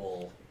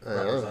bilingual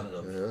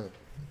representative. I know.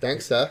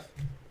 Thanks, Seth.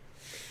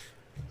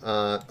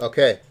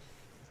 Okay.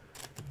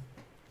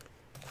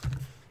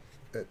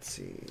 Let's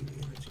see.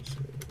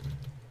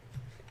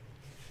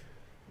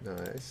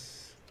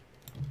 Nice.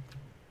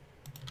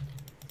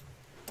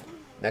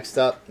 Next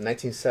up,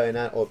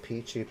 1979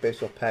 O-Pee-Chee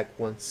Baseball Pack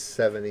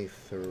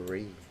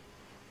 173.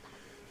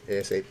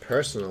 It's a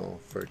personal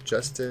for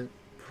Justin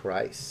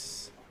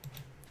Price.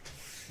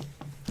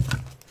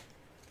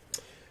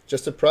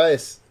 Justin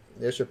Price,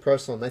 there's your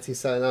personal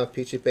 1979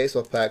 Peachy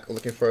Baseball Pack.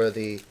 Looking for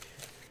the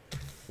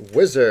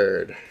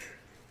Wizard.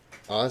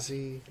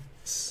 Ozzie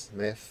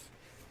Smith,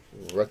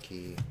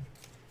 rookie.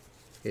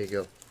 Here you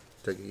go.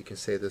 Dougie, you can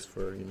save this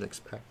for your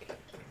next pack.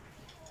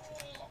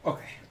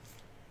 Okay.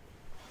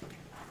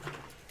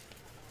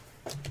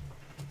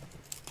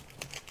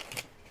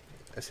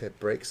 Let's hit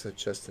break so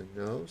Justin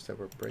knows that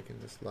we're breaking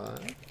this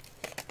live.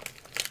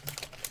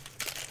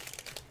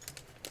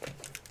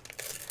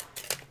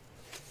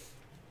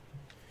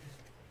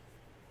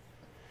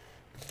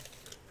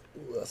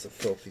 that's a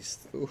filthy.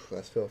 Oof,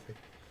 that's filthy.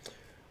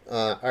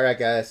 All right,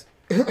 guys.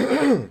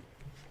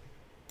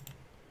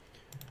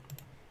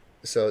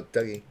 So,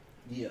 Dougie,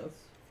 Yes.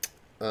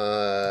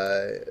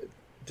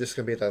 this is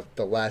gonna be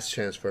the last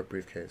chance for a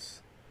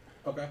briefcase.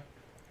 Okay.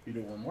 You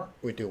do one more.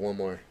 We do one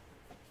more,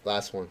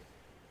 last one.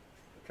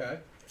 Okay.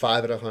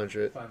 5 at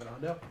 100. 5 and a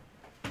hundo.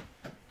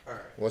 All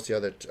right. What's the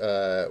other?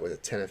 Was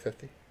it 10 at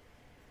 50?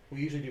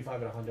 We usually do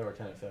 5 at a hundo or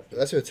 10 at 50.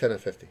 Let's do a 10 at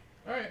 50.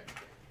 All right.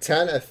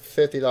 10 at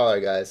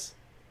 $50, guys.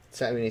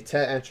 We need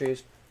 10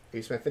 entries. If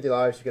you spend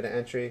 $50, you get an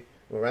entry.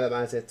 We'll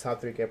randomize it.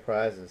 Top 3 get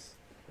prizes.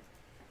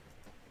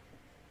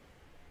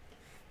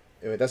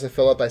 If it doesn't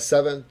fill up by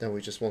 7, then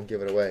we just won't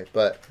give it away.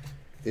 But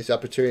this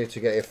opportunity to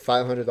get a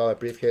 $500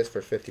 briefcase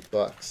for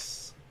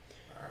 $50.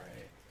 All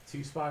right.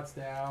 2 spots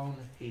down,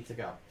 8 to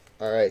go.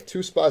 All right,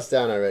 2 spots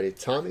down already.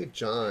 Tommy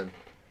John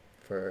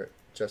for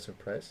Justin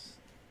Price.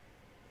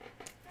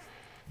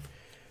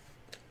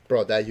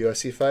 Bro, that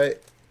UFC fight,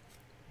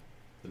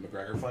 The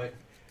McGregor fight.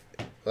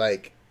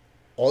 like,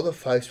 all the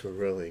fights were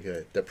really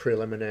good. The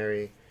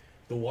preliminary.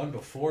 The one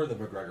before the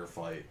McGregor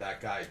fight,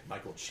 that guy,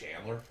 Michael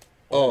Chandler.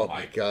 Oh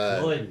my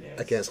God. Goodness.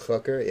 Against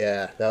Hooker,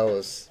 yeah, that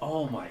was.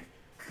 Oh my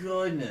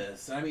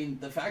goodness! I mean,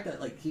 the fact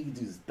that like he can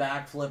do his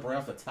backflip right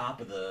off the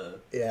top of the.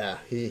 Yeah,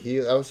 he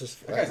that was his.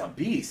 That guy's a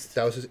beast.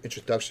 That was his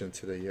introduction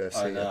to the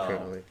UFC. I know.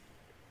 Apparently.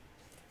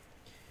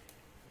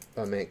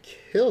 Oh man,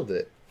 killed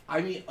it.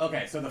 I mean,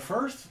 okay, so the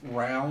first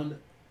round,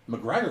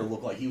 McGregor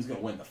looked like he was going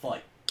to win the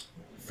fight.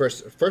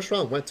 First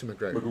round went to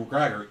McGregor.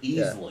 McGregor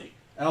easily,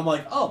 and I'm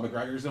like, oh,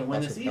 McGregor's going to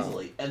win That's this the problem.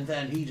 easily, and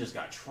then he just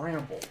got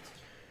trampled.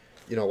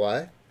 You know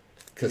why?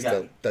 Because He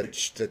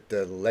got-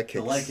 the leg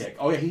kicks. The leg kick.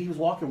 Oh yeah, he was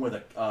walking with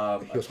a.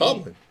 He was cane.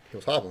 hobbling. He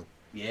was hobbling.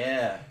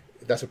 Yeah.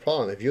 That's a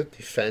problem. If you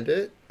defend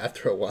it,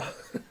 after a while,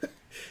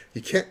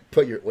 you can't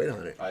put your weight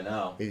on it. I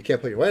know. If you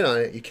can't put your weight on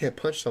it, you can't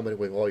punch somebody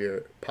with all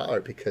your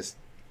power because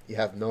you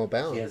have no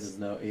balance.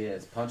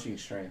 His punching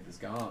strength is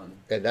gone.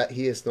 And that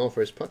he is known for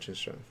his punching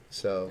strength.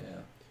 So Yeah.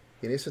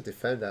 he needs to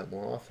defend that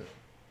more often.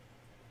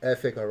 Ed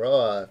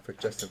Figueroa for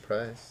Justin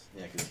Price.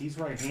 Yeah, because he's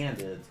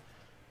right-handed,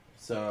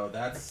 so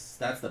that's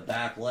the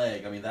back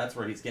leg. I mean, that's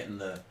where he's getting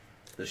the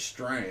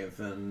strength.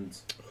 And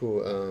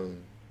Who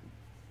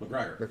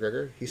McGregor.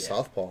 McGregor? He's Yeah.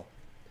 southpaw.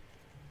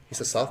 He's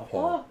a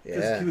southpaw.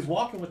 Because Yeah. he was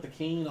walking with the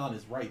cane on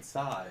his right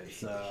side.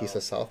 So. He's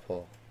a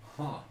southpaw.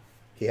 Huh.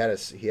 Yeah,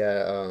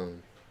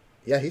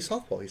 he's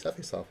southpaw. He's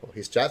definitely southpaw.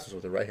 He's jabs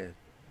with the right hand.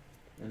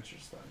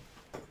 Interesting.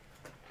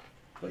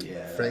 But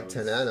yeah. Frank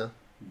Tanana.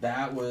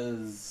 That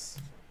was.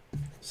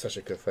 Such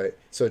a good fight.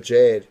 So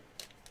Jade,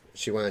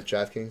 she went on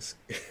DraftKings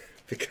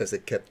because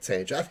it kept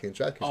saying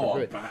DraftKings Oh,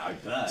 for free. I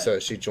bet. So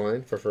she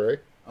joined for free,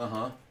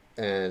 Uh-huh.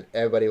 and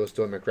everybody was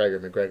doing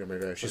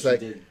McGregor. She's So like,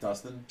 she did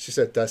Dustin. she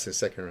said Dustin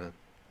second round,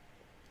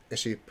 and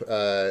she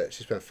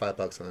spent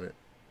 $5 on it,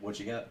 What'd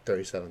you get?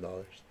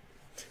 $37.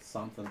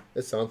 Something.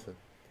 It's something.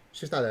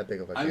 She's not that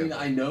big of a. I mean, gambler.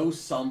 I know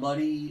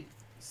somebody.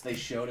 They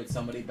showed it.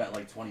 Somebody bet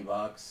like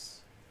 $20,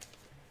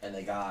 and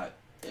they got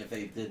if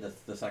they did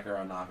the second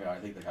round knockout. I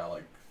think they got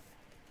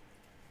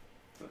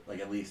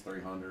like at least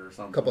 300 or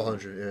something. Couple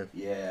hundred,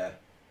 yeah. Yeah.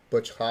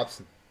 Butch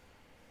Hobson.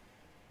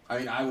 I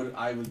mean, I would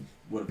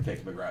have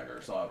picked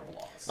McGregor, so I would have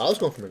lost. I was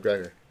going for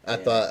McGregor. I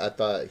Yeah.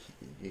 thought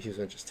he was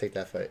gonna just take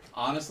that fight.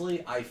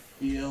 Honestly, I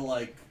feel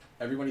like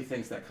everybody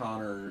thinks that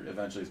Conor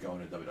eventually is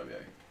going to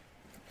WWE.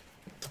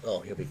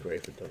 Oh, he'll be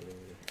great for WWE.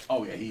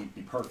 Oh yeah, he'd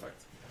be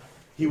perfect.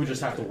 He would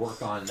just have to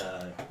work on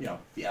the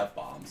F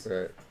bombs.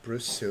 Right.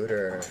 Bruce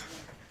Sutter.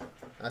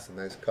 That's a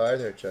nice card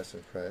there,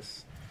 Justin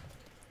Price.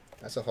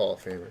 That's a Hall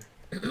of Famer.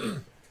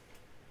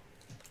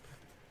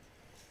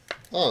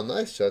 Oh,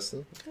 nice,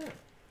 Justin. Yeah.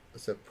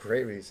 That's a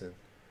great reason.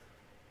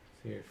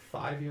 So you're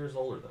 5 years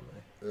older than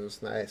me. It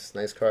was nice.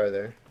 Nice card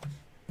there.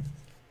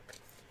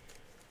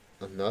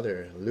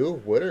 Another. Lou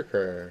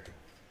Whitaker.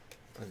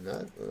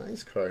 Another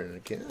nice card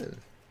again.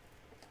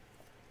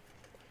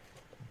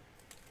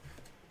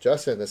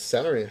 Justin, the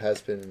centering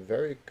has been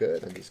very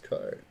good on these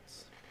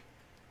cards.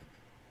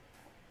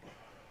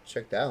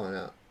 Check that one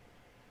out.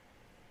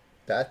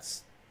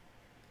 That's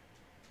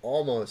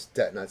almost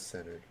dead nut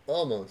centered.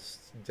 Almost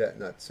dead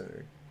nut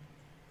centered.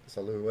 So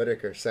Lou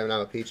Whitaker, 7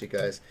 out of Peachy,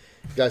 guys.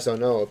 If you guys don't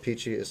know,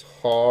 Peachy is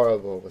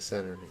horrible with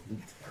centering.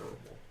 Terrible.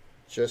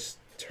 Just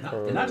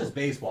terrible. And not just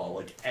baseball,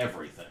 like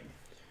everything.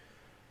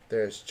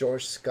 There's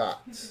George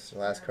Scott. The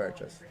last card,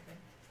 Justin.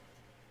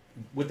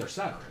 With their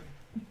centering.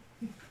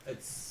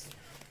 It's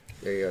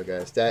There you go,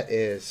 guys. That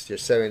is your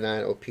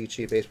 79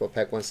 O-Pee-Chee Baseball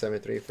Pack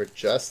 173 for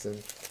Justin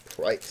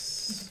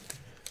Price.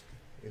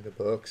 In the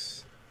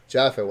books.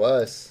 Jeff, it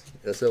was.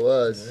 Yes, it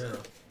was. Yeah.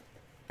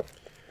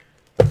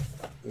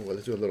 Well,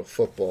 let's do a little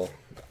football.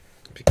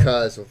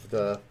 Because of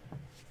the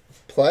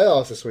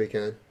playoffs this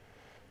weekend.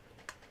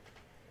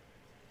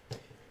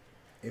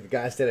 If you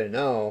guys didn't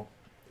know,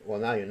 well,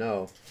 now you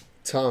know.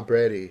 Tom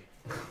Brady,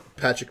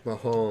 Patrick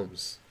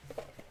Mahomes.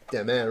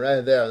 Yeah, man,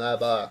 right there on that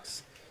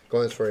box.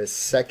 Going for his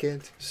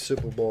second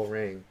Super Bowl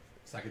ring.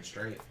 Second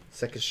straight.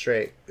 Second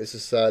straight. This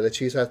is the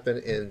Chiefs have been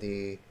in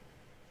the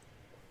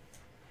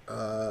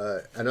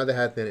I know they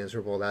had been in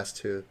Super Bowl last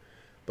two,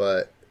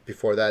 but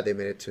before that they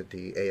made it to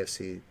the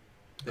AFC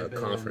They've been-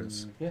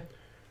 conference. Yeah.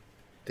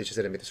 They just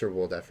didn't make the Super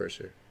Bowl that first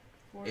year.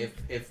 40,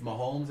 If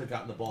Mahomes had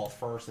gotten the ball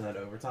first in that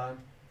overtime,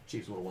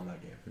 Chiefs would have won that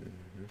game.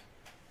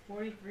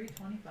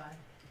 43-25.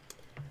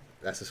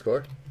 That's the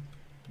score.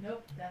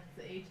 Nope, that's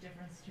the age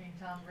difference between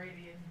Tom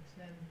Brady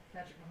and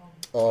Patrick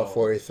Mahomes. Oh, Oh.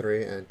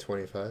 43 and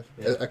 25.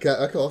 Yeah. I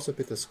could also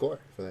pick the score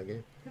for that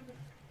game.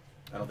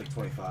 I don't think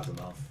 25 is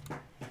enough. for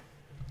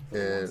the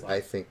And one side.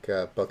 I think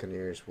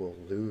Buccaneers will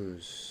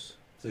lose.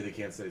 So you think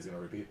Kansas City's going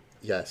to repeat?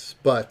 Yes,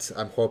 but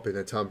I'm hoping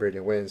that Tom Brady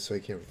wins so he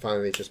can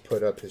finally just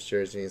put up his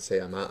jersey and say,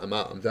 I'm out,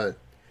 I'm done.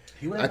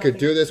 He would I have could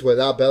nothing- do this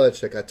without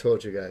Belichick, I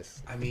told you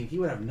guys. I mean, he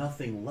would have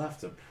nothing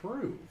left to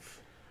prove.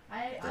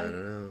 I I don't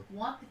know.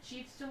 want the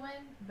Chiefs to win,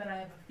 but I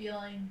have a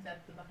feeling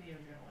that the Buccaneers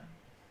are going to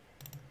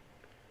win.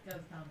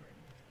 Because Tom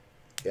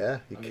Brady. Yeah,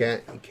 you I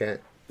mean-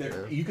 can't. There,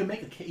 Yeah. you can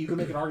make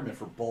an argument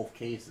for both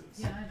cases.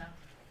 Yeah, I know.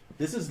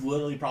 This is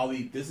literally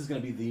this is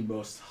going to be the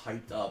most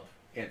hyped up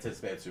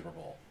anticipated Super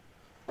Bowl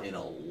in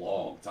a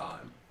long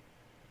time.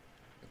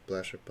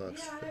 Bless your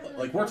Bucks. Yeah, I didn't really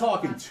Like we're care about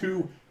talking last-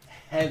 two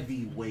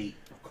heavyweight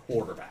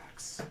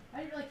quarterbacks.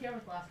 I didn't really care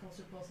about the last couple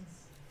Super Bowls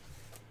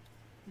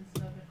since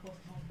I've been close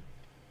to home.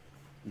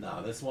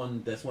 No, this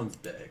one's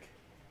big.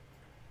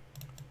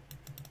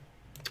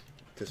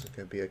 This is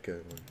going to be a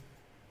good one.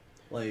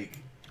 Like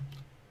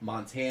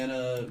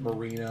Montana,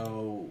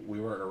 Marino, we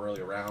weren't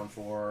really around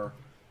for.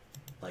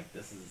 Like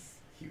this is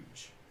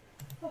huge.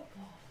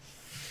 Football.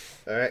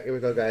 All right, here we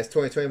go, guys.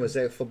 2020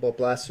 Mosaic Football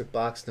Blaster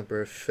box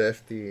number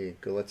 50.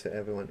 Good luck to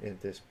everyone in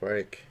this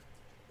break.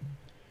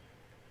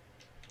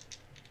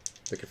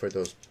 Looking for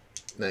those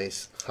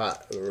nice,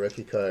 hot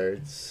rookie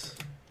cards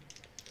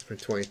for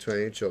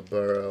 2020. Joe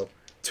Burrow,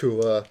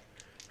 Tua,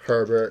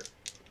 Herbert.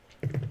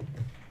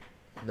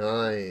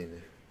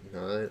 9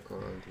 on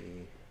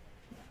the...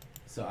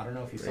 So I don't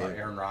know if you saw Right.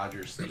 Aaron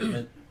Rodgers'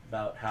 statement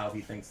about how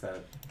he thinks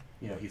that,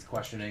 he's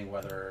questioning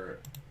whether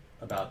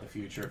about the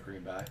future of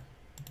Green Bay.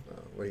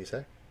 what do you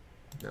say?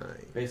 9.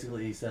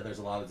 Basically, he said there's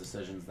a lot of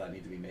decisions that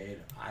need to be made.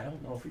 I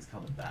don't know if he's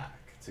coming back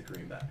to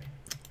Green Bay.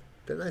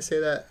 Didn't I say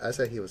that? I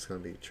said he was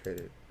going to be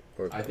traded.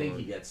 Or I think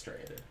he gone. gets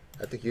traded.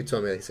 I think you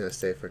told me that he's going to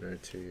stay for another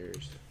 2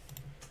 years.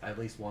 At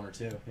least 1 or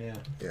 2, yeah.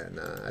 Yeah,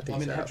 nah, I think Well, I mean,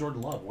 he's they have out.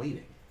 Jordan Love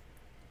waiting.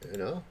 You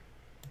know?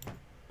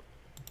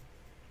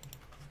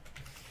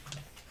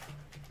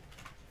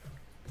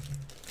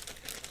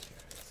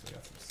 So we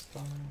got some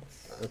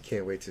spots. I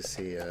can't wait to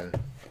see.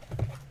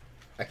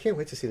 I can't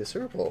wait to see the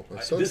Super Bowl.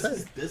 I'm so this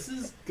excited. This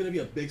is going to be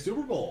a big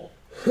Super Bowl.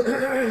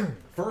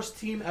 First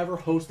team ever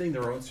hosting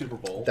their own Super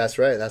Bowl. That's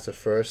right. That's the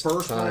first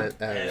First time time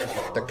ever.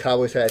 ever. The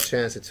Cowboys had a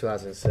chance in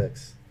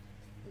 2006.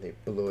 They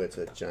blew it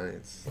to the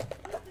Giants.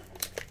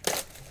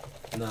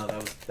 No,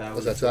 that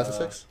Was that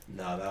 2006?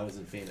 No, that was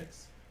in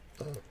Phoenix,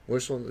 Oh,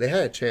 which one? They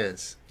had a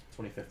chance.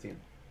 2015.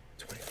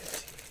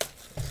 2015.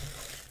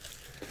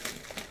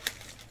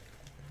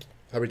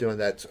 How are we doing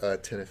that?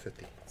 10 and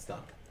 50. It's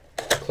done.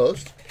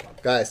 Closed?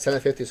 Guys, 10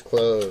 and 50 is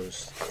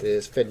closed. It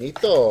is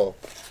finito.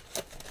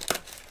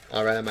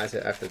 I'll randomize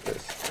it after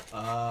this.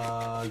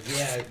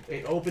 Yeah,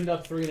 it opened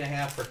up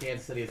 3.5 for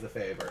Kansas City as the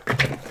favorite.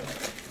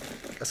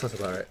 That sounds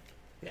about right.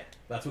 Yeah,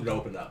 that's what it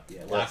opened up.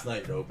 Yeah, last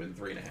night it opened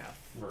 3.5.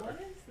 What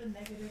is the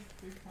negative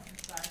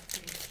 3.5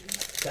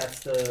 KC? That's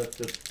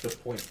the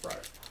point spread.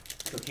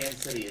 So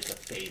Kansas City is the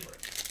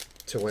favorite.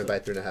 To win by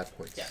 3.5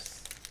 points.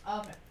 Yes.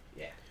 Okay.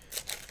 Yeah.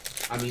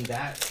 I mean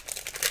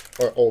that.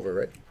 Or over,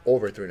 right?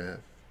 Over 3.5.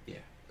 Yeah.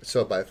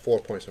 So by 4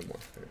 points or more.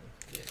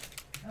 Yeah.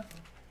 Okay.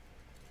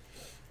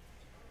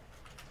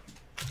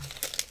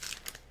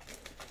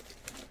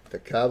 The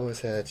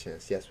Cowboys had a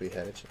chance. Yes, we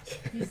had a chance.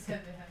 You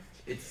said that.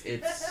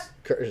 It's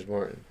Curtis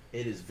Martin,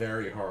 it is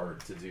very hard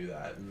to do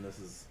that, and this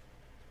is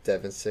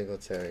Devin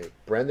Singletary,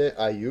 Brandon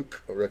Ayuk,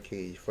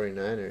 rookie,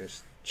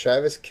 49ers,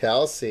 Travis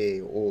Kelce.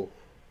 Ooh,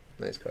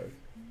 nice card.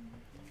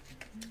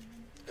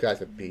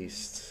 Guy's a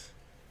beast.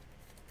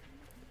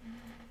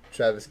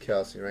 Travis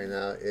Kelce right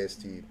now is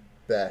the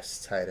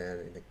best tight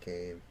end in the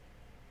game.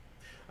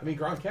 I mean,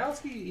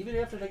 Gronkowski, even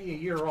after taking a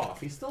year off,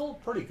 he's still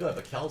pretty good.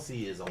 But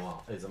Kelsey is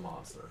a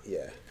monster.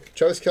 Yeah,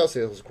 Travis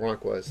Kelce was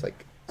Gronk was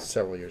like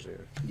several years ago,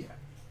 Yeah.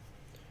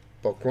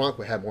 but Gronk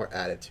would have more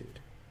attitude.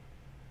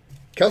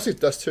 Kelce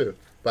does too,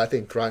 but I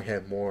think Gronk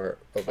had more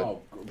of a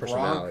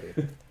personality.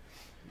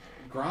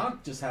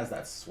 Gronk just has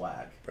that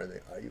swag. Brandon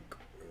Ayuk,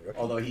 rookie.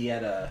 Although he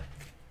had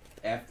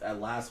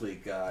last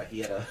week,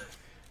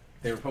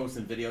 they were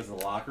posting videos in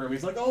the locker room.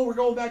 He's like, "Oh, we're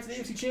going back to the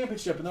AFC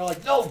Championship," and they're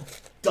like, "No,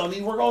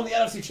 dummy, we're going to the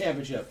NFC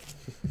Championship."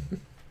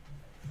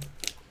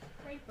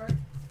 Great bird.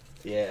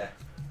 Yeah.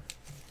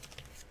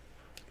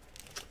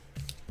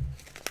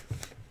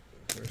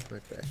 Where's my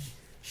bag?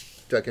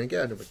 Doug, can I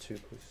get a number 2,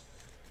 please?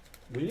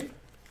 We need.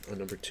 On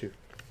number 2.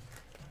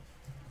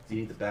 Do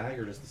you need the bag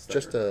or just the sticker?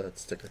 Just a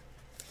sticker.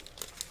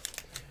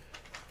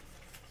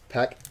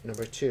 Pack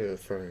number 2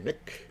 for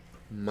Nick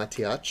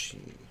Mattiacci.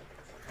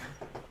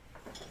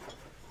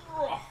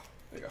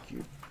 There you go.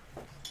 You.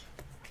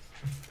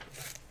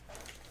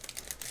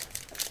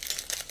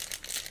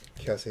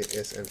 Kelsey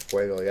is en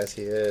fuego. Yes,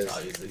 he is. Oh,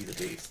 he's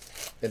a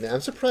beast. And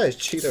I'm surprised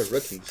Cheetah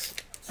rookies.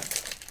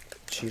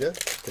 Cheetah?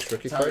 This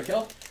rookie Tyreek card?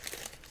 Hill?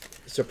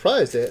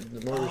 Surprised that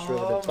the more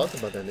really been talking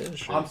about that in the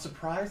industry. I'm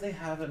surprised they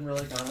haven't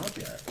really gone up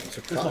yet. Because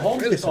surprised.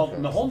 Mahomes, Really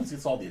surprised. Mahomes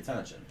gets all the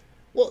attention,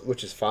 Well,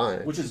 which is fine.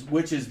 which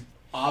is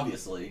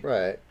obviously.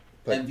 Right.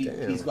 But MVP,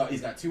 damn.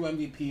 he's got 2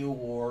 MVP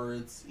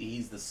awards.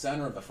 He's the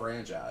center of the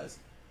franchise.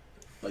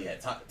 But yeah,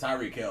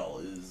 Tyreek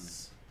Hill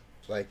is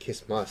Like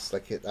his must.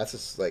 That's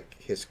just like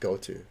his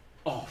go-to.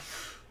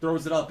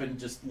 throws it up and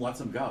just lets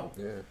him go.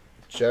 Yeah.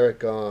 Jared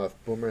Goff,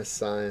 Boomer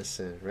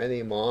Esiason,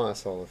 Randy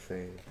Moss, Hall of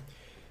Fame.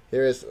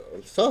 Here is,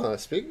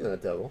 speaking of the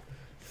devil,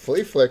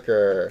 Flea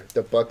Flicker,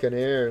 the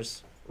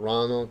Buccaneers,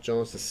 Ronald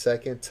Jones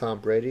II, Tom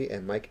Brady,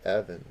 and Mike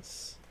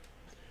Evans.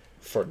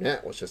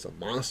 Fournette was just a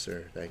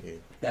monster that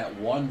game. That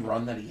one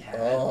run that he had,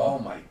 oh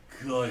my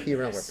goodness. He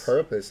ran with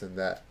purpose in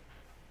that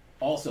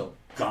Also,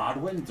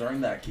 Godwin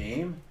during that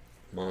game,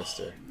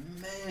 monster.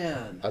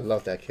 man. I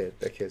love that kid.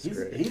 That kid's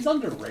great. He's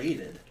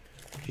underrated.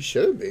 He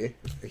should be.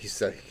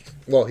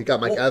 Well, he got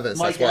Mike Evans.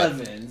 Mike that's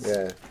why. Evans.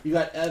 Yeah. You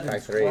got Evans,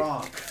 Pack three.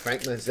 Gronk,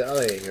 Frank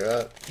Manzelli, you're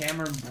up.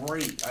 Cameron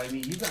Brate. I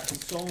mean, you got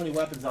so many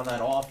weapons on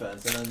that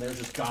offense, and then there's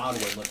just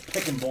Godwin, like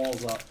picking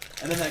balls up,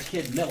 and then that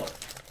kid Miller,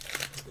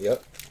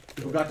 Yep.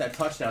 who got that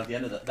touchdown at the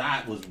end of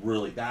that was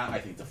really that I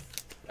think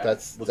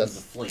That's- was that's-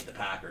 to deflate the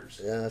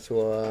Packers. Yeah,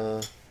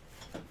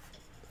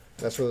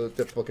 that's what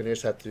the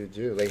Buccaneers have to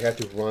do. They have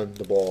to run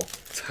the ball,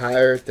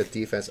 tire the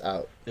defense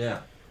out.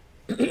 Yeah.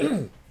 Are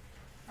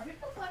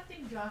people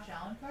collecting Josh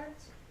Allen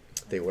cards?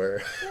 They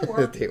were, They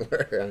were. they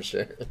were. I'm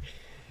sure.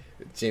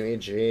 Jimmy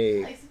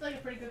G, He seems like a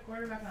pretty good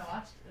quarterback when I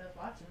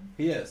watch him.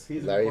 He is.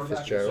 He's Larry a quarterback.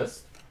 Fitzgerald.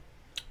 It's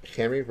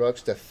Henry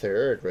Ruggs the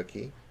third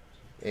rookie,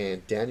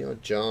 and Daniel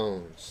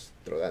Jones.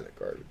 Throw that in the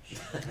garbage.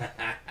 just- Of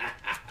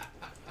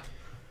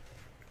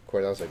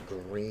course, that was a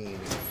green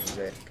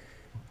Vic.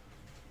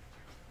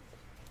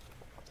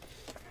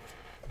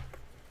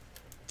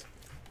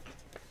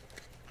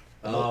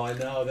 Oh, I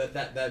know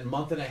that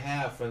month and a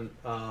half and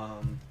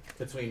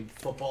between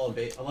football and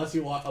baseball. Unless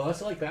you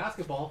like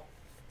basketball.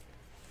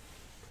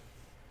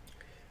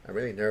 I'm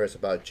really nervous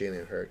about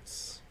Jalen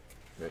Hurts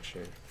next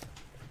year.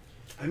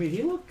 I mean,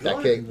 he looked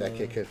That good.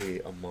 kid could be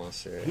a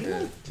monster. He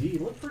and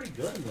looked pretty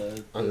good in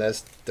the.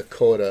 unless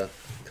Dakota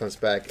comes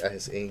back at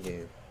his A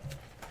game.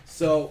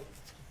 So,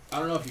 I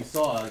don't know if you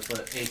saw it,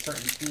 but a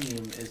certain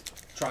team is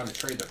trying to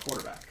trade their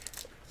quarterback.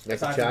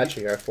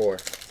 Nakajachi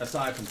R4.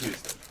 Aside from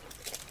Houston,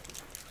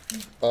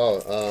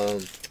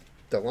 Oh,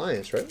 the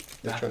Lions, right?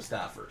 They're Matthew trying,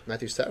 Stafford.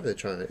 Matthew Stafford. They're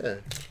trying to.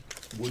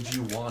 Would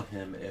you want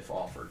him if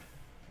offered?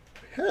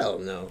 Hell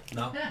no.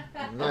 No,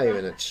 Not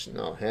even a.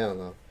 No, hell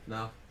no.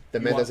 no. The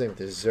You man want- doesn't even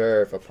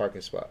deserve a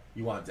parking spot.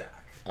 You want Dak?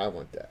 I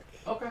want that.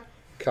 Okay.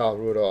 Kyle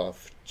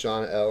Rudolph,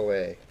 John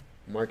Elway,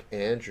 Mark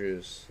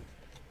Andrews,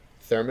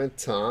 Thurman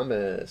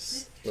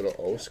Thomas, little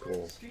old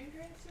school. Stream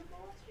during Super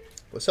Bowl last year?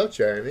 What's up,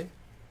 Jeremy?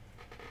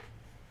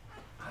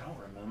 I don't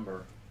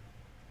remember.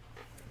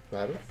 What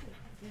happened?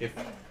 If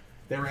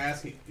they were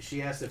asking,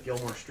 she asked if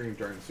Gilmore streamed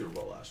during the Super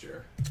Bowl last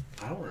year.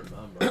 I don't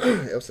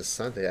remember. It was a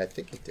Sunday. I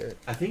think he did.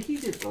 I think he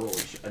did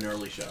an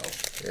early show.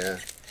 Yeah.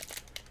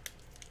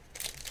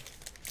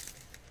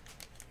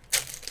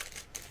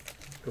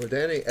 Were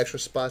there any extra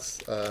spots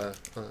on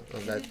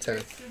that 10?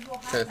 Super Bowl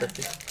 10, halftime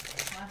 50?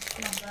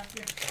 show last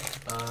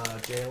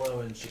year. J Lo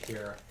and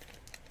Shakira.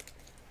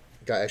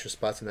 Got extra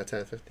spots in that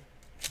 10 50?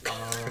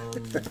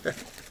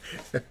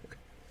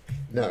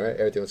 No, right?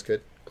 Everything was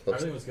good? Close.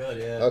 Everything was good.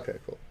 Yeah. Okay,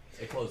 cool.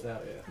 It closed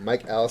out. Yeah.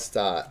 Mike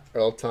Alstott,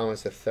 Earl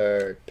Thomas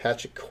III,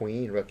 Patrick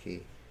Queen,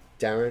 rookie,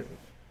 Darren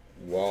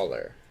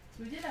Waller.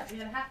 So we had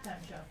a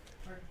halftime show,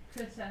 or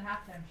Chris had a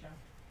halftime show.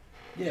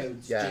 Yeah,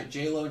 Yeah.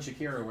 J Lo and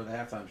Shakira were the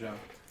halftime show.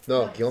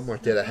 No, No, Gilmore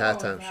did a Gilmore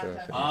was halftime the show.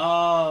 halftime.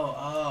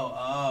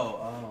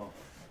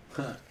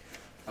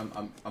 Oh.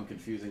 I'm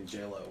confusing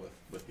J Lo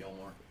with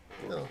Gilmore.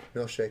 No,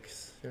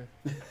 milkshakes. Yeah.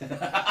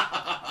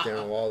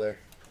 Darren Waller.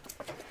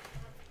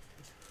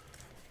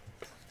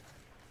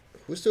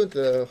 Who's doing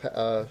the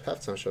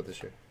halftime show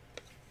this year?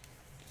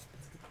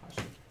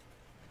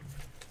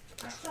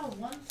 I saw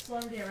one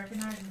celebrity I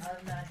recognized, and other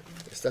than that,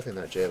 It's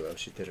definitely not J-Lo.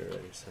 She did it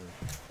already.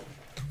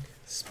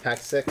 So. Pack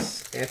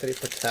 6, Anthony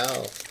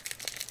Patel.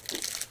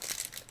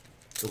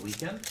 The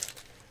Weekend.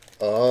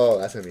 Oh,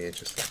 that's going to be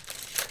interesting.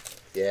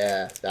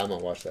 Yeah, I'm going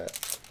to watch that.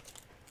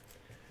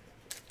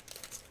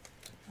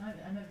 I might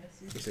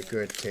miss He's a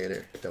good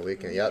entertainer. The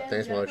Weekend. Yep,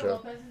 thanks,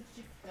 Mojo.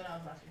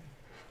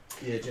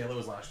 Yeah, J Lo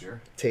was last year.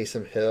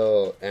 Taysom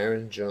Hill,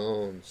 Aaron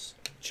Jones,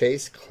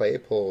 Chase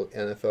Claypool,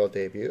 NFL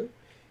debut,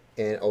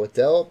 and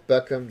Odell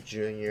Beckham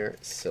Jr.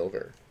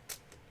 Silver.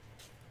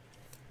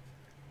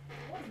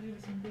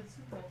 Some good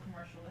Super Bowl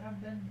commercials. There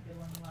haven't been good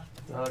ones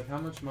in the last How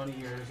much money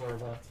years are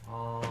left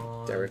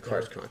on Derek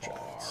Carr's Derek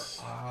contract.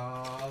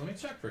 Carr? Let me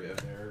check for you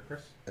there,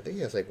 Chris. I think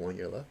he has like 1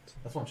 year left.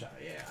 That's one shot.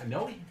 Yeah, I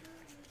know he.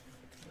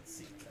 Let's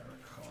see,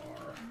 Derek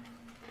Carr.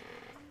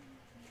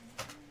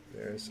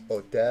 There's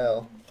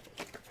Odell.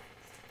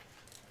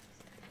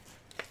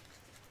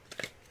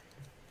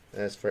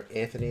 That's for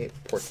Anthony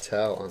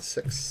Portel on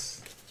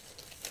 6.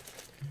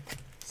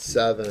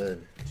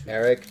 7,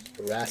 Eric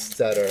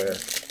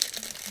Rastetter.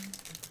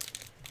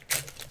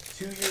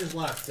 2 years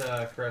left,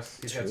 Chris.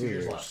 He's got 2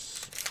 years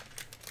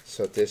left.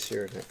 So this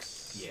year,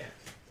 next. Yeah.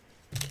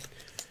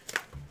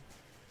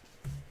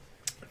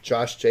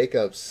 Josh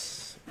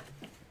Jacobs,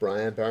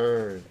 Brian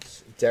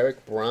Burns,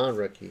 Derek Brown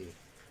rookie,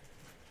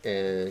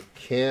 and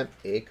Cam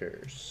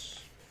Akers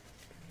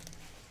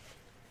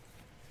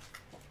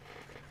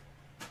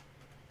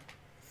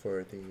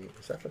for the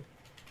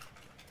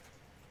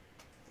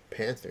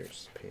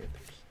Panthers.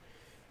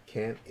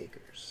 Cam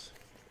Akers.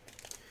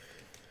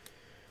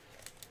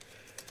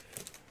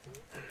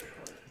 I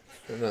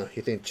don't know.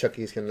 You think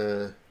Chucky's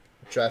gonna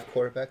draft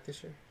quarterback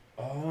this year?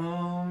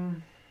 No.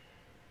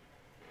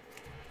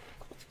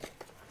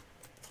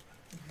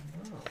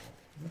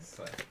 Let's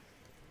see.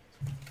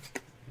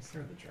 Let's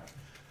start the draft.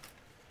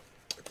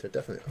 They're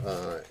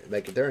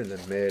definitely they're in the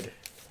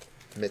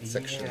mid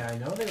section. Yeah, I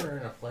know they were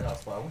in a playoff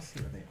spot. I want to see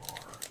where they are.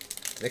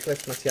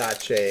 Nicholas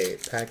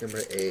Matiace, pack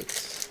number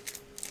 8.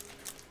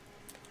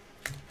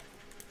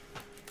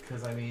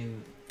 Because I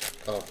mean,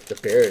 The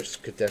Bears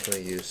could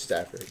definitely use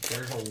Stafford.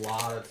 there's a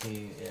lot of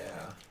teams.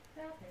 Yeah.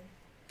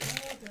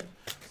 Okay.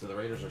 So the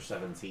Raiders are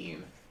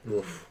 17.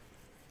 Oof.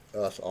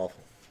 Oh, that's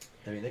awful.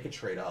 I mean, they could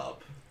trade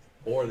up,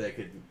 or they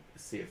could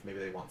see if maybe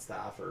they want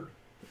Stafford.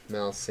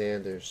 Miles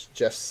Sanders,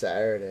 Jeff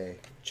Saturday,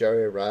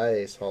 Jerry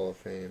Rice, Hall of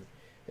Fame,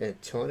 and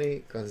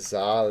Tony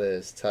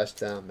Gonzalez,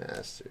 touchdown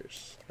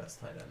masters. Best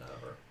tight end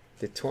ever.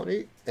 Did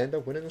Tony end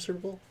up winning the Super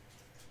Bowl?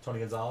 Tony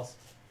Gonzalez?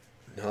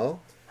 No?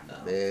 No.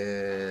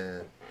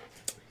 Man,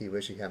 he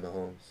wish he had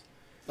Mahomes.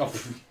 Oh,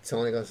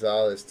 Tony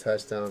Gonzalez,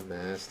 touchdown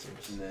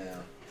masters,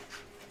 Yeah.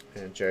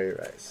 and Jerry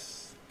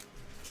Rice.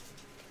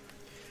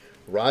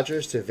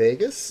 Rodgers to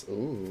Vegas?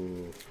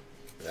 Ooh,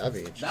 that'd be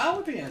interesting. that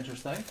would be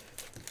interesting.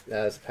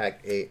 That was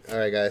pack 8. All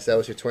right, guys, that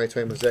was your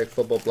 2020 Mosaic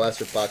Football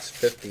Blaster box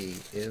 50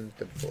 in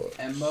the book.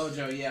 And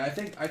Mojo, yeah, I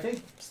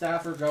think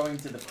Stafford going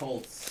to the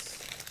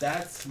Colts.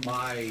 That's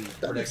my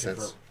That makes prediction.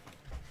 sense.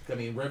 I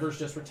mean, Rivers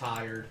just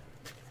retired.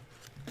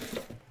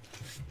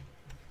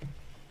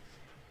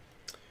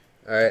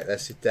 All right,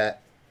 let's see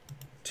that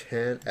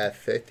 10 at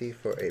 50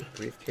 for a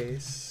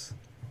briefcase.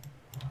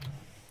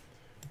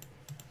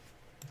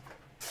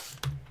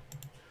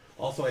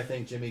 Also, I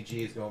think Jimmy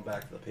G is going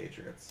back to the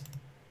Patriots.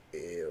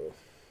 Ew.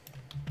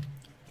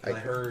 I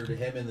heard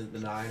him and the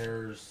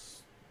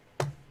Niners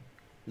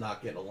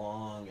not getting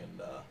along,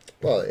 and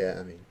Well, yeah,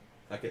 I mean,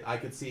 I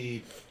could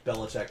see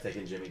Belichick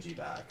taking Jimmy G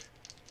back.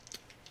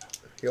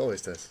 he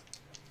always does.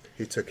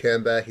 He took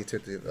him back. He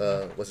took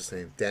the what's his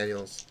name,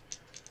 Daniels.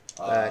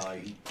 Back.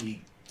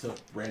 He took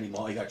Randy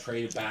Moss. He got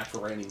traded back for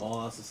Randy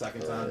Moss the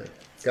second time.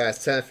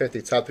 Guys, 10 at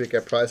 50. Top 3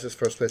 get prizes.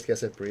 First place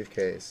gets a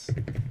briefcase.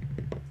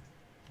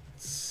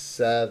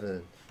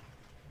 7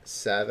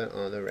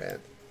 on the red.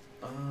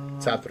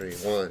 Top 3.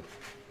 1,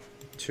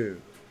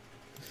 2,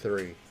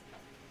 3,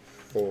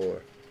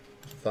 4,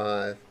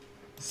 5,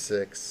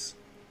 6.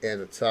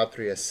 And the top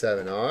 3 at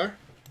 7 are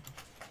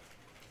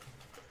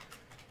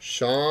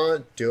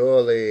Sean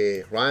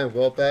Dooley, Ryan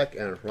Wilbeck,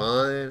 and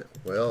Ryan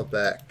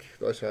Wilbeck.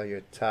 Those are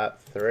your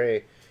top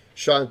 3.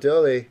 Sean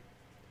Dooley,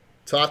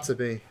 talk to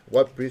me.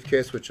 What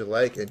briefcase would you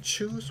like? And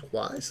choose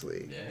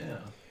wisely. Yeah.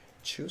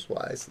 Choose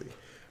wisely.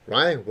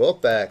 Ryan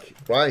Wilbeck.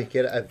 Ryan, you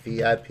get a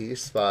VIP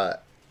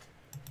spot.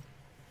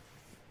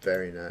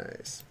 Very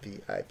nice.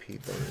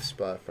 VIP bonus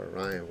spot for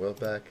Ryan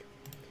Wilbeck.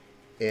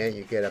 And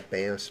you get a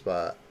BAM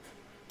spot.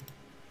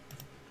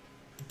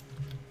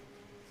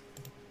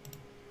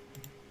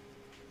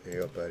 There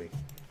you go, buddy.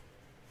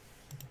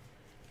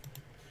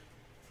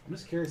 I'm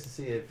just curious to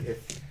see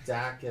if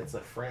Dak gets a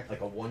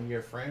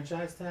 1-year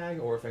franchise tag,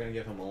 or if they're going to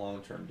give him a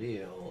long-term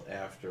deal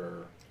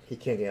after. He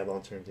can't get a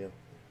long-term deal.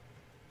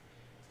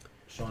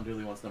 Sean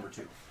Dooley wants number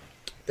 2.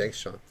 Thanks,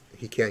 Sean.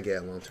 He can't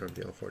get a long-term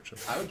deal,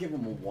 unfortunately. I would give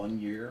him a 1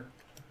 year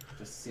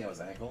just to see how his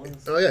ankle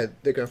is. Oh, yeah.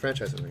 They're going to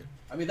franchise him.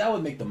 I mean, that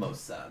would make the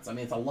most sense. I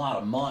mean, it's a lot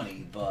of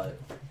money, but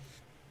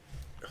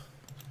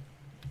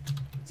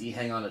do you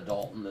hang on to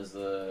Dalton as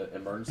the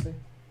emergency?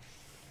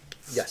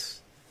 Yes.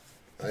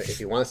 If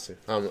he wants to.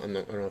 I don't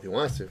know if he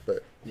wants to,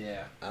 but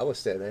Yeah. I would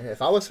stay there.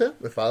 If I was him,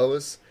 if I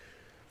was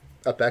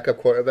a backup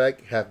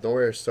quarterback, have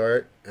nowhere to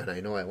start, and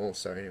I know I won't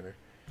start anywhere,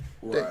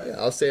 then, yeah,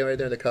 I'll stay right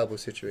there in the Cowboys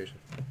situation.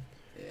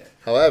 Yeah.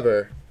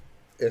 However,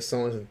 if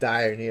someone's in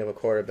dire need of a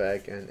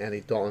quarterback and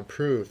Andy Dalton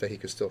proved that he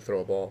could still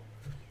throw a ball,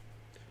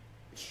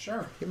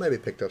 Sure. he might be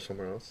picked up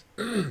somewhere else.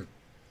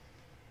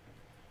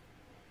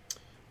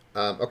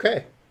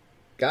 Okay.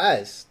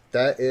 Guys,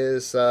 that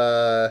is...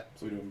 So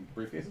we doing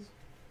briefcases?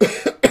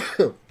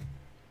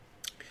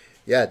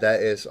 Yeah, that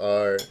is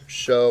our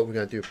show. We're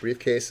going to do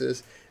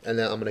briefcases, and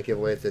then I'm going to give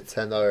away the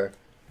 $10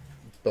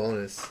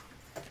 bonus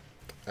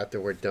after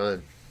we're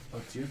done. Oh,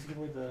 do you have to give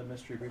away the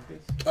mystery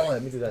briefcase? Oh,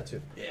 let me do that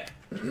too. Yeah.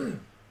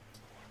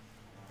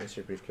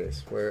 Mystery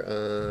briefcase. Where,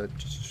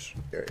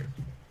 there you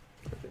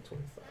go.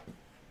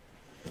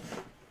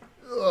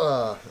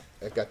 25.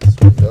 I got this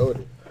one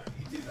loaded.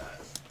 You do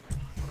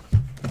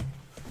that.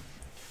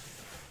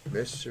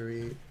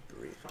 mystery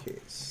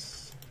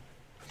briefcase.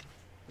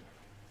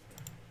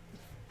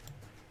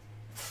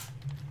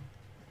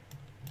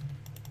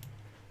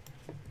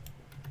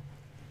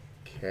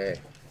 Okay.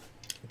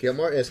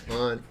 Gilmore is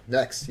on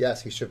next.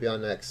 Yes, he should be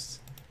on next.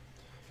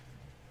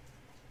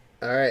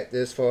 Alright,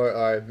 this is for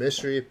our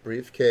mystery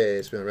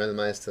briefcase. We're going to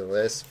randomize the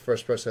list.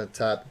 First person on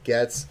top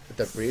gets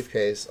the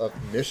briefcase of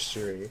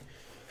mystery.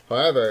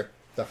 However,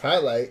 the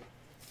highlight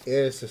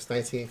is this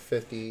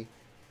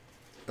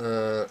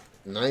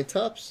 1959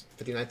 tops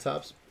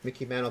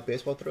Mickey Mantle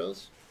baseball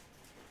thrills.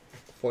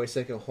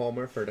 42nd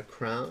homer for the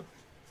crown.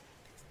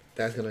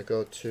 That's going to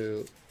go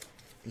to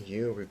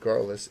you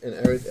regardless. And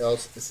everything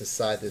else is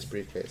inside this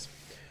briefcase.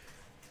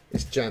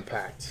 It's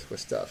jam-packed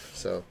with stuff.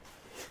 So,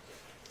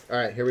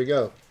 alright, here we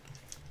go.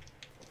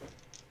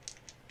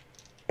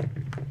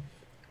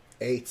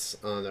 8s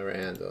on the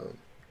random.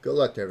 Good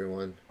luck,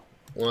 everyone.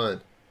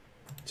 1,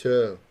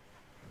 2,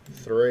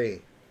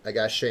 3. I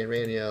got Shane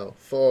Rainio.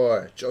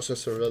 4. Joseph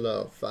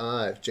Cirillo.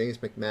 5. James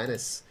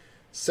McManus.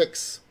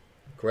 6.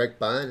 Greg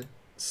Bond.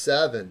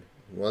 7.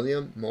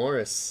 William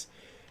Morris.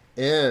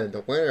 And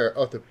the winner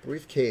of the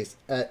briefcase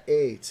at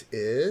 8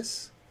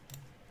 is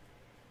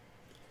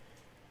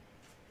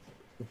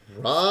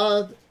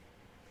Rob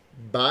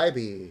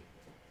Bibby.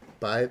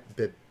 Baby.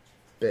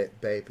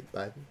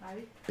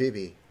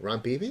 Bibby. Ron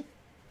Beebe?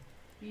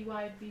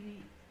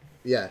 B-Y-B-B.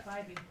 Yeah.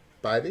 Bybee.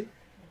 Bibby?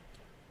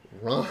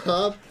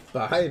 Rob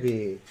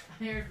Bibby.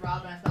 I heard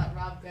Rob and I thought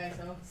Rob guy,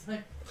 so I was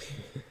like,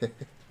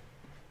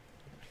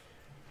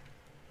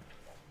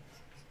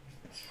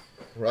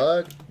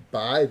 Rug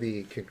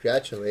Bibby,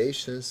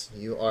 congratulations.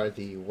 You are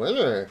the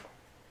winner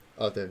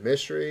of the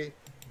mystery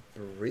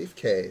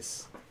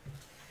briefcase.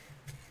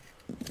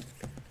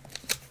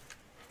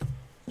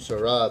 So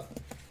Rob,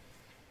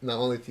 not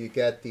only do you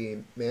get the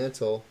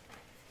mantle,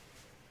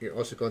 you're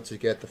also going to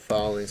get the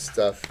following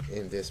stuff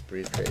in this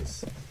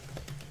briefcase.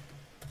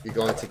 You're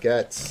going to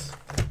get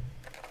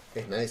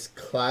a nice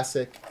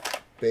classic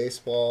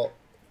baseball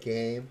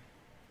game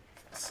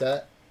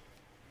set.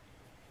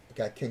 You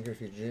got Ken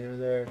Griffey Jr.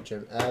 there,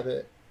 Jim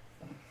Abbott.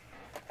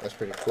 That's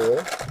pretty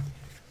cool.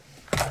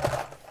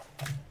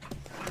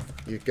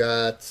 You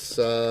got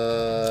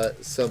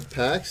some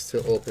packs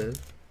to open.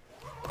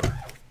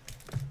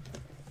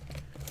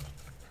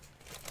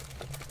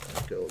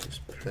 Let's go these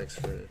packs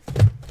for it.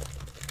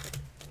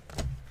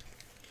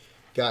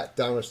 Got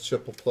Donruss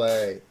Triple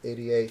Play,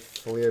 88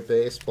 Fleer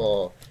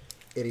Baseball,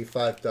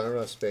 85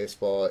 Donruss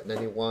Baseball,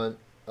 91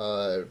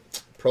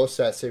 Pro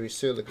Stat Series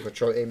 2, looking for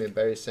Troy Aikman,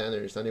 Barry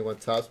Sanders, 91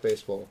 Topps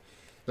Baseball,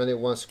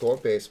 91 Score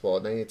Baseball,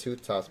 92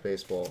 Topps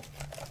Baseball.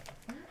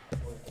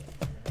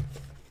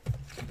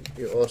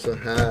 You also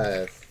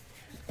have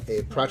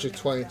a Project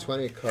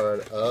 2020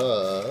 card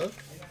of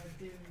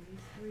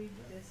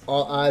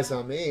All Eyes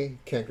on Me,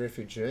 Ken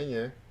Griffey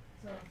Jr.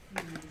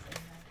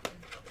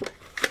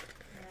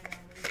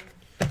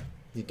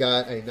 You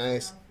got a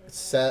nice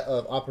set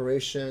of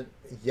Operation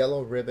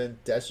Yellow Ribbon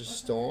Desert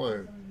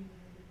Storm.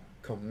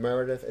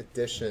 Commemorative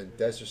Edition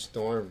Desert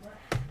Storm.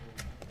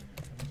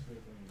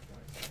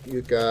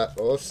 You got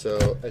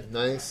also a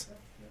nice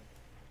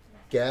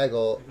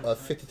gaggle of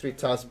 53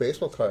 Topps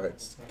baseball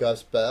cards.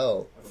 Gus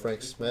Bell,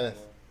 Frank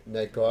Smith,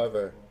 Ned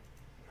Garver,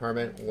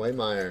 Herman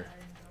Waymeyer.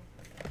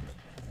 I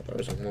thought there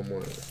was one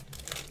more.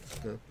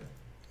 No?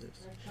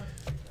 Yes.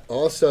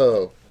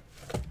 Also,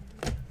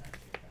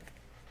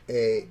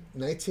 a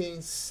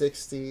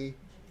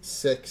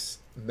 1966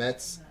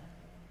 Mets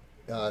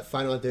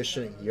final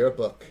edition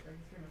yearbook.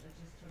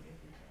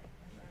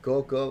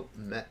 Go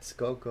Mets.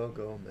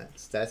 Go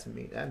Mets. That's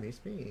me. That means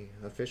me.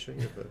 Official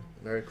yearbook.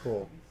 Very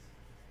cool.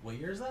 What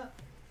year is that?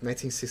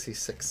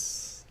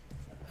 1966.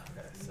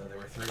 Okay, so they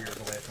were 3 years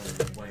away from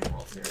winning the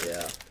World Series.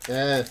 Yeah.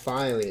 And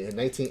finally, a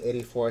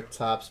 1984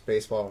 Topps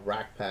baseball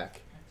rack pack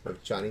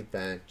with Johnny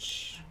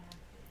Bench.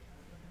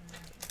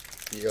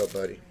 Yo,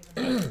 buddy.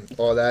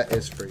 All that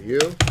is for you.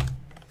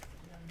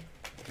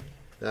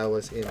 That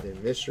was in the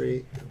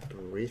mystery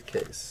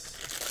briefcase.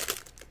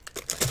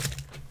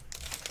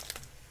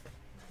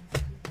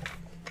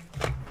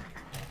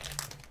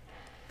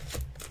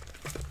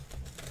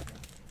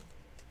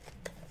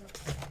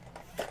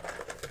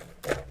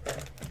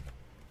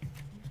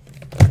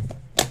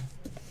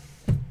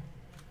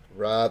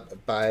 Rob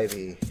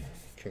Bivey,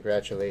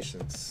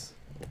 congratulations.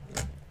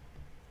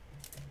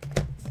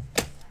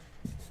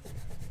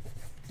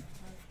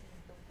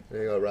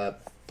 There you go, Rob.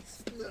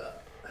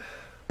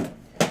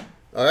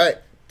 All right,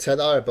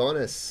 $10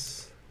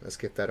 bonus. Let's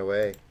get that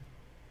away.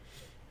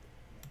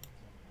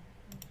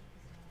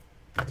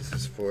 This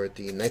is for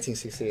the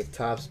 1968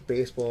 Topps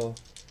baseball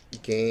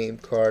game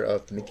card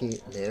of Mickey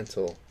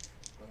Mantle.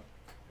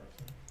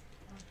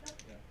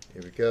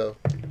 Here we go.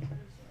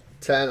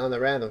 10 on the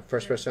random.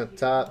 First person on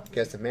top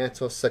gets the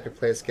mantle. Second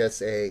place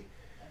gets a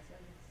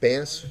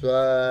band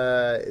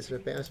spot. Is it a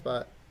band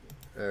spot?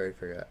 I already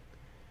forgot.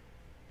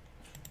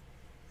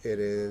 It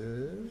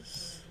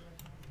is.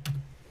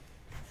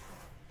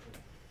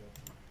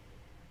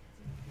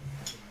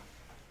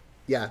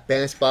 Yeah,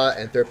 band spot,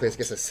 and third place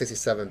gets a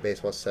 67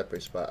 baseball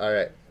separate spot. All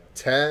right.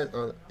 10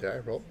 on. Did I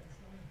roll?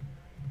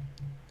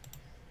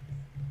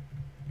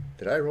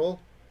 Did I roll?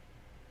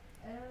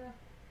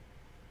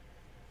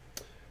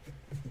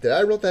 Did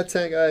I roll that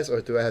 10, guys,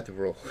 or do I have to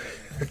roll?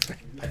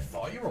 I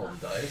thought you rolled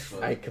the dice,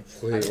 but I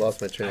completely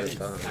lost my train I of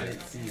didn't, I thought.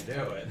 didn't see you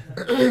do it.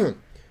 I'm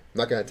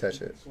not gonna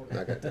touch it.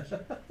 Not gonna touch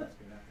it.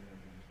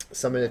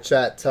 Someone in the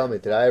chat, tell me,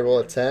 did I roll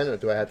a 10 or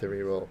do I have to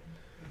re-roll?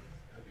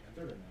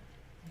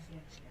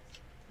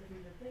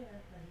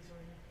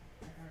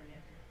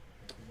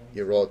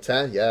 You rolled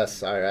 10?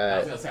 Yes. All I right.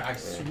 was gonna say, I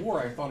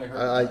swore I thought I heard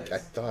I the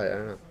dice. thought, I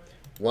don't know.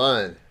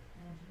 1,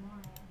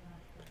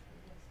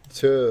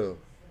 2.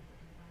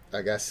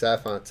 I got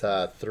Seth on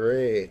top.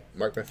 3,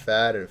 Mark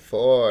McFadden.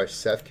 4,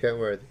 Seth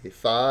Kenworthy.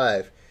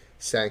 5,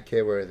 Sam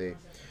Kenworthy.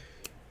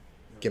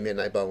 Give me a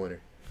night ball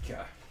winner. Okay.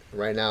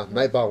 Right now,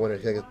 night ball winner.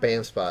 Take a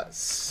BAM spot.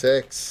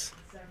 6,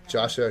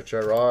 Joshua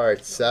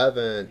Gerard.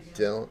 7,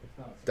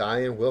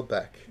 Diane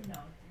Wilbeck.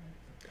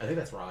 I think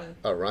that's Ryan.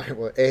 All right.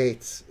 Well,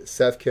 8,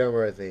 Seth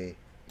Kenworthy.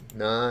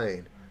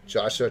 9,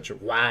 Joshua.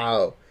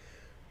 Wow.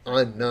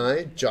 On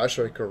 9,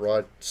 Joshua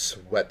Gerard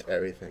swept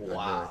everything. on 9.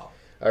 Wow.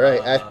 All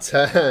right. At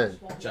 10,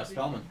 Jeff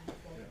Spellman.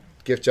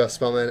 give Jeff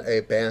Spellman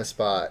a BAM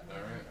spot. All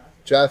right.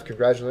 Jeff,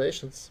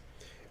 congratulations.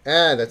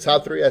 And the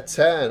top 3 at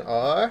 10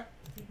 are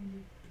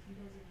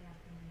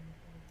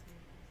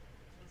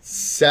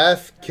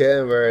Seth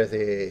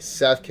Kenworthy,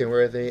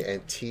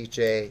 and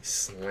TJ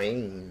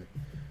Slane.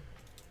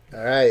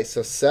 All right,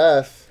 so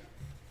Seth.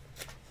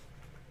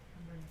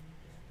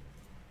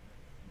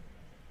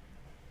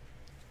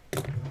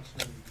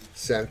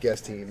 Sam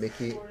gets the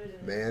Mickey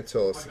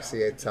Mantle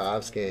 68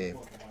 Tops game.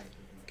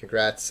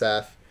 Congrats,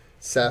 Seth.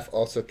 Seth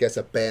also gets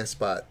a band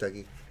spot,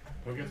 Dougie.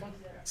 Who gets one?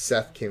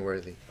 Seth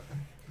Kenworthy.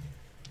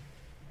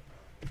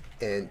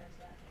 And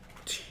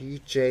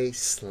TJ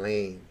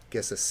Slane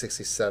gets a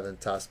 67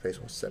 Tops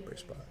baseball separate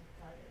spot.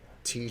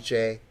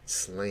 TJ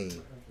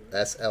Slane.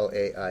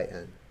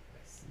 SLAIN.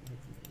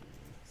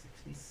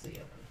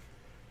 67.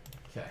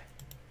 Okay.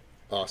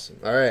 Awesome.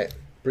 All right.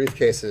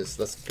 Briefcases.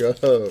 Let's go.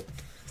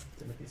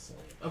 Timothy Slade.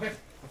 Okay.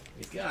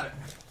 He's got it.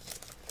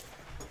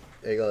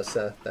 There you go,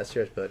 Seth. That's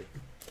yours, buddy.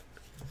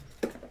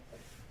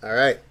 All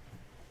right.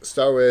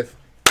 Start with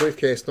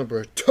briefcase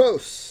number 2.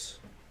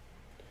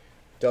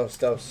 Dos.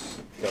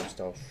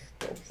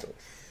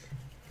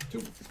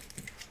 2.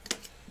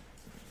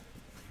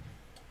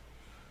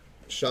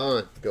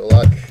 Sean, good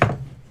luck.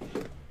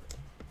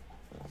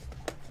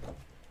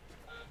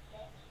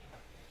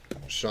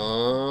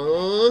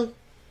 Sean.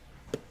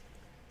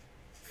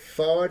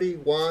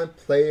 41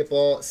 play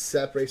ball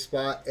separate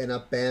spot and a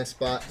band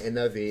spot in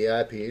a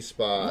VIP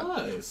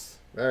spot. Nice.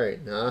 Very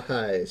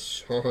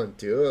nice. Sean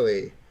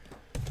Dooley.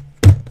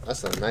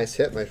 That's a nice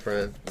hit, my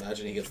friend.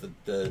 Imagine he gets the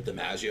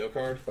DiMaggio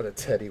card. What a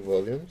Teddy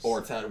Williams.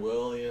 Or Ted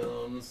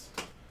Williams.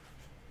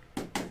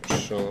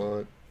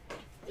 Sean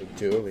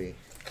Dooley.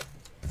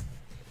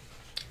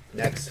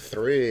 Next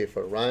 3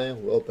 for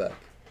Ryan Wilbeck.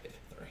 Yeah,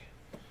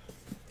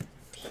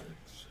 3.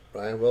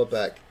 Ryan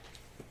Wilbeck.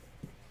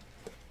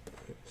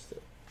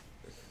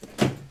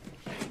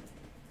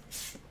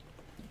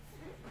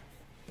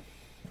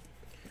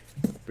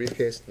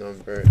 Briefcase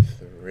number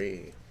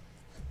 3.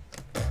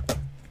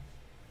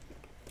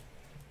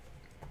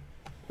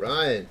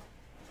 Ryan.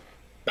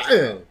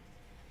 Bam!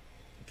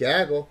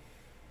 Gaggle.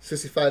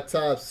 65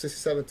 Tops,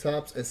 67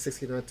 Tops, and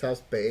 69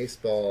 Tops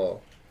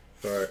baseball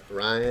for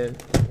Ryan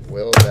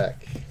Wilbeck.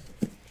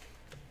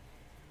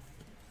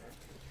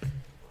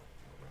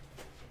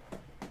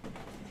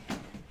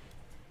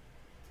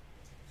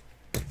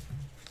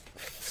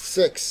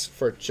 Six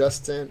for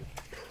Justin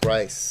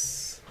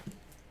Price.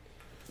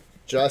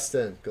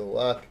 Justin, good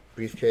luck.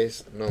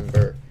 Briefcase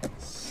number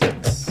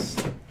 6.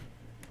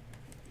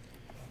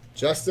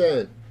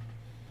 Justin,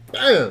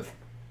 bam!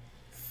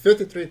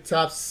 53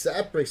 Tops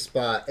separate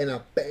spot and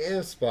a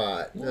BAM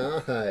spot.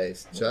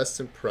 Nice.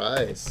 Justin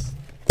Price.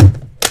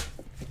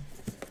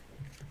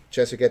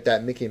 Chance to get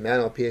that Mickey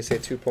Mantle PSA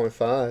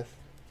 2.5.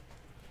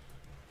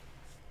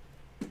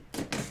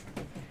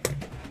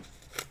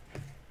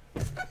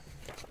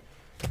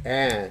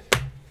 And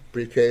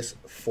briefcase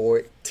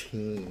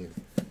 14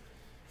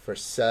 for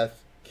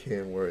Seth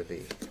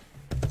Kenworthy.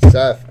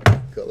 Seth,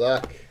 good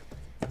luck.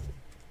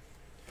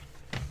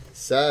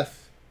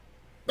 Seth,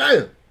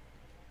 bam!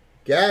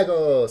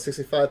 Gaggle,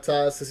 65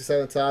 Tops,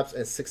 67 Tops,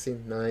 and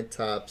 69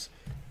 Tops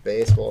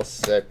baseball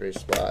separate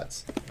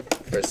spots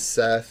for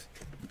Seth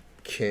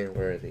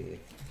Kenworthy.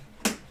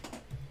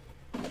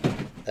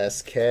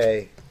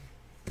 SK.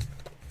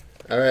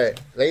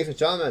 Alright, ladies and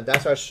gentlemen,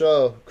 that's our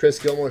show. Chris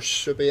Gilmore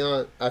should be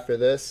on after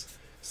this.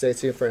 Stay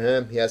tuned for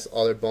him. He has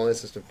other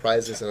bonuses and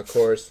prizes, and of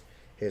course,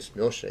 his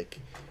milkshake.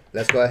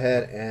 Let's go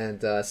ahead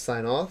and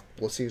sign off.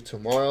 We'll see you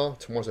tomorrow.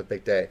 Tomorrow's a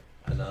big day.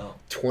 I know.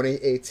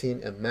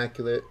 2018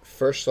 Immaculate,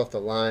 first off the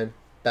line,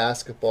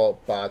 basketball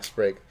box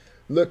break.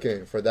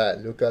 Looking for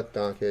that Luka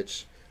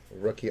Doncic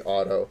rookie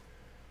auto.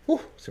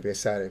 Whew, it's going to be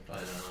exciting. I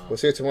know. We'll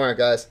see you tomorrow,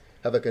 guys.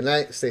 Have a good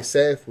night. Stay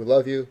safe. We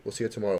love you. We'll see you tomorrow.